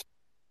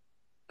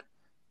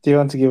 Do you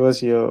want to give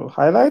us your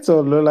highlights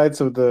or lowlights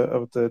of the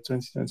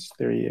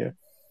 2023 year?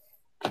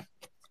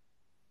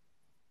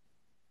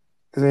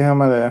 Is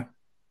Ihama there?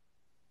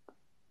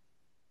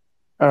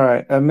 All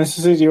right,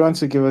 Mrs. C, do you want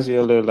to give us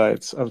your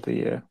lowlights of the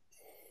year?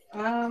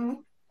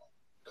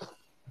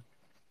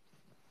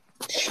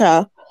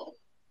 Sure.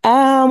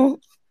 My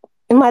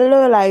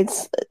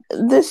lowlights.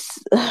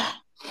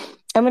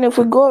 If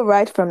we go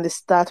right from the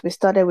start, we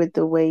started with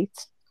The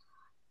Wait.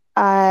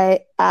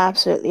 I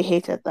absolutely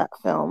hated that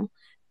film.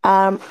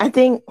 I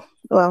think.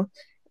 Well,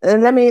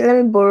 let me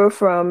borrow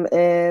from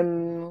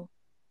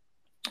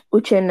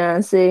Uchenna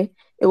and say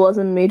it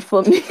wasn't made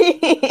for me.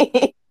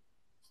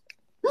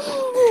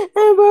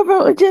 I borrow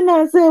from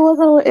Uchenna and say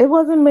it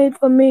wasn't made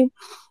for me.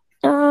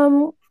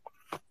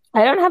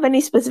 I don't have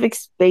any specific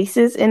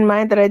spaces in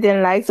mind that I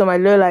didn't like, so my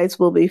lowlights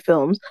will be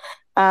films.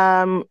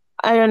 I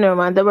don't know,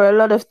 man. There were a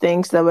lot of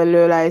things that were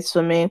lowlights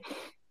for me.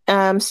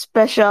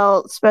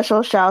 Special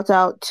shout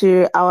out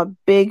to our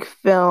big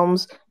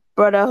films,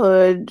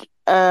 Brotherhood.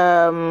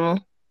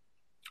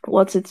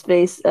 What's its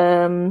face?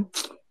 Gangs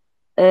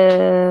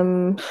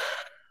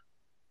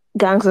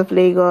of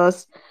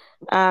Lagos.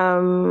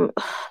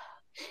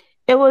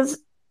 It was.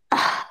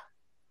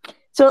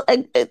 So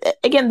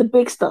again, the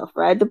big stuff,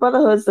 right? The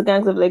Brotherhoods, the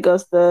Gangs of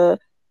Lagos, the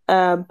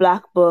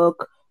Black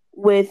Book,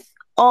 with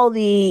all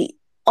the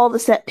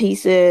set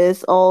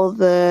pieces, all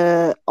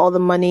the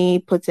money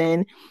put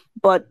in,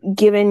 but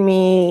giving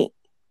me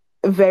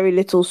very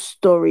little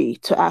story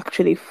to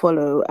actually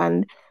follow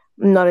and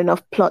not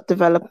enough plot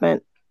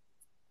development,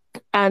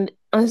 and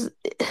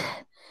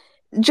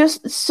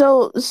just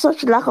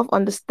such lack of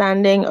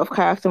understanding of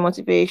character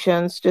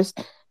motivations,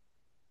 just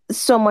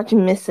so much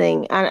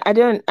missing, and I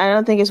don't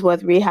think it's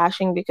worth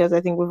rehashing because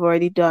I think we've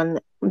already done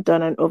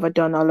and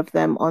overdone all of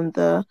them on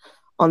the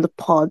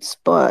pods.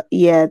 But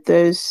yeah,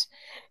 there's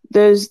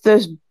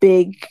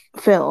big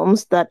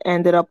films that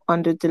ended up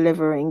under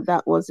delivering. I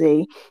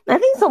think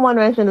someone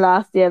mentioned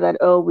last year that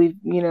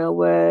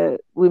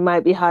we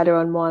might be harder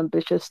on more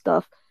ambitious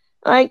stuff.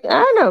 Like,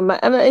 I don't know,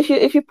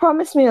 if you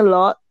promise me a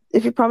lot,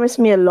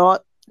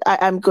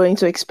 I'm going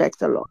to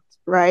expect a lot,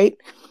 right?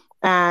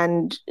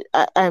 And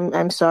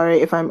I'm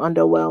sorry if I'm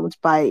underwhelmed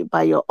by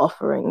your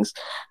offerings.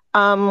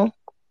 Ilewo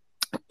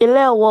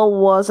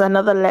was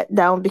another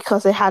letdown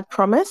because it had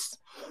promise.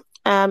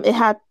 It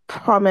had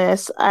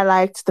promise. I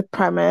liked the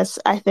premise.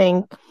 I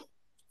think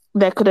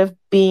there could have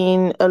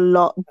been a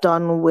lot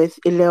done with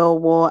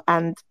Ilewo,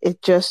 and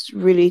it just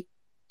really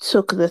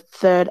took the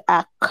third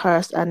act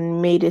curse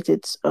and made it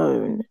its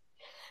own.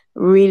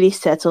 Really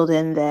settled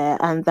in there,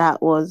 and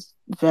that was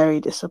very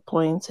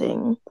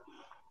disappointing.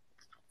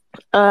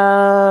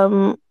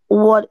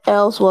 What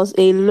else was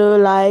a low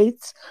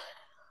light?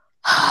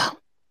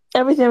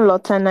 Everything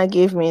Lotana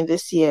gave me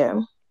this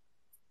year.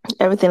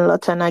 The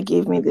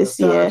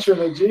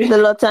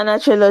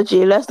Lotana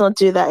trilogy. Let's not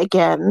do that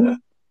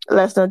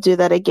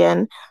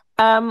again.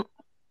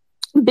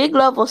 Big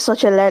Love was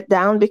such a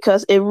letdown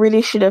because it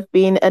really should have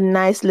been a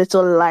nice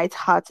little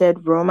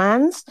light-hearted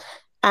romance,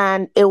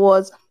 and it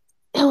was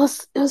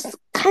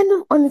kind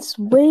of on its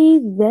way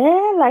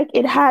there. Like,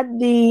 it had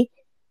the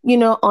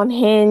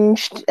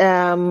unhinged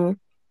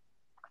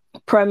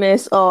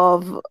premise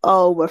of,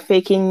 oh, we're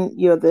faking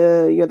you're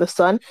the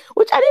son,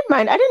 which I didn't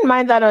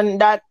mind that. On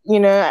that,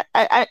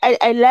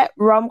 I let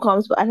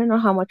rom-coms, but I don't know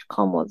how much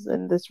com was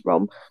in this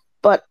rom,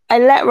 but I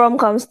let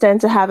rom-coms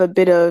tend to have a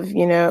bit of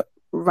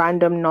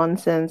random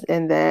nonsense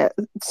in there,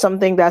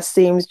 something that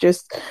seems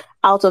just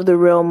out of the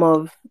realm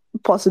of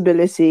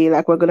possibility,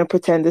 like we're going to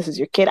pretend this is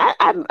your kid.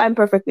 I'm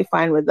perfectly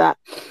fine with that.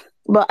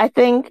 But I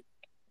think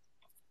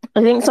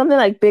something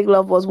like Big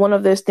Love was one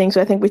of those things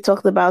where I think we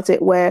talked about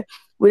it, where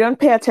we don't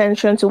pay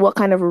attention to what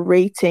kind of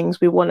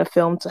ratings we want a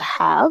film to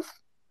have.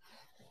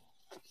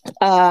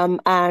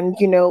 And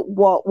you know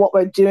what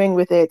we're doing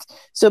with it.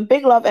 So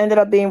Big Love ended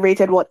up being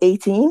rated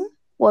 18,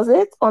 was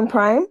it, on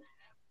Prime?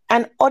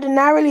 And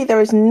ordinarily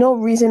there is no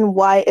reason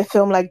why a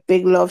film like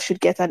Big Love should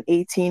get an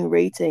 18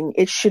 rating.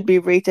 It should be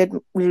rated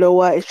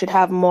lower. It should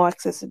have more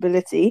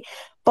accessibility.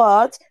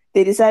 But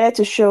they decided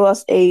to show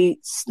us a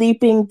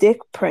sleeping dick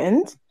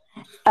print,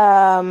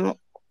 a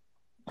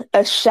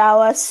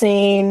shower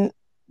scene,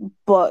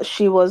 but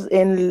she was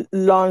in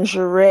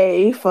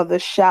lingerie for the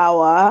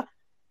shower.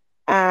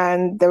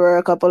 And there were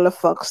a couple of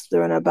fucks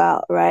thrown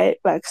about, right?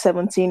 Like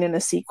 17 in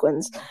a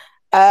sequence.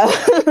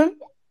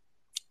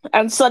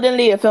 And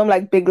suddenly a film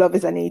like Big Love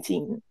is an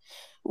 18,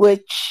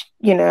 which,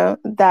 you know,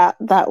 that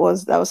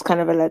was kind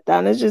of a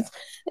letdown. It just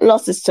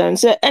lost its tone.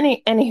 So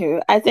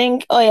anywho, I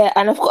think,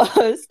 and of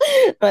course,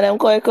 Madame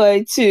Koi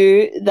Koi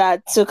too,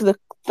 that took the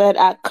third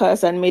act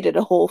curse and made it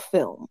a whole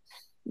film.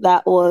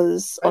 That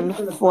was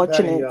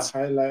unfortunate.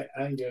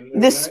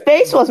 The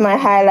space was my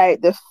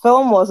highlight. The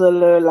film was a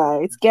low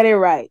light. Get it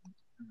right.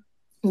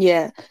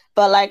 Yeah.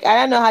 But like, I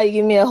don't know how you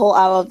give me a whole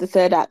hour of the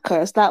third act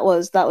curse. That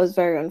was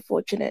very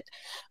unfortunate.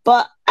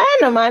 But I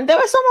don't know, man. There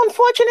were some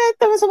unfortunate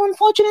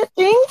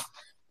things.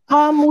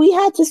 We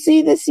had to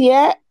see this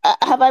year.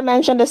 Have I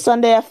mentioned The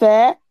Sunday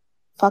Affair?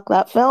 Fuck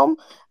that film.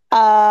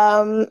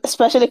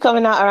 Especially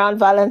coming out around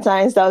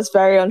Valentine's. That was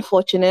very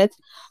unfortunate.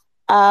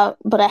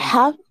 But I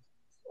have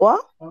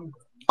what?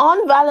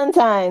 On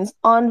Valentine's.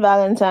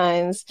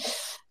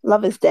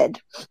 Love is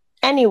dead.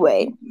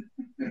 Anyway.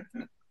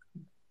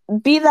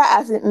 Be that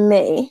as it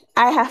may,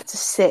 I have to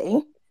say,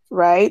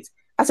 right,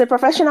 as a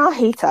professional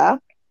hater,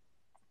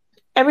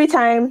 every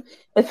time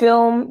a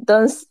film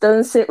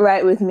doesn't sit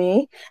right with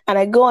me, and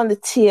I go on the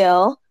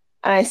TL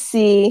and I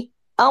see,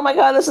 oh my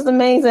God, this is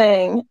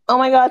amazing. Oh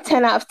my God,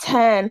 10 out of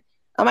 10.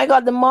 Oh my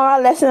God, the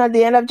moral lesson at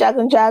the end of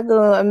Jagun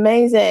Jagun,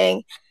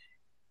 amazing.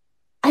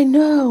 I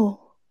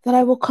know that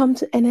I will come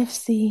to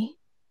NFC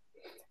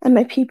and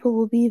my people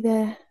will be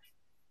there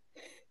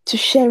to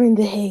share in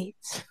the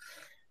hate.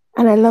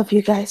 And I love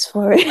you guys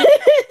for it.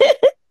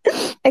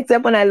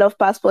 Except when I love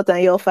Passport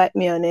and you'll fight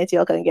me on it,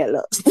 y'all can get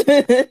lost.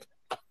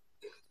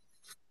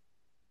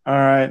 All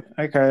right.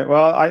 Okay.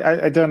 Well,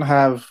 I don't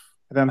have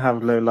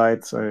low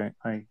lights. So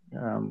I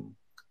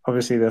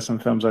obviously there's some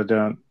films I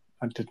did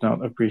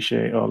not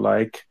appreciate or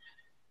like.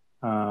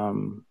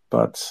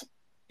 But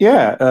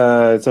yeah,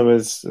 it's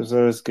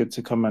always good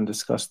to come and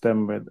discuss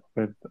them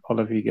with all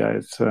of you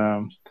guys.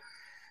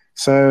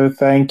 So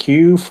thank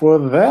you for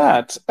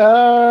that.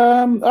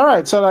 All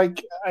right. So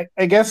like,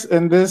 I guess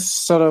in this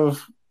sort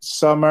of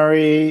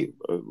summary,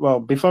 well,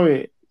 before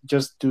we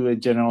just do a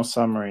general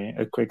summary,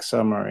 a quick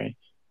summary,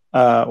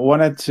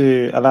 wanted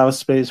to allow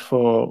space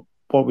for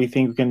what we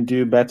think we can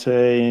do better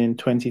in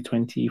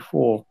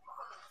 2024.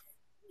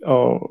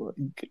 Or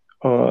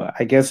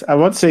I guess I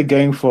won't say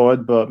going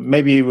forward, but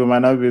maybe we might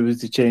not be able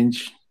to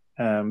change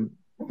in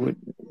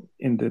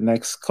the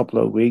next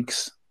couple of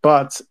weeks.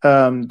 But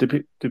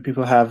do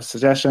people have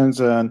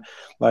suggestions on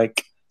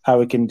like how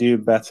we can do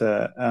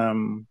better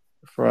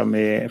from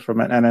an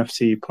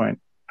NFC point?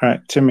 All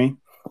right, Timmy.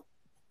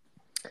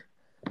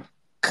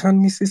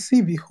 Can Mrs.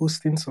 C be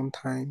hosting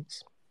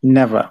sometimes?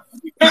 Never.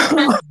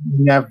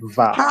 Never.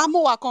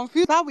 Hamo are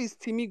confused. How is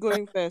Timmy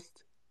going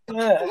first? He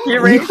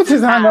put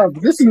his hand up.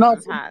 This is not.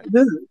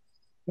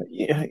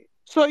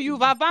 So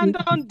you've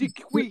abandoned the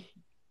queen.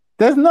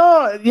 There's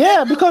no.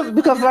 Yeah, because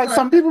like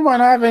some people might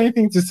not have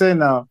anything to say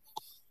now.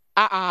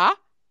 Yeah.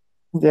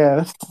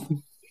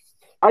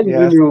 How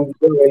did you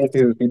know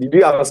anything? Did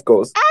you ask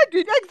us? I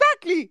did,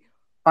 exactly.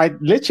 I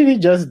literally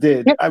just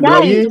did.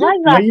 Were you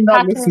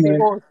not listening?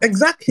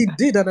 Exactly,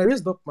 did, and I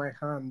raised up my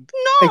hand.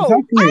 No,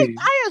 exactly.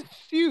 I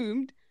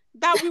assumed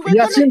that we were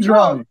You assumed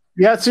wrong.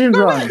 You assumed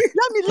wrong.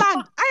 Let me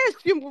land. I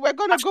assumed we were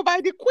going to go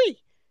by the queen.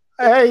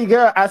 There you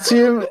go.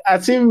 Assume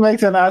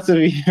makes an out of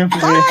you.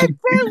 Why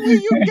will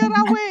you get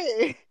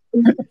away?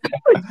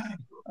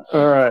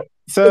 All right.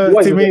 So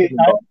Timmy,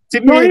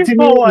 Timmy,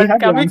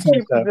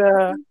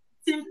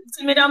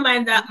 don't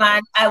mind that,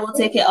 man. I will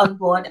take it on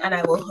board and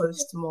I will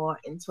host more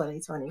in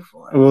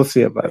 2024. We'll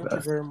see about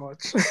that. Thank you very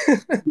much.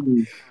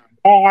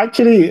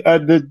 Actually,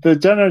 the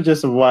general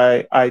gist of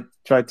why I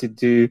try to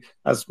do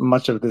as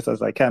much of this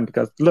as I can,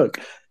 because look,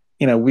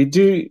 we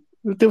do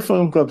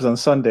film clubs on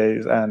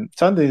Sundays, and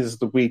Sundays is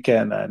the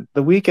weekend, and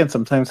the weekend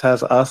sometimes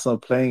has Arsenal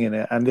playing in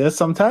it, and there's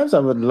sometimes I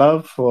would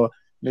love for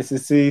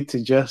Mrs. C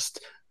to just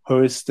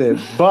host it,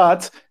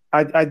 but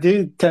I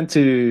do tend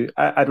to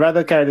I'd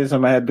rather carry this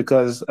on my head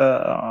because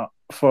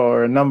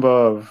for a number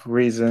of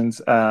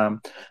reasons, Mrs.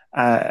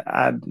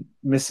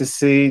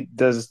 C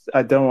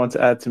I don't want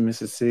to add to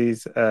Mrs.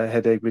 C's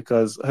headache,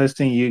 because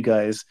hosting you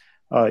guys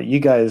you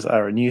guys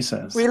are a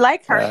nuisance. We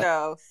like her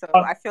though, so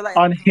I feel like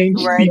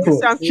Unhinged we're a people.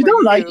 nuisance She for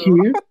don't like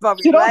you, you. but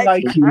She we don't like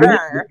like you.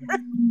 her.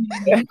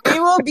 We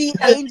will be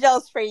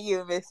angels for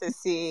you, Mrs.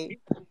 C.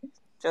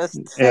 Just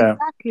Yeah.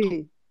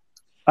 Exactly.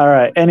 All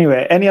right.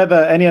 Anyway, any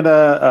other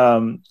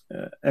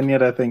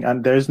thing?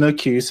 And there's no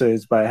cue, so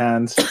it's by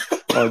hands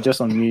or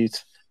just on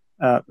mute.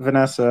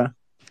 Vanessa.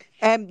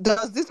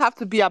 Does this have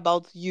to be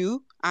about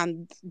you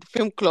and the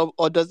film club,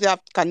 or does it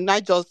have? Can I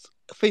just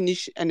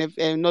finish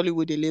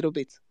Nollywood a little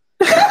bit?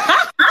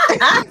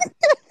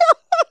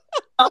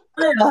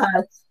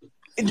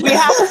 We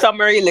have a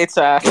summary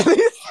later.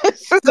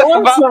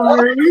 What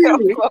summary?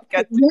 No,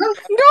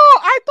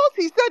 I thought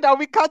he said that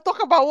we can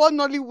talk about what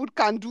Nollywood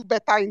can do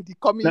better in the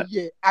coming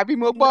year. I be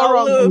more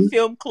wrong. Nollywood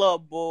Film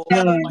Club.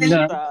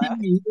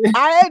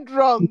 I ain't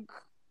wrong.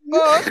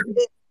 Oh,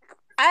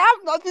 I have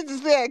nothing to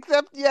say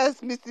except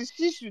yes, Mrs.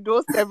 She should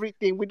host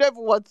everything. We don't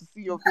even want to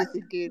see your face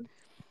again.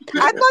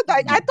 I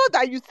thought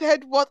that you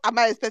said, what am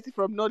I expecting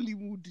from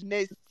Nollywood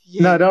next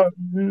year? No,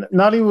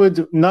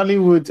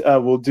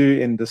 Nollywood will do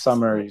in the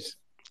summaries.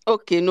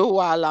 Okay, no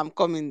while I'm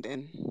coming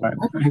then. Right.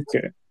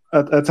 Okay.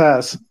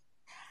 Atas.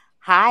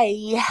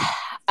 Hi.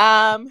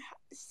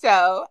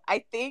 So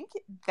I think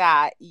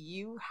that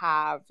you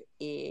have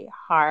a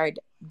hard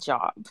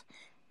job,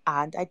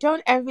 and I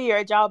don't envy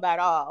your job at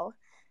all.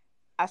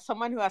 As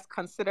someone who has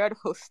considered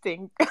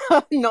hosting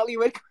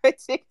Nollywood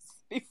critics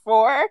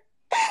before,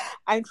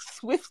 I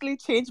swiftly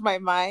changed my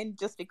mind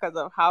just because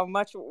of how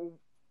much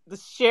the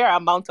sheer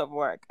amount of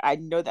work I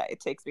know that it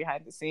takes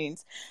behind the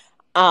scenes.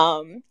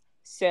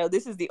 So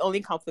this is the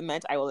only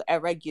compliment I will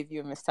ever give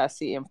you, Mr.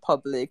 C, in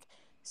public.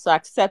 So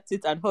accept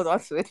it and hold on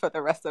to it for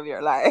the rest of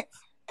your life.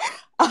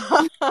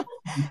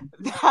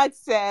 That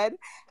said,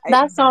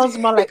 that sounds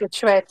more like a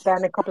threat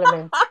than a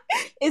compliment.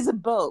 It's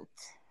both.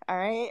 All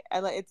right,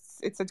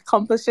 it's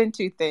accomplishing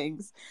two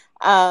things.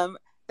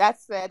 That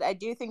said, I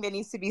do think there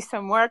needs to be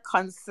some more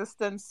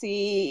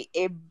consistency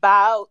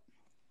about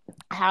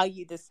how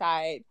you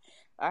decide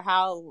or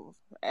how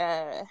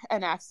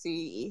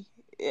NFC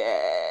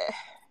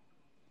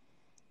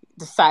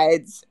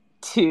decides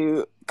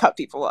to cut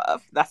people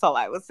off. That's all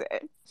I would say.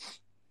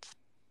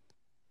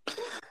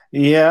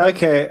 Yeah.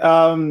 Okay.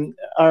 All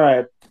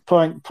right.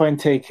 Point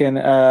taken.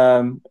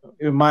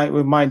 We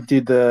might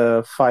do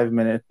the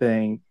 5-minute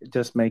thing.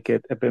 Just make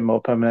it a bit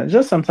more permanent.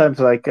 Just sometimes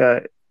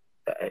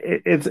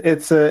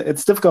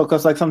it's difficult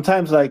because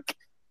sometimes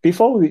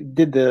before we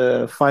did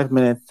the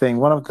 5-minute thing,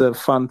 one of the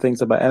fun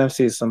things about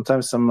NFC is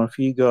sometimes some of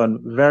you go on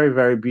very,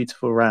 very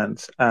beautiful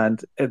rants,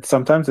 and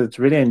sometimes it's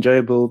really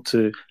enjoyable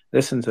to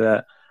listen to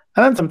that.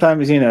 And then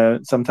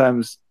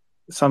sometimes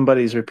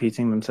somebody's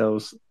repeating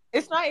themselves.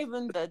 It's not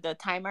even the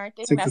timer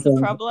thing that's the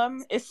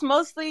problem. It's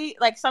mostly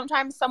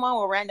sometimes someone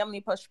will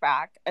randomly push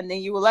back, and then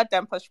you will let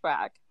them push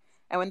back.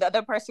 And when the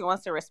other person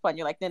wants to respond,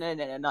 you're like, no,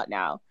 not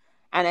now.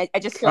 And I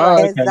just feel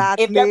if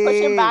they're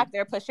pushing back,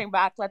 they're pushing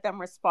back. Let them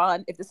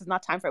respond. If this is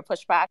not time for a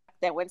pushback,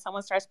 then when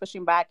someone starts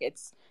pushing back,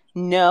 it's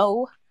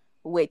no,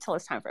 wait till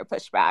it's time for a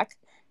pushback.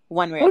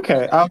 One way.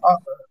 Okay,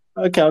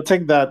 I'll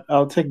take that.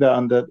 I'll take that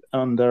under.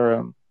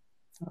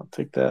 I'll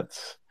take that.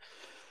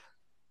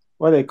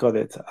 What do they call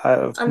it?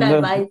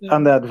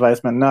 Under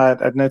advisement. No,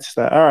 I'd noticed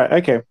that. All right,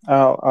 okay.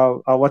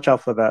 I'll watch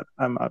out for that.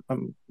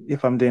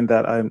 If I'm doing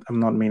that, I'm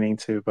not meaning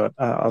to, but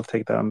I'll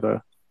take that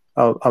under.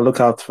 I'll look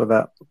out for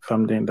that if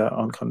I'm doing that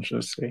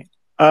unconsciously.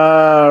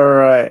 All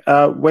right.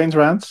 Wayne's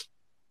rants.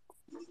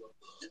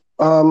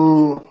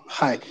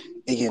 Hi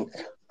again.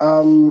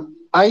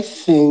 I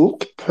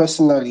think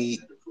personally,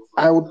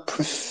 I would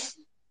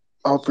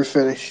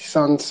prefer. It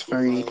sounds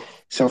very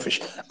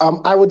selfish.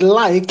 I would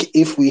like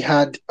if we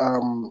had.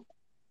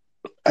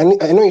 I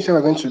know you said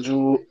we're going to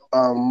do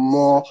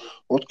more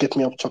what get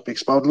me up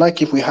topics, but I would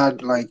like if we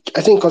had I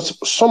think because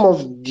some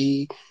of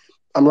the.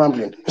 I'm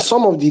rambling.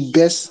 Some of the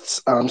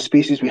best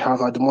spaces we have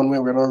at the moment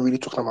where we're not really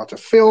talking about a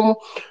film,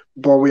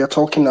 but we are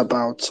talking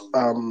about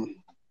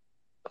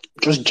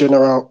just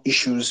general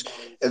issues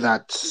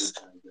that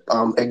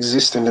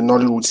exist in the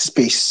Nollywood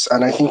space.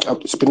 And I think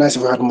it's been nice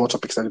if we had more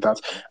topics like that.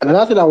 And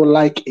another thing I would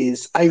like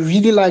is I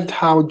really liked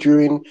how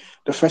during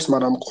the first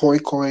Madame Koi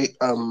Koi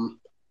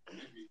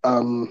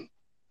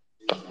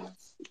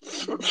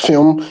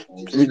film,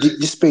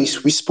 the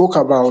space, we spoke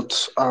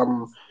about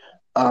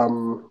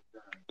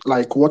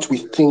what we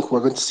think we're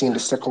going to see in the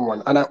second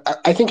one. And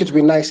I think it'd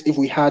be nice if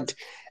we had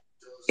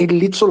a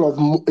little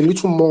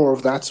more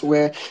of that,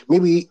 where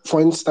maybe, for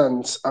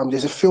instance,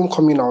 there's a film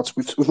coming out.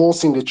 We've all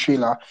seen the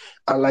trailer,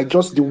 and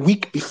just the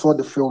week before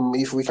the film,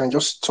 if we can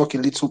just talk a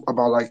little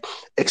about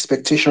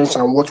expectations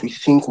and what we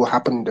think will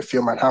happen in the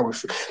film and how we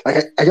feel.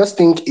 I just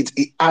think it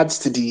adds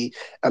to the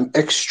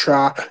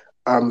extra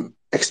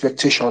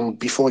expectation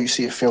before you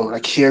see a film,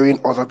 hearing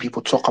other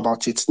people talk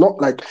about it. It's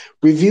not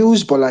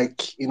reviews, but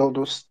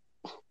those.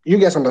 You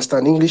guys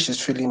understand. English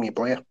is failing me,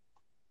 but yeah.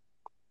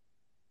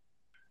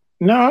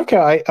 No,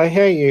 okay, I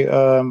hear you.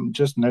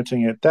 Just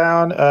noting it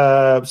down.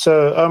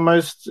 So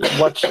almost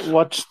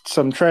watch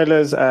some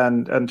trailers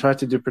and try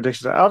to do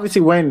predictions. Obviously,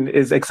 Wayne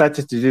is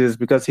excited to do this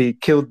because he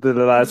killed the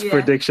last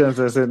predictions.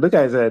 I said, look,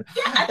 I said,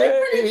 I think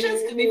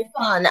predictions could be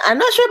fun. I'm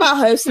not sure about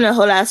hosting a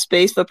whole ass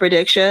space for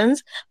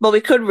predictions, but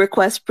we could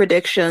request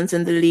predictions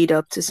in the lead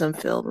up to some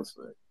films.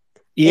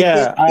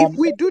 yeah. If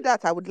we do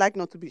that, I would like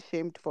not to be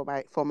shamed for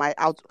my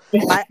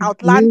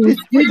outlandish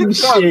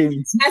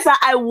predictions. Yes,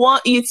 I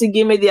want you to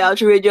give me the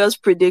outrageous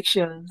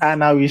predictions.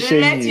 And I will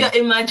shame Let you. your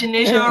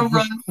imagination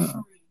run free.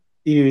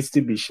 You will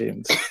still be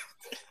shamed.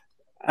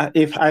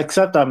 If I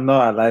accept I'm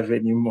not alive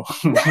anymore.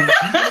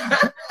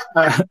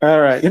 All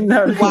right.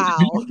 Wow.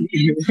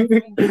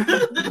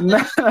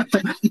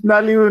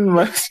 Nollywood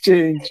must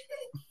change.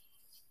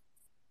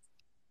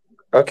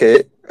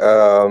 Okay.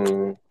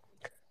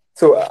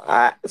 So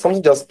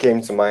something just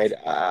came to mind.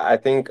 I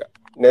think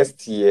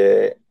next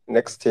year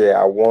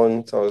I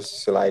want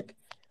us to, like,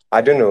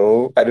 I don't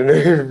know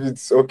if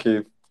it's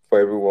okay for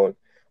everyone,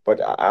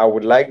 but I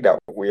would like that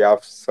we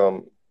have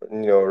some,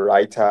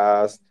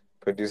 writers,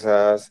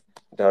 producers,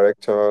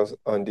 directors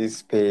on this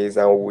space,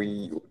 and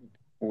we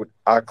would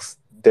ask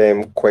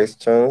them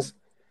questions,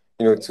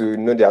 to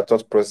know their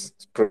thought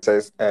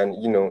process, and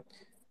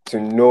to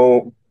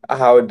know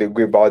how they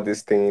go about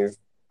these things,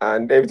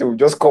 and everything will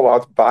just come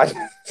out bad.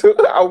 So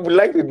I would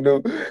like to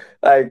know,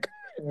 like,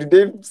 do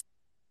they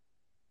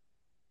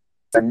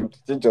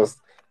just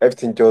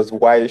everything just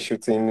while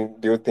shooting,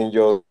 the whole thing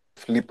just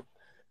flip,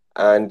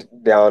 and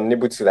they are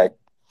unable to, like,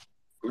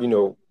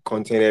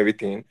 contain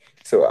everything.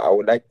 So I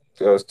would like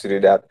us to do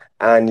that.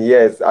 And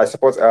yes, I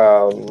support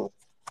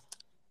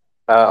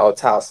our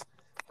task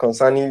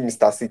concerning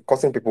Mr. C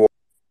cutting people,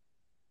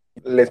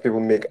 let people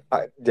make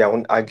their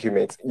own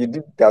arguments. You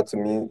did that to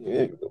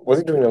me. Was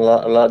it during a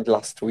lot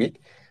last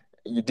week?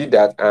 You did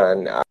that,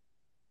 and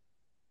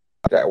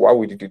why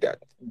would you do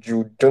that?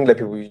 You don't let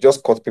people. You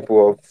just cut people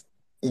off.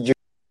 You're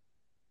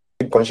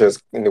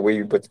conscious in the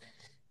way but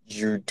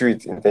you do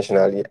it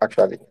intentionally.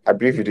 Actually, I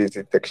believe you do it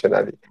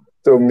intentionally.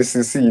 So,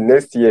 Mrs. C,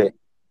 next year,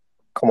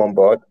 come on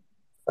board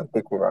and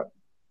take over.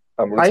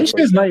 I'm rooting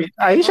for you.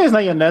 Are you sure it's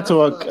not your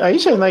network? Are you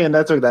sure it's not your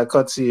network that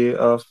cuts you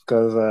off?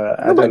 Because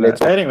I don't know.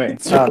 Anyway,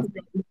 how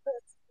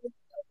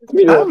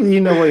do you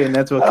know what your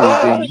network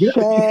is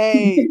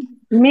doing?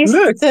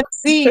 Mr.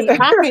 C,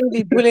 how can you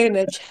be bullying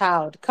a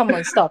child? Come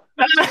on, stop.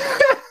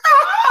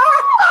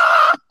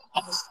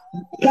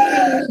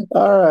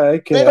 All right,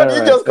 okay.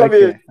 You just come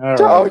here,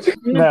 child.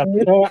 No,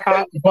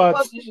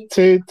 but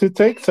to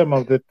take some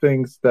of the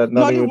things that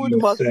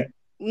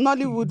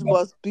Nollywood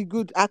must be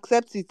good.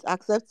 Accept it.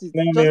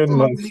 Nollywood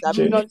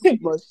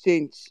must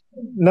change.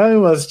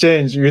 Nothing must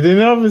change. We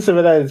didn't even say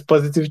whether it's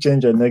positive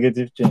change or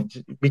negative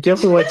change. Be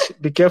careful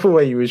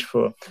what you wish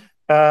for.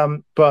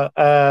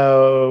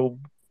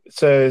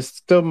 So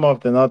still more of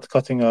the not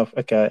cutting off.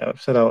 Okay,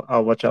 I've said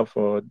I'll watch out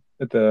for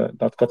the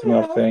not cutting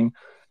off thing.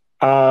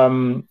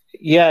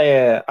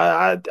 Yeah.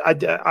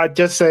 I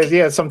just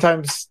say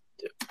sometimes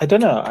I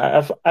don't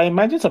know. I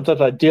imagine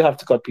sometimes I do have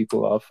to cut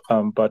people off.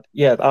 But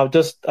yeah, I'll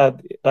just I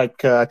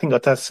think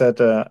Otas said.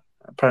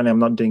 Apparently, I'm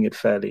not doing it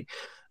fairly.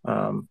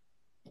 Ainko,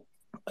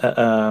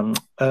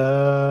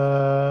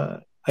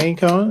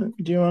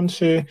 do you want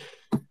to?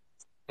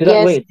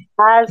 Yes,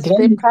 as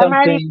the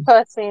primary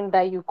person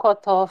that you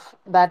cut off,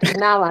 that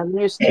now I'm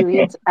used to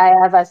it. I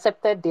have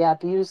accepted the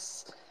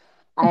abuse.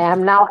 I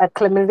am now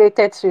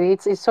acclimated to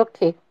it. It's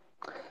okay.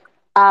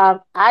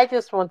 I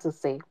just want to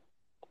say,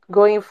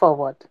 going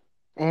forward,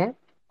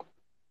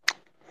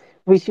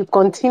 we should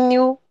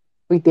continue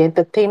with the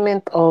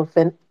entertainment of,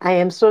 and I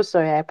am so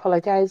sorry, I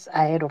apologize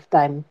ahead of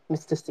time,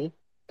 Mr. C.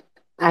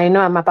 I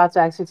know I'm about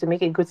to ask you to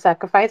make a good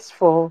sacrifice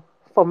for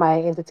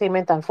my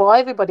entertainment and for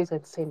everybody's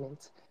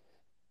entertainment.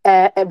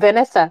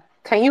 Vanessa,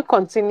 can you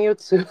continue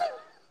to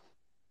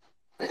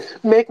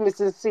make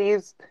Mr.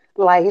 C's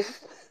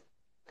life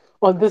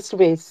on this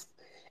space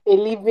a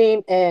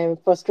living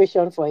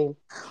frustration for him?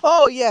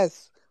 Oh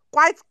yes,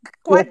 quite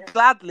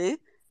gladly.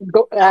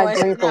 I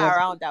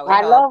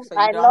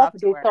love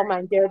the Tom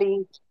and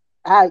Jerry.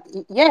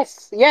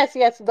 Yes.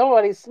 Don't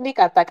worry, sneak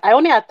attack. I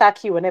only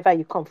attack you whenever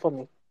you come for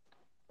me.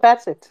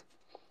 That's it.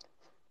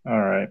 All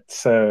right.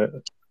 So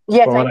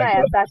yes, I know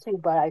I attack you,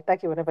 but I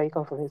attack you whenever you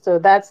come for me. So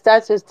that's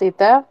just it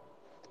there.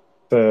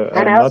 So,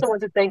 and I also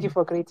want to thank you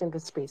for creating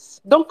this space.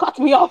 Don't cut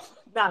me off.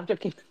 No, I'm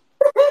joking.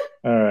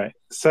 All right.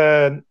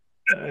 So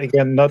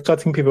again, not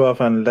cutting people off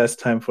and less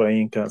time for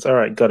incomes. All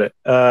right, got it.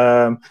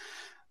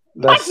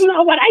 That's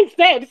not what I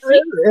said.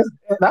 See?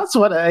 That's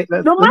what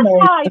no matter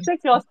how I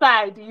take your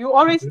side, you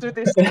always do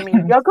this to me.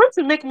 You're going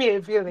to make me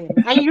a villain,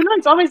 and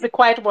it's always the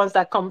quiet ones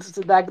that comes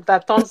to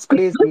that turns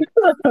crazy.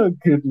 Oh,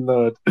 good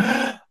Lord!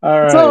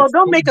 All right. So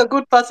don't make a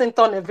good person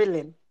turn a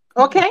villain,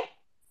 okay?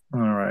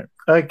 All right.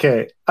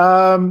 Okay.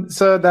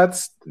 So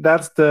that's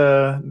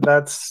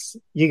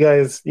you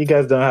guys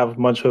don't have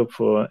much hope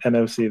for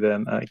NFC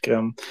then. Like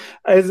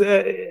is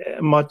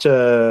much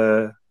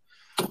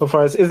so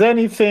far as is there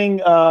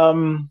anything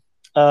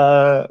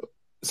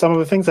some of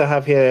the things I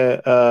have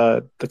here,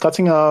 the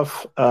cutting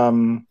off,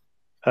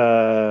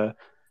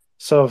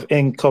 sort of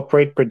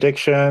incorporate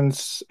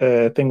predictions,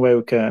 thing where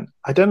we can.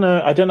 I don't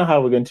know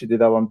how we're going to do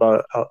that one,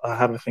 but I'll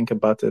have a think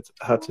about it.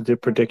 How to do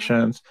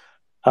predictions.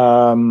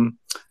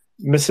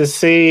 Mrs.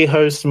 C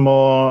hosts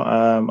more.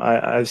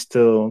 I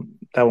still,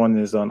 that one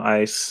is on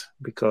ice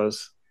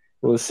because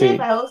we'll see. If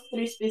I host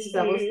 3 spaces,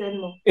 I hosted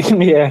more.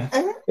 Yeah.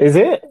 Is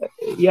it?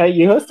 Yeah,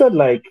 you hosted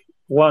like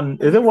one.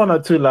 Is it 1 or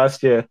 2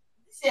 last year?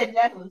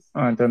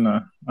 I don't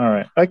know. All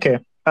right. Okay.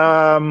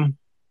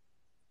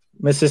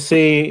 Mrs.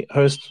 C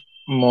hosts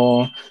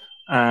more,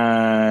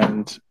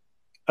 and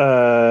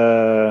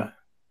I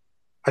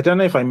don't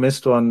know if I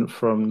missed one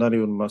from Not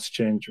Even Must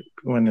Change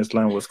when his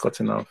line was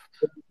cutting off.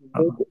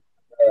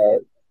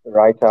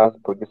 Writers,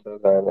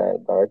 producers,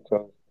 and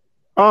directors.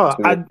 Oh,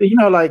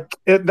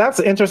 that's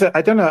interesting.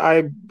 I don't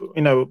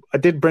know. I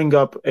did bring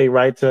up a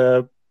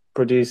writer,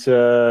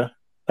 producer.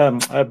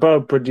 I brought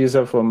a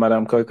producer for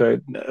Madame Coco.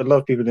 A lot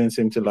of people didn't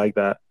seem to like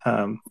that.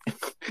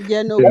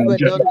 Yeah, no, we were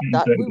done with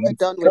that. We were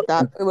done with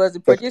that. It was the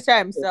producer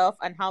himself,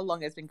 and how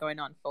long it's been going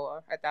on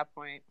for at that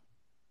point.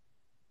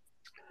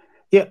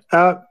 Yeah,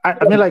 I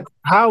mean, like,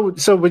 how?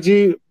 So would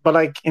you? But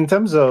like, in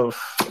terms of,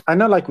 I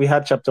know, like, we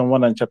had chapter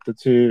 1 and chapter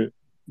 2.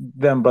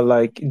 Then, but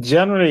like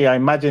generally, I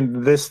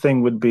imagine this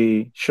thing would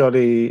be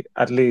surely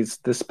at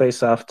least the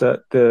space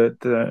after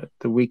the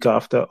week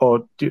after,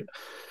 or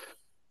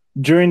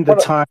during the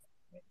time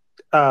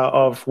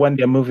of when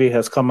the movie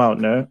has come out.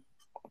 No.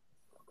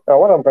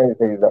 What I'm trying to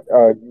say is that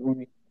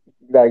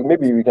like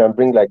maybe we can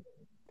bring like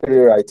 3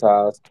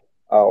 writers,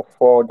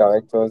 4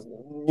 directors.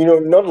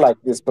 Not like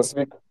the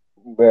specific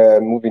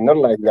movie, not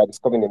like we are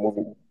discussing a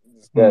movie,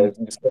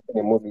 discussing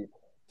a movie.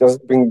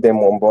 Just bring them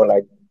on board,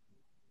 like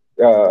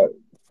 4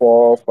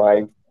 or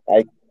 5,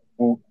 like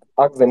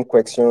ask them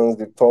questions.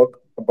 They talk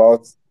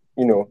about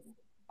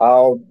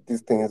how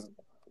these things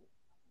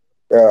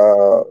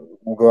go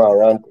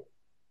around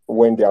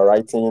when they are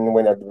writing,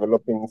 when they're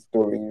developing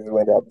stories,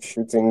 when they're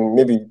shooting.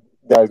 Maybe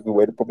that's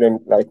where the problem,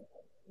 like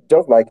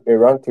just like a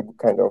round table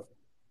kind of.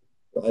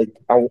 Like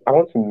I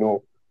want to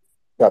know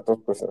their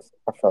thought process.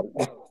 Actually,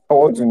 I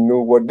want to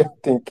know what they're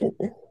thinking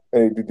when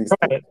they do this.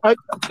 Right.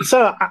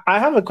 So I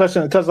have a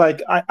question because,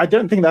 like, I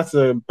don't think that's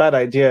a bad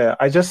idea.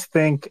 I just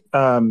think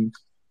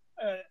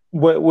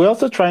we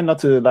also try not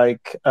to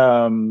like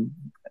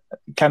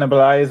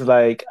cannibalize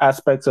like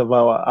aspects of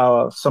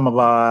our some of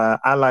our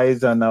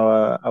allies and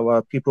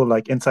our people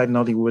like inside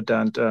Nollywood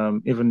and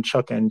even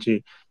Shock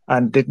NG,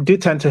 and they do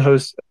tend to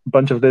host a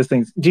bunch of those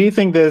things. Do you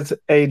think there's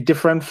a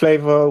different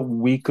flavor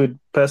we could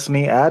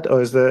personally add,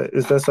 or is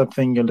there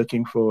something you're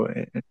looking for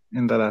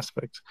in that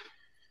aspect?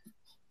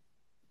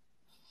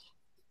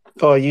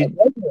 Or you?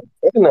 One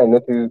thing I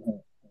noticed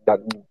that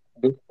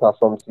these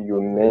platforms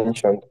you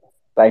mentioned,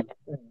 like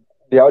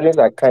the audience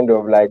are kind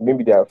of like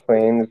maybe they are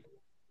friends,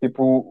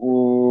 people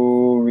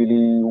who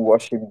really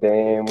worship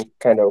them,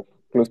 kind of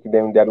close to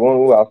them. They're the one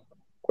who ask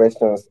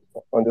questions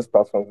on these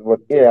platforms. But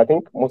yeah, I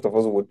think most of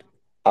us would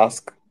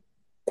ask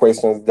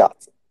questions that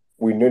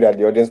we know that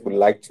the audience would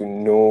like to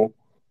know.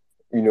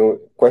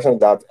 Questions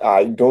that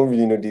I don't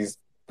really know this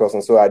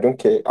person, so I don't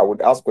care. I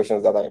would ask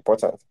questions that are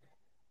important.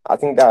 I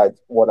think that's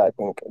what I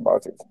think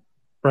about it.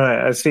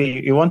 Right, I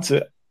see. You want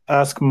to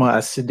ask more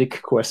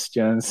acidic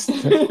questions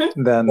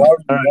than.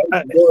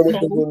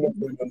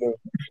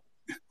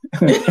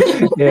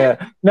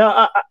 Yeah.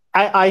 No,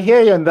 I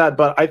hear you on that,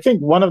 but I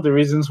think one of the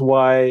reasons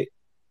why,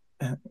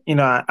 and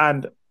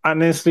I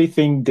honestly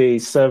think they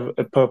serve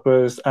a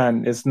purpose,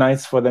 and it's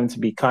nice for them to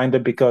be kinder,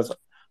 because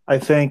I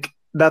think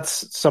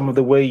that's some of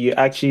the way you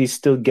actually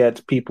still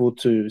get people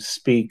to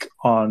speak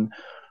on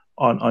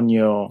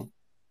your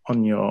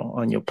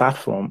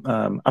platform.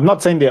 I'm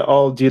not saying they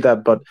all do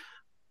that, but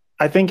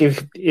I think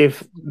if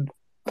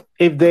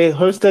they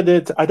hosted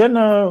it, I don't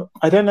know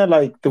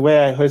like the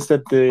way I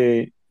hosted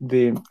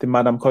the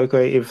Madame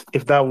Coco, if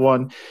that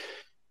one,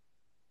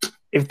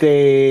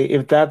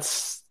 if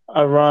that's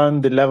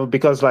around the level,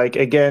 because like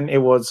again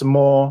it was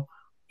more,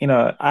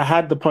 I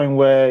had the point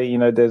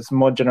where there's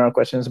more general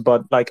questions,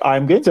 but like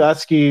I'm going to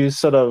ask you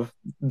sort of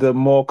the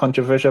more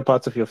controversial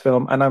parts of your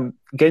film, and I'm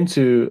going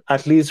to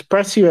at least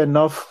press you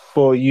enough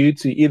for you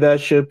to either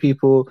show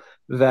people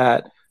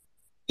that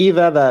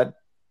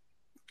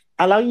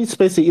allow you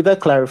space to either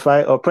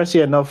clarify, or press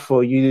you enough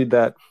for you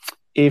that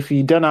if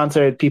you don't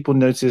answer it, people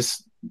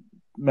notice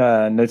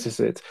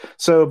it.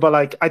 So, but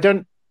like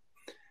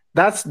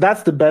that's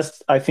the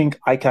best I think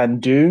I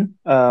can do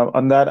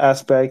on that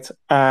aspect.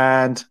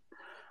 And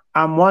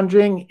I'm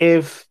wondering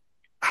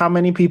how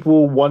many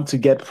people want to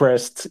get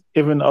pressed,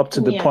 even up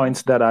to the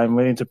point that I'm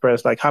willing to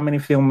press. Like, how many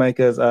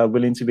filmmakers are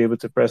willing to be able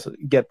to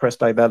get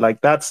pressed like that?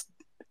 Like, that's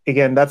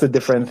a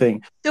different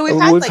thing. So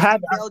we've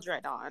had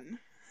Mildred on.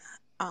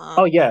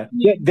 Oh yeah.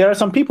 There are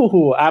some people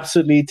who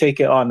absolutely take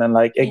it on, and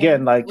like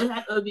again, like we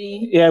had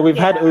Obi. Yeah, we've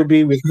had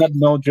Obi, we've had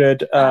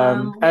Mildred.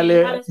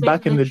 Earlier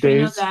back in the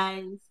days.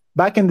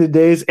 Back in the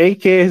days,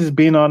 AK has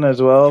been on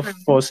as well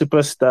for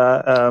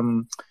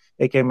Superstar.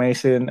 AK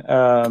Mason.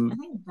 I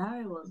think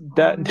Barry was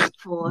That on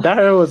for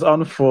Daryl was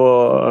on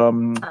for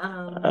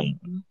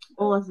what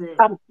was it?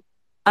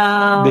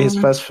 his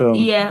first film.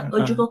 Yeah,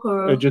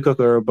 Ojukokoro.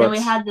 Ojukokoro, Then we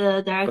but had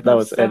the director that of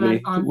was Seven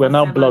early. on We're for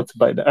now Seven. blocked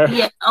by Daryl.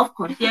 Yeah, of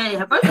course.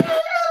 Yeah. But life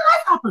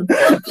happens.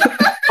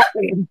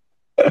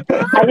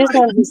 I just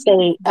want to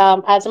say,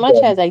 as much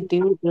as I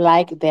do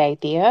like the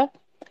idea,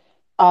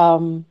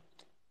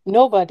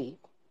 nobody,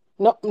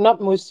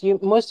 not most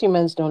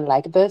humans don't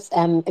like this,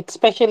 and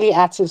especially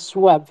artists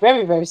who are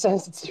very, very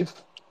sensitive.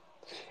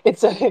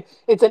 It's an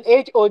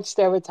age-old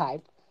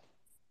stereotype.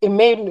 It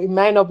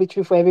might not be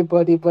true for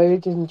everybody, but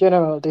in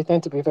general, they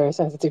tend to be very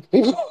sensitive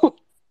people.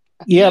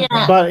 Yeah,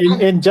 but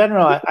in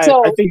general,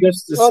 I think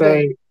just to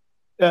say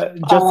that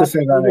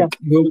like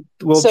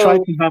we'll try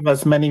to have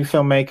as many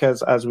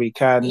filmmakers as we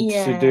can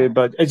to do,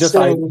 but it's just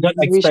I don't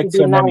expect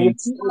so many.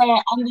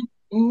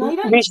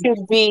 We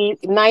should be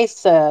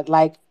nicer.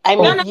 Like, I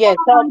mean,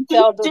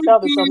 tell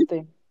the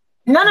something.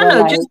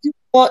 No. Just do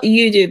what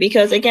you do,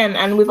 because again,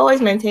 and we've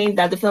always maintained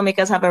that the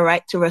filmmakers have a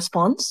right to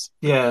response.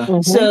 Yeah.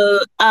 Mm-hmm.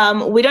 So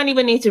we don't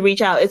even need to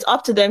reach out. It's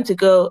up to them to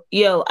go,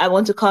 yo, I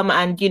want to come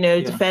and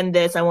defend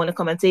this. I want to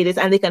come and say this,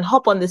 and they can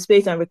hop on the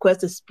space and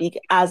request to speak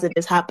as it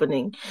is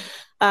happening.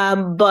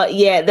 But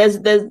yeah,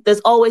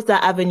 there's always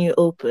that avenue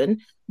open.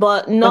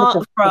 But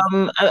not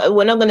from,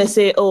 we're not going to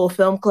say, oh,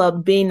 film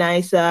club, be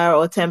nicer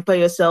or temper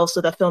yourself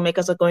so that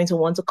filmmakers are going to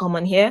want to come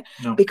on here.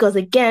 No. Because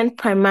again,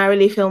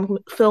 primarily film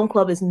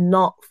club is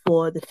not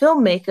for the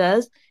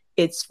filmmakers,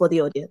 it's for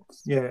the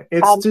audience. Yeah,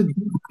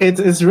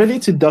 it's really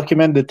to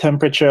document the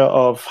temperature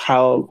of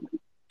how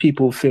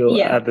people feel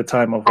at the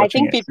time of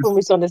watching I think people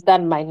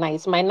misunderstand my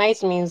nice. My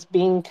nice means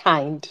being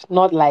kind,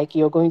 not like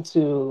you're going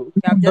to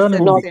not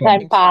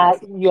temper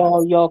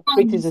your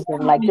criticism.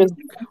 Like just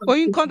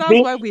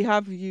that's why we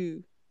have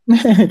you.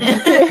 That's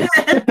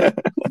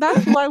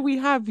why we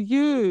have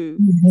you.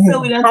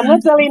 So I'm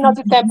not telling you not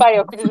to temper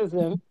your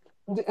criticism.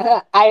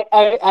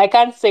 I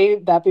can't say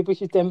that people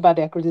should temper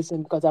their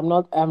criticism, because I'm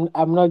not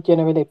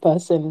generally a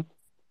person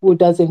who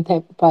doesn't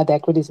temper their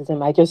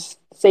criticism. I just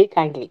say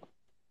kindly.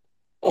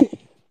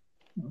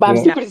 But I'm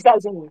still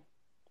criticizing you.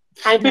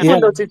 And people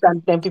notice,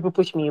 and then people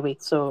push me away.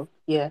 So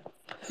yeah.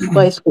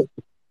 But it's good.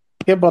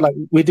 Yeah, but like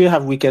we do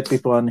have wicked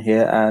people on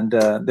here, and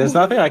there's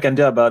nothing I can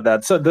do about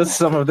that. So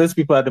some of those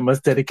people are the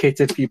most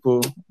dedicated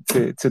people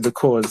to the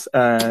cause,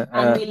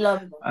 and we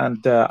love them.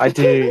 And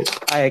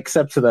I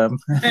accept them.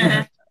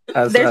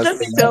 There's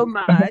just so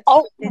much.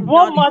 Oh,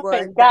 one more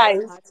thing,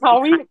 guys.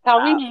 Can we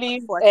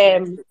leave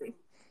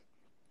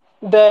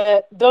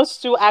those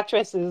two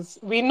actresses?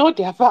 We know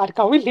they're bad.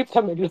 Can we leave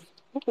them alone?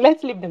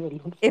 Let's leave them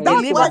alone. If they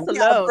leave us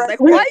alone, like,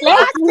 why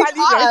are you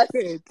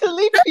actually to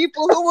leave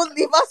people who will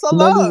leave us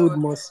alone? Hollywood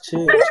must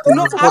change. You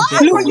guys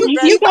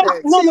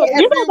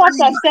have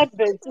to accept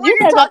this. You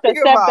guys have to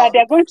accept that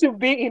they're going to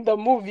be in the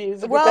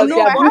movies because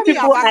they are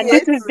beautiful and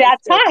this is their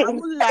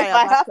time.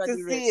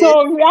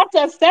 So we have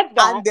to accept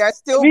that. And they're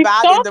still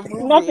bad in the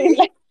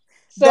movie.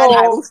 Then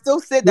I will still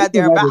say that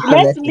they're bad.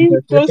 Let's leave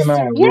those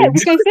two. Yeah, we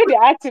can say the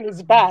acting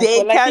is bad.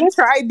 They can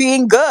try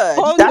being good.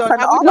 That's an option.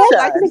 I would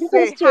like to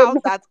say how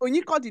that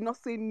Onyeka did not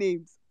say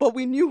names, but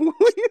we knew. We know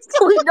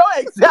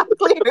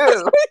exactly who.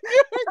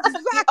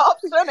 The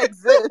option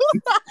exists.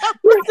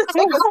 To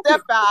take a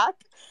step back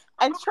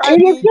and try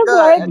being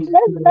good.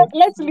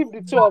 Let's leave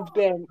the two of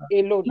them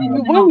alone.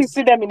 When we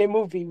see them in a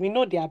movie, we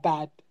know they are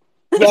bad.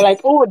 We're like,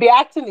 oh, the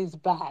acting is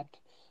bad.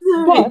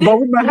 But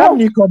we might have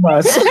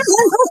newcomers.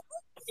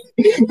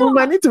 We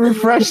might need to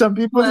refresh some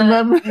people's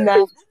memory. With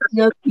the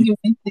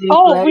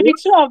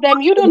two of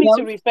them, you don't need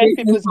to refresh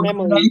people's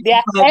memory. They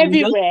are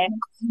everywhere.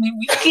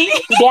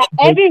 They are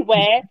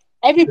everywhere.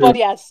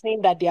 Everybody has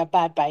seen that they are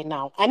bad by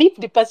now. And if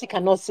the person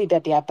cannot see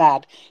that they are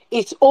bad,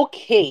 it's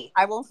okay.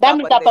 I won't that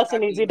means that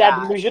person is either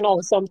delusional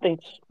or something.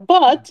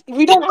 But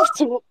we don't have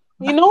to,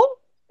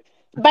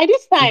 by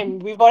this time,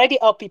 we've already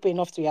helped people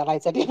enough to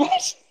realize that they're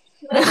bad.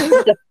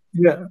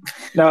 Yeah.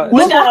 Now,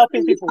 we're not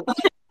helping people.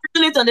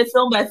 It on a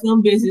film by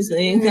film basis.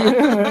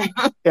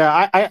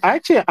 Yeah, I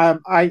actually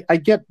I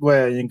get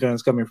where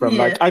Yinka's coming from.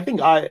 Yeah. Like I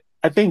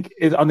think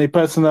it, on a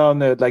personal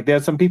note, like there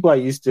are some people I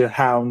used to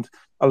hound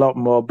a lot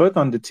more, both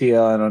on the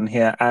TL and on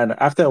here, and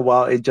after a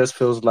while it just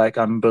feels like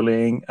I'm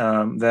bullying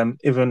them,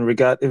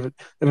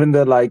 even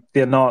though like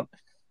they're not,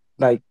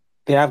 like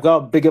they have got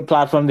a bigger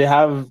platform, they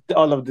have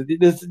all of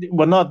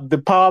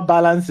the power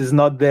balance is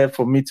not there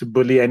for me to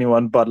bully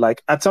anyone, but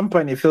like at some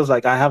point it feels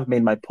like I have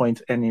made my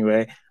point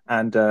anyway.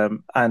 And I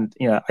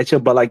chill,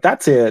 but like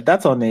that's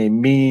on a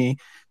me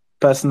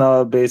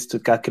personal base to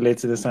calculate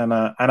this, and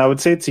I would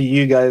say to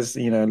you guys,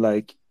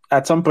 like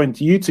at some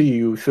point you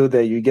feel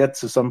that you get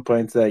to some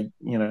point that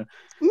me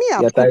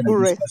I'm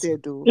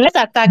rested though. Let's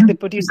attack the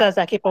producers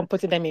that keep on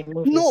putting them in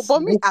movies. No,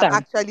 but me I'm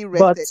actually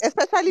rested,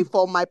 especially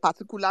for my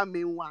particular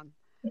main one.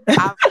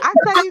 I've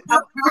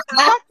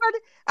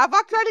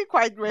actually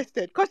quite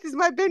rested because she's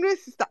my Benue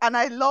sister and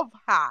I love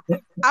her.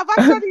 I've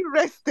actually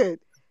rested.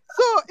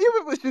 So if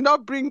people should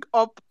not bring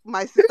up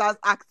my sister's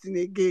acting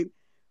again,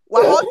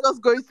 we're all just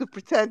going to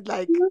pretend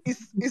like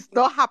it's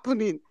not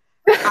happening.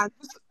 and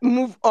just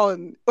move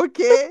on.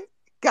 Okay,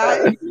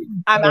 guys.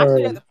 I'm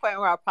actually at the point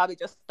where I'll probably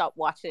just stop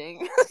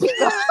watching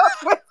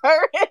stuff with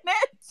her in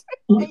it.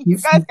 And you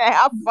guys can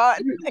have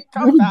fun and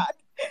come back.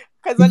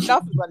 Because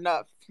enough is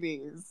enough,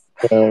 please.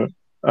 All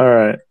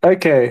right.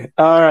 Okay.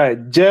 All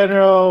right.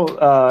 General,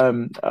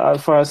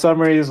 for our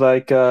summaries,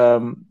 like,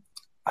 I'm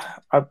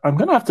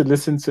gonna have to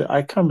listen to.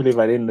 I can't believe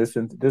I didn't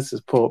listen to this. Is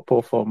poor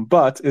form,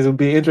 but it will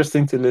be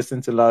interesting to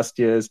listen to last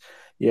year's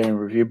year in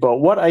review. But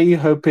what are you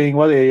hoping?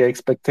 What are your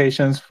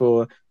expectations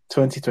for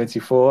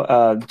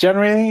 2024?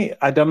 Generally,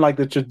 I don't like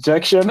the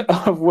trajectory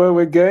of where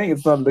we're going.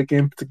 It's not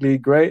looking particularly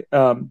great.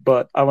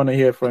 But I want to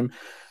hear from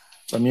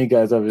you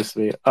guys,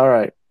 obviously. All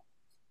right.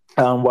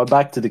 We're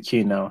back to the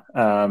queue now.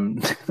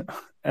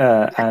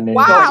 And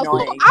wow, so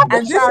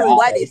and this is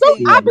why they say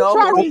you know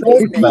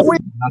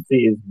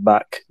Natty is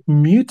back.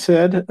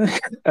 Muted.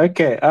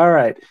 Okay, all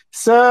right.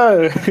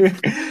 So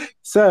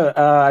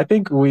I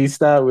think we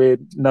start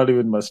with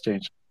Nollywood Must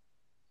Change.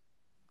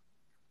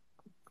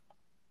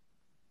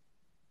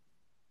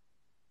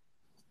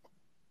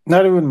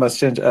 Nollywood Must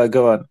Change.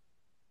 Go on.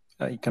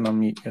 You can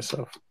unmute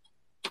yourself.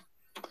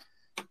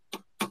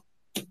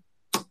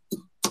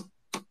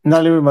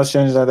 Nollywood Must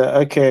Change.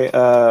 Okay.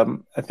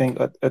 I think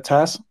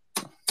Atas.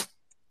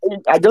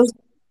 I just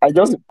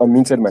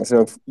unmuted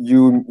myself.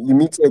 You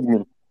muted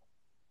me.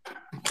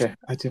 Okay,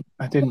 I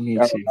didn't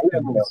mute you.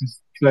 This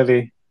is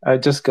clearly,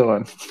 just go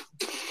on.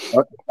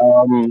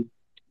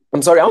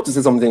 I'm sorry. I want to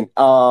say something.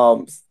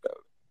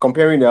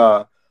 Comparing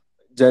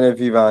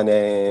Genevieve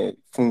and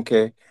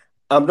Funke,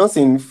 I'm not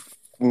saying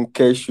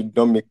Funke should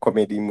not make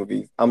comedy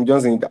movies. I'm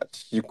just saying that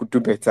she could do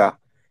better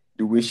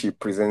the way she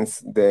presents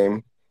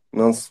them,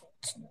 not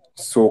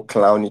so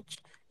clownish,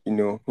 in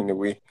a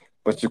way.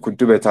 But you could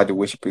do better the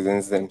way she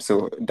presents them.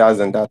 So that's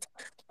and that.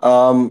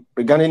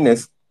 Regarding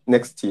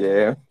next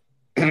year,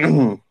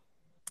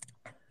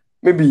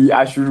 maybe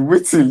I should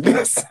wait till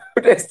next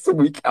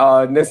week.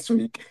 Next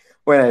week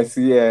when I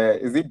see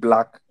is it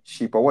Black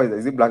Sheep or what is it?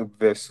 Is it Black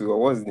Vessel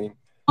or what's his name?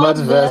 Blood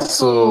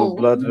Vessel.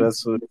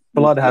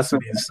 Blood has to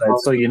be inside,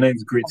 so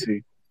it's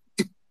gritty.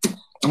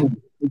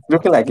 It's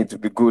looking like it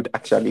would be good,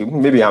 actually.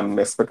 Maybe I'm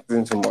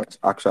expecting too much,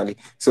 actually.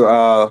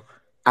 So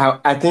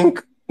I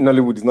think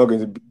Nollywood is not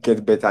going to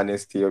get better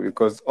next year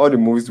because all the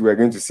movies we're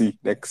going to see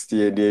next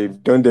year,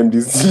 they've done them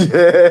this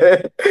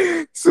year.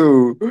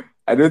 So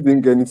I don't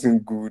think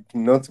anything good,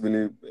 not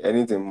really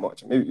anything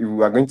much. Maybe if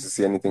we are going to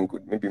see anything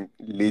good, maybe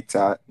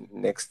later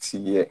next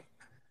year.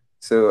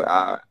 So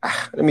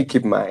let me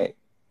keep my,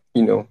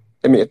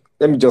 let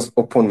me just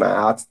open my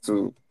heart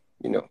to,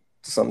 to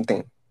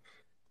something.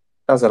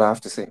 That's what I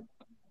have to say.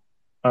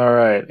 All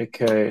right.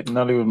 Okay.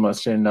 Nollywood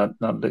Must Change.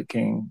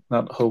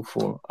 Not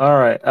hopeful. All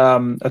right.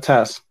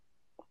 Atas.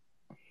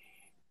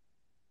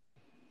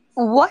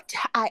 What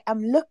I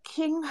am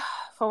looking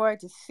forward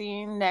to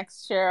seeing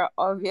next year,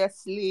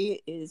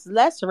 obviously, is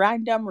less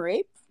random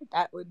rape.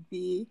 That would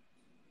be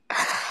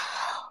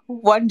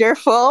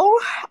wonderful.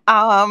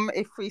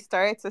 If we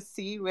started to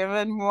see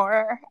women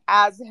more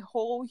as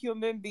whole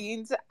human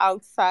beings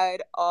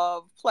outside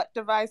of plot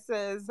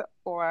devices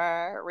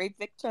or rape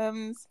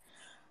victims,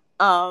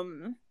 that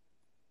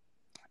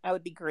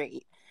would be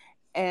great.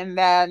 And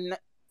then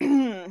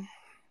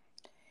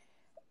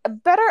a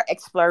better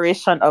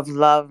exploration of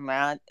love,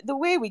 man. The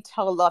way we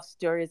tell love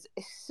stories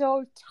is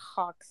so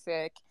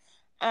toxic,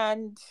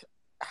 and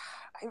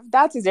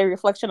that is a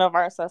reflection of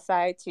our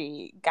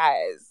society,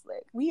 guys.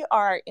 Like, we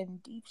are in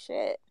deep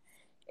shit.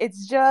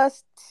 It's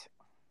just,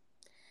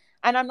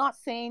 and I'm not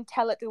saying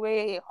tell it the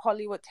way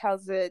Hollywood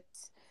tells it.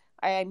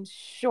 I am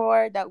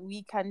sure that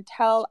we can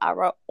tell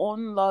our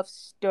own love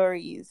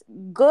stories,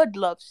 good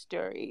love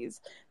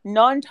stories,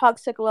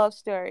 non-toxic love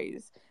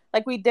stories.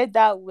 Like we did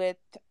that with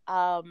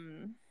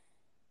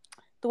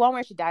the one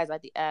where she dies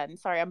at the end.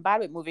 Sorry, I'm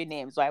bad with movie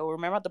names, so I will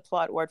remember the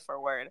plot word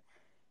for word.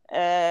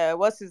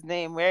 What's his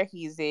name? Where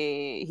he's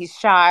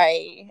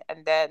shy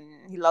and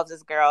then he loves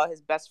this girl.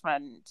 His best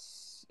friend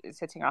is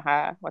hitting on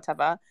her,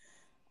 whatever,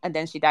 and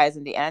then she dies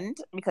in the end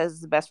because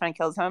the best friend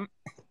kills him.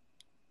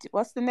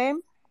 What's the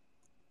name?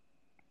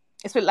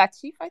 It's with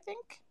Latif, I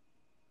think.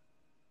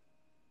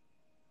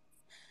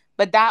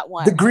 But that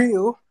one, The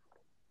Grill.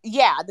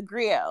 Yeah, The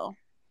Grill.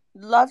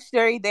 Love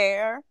story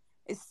there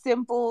is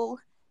simple.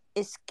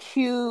 It's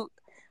cute.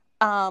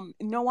 No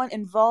one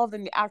involved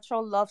in the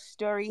actual love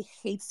story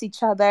hates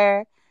each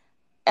other.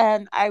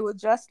 And I would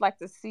just like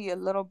to see a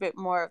little bit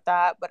more of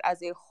that, but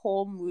as a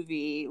whole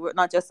movie,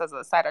 not just as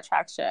a side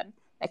attraction,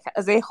 like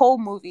as a whole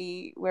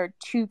movie where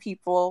two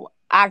people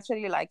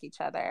actually like each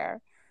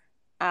other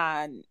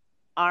and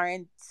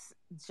aren't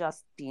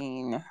just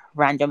being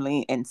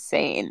randomly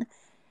insane.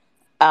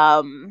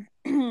 So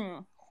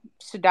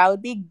that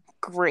would be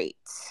great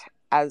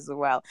as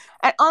well.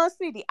 And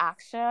honestly, the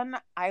action,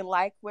 I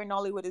like where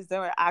Nollywood is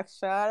doing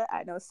action.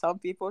 I know some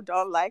people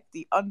don't like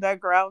the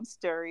underground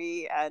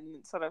story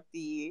and sort of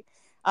the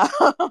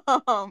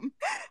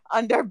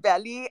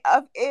underbelly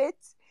of it,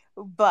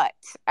 but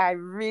I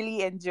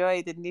really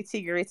enjoy the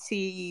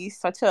nitty-gritty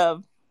sort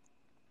of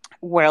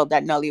world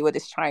that Nollywood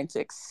is trying to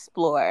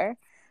explore.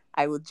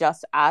 I would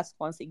just ask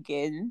once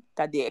again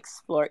that they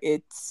explore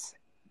it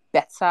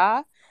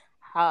better.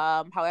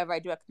 However, I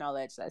do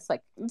acknowledge that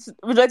it's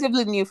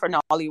relatively new for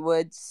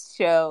Nollywood,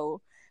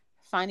 so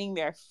finding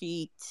their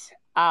feet.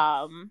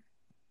 And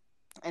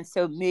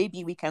so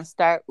maybe we can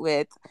start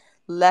with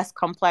less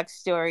complex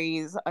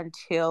stories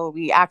until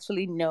we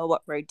actually know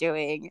what we're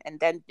doing and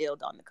then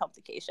build on the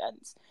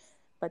complications.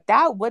 But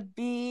that would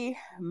be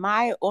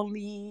my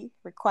only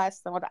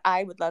request and what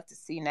I would love to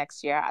see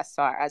next year as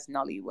far as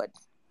Nollywood.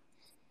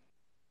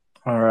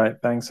 All right.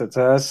 Thanks,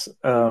 Atas.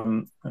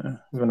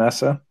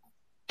 Vanessa?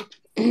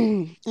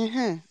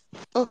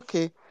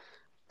 Okay.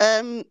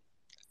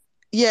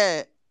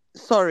 Yeah,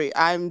 sorry,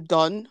 I'm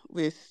done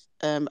with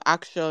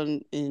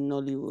action in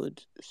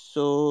Nollywood.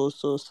 So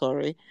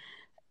sorry.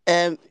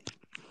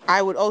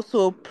 I would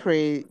also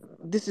pray,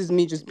 this is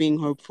me just being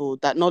hopeful,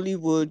 that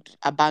Nollywood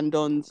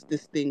abandons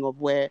this thing of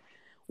where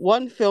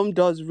one film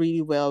does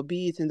really well,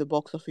 be it in the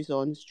box office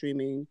or on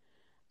streaming,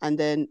 and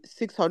then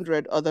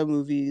 600 other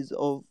movies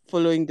of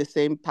following the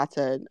same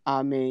pattern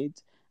are made,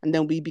 and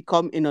then we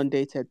become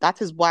inundated.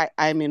 That is why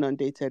I'm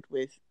inundated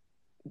with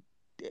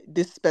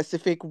this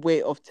specific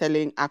way of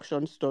telling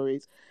action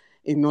stories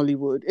in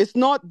Nollywood. It's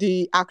not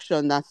the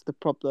action that's the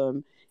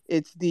problem.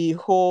 It's the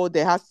whole,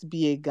 there has to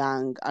be a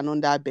gang, an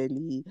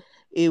underbelly,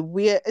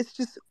 it's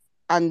just,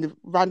 and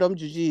random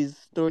juju is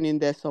thrown in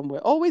there somewhere.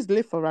 Always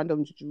live for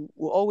random juju.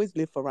 We'll always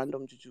live for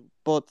random juju.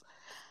 But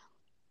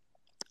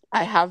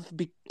I have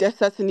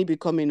certainly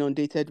become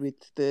inundated with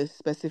the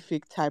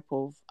specific type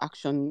of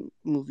action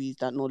movies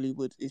that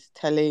Nollywood is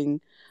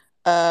telling.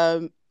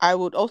 I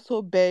would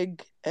also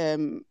beg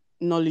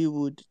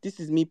Nollywood, this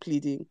is me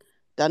pleading,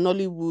 that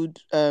Nollywood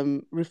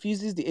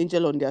refuses the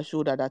angel on their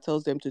shoulder that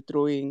tells them to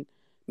throw in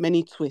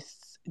many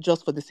twists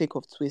just for the sake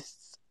of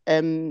twists.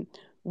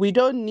 We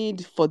don't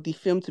need for the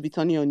film to be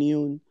turning on your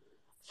own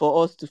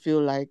for us to feel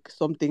like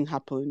something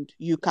happened.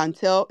 You can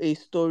tell a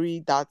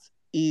story that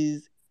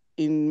is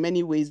in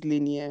many ways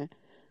linear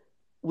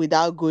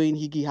without going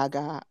higgy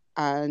haga,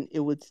 and it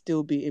would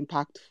still be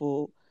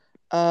impactful.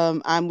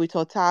 I'm with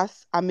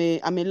Otas. I'm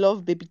a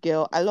love baby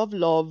girl. I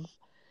love.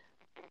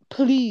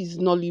 Please,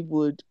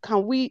 Nollywood,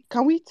 can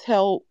we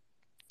tell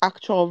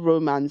actual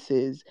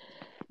romances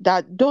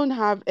that don't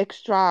have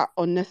extra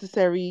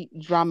unnecessary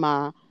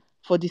drama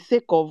for the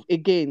sake of,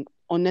 again,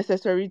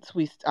 unnecessary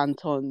twists and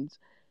turns?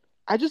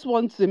 I just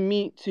want to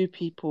meet two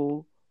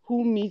people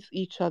who meet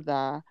each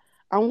other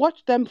and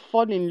watch them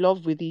fall in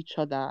love with each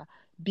other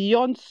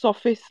beyond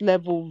surface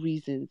level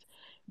reasons.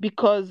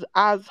 Because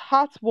as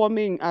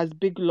heartwarming as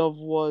Big Love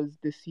was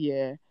this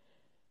year,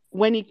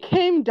 when it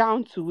came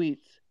down to it,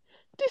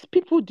 these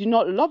people did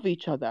not love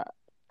each other.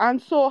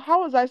 And so,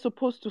 how was I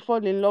supposed to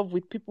fall in love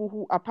with people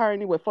who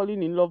apparently were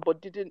falling in love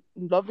but didn't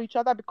love each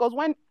other? Because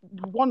when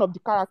one of the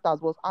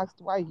characters was asked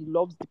why he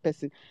loves the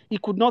person, he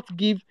could not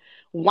give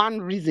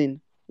one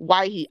reason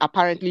why he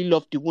apparently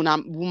loved the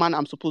woman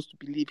I'm supposed to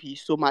believe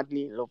he's so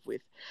madly in love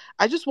with.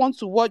 I just want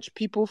to watch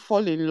people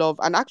fall in love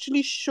and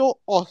actually show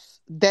us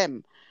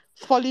them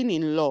falling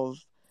in love.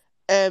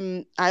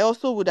 I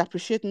also would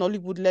appreciate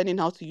Nollywood learning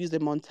how to use a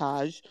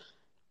montage.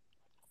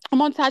 A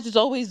montage is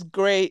always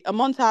great. A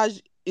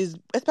montage is,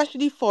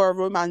 especially for a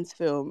romance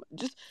film,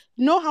 just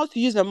know how to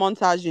use a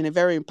montage in a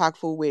very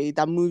impactful way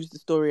that moves the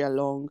story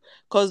along.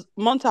 Because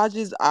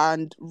montages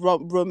and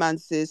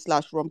romances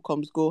 /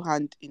 rom-coms go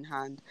hand in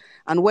hand.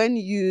 And when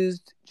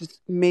used,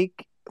 just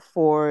make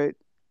for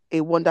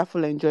a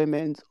wonderful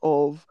enjoyment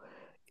of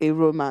a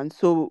romance.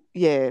 So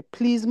yeah,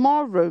 please,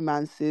 more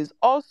romances.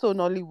 Also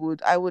Nollywood,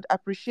 I would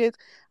appreciate,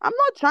 I'm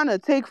not trying to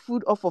take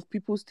food off of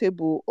people's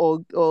table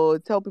or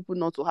tell people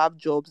not to have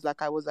jobs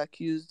like I was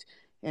accused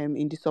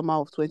in the summer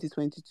of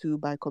 2022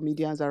 by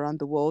comedians around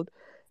the world.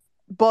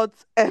 But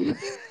I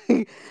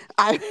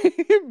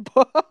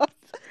but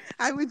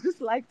I would just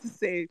like to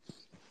say,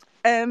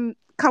 can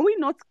we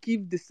not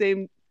give the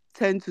same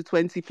 10 to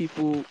 20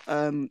 people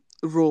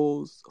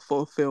roles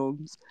for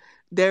films?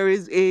 We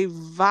have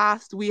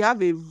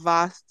a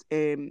vast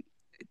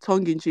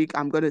tongue-in-cheek,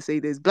 I'm gonna say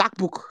this, black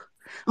book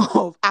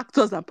of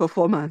actors and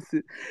performers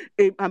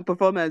in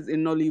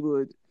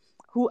Nollywood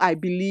who I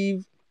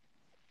believe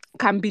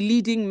can be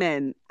leading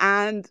men.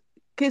 And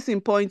case in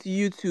point,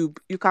 YouTube,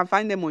 you can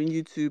find them on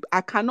YouTube.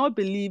 I cannot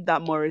believe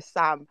that Maurice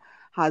Sam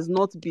has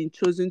not been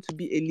chosen to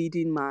be a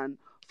leading man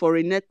for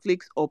a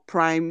Netflix or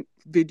Prime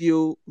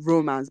Video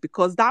romance,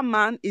 because that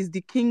man is the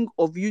king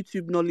of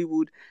YouTube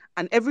Nollywood,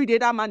 and every day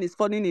that man is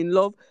falling in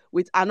love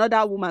with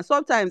another woman.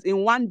 Sometimes in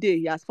one day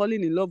he has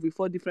fallen in love with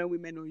 4 different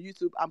women on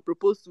YouTube and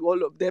proposed to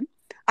all of them,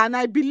 and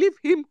I believe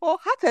him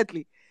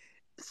wholeheartedly.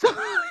 So,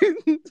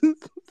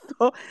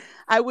 so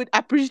I would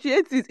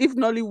appreciate it if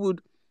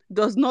Nollywood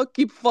does not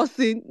keep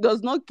forcing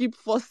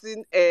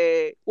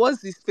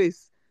what's his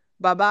face?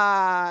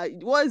 Baba,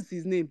 what's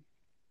his name?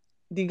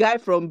 The guy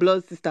from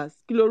Blood Sisters.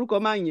 Kiloruko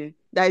Manye.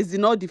 That is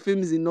in all the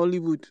films in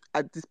Nollywood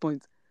at this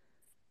point.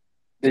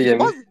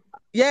 Deyemi.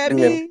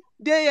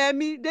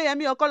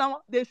 Deyemi Okolawon,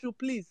 they should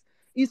please.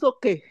 It's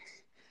okay.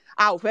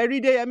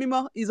 Very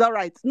Deyemi, it's all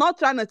right. Not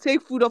trying to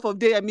take food off of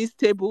Deyemi's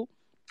table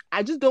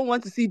I just don't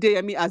want to see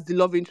Deyemi as the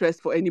love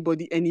interest for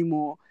anybody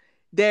anymore.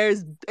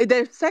 There's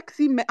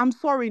sexy men. I'm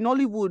sorry,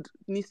 Nollywood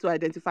needs to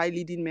identify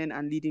leading men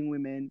and leading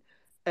women.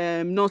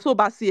 Nonso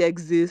Basi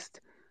exists.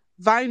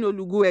 Vine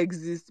Olugu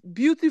exists.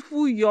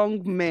 Beautiful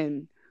young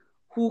men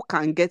who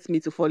can get me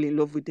to fall in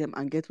love with them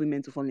and get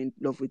women to fall in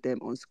love with them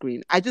on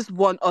screen. I just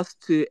want us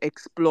to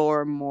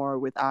explore more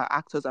with our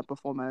actors and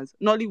performers.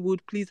 Nollywood,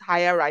 please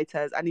hire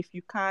writers. And if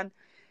you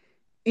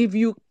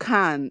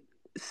can,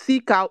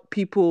 seek out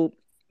people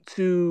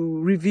to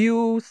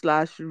review /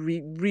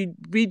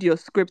 read your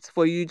scripts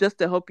for you, just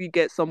to help you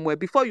get somewhere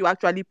before you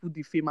actually put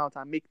the film out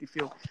and make the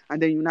film,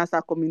 and then you now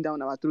start coming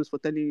down our throats for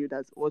telling you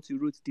that what you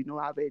wrote did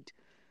not have it.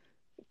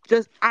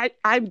 Just I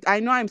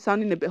know I'm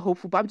sounding a bit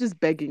hopeful, but I'm just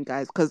begging,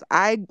 guys, because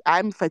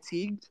I'm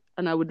fatigued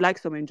and I would like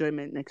some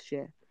enjoyment next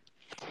year.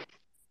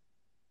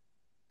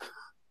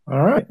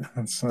 All right,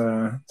 that's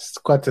it's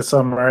quite a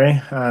summary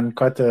and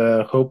quite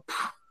a hope.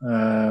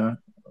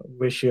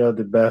 Wish you all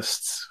the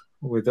best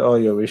with all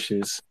your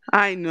wishes.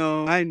 I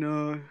know.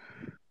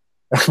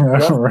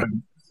 All right.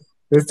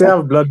 They still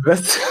have blood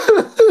vessels.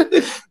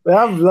 They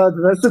have blood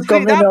vessels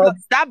coming out.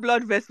 That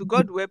blood vessel,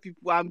 God where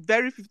people. I'm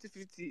very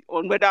 50-50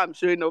 on whether I'm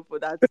showing up for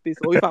that space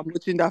or if I'm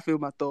watching that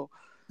film at all.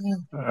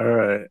 All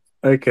right.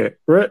 Okay.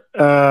 Right.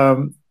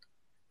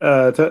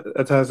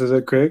 Taz, is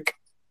it quick?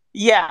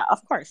 Yeah,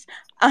 of course.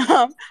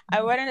 I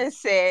wanted to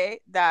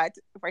say that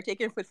if we're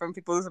taking food from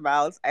people's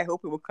mouths, I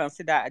hope we will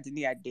consider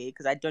Aduni Ade,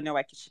 because I don't know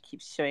why she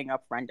keeps showing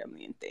up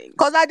randomly in things.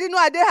 Because Aduni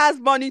Ade has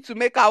money to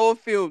make our own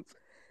films.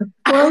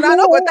 I'm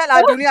not going to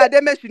tell Aduni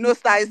Ade make she no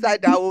star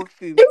inside our own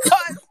film.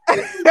 I'm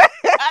still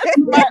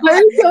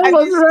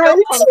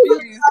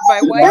confused by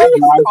why she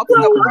pops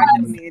up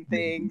randomly in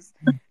things.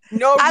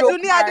 No,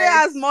 Aduni Ade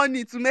has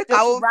money to make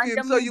our own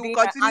film, so you will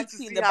continue to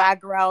see in the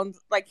background,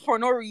 like for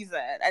no reason,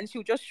 and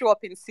she'll just show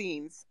up in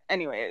scenes.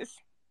 Anyways.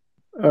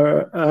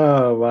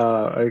 Oh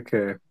wow.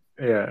 Okay.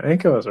 Yeah, I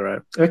think it was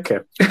alright. Okay.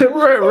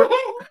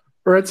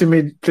 Right to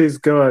me, please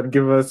go and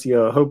give us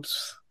your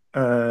hopes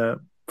for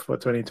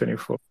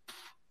 2024.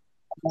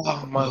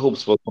 My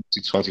hopes for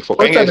 2024.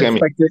 What kind of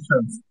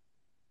expectations?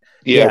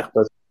 Yeah.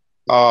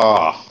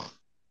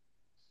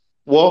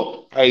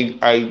 Well,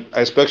 I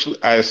expect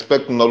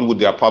Nollywood,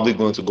 they are probably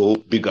going to go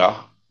bigger.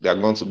 They are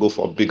going to go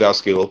for a bigger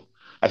scale.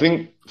 I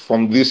think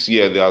from this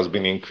year there has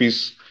been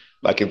increase,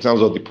 like in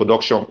terms of the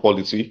production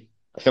quality.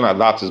 I think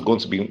that is going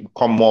to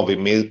become more of a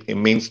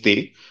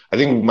mainstay. I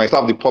think we might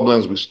have the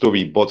problems with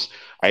story, but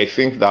I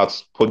think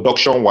that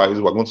production-wise,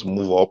 we're going to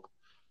move up.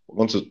 We're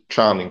going to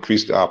try and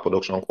increase our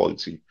production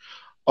quality.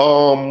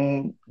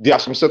 There are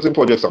some certain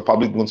projects I'm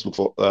probably going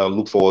to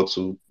look forward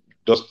to,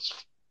 just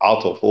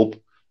out of hope.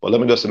 But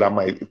let me just say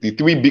that the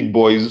three big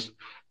boys,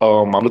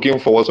 I'm looking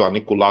forward to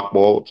Aníkúlápó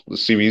Lakpo, the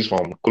series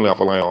from Kunle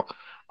Afolayan.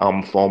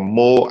 From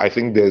Mo, I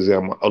think there's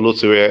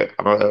Oloture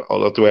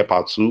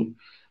Part 2.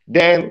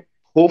 Then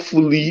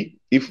hopefully,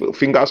 if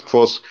fingers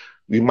crossed,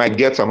 we might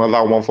get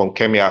another one from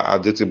Kemi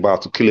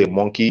Adetiba, To Kill a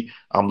Monkey.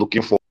 I'm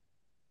looking forward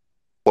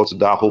to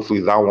that.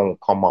 Hopefully that one will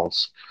come out.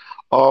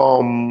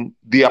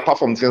 Apart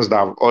from things that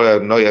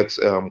have not yet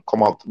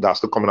come out, that are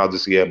still coming out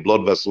this year,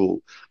 Blood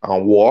Vessel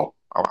and War,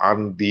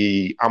 and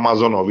the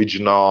Amazon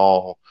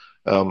original,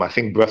 I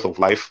think Breath of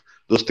Life.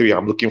 Those three,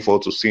 I'm looking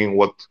forward to seeing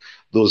what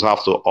those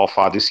have to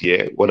offer this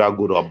year, whether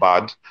good or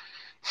bad.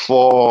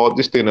 For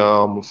this thing,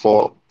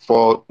 for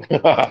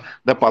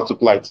the particular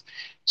light.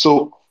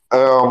 So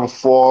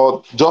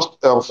for just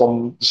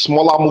from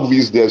smaller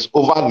movies, there's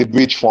Over the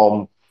Bridge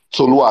from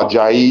Tolu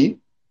Ajayi,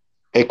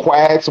 A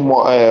Quiet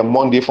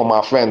Monday from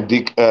our friend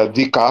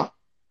Dika.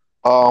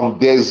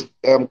 There's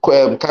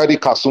Kadi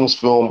Kasum's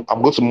film.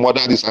 I'm going to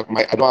murder this.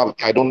 My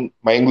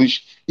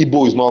English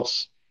Igbo is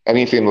not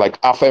anything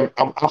like Afem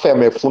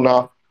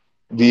Efuna,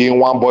 the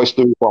One Boy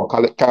Story from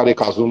Kadi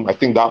Kasum. I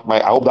think I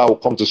hope that will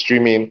come to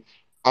streaming.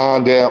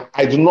 And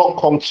I Do Not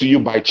Come to You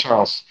by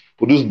Chance,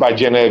 produced by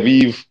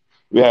Genevieve,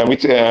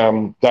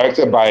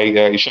 directed by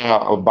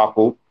Ishaya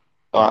Bako.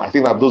 I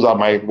think that those are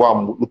what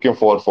I'm looking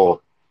forward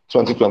for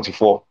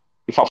 2024.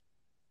 If I've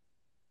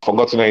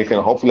forgotten anything,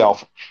 hopefully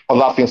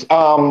other things.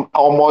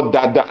 Omo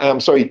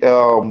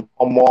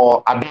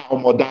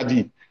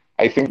Daddy.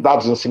 I think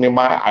that's in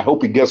cinema. I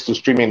hope it gets to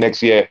streaming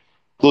next year.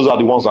 Those are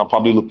the ones I'm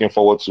probably looking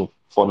forward to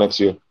for next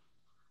year.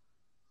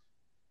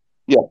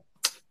 Yeah.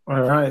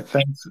 All right.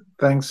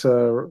 Thanks,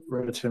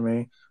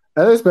 Rotimi.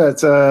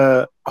 Elizabeth,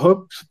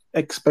 hope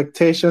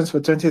expectations for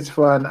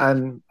 2024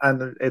 and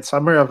a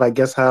summary of, I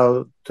guess,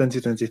 how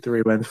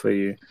 2023 went for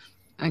you.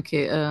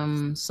 Okay,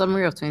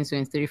 summary of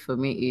 2023 for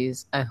me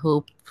is I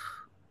hope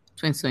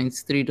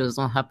 2023 does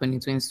not happen in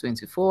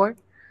 2024.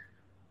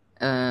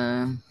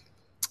 I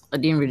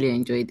didn't really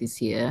enjoy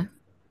this year.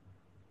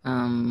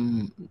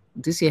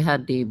 This year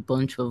had a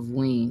bunch of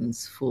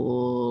wins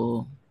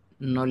for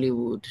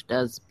Nollywood.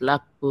 That's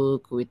Black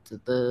Book with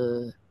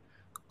the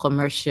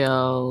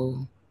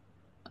commercial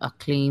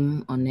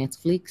acclaim on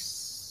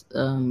Netflix.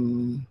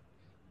 Mami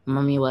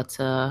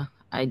Wata,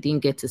 I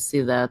didn't get to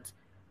see that.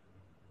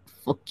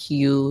 Fuck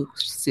You,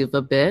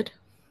 Silverbird,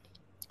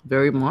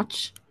 very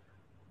much.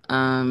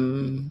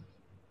 Then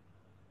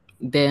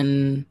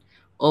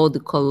All the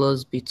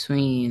Colors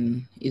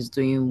Between is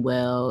doing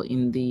well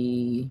in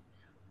the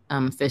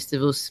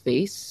festival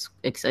space.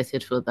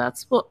 Excited for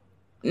that. But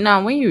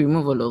now, when you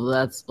remove all of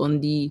that, on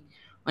the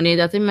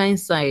entertainment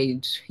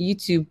side,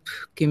 YouTube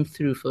came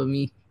through for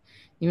me.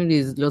 Even though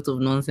there's a lot of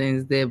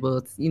nonsense there,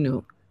 but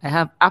I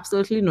have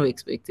absolutely no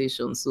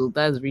expectations. So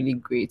that's really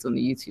great on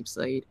the YouTube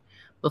side.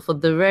 But for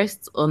the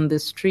rest, on the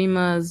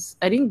streamers,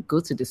 I didn't go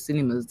to the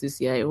cinemas this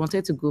year. I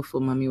wanted to go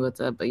for Mami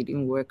Water, but it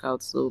didn't work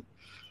out. So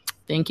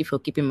thank you for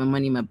keeping my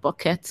money in my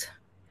pocket.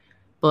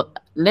 But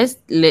let's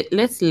not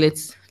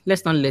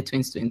let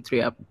 2023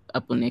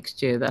 happen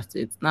next year. That's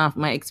it. Now,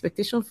 my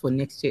expectation for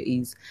next year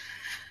is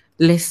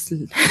let's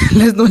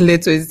not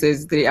let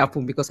 2023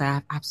 happen, because I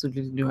have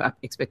absolutely no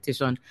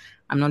expectation.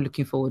 I'm not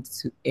looking forward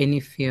to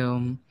any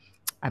film.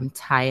 I'm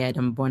tired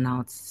and burnt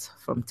out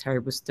from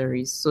terrible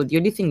stories. So the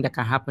only thing that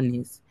can happen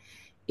is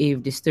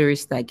if the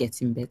stories start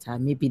getting better,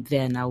 maybe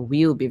then I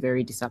will be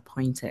very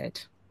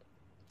disappointed.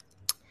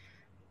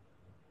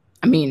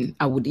 I mean,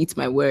 I would eat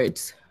my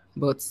words,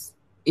 but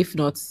if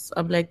not,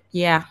 I'm like,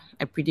 yeah,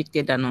 I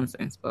predicted that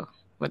nonsense, but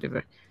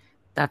whatever.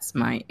 That's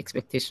my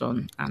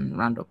expectation and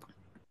roundup.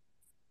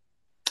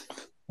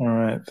 All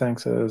right,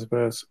 thanks,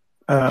 Elizabeth.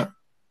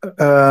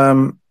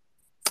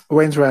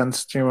 Wayne's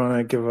Rants, do you want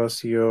to give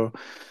us your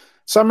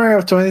summary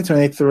of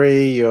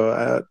 2023,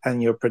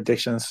 and your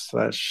predictions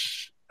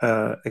 /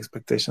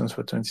 expectations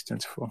for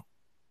 2024?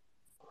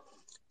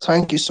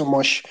 Thank you so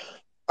much.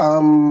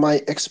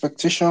 My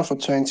expectation for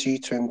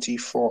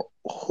 2024,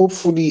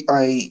 hopefully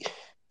I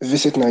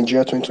visit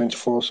Nigeria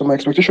 2024. So my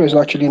expectation is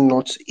actually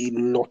not a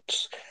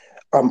lot.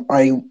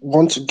 I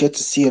want to get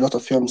to see a lot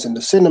of films in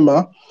the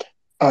cinema,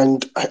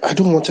 and I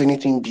don't want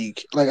anything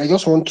big. Like, I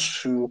just want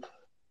to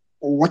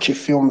watch a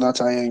film that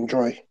I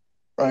enjoy,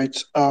 right?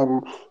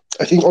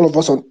 I think all of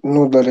us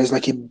know that there's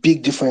like a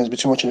big difference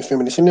between watching a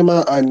film in the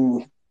cinema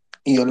and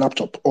in your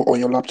laptop or on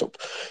your laptop,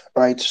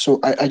 right?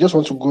 So I just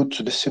want to go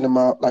to the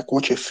cinema, like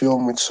watch a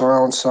film with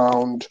surround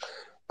sound,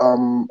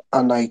 and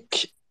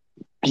like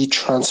be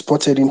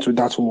transported into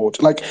that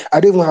world. Like, I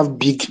don't even have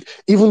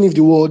even if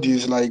the world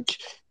is like,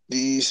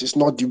 this is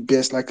not the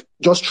best, like,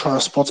 just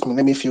transport me,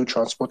 let me feel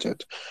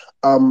transported.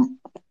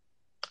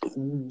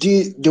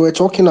 They were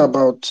talking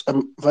about,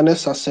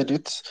 Vanessa said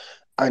it,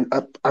 and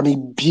I'm a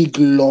big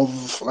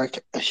love,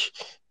 like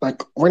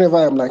whenever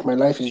I'm like, my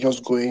life is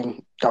just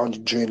going down the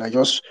drain, I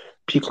just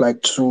pick like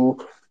 2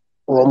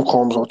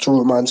 rom-coms or 2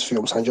 romance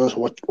films and just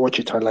watch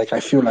it, and like I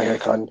feel like I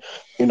can,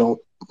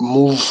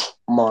 move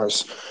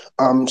Mars.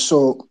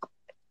 So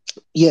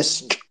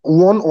yes,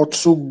 1 or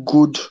 2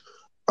 good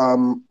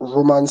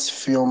romance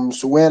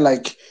films where,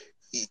 like,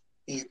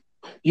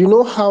 you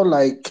know how,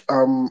 like,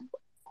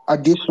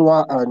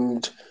 Adeswa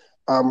and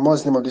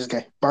what's the name of this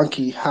guy,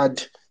 Banky,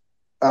 had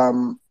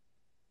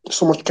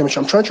so much chemistry.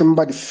 I'm trying to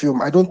remember the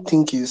film. I don't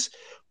think it's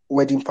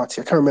Wedding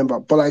Party. I can't remember,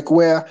 but like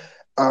where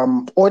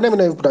or let me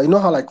know that, you know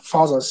how like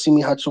Fowles and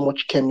Simi had so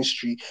much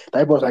chemistry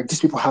that everyone's like,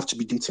 these people have to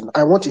be dating.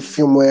 I want a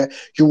film where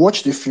you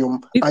watch the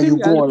film The and film you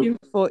you are go on. looking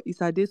for is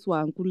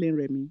Adeswa and Kulen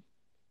Remy.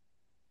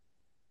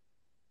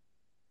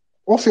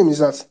 What film is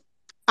that?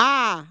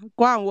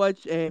 Go and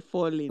watch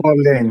Falling.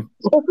 Falling.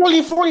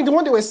 Oh, Falling, the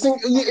one they were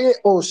singing.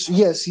 Oh,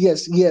 yes.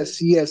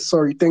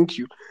 Sorry, thank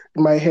you.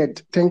 In my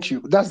head, thank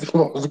you. That's the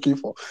film I was looking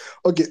for.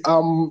 Okay,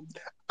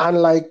 and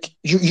like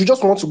you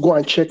just want to go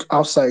and check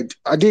outside.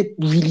 Are they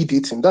really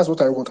dating? That's what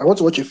I want. I want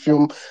to watch a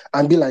film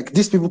and be like,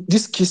 these people,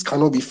 this kiss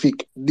cannot be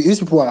fake. These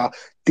people are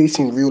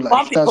dating in real life.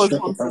 Some people That's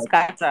want to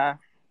scatter.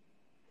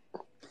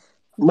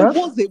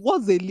 It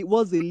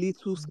was a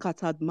little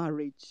scattered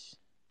marriage.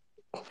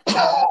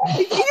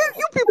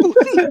 you people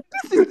see,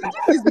 this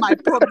is my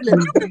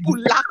problem. You people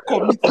lack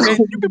commitment.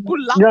 You people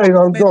lack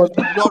commitment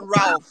to the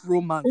genre of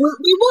romance.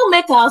 We will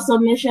make our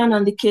submission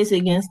on the case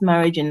against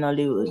marriage in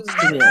Nollywood.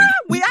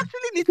 We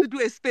actually need to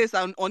do a space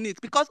on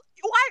it, because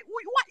why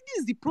this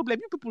is the problem.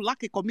 You people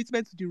lack a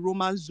commitment to the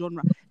romance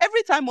genre.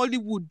 Every time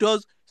Hollywood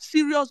does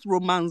serious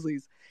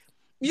romances,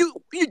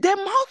 there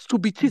must to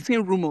be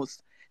chasing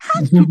rumors.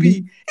 Has to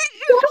be.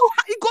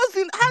 It goes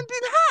in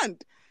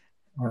hand.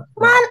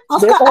 Man,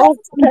 Oscar,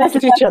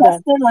 each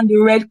other on the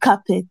red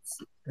carpet.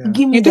 Yeah.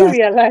 Give me you do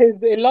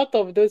realize a lot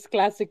of those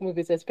classic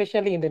movies,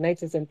 especially in the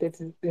 90s and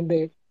 30s,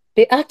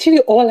 they actually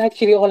all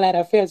had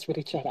affairs with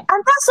each other.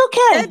 And that's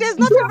okay. There's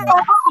nothing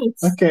wrong.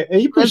 Okay, are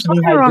you pushing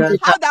me? How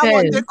that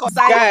one take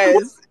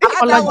guys?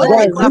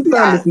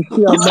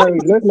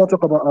 Let's not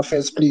talk about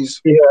affairs,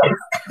 please. Yeah.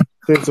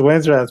 Please,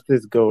 Wednesday,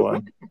 please go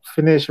on.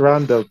 Finish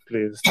roundup,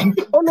 please.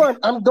 Oh no,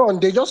 I'm done.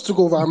 They just took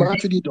over. I'm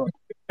actually done.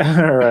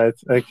 All right.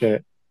 Okay.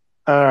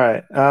 All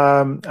right.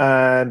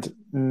 And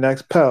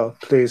next, Pearl,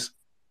 please.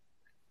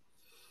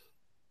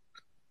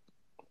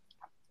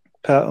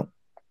 Pearl.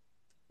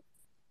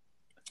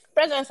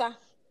 Present, sir.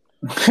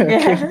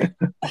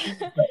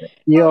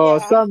 Your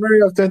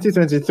summary of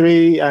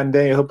 2023 and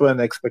then your hope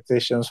and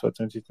expectations for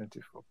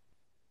 2024.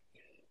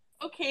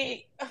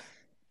 Okay.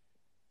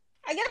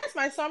 I guess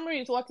my summary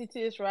is what it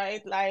is,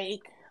 right?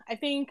 Like, I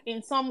think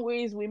in some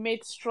ways we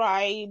made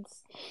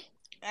strides,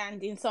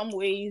 and in some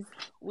ways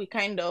we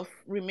kind of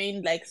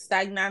remained like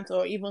stagnant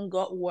or even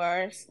got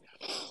worse.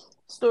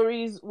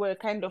 Stories were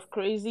kind of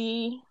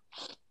crazy,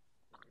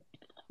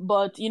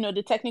 but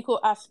the technical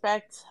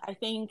aspect, I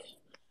think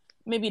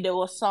maybe there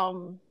was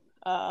some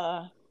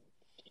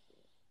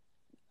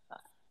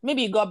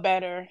maybe it got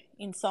better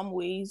in some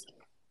ways.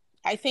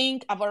 I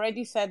think I've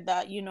already said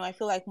that, I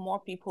feel like more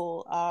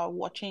people are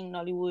watching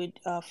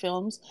Nollywood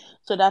films,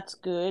 so that's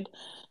good.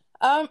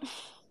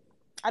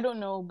 I don't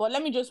know, but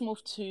let me just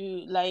move to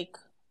like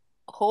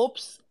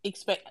hopes,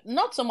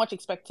 not so much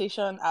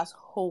expectation as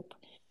hope.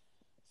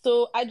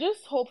 So I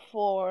just hope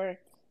for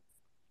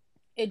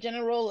a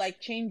general like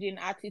change in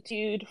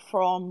attitude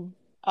from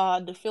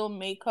the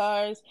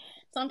filmmakers.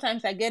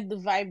 Sometimes I get the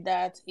vibe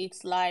that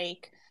it's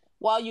like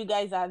while you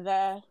guys are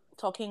there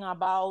talking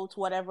about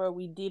whatever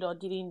we did or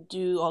didn't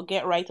do or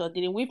get right or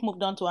didn't, we've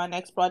moved on to our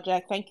next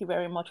project. Thank you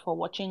very much for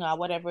watching or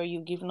whatever.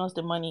 You've given us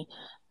the money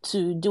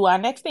to do our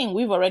next thing.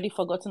 We've already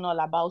forgotten all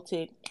about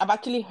it. I've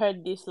actually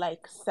heard this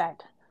like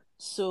said.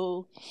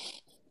 So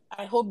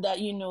I hope that,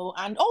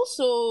 and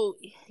also,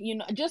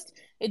 just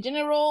a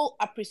general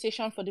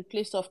appreciation for the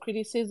place of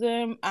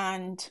criticism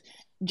and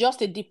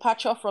just a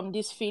departure from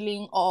this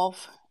feeling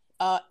of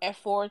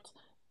effort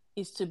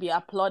is to be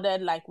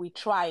applauded, like we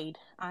tried,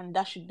 and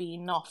that should be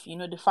enough.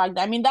 The fact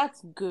that,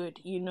 that's good,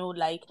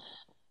 like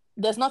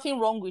there's nothing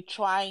wrong with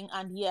trying,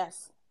 and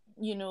yes,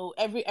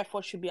 every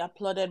effort should be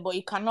applauded, but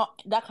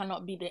that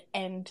cannot be the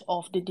end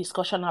of the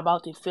discussion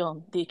about a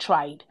film. They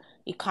tried.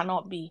 It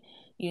cannot be.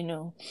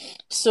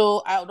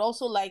 So I would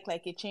also like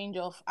a change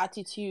of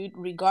attitude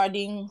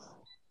regarding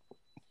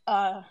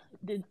how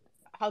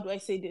do I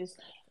say this?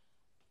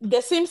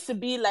 There seems to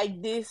be like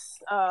this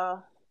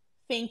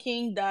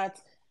thinking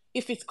that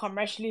if it's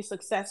commercially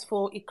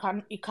successful,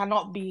 it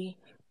cannot be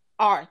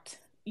art,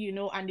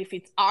 and if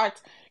it's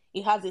art,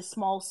 it has a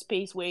small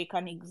space where it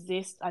can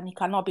exist and it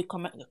cannot be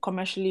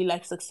commercially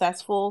like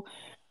successful.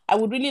 I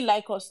would really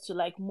like us to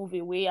like move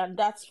away, and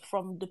that's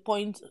from the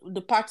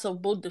parts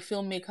of both the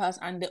filmmakers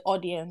and the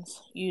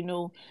audience,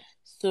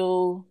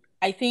 So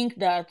I think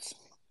that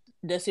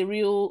there's a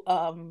real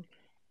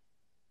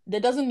there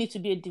doesn't need to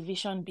be a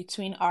division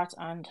between art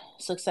and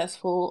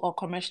successful or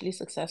commercially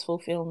successful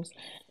films.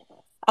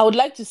 I would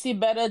like to see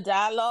better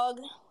dialogue.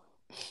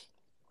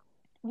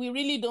 We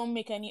really don't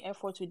make any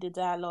effort with the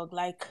dialogue.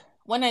 Like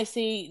when I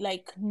say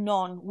like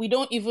none, we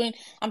don't even,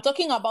 I'm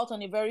talking about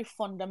on a very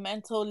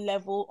fundamental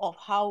level of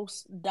how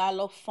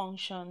dialogue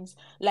functions,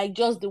 like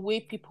just the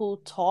way people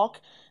talk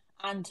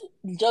and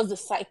just the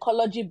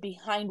psychology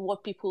behind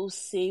what people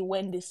say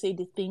when they say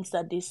the things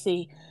that they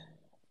say.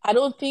 I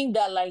don't think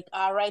that like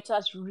our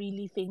writers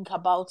really think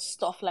about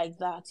stuff like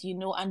that,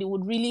 and it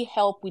would really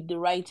help with the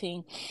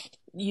writing,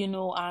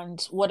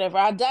 and whatever.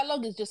 Our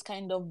dialogue is just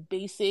kind of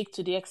basic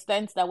to the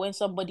extent that when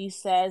somebody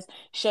says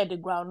share the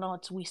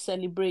groundnut, we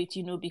celebrate,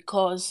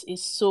 because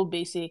it's so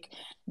basic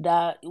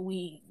that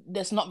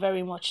there's not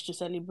very much to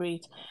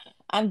celebrate.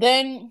 And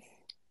then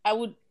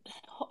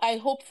I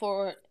hope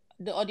for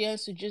the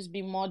audience to just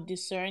be more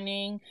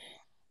discerning,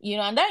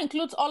 and that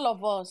includes all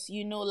of us,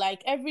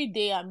 like every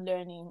day I'm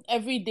learning,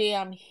 every day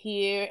I'm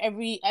here,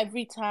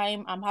 every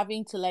time I'm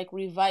having to like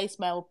revise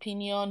my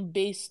opinion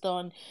based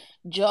on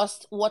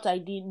just what I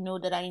didn't know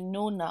that I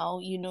know now.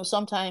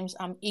 Sometimes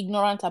I'm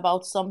ignorant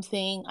about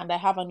something and I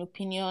have an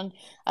opinion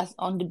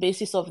on the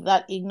basis of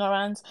that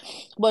ignorance.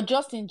 But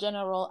just in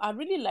general, I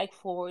really like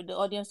for the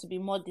audience to be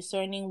more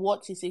discerning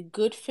what is a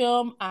good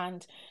film,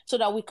 and so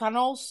that we can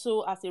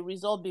also, as a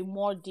result, be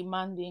more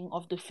demanding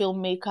of the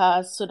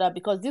filmmakers, so that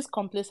because this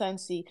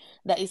complacency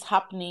that is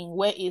happening,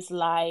 where it's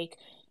like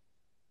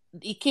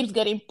it keeps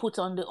getting put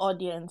on the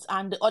audience,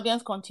 and the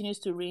audience continues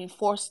to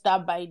reinforce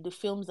that by the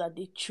films that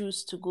they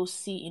choose to go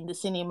see in the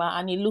cinema,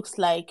 and it looks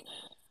like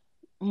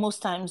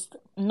most times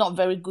not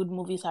very good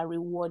movies are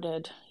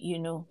rewarded,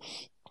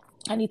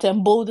 and it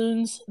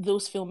emboldens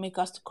those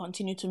filmmakers to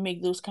continue to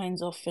make those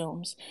kinds of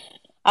films.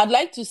 I'd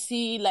like to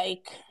see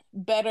like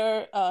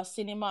better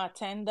cinema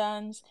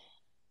attendance,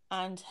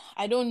 and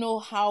I don't know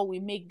how we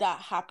make that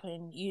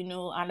happen,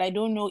 and I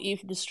don't know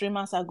if the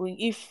streamers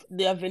if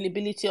the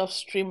availability of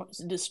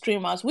the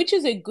streamers, which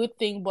is a good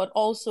thing, but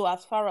also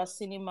as far as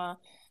cinema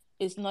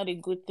is not a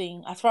good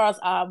thing. As far as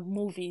our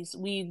movies,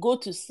 we go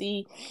to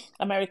see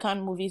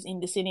American movies in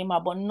the cinema,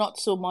 but not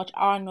so much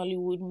our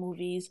Nollywood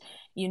movies,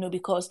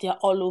 because they're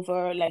all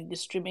over like the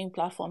streaming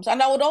platforms.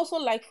 And I would also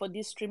like for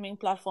these streaming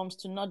platforms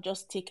to not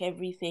just take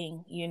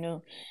everything,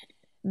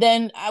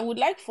 Then I would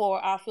like for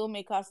our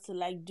filmmakers to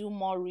like do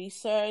more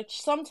research.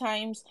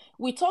 Sometimes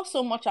we talk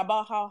so much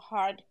about how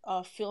hard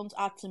films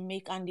are to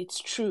make, and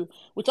it's true.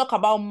 We talk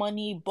about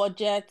money,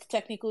 budget,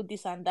 technical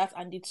this and that,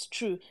 and it's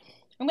true.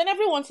 And then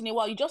every once in a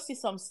while, you just see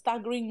some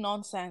staggering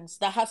nonsense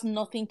that has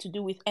nothing to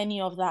do with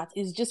any of that.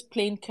 It's just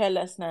plain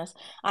carelessness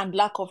and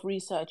lack of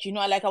research.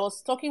 Like I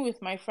was talking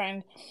with my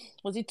friend,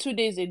 was it 2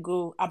 days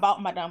ago,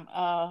 about Madam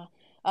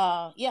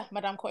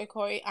Koi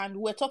Koi, and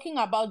we're talking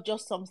about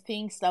just some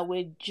things that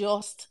were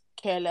just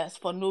careless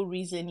for no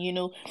reason.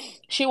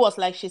 She was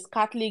like, she's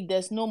Catholic,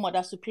 there's no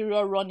Mother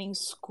Superior running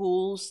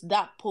schools,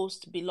 that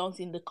post belongs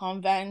in the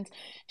convent.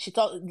 She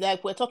thought,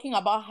 like, we're talking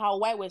about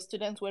why were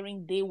students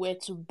wearing day wear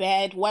to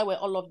bed, why were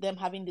all of them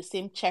having the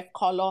same check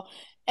color.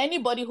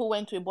 Anybody who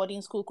went to a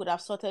boarding school could have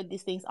sorted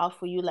these things out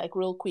for you like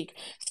real quick.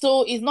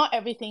 So it's not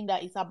everything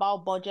that is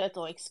about budget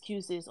or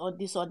excuses or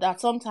this or that.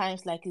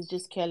 Sometimes like it's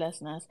just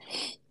carelessness.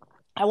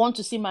 I want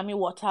to see Mami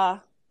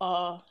Water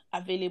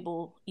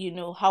available,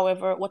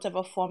 however,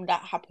 whatever form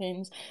that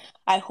happens.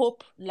 I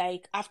hope,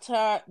 like,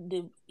 after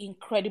the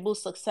incredible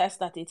success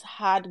that it's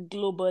had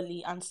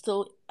globally and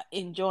still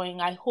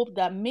enjoying, I hope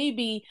that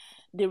maybe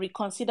they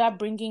reconsider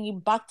bringing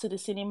it back to the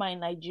cinema in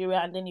Nigeria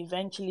and then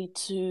eventually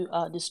to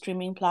the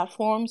streaming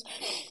platforms.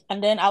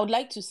 And then I would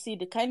like to see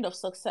the kind of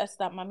success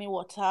that Mami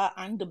Water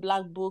and The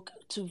Black Book,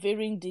 to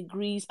varying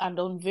degrees and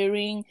on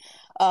varying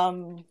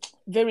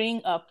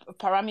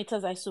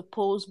parameters, I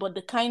suppose, but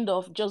the kind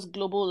of just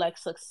global like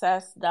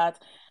success that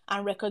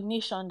and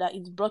recognition that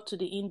it's brought to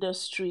the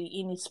industry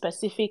in its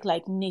specific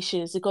like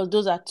niches, because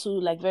those are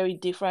two like very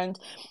different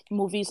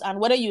movies, and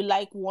whether you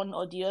like one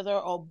or the other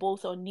or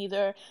both or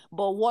neither,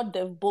 but what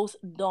they've both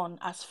done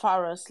as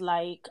far as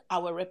like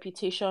our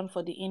reputation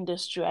for the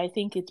industry, I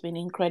think it's been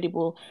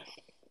incredible.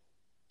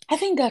 I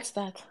think that's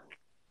that.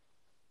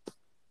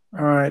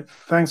 All right,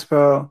 thanks,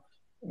 Pearl.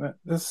 This is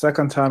the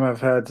second time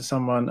I've heard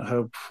someone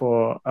hope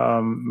for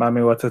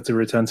Mami Water to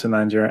return to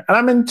Nigeria, and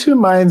I'm in two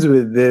minds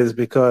with this,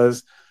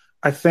 because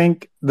I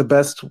think the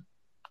best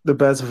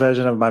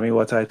version of Mami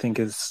Water, I think,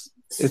 is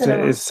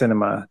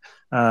cinema.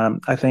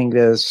 I think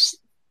there's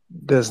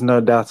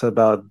no doubt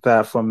about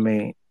that for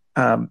me.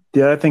 The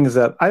other thing is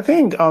that I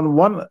think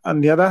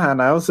on the other hand,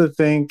 I also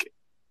think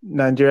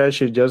Nigeria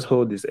should just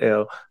hold its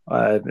L.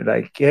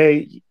 Like,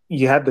 hey,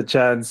 you had the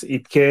chance,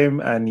 it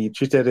came, and you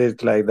treated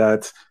it like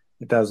that.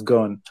 It has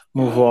gone.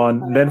 Move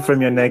on. Learn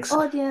from your next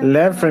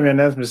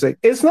mistake.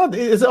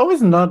 It's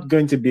always not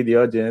going to be the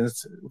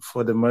audience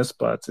for the most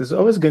part. It's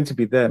always going to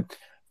be them.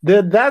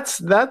 The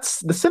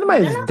cinema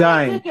is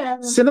dying.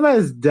 Cinema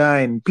is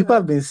dying. People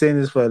have been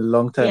saying this for a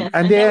long time,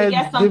 and they've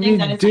something been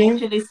that is doing.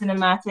 actually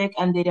cinematic,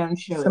 and they don't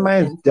show Cinema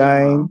it. is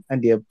dying,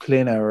 and they're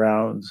playing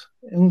around.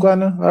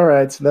 Ngwanu, all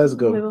right, let's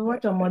go.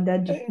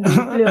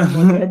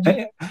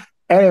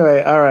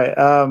 Anyway, all right.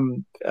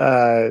 I'm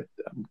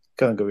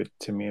gonna go with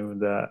Timmy.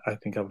 I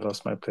think I've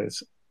lost my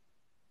place.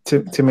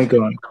 Timmy,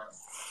 go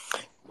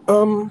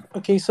on.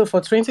 Okay, so for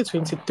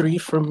 2023,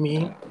 from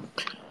me,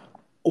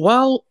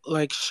 while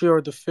like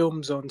sure the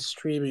films on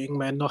streaming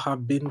might not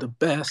have been the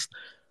best,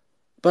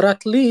 but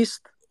at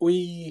least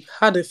we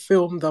had a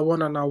film that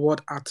won an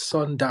award at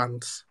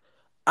Sundance.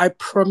 I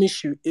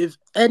promise you, if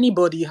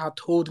anybody had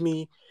told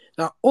me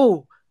that,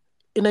 a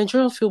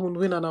Nigerian film will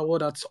win an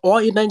award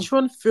or a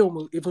Nigerian film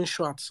will even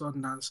show at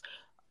Sundance,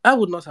 I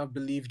would not have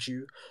believed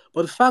you.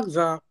 But the fact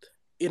that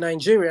a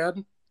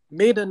Nigerian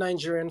made a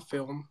Nigerian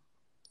film,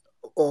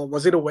 or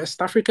was it a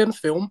West African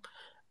film,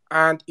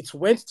 and it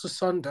went to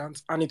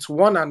Sundance and it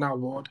won an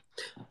award,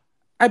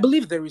 I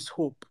believe there is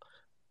hope.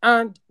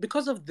 And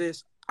because of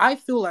this, I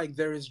feel like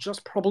there is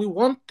just probably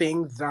one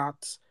thing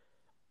that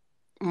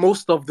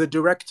most of the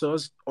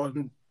directors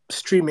on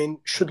streaming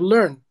should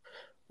learn,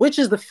 which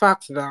is the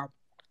fact that,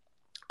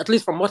 at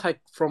least from what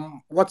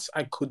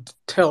I could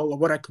tell or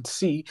what I could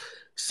see,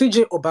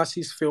 CJ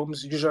Obasi's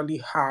films usually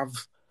have,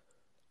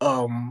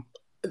 I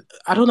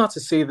don't know how to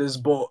say this,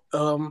 but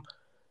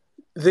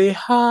they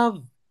have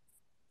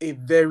a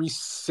very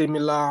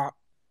similar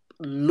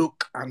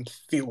look and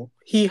feel.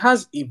 He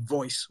has a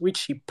voice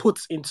which he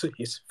puts into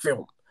his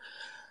film.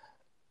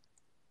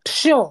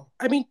 Sure,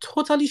 I mean,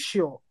 totally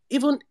sure.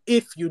 Even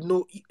if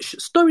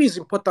story is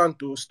important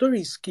though,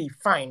 story is key,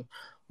 fine.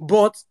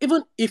 But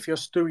even if your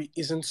story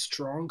isn't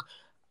strong,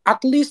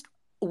 at least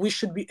we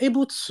should be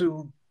able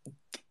to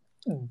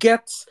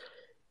get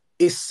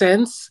a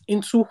sense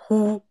into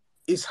who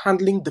is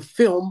handling the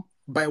film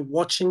by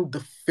watching the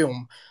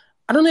film.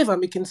 I don't know if I'm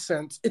making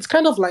sense. It's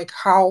kind of like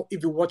how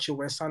if you watch a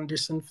Wes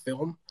Anderson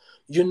film,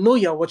 you know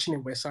you're watching a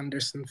Wes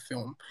Anderson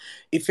film.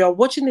 If you're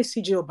watching a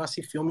CJ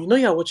Obasi film, you know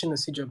you're watching a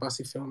CJ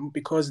Obasi film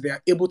because they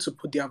are able to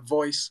put their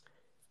voice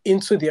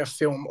into their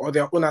film or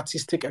their own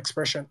artistic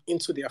expression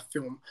into their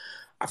film.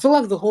 I feel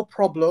like the whole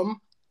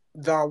problem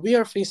that we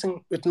are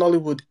facing with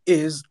Nollywood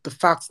is the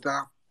fact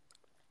that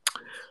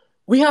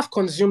we have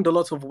consumed a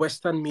lot of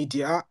Western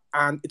media,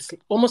 and it's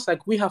almost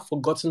like we have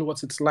forgotten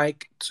what it's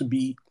like to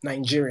be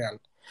Nigerian.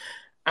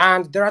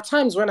 And there are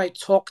times when I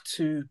talk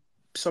to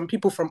some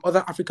people from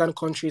other African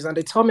countries, and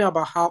they tell me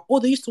about how,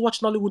 they used to watch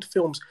Nollywood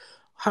films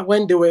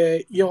when they were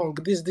young,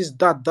 this,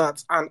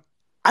 that. And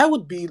I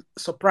would be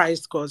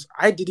surprised because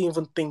I didn't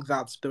even think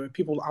that there were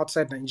people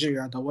outside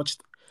Nigeria that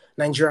watched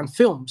Nigerian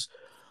films.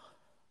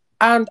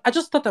 And I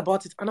just thought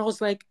about it, and I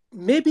was like,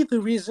 maybe the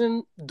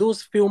reason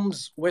those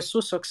films were so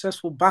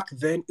successful back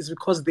then is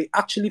because they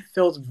actually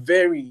felt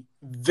very,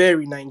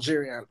 very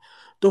Nigerian.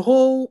 The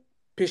whole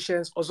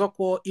Patience,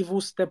 Ozokwo,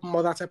 evil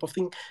stepmother type of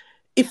thing,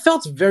 it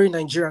felt very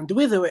Nigerian. The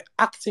way they were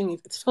acting,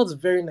 it felt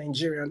very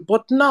Nigerian.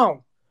 But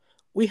now,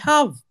 we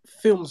have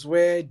films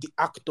where the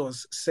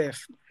actors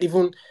self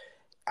even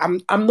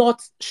I'm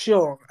not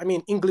sure. I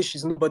mean, English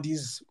is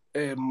nobody's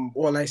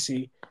all I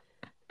say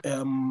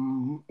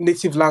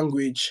native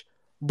language,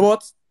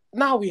 but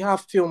now we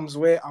have films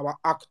where our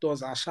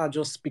actors are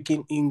just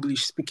speaking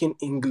English,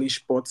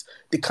 but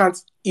they can't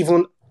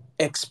even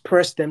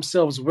express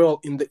themselves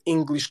well in the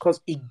English because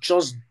it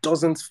just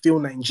doesn't feel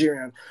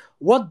Nigerian.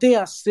 What they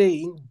are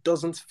saying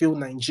doesn't feel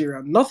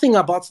Nigerian. Nothing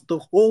about the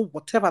whole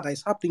whatever that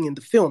is happening in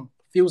the film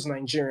feels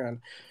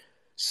Nigerian.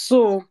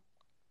 So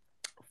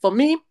for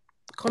me,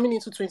 coming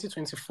into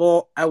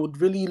 2024, I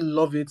would really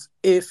love it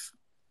if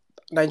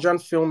Nigerian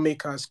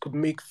filmmakers could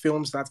make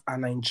films that are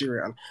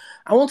Nigerian.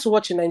 I want to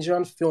watch a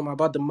Nigerian film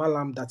about the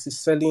malam that is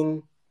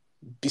selling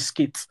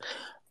biscuits.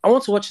 I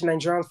want to watch a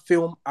Nigerian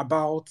film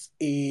about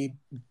a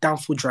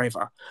danfo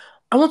driver.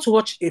 I want to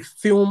watch a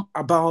film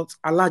about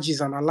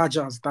Alajis and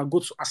Alajas that go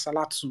to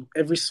Asalatu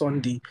every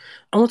Sunday.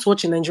 I want to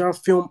watch a Nigerian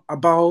film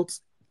about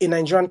a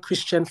Nigerian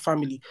Christian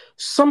family.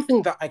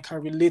 Something that I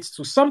can relate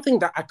to, something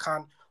that I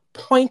can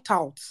point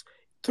out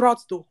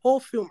throughout the whole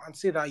film and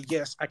say that,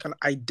 yes, I can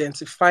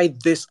identify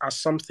this as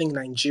something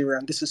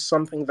Nigerian. This is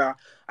something that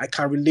I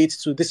can relate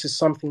to. This is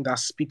something that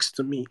speaks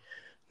to me.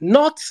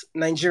 Not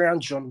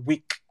Nigerian John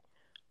Wick.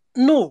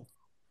 No,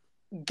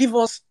 give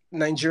us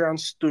Nigerian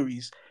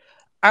stories.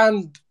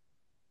 And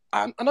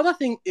another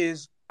thing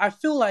is, I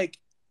feel like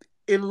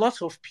a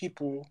lot of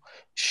people,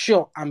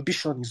 sure,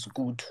 ambition is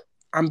good.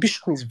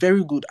 Ambition is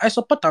very good. I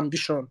support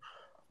ambition.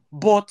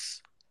 But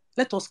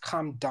let us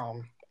calm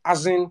down.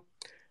 As in,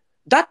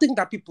 that thing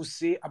that people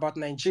say about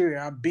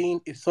Nigeria being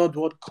a third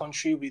world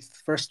country with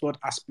first world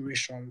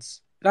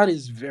aspirations, that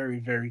is very,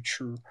 very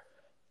true.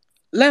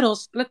 Let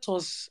us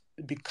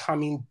be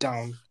calming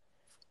down.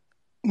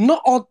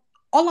 Not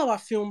all our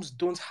films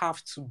don't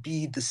have to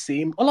be the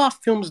same. All our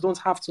films don't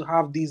have to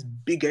have these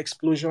big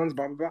explosions,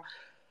 blah, blah,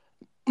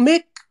 blah.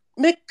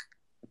 Make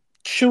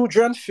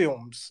children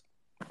films.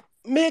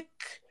 I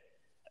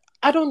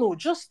don't know,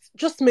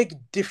 just make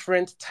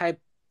different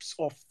types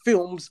of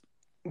films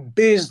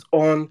based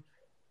on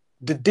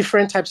the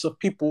different types of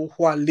people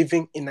who are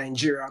living in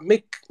Nigeria.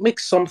 Make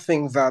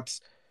something that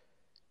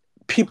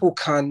people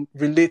can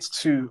relate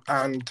to.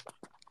 And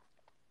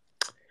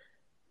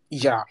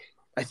yeah,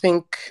 I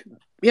think,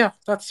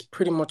 that's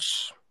pretty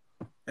much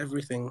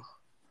everything.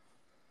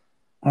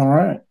 All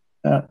right.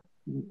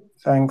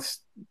 Thanks,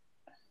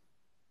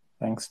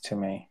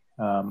 Timmy.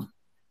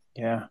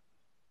 Yeah.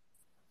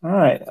 All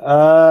right.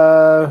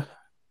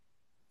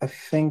 I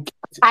think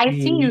I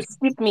see you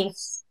skip me.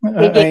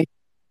 Yeah,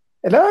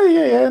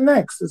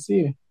 next. It's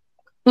you.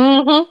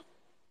 Mm-hmm.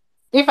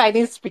 If I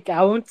didn't speak,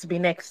 I won't be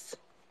next.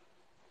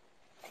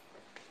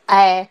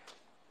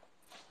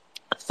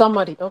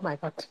 Somebody, oh my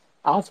God.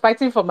 I was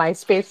fighting for my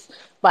space,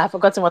 but I've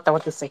forgotten what I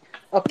want to say.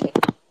 Okay.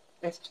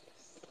 Let's do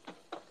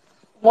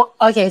this.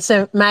 Okay,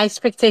 so my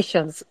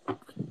expectations.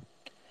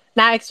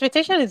 Now,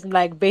 expectation is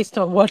like based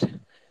on what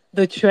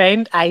the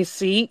trend I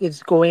see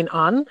is going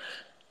on.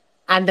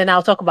 And then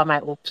I'll talk about my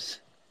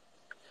hopes.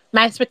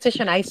 My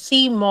expectation, I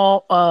see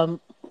more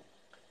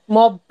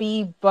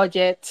big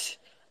budget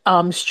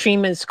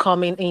streamers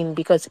coming in,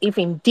 because if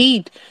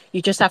indeed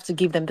you just have to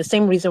give them the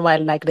same reason why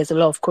like there's a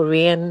lot of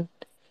Korean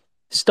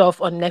stuff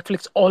on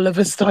Netflix all of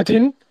a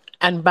sudden,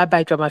 and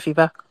bye Drama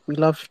Fever, we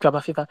love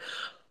Drama Fever,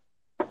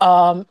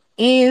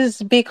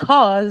 is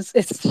because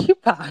it's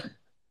cheaper.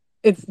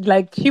 It's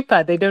like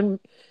cheaper. They don't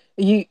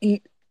you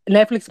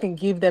Netflix can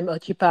give them a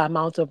cheaper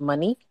amount of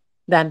money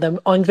than the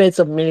hundreds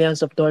of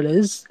millions of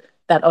dollars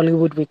that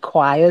Hollywood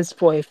requires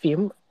for a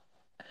film.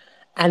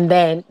 And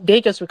then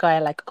they just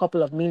require like a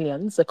couple of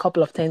millions, a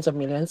couple of tens of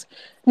millions.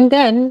 And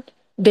then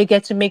they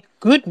get to make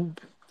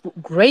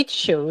great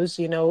shows,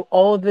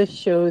 all the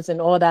shows and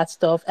all that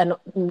stuff, and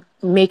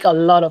make a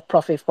lot of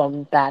profit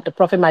from that. The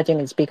profit margin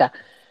is bigger.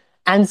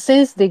 And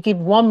since they give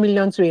 1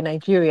 million to a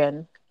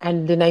Nigerian,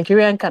 and the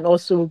Nigerian can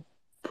also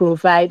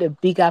provide a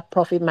bigger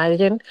profit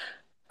margin,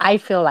 I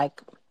feel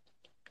like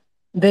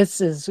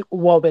this is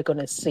what we're going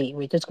to see.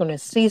 We're just going to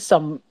see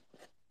some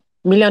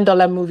 $1 million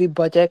movie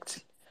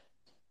budget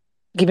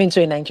given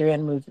to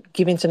Nigerian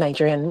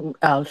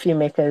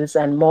filmmakers,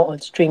 and more on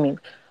streaming.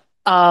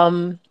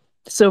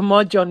 So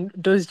more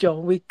those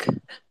John Wick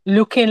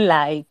looking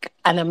like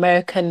an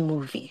American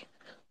movie,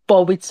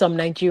 but with some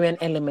Nigerian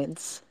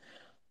elements.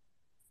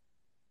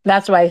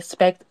 That's what I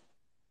expect.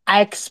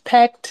 I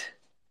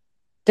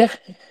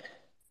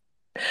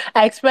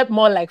expect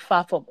more like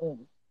Far From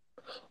Home.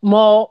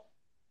 More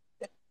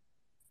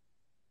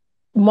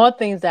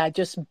things that are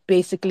just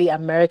basically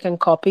American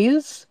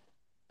copies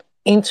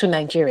into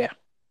Nigeria.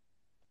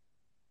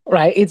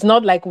 Right? It's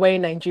not like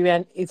wearing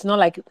Nigerian, it's not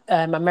like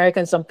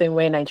American something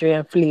wearing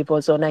Nigerian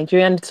flavors, or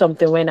Nigerian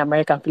something wearing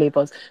American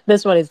flavors.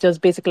 This one is just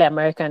basically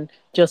American,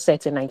 just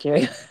set in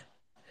Nigeria.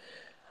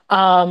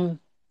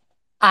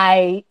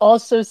 I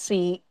also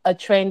see a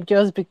trend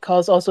just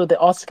because also the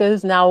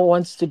Oscars now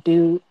wants to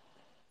do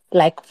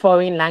like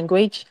foreign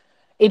language.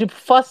 It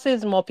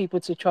forces more people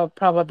to try,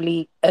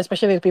 probably,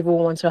 especially the people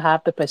who want to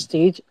have the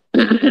prestige,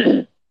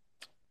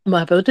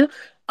 Mabudu,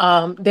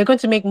 they're going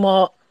to make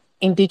more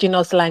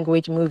indigenous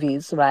language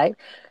movies, right?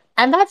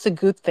 And that's a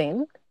good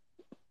thing,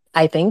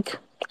 I think.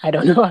 I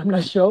don't know, I'm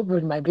not sure, but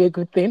it might be a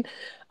good thing.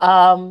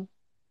 Um,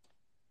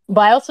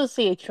 but I also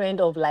see a trend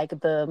of like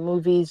the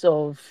movies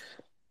of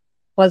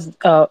was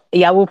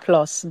Yahoo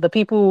Plus, the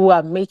people who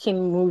are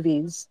making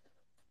movies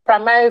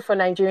primarily for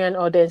Nigerian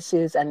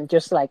audiences and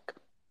just like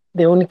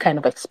they only kind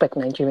of expect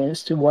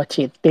Nigerians to watch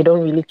it. They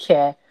don't really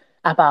care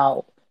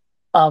about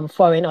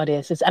foreign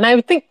audiences. And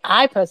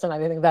I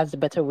personally think that's the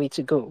better way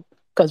to go.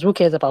 Because who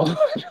cares about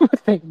what you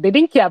think? They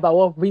didn't care about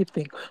what we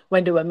think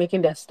when they were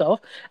making their stuff.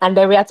 And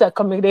then we had to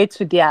accommodate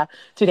to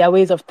their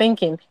ways of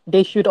thinking.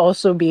 They should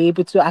also be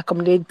able to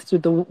accommodate to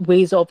the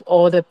ways of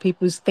other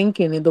people's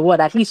thinking in the world.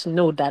 At least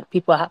know that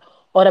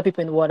other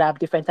people in the world have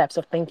different types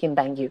of thinking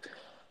than you.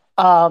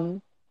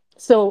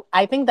 So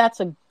I think that's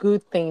a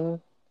good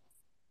thing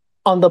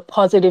on the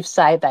positive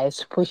side that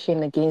is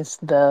pushing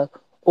against the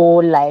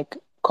all like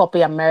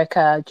copy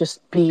America, just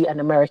be an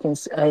American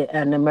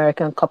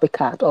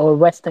copycat or a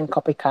Western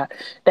copycat.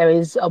 There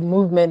is a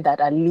movement that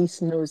at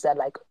least knows that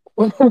like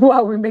who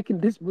are we making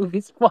these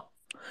movies for?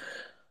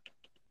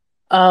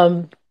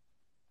 And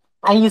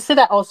you see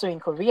that also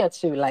in Korea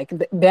too. Like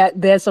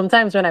there's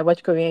sometimes when I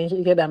watch Korean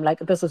shit, I'm like,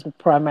 this is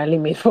primarily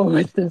made for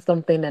Western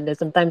something, and there's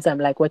sometimes I'm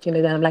like watching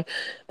it and I'm like,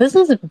 this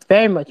is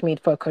very much made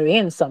for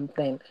Korean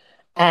something,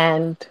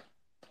 and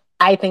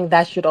I think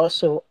that should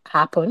also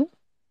happen.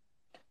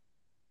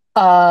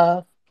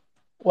 What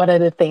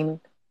other thing?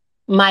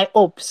 My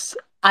hopes.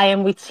 I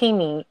am with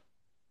Timmy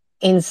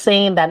in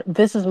saying that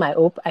this is my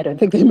hope. I don't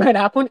think it might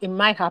happen. It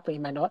might happen.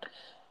 It might not.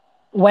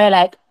 Where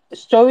like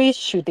stories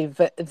should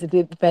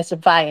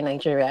diversify in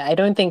Nigeria. I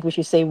don't think we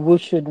should say who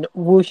should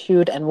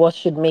and what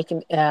should make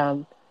it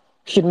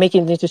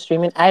into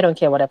streaming. I don't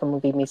care whatever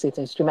movie makes it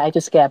into streaming. I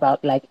just care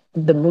about like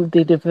the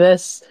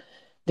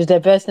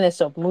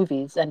diverseness of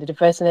movies and the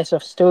diverseness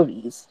of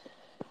stories.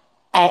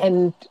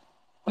 And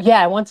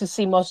yeah, I want to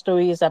see more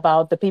stories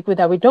about the people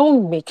that we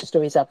don't make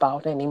stories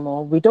about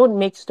anymore. We don't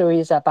make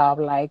stories about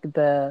like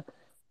the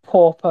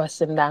poor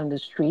person down the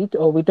street,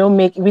 or we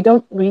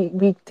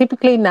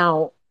typically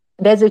now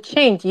there's a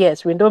change.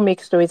 Yes, we don't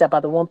make stories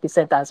about the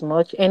 1% as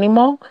much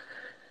anymore.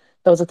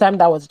 There was a time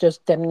that was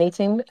just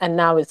dominating, and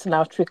now it's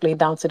now trickling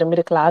down to the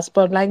middle class.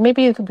 But like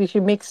maybe we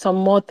should make some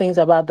more things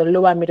about the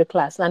lower middle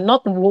class, and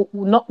not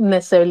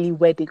necessarily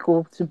where they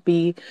go to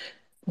be.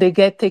 They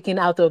get taken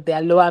out of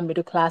their lower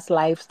middle class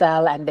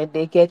lifestyle, and then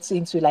they get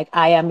into like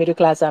higher middle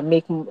class and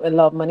make a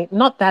lot of money.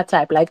 Not that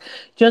type, like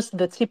just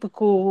the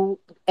typical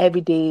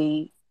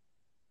everyday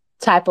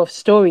type of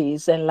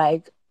stories. And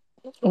like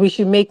we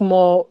should make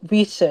more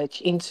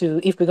research into,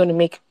 if we're going to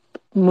make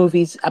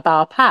movies about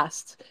our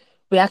past,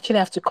 we actually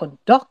have to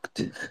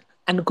conduct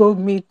and go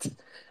meet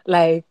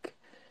like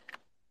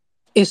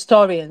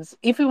historians.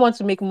 If we want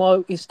to make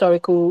more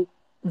historical,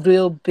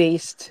 real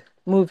based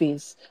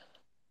movies,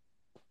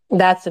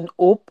 that's an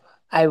hope.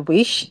 I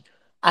wish.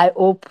 I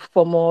hope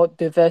for more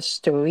diverse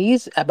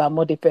stories about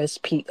more diverse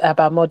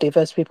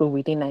people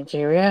within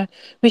Nigeria.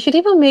 We should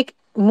even make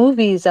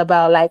movies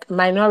about like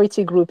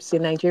minority groups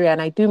in Nigeria,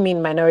 and I do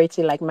mean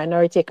minority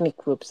ethnic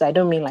groups. I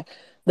don't mean like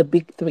the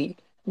big three.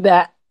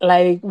 That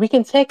like we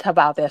can talk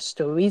about their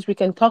stories. We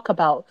can talk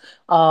about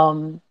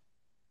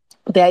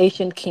their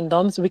ancient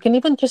kingdoms. We can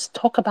even just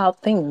talk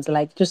about things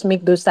like just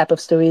make those type of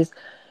stories.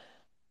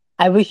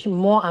 I wish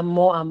more and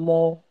more and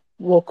more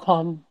will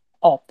come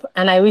up.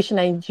 And I wish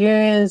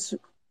Nigerians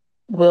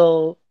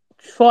will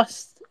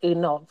trust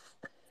enough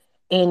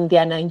in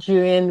their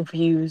Nigerian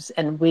views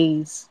and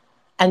ways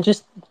and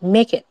just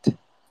make it.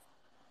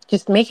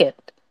 Just make it.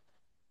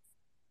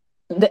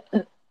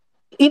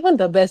 Even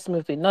the best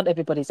movie, not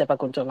everybody's ever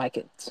going to like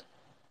it.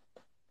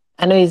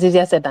 I know it's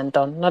easier said than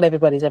done. Not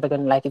everybody's ever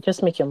going to like it.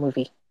 Just make your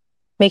movie.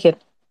 Make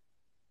it.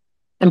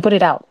 And put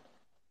it out.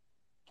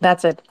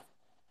 That's it.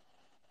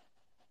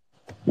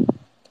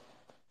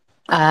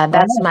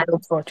 That's my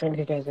hope for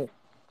 2020.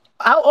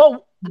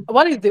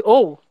 What is the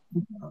O?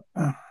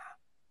 All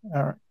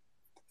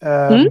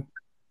right.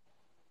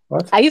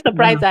 What? Are you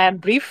surprised I am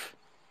brief?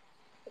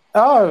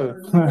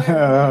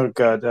 Oh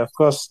God! Of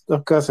course,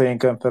 I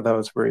ain't gonna thought that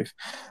was brief.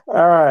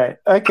 All right,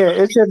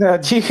 okay.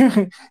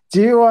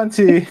 Do you want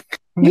to?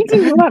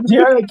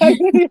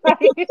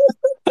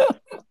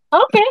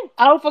 Okay,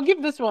 I'll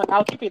forgive this one.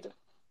 I'll keep it.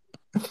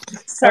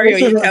 Sorry,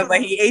 Oyinka,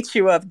 but he ate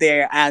you up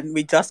there, and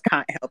we just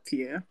can't help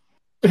you.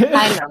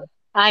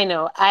 I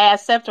know. I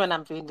accept when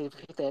I'm being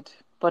defeated,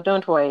 but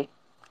don't worry.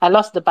 I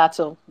lost the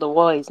battle. The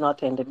war is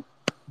not ending.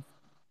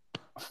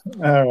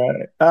 All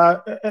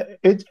right.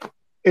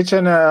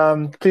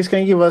 Please can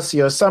you give us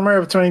your summary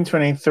of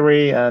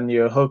 2023 and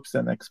your hopes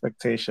and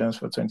expectations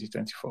for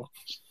 2024?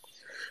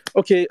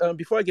 Okay,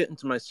 before I get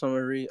into my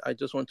summary, I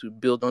just want to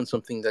build on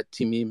something that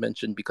Timmy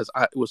mentioned, because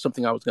it was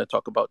something I was going to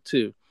talk about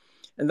too.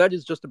 And that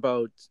is just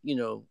about,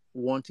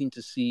 wanting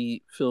to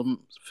see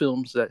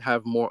films that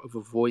have more of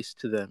a voice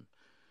to them.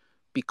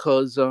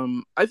 because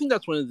I think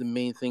that's one of the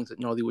main things that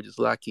Nollywood is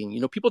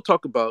lacking. People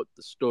talk about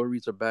the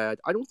stories are bad.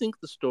 I don't think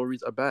the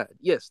stories are bad.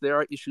 Yes, there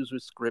are issues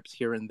with scripts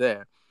here and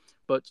there,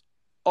 but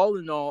all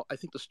in all, I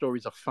think the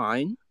stories are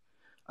fine.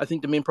 I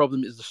think the main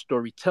problem is the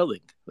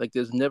storytelling. Like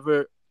there's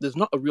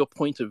not a real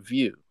point of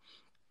view.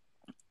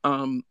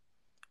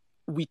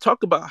 We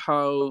talk about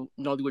how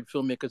Nollywood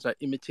filmmakers are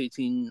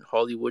imitating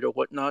Hollywood or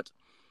whatnot.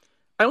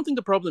 I don't think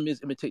the problem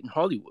is imitating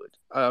Hollywood.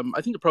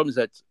 I think the problem is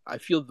that I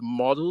feel the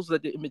models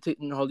that they're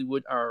imitating in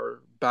Hollywood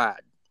are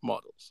bad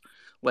models.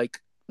 Like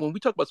when we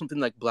talk about something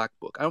like Black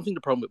Book, I don't think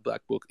the problem with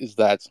Black Book is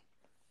that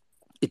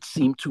it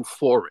seemed too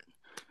foreign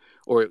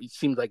or it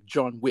seemed like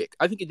John Wick.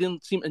 I think it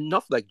didn't seem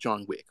enough like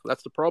John Wick.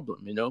 That's the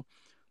problem,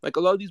 Like a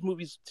lot of these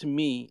movies, to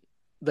me,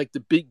 like the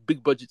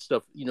big budget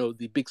stuff,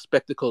 the big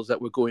spectacles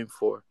that we're going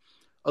for,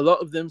 a lot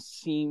of them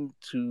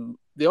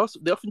they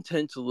often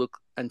tend to look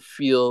and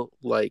feel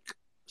like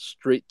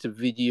straight to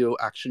video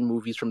action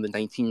movies from the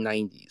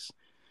 1990s.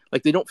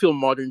 Like they don't feel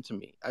modern to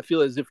me. I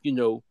feel as if,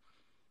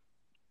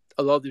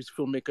 a lot of these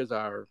filmmakers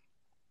are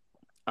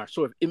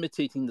sort of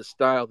imitating the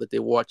style that they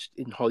watched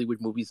in Hollywood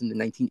movies in the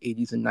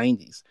 1980s and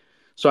 90s.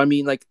 So, I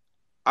mean, like,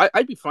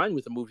 I'd be fine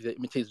with a movie that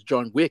imitates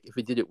John Wick if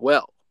it did it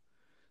well.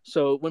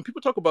 So when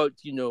people talk about,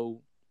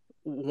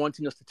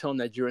 wanting us to tell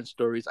Nigerian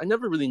stories, I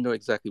never really know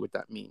exactly what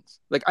that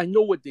means. Like, I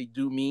know what they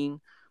do mean,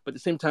 but at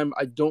the same time,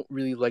 I don't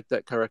really like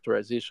that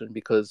characterization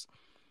because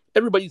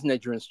everybody's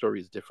Nigerian story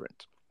is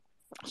different.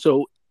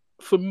 So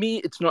for me,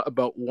 it's not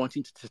about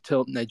wanting to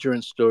tell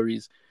Nigerian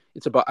stories.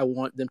 It's about I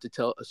want them to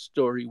tell a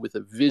story with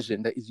a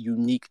vision that is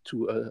unique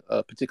to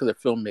a particular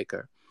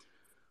filmmaker.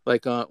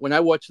 Like when I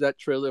watched that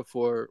trailer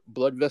for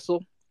Blood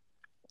Vessel,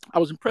 I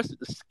was impressed at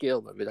the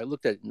scale of it. I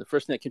looked at it and the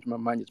first thing that came to my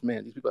mind is,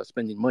 man, these people are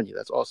spending money.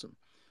 That's awesome.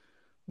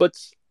 But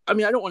I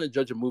mean, I don't want to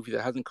judge a movie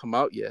that hasn't come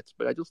out yet,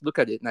 but I just look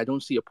at it and I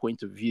don't see a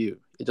point of view.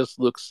 It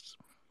looks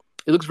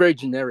very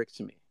generic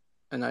to me.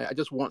 And I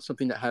just want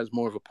something that has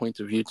more of a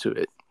point of view to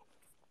it.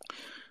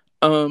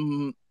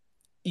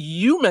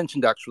 You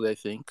mentioned actually, I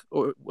think,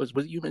 or was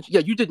it you mentioned?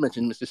 Yeah, you did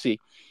mention, Mr. C,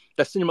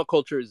 that cinema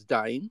culture is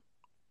dying.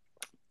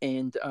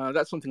 And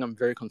that's something I'm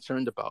very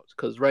concerned about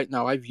because right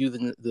now I view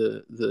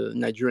the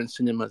Nigerian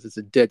cinemas as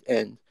a dead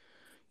end.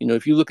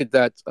 If you look at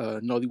that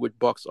Nollywood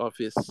box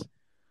office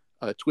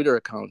Twitter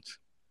account,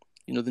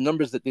 the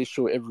numbers that they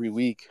show every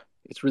week,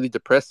 it's really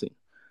depressing.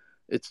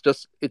 It's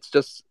just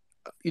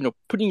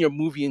putting your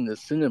movie in the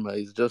cinema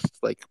is just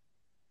like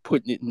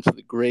putting it into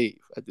the grave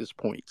at this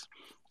point.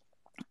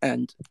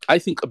 And I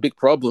think a big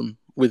problem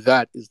with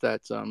that is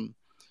that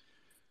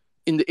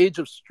in the age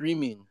of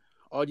streaming,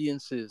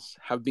 audiences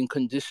have been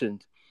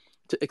conditioned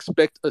to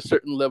expect a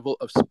certain level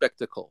of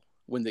spectacle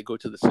when they go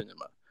to the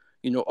cinema.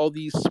 All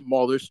these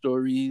smaller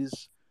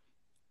stories,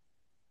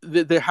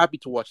 they're happy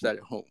to watch that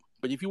at home.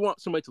 But if you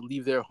want somebody to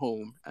leave their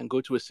home and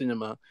go to a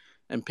cinema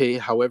and pay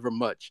however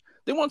much,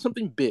 they want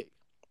something big.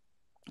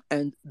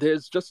 And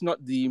there's just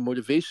not the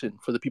motivation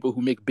for the people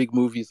who make big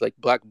movies like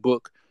Black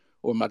Book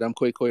or Madame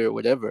Koi Koi or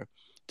whatever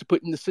to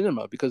put in the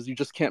cinema because you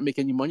just can't make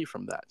any money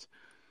from that.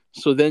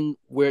 So then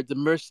we're at the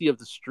mercy of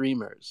the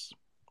streamers.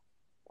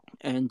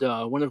 And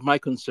one of my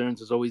concerns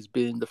has always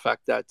been the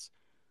fact that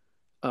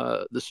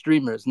the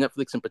streamers,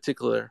 Netflix in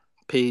particular,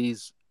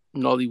 pays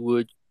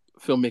Nollywood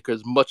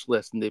filmmakers much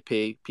less than they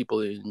pay people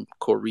in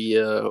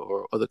Korea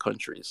or other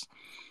countries.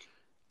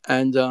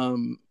 And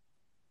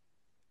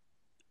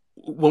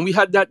when we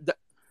had that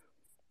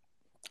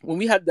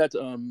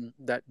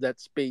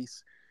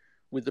space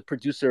with the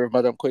producer of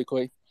Madame Koi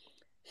Koi,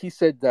 he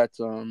said that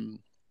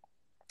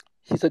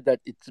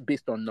it's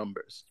based on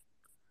numbers,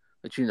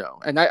 that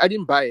and I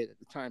didn't buy it at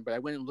the time, but I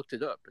went and looked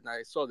it up and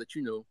I saw that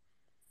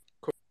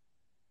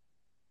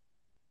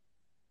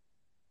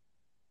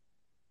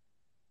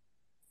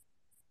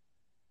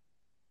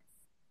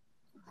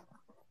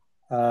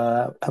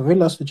have we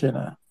lost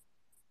Regina?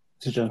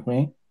 Is it just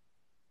me?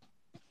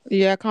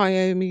 Yeah, I can't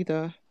hear him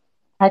either.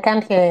 I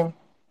can't hear him.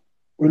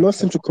 We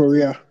lost him to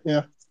Korea.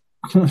 Yeah.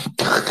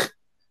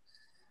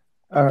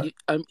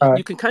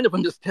 You can kind of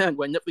understand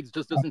why Netflix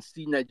just doesn't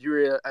see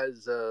Nigeria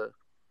as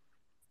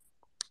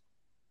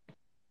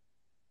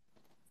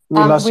we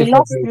lost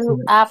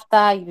you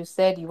after you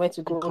said you went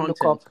to go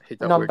look up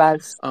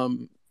numbers.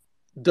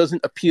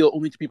 Doesn't appeal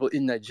only to people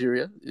in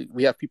Nigeria.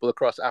 We have people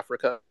across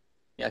Africa.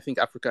 I think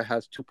Africa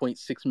has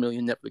 2.6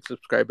 million Netflix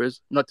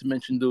subscribers, not to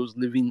mention those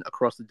living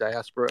across the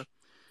diaspora.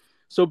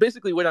 So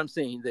basically what I'm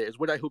saying there is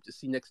what I hope to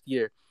see next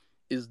year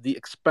is the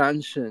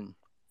expansion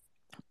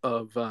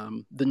of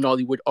the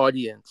Nollywood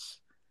audience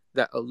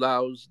that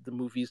allows the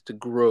movies to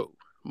grow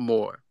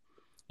more.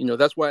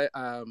 That's why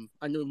I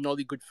know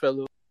Nolly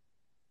Goodfellow.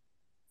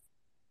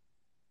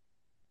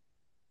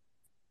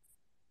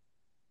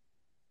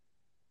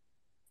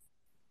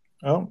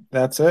 Oh,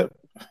 that's it.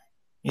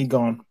 He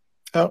gone.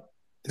 Oh,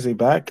 is he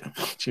back?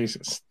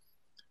 Jesus.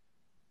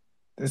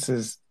 This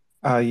is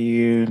how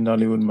you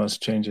Nollywood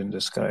must change in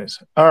disguise.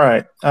 All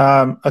right.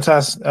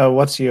 Atas,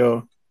 what's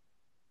your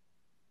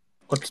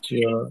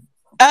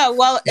Oh,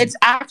 well, it's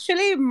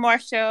actually more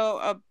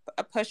so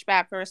a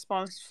pushback, a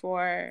response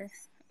for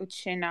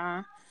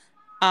Uchenna.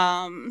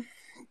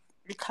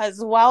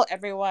 Because while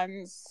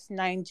everyone's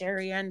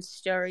Nigerian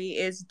story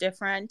is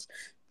different,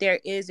 there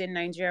is a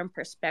Nigerian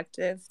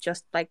perspective,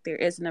 just like there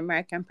is an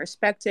American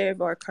perspective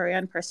or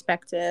Korean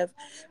perspective.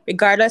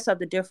 Regardless of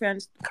the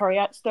different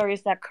Korean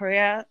stories that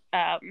Korean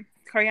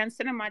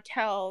cinema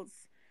tells,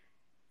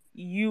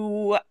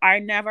 you are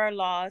never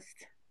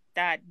lost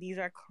that these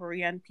are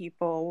Korean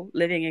people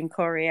living in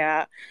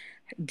Korea,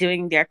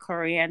 doing their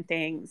Korean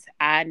things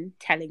and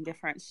telling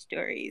different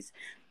stories.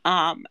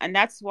 And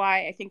that's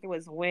why I think it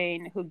was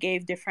Wayne who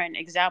gave different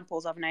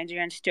examples of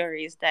Nigerian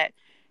stories that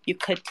you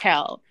could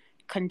tell.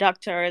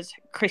 Conductors,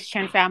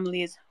 Christian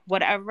families,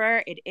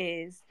 whatever it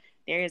is,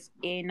 there is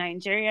a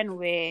Nigerian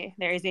way,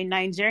 there is a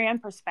Nigerian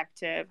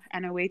perspective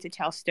and a way to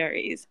tell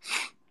stories.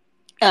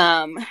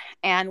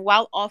 And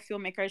while all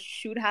filmmakers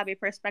should have a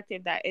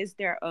perspective that is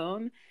their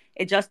own,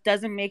 it just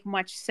doesn't make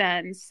much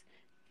sense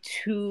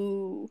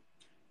to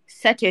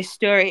set a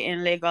story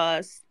in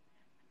Lagos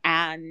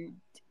and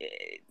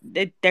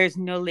there's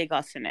no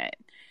Lagos in it.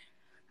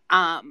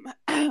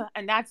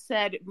 And that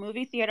said,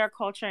 movie theater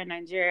culture in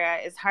Nigeria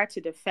is hard to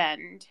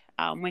defend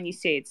when you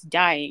say it's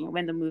dying,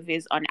 when the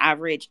movies on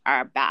average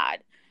are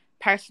bad.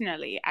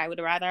 Personally, I would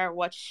rather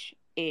watch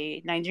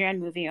a Nigerian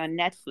movie on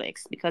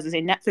Netflix because it's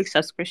a Netflix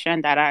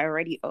subscription that I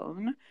already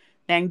own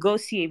than go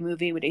see a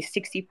movie with a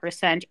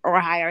 60% or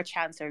higher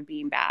chance of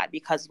being bad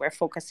because we're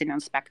focusing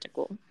on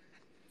spectacle.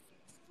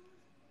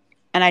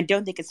 And I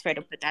don't think it's fair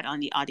to put that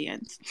on the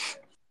audience.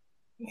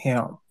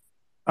 Yeah.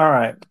 All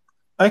right.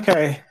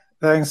 Okay.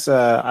 Thanks.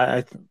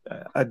 I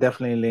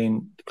definitely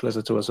lean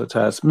closer towards what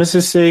has.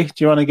 Mrs. C, do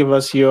you want to give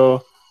us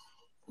your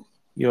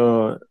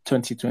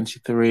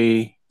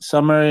 2023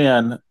 summary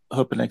and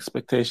hope and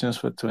expectations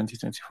for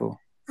 2024?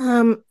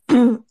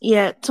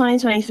 Yeah,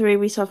 2023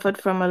 we suffered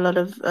from a lot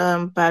of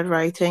bad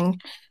writing.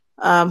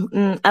 I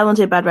won't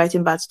say bad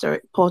writing, bad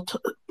story,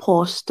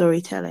 poor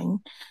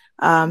storytelling.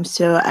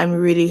 So I'm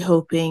really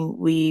hoping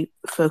we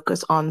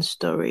focus on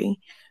story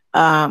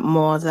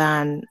more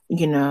than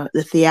the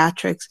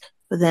theatrics.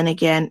 But then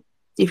again,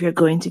 if you're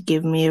going to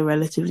give me a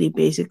relatively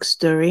basic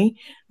story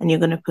and you're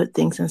going to put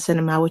things in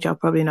cinema, which I'll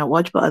probably not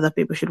watch, but other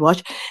people should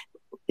watch,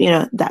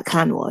 that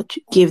can watch,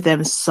 give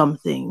them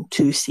something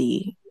to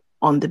see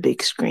on the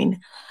big screen.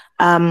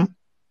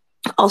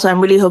 Also, I'm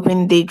really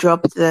hoping they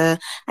drop I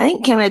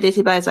think Kemi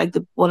Adetiba is like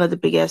one of the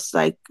biggest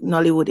like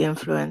Nollywood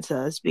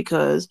influencers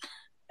because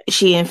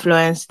she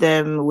influenced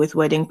them with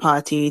Wedding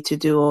Party to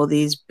do all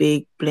these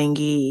big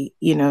blingy,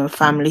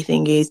 family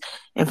thingies,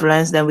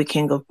 influenced them with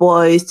King of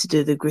Boys to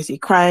do the gritty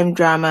crime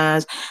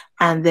dramas,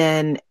 and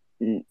then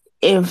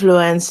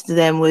influenced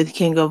them with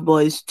King of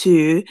Boys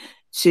 2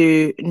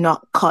 to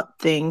not cut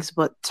things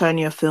but turn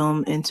your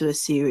film into a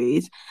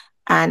series.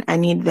 And I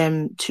need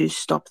them to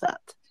stop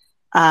that.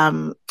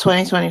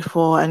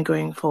 2024 and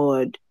going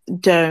forward,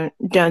 don't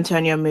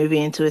turn your movie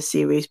into a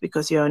series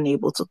because you're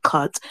unable to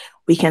cut.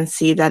 We can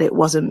see that it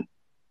wasn't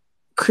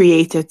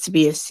created to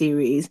be a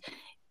series.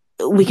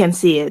 We can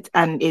see it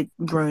and it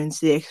ruins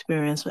the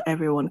experience for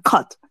everyone.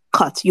 Cut.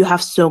 You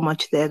have so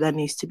much there that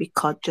needs to be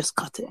cut. Just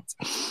cut it.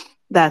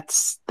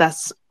 That's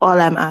all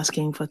I'm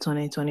asking for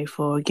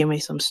 2024. Give me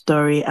some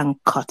story and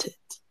cut it.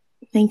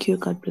 Thank you.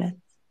 God bless.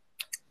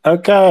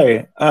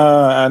 Okay.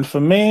 And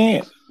for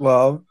me,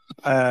 well,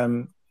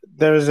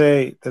 there's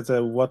a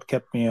What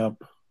Kept Me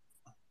Up.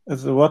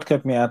 There's a What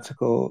Kept Me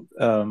article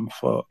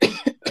for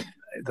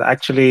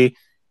actually,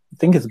 I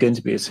think it's going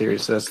to be a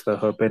series. That's the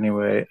hope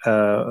anyway.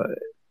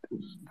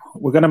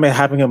 We're going to be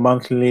having a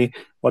monthly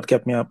What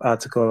Kept Me Up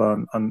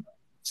article on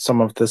some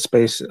of the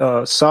space,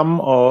 some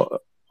or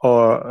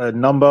a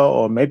number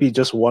or maybe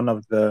just one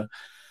of the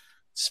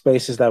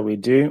spaces that we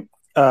do.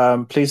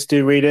 Please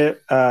do read it.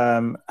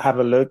 Have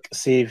a look.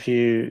 See if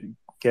you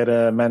get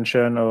a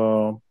mention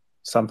or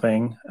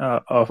something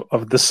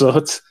of the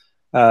sort.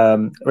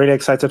 Really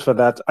excited for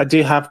that. I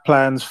do have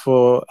plans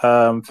for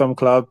Film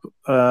Club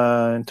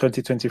in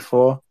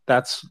 2024.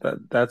 That's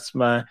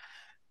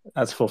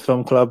for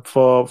Film Club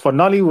for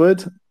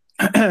Nollywood.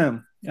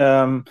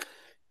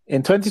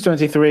 In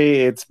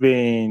 2023, it's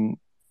been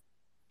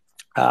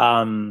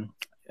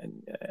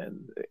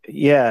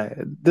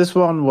this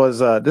one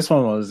was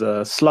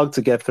a slug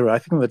to get through. I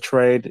think The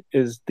Trade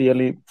is the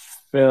only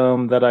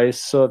film that I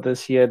saw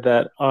this year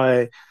that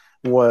I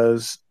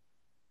was.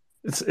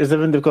 It's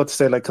even difficult to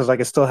say, like, because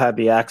like I still had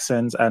the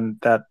accents and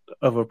that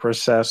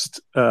overprocessed.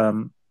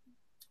 It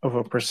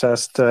was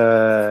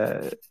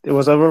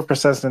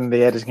overprocessed in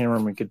the editing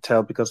room. We could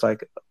tell because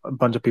like a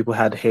bunch of people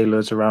had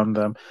halos around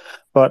them,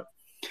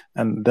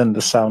 and then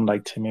the sound,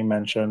 like Timmy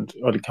mentioned,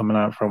 only coming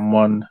out from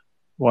one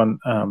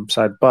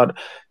side. But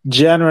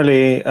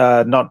generally,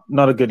 not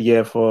a good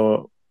year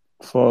for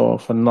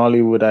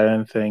Nollywood, I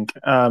don't think.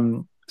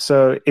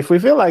 So if we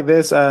feel like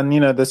this, and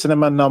the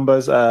cinema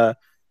numbers are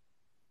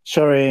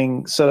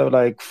showing sort of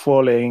like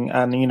falling,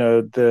 and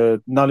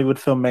the Nollywood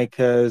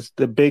filmmakers,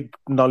 the big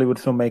Nollywood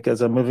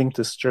filmmakers, are moving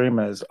to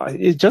streamers.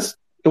 It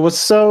was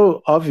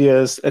so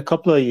obvious a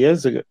couple of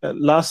years ago,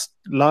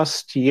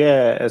 last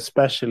year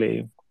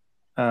especially,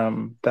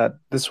 that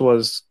this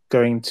was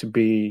going to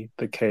be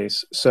the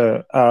case.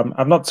 So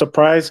I'm not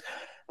surprised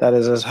that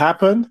this has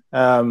happened.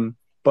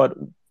 But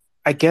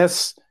I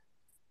guess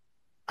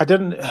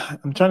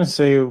I'm trying to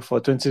say for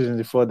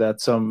 2024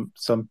 that some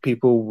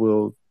people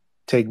will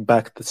take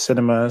back the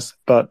cinemas.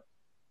 But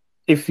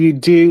if you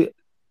do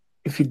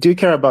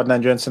care about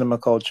Nigerian cinema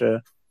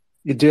culture,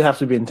 you do have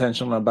to be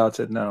intentional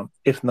about it now.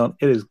 If not,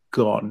 it is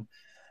gone.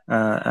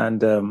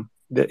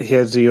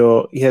 Here's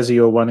your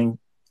warning.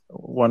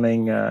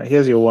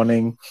 Here's your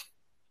warning.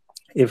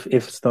 If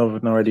it's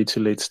not already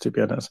too late, to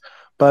be honest.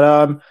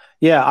 But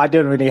yeah, I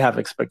didn't really have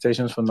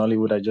expectations for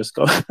Nollywood.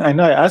 I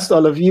know I asked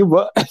all of you,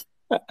 but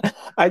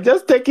I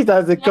just take it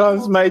as it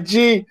comes, my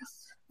G.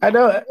 I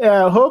know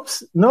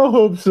hopes, no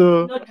hopes.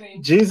 So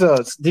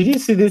Jesus, did you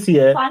see this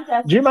year?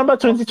 Fantasy. Do you remember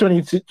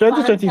 2022?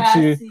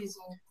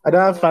 I don't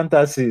have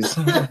fantasies.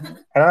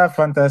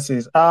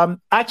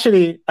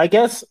 Actually, I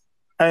guess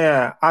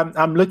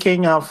I'm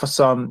looking out for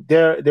some.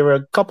 There are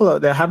a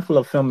handful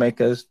of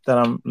filmmakers that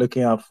I'm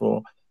looking out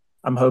for.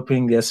 I'm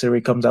hoping the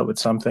SRE comes out with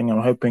something.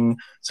 I'm hoping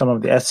some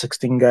of the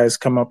S16 guys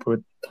come up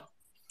with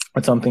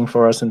something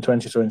for us in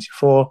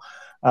 2024.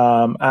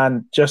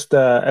 And just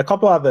a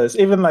couple others,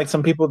 even like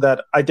some people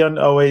that I don't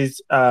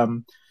always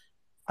love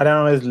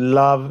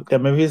their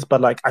movies,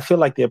 but like I feel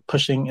like they're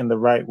pushing in the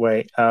right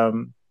way.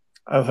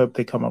 I hope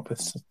they come up with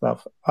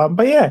stuff.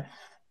 But yeah,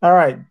 all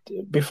right.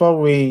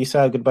 Before we say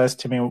our goodbyes,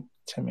 Timmy,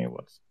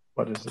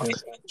 what is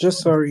it?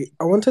 Just sorry,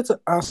 I wanted to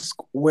ask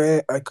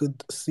where I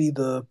could see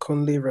the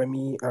Kunle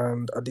Remy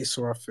and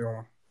Adesua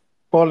film.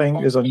 Falling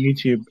is on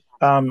YouTube.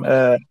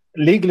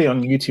 Legally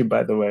on YouTube,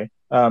 by the way.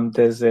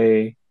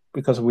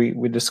 Because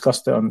we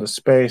discussed it on the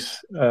space.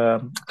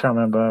 I can't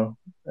remember.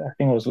 I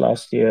think it was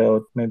last year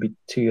or maybe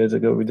 2 years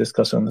ago we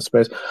discussed it on the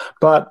space.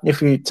 But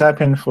if you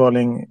type in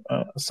Falling,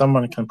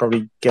 someone can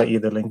probably get you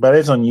the link. But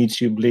it's on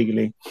YouTube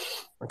legally.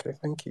 Okay,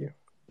 thank you.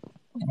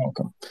 You're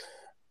welcome.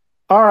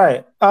 All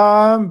right.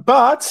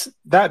 But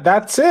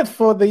that's it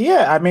for the year.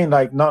 I mean,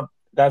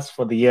 that's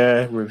for the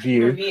year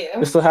review.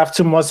 We still have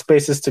 2 more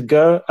spaces to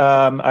go.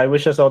 I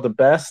wish us all the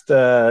best.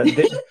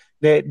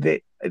 They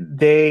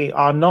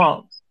are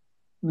not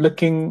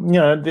looking,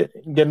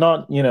 they're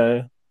not,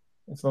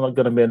 it's not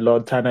going to be a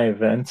Lord Tana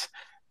event.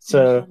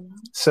 So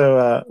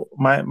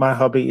my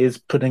hobby is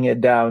putting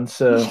it down.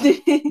 So,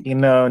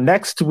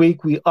 next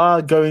week we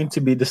are going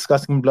to be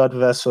discussing Blood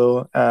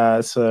Vessel.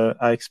 So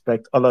I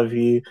expect all of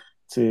you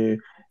to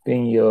be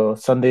in your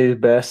Sunday's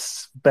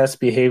best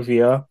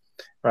behavior,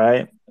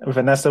 right?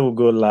 Vanessa will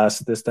go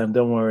last this time.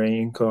 Don't worry,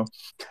 Inko.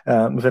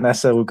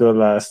 Vanessa will go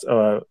last,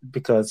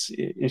 because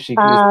if she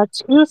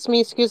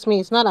excuse me.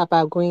 It's not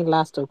about going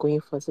last or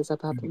going first. It's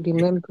about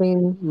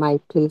remembering my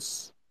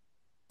place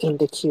in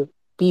the queue.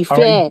 Be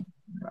fair.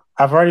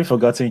 I've already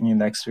forgotten you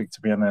next week,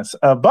 to be honest.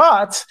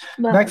 But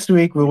next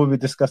week we will be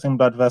discussing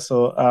Blood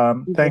Vessel.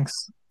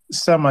 Thanks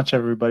so much,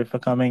 everybody, for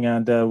coming,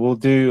 and we'll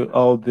do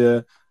all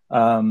the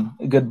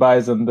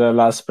goodbyes on the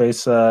last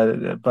space.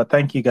 But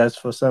thank you guys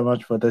for so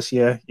much for this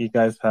year. You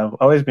guys have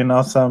always been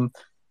awesome,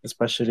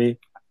 especially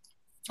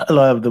a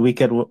lot of the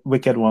wicked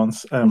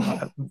ones.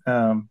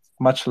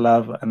 Much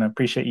love, and I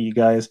appreciate you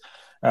guys.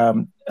 A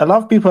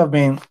lot of people have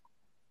been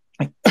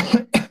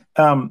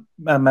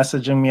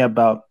messaging me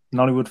about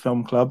Nollywood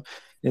Film Club.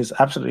 There's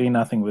absolutely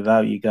nothing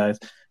without you guys,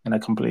 and I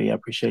completely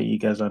appreciate you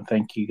guys, and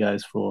thank you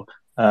guys for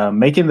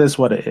making this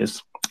what it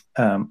is.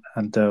 And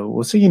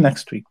we'll see you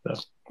next week, though.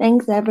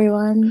 Thanks,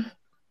 everyone.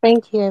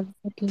 Thank you,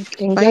 everybody.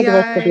 Enjoy the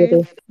rest of your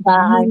day.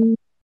 Bye.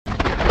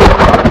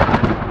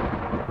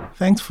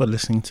 Thanks for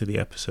listening to the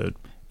episode.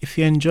 If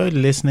you enjoyed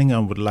listening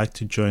and would like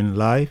to join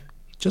live,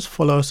 just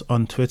follow us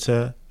on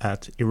Twitter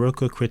at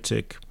Iroko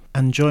Critic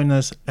and join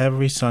us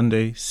every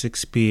Sunday,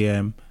 6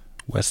 p.m.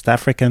 West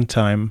African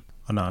time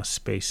on our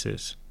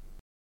spaces.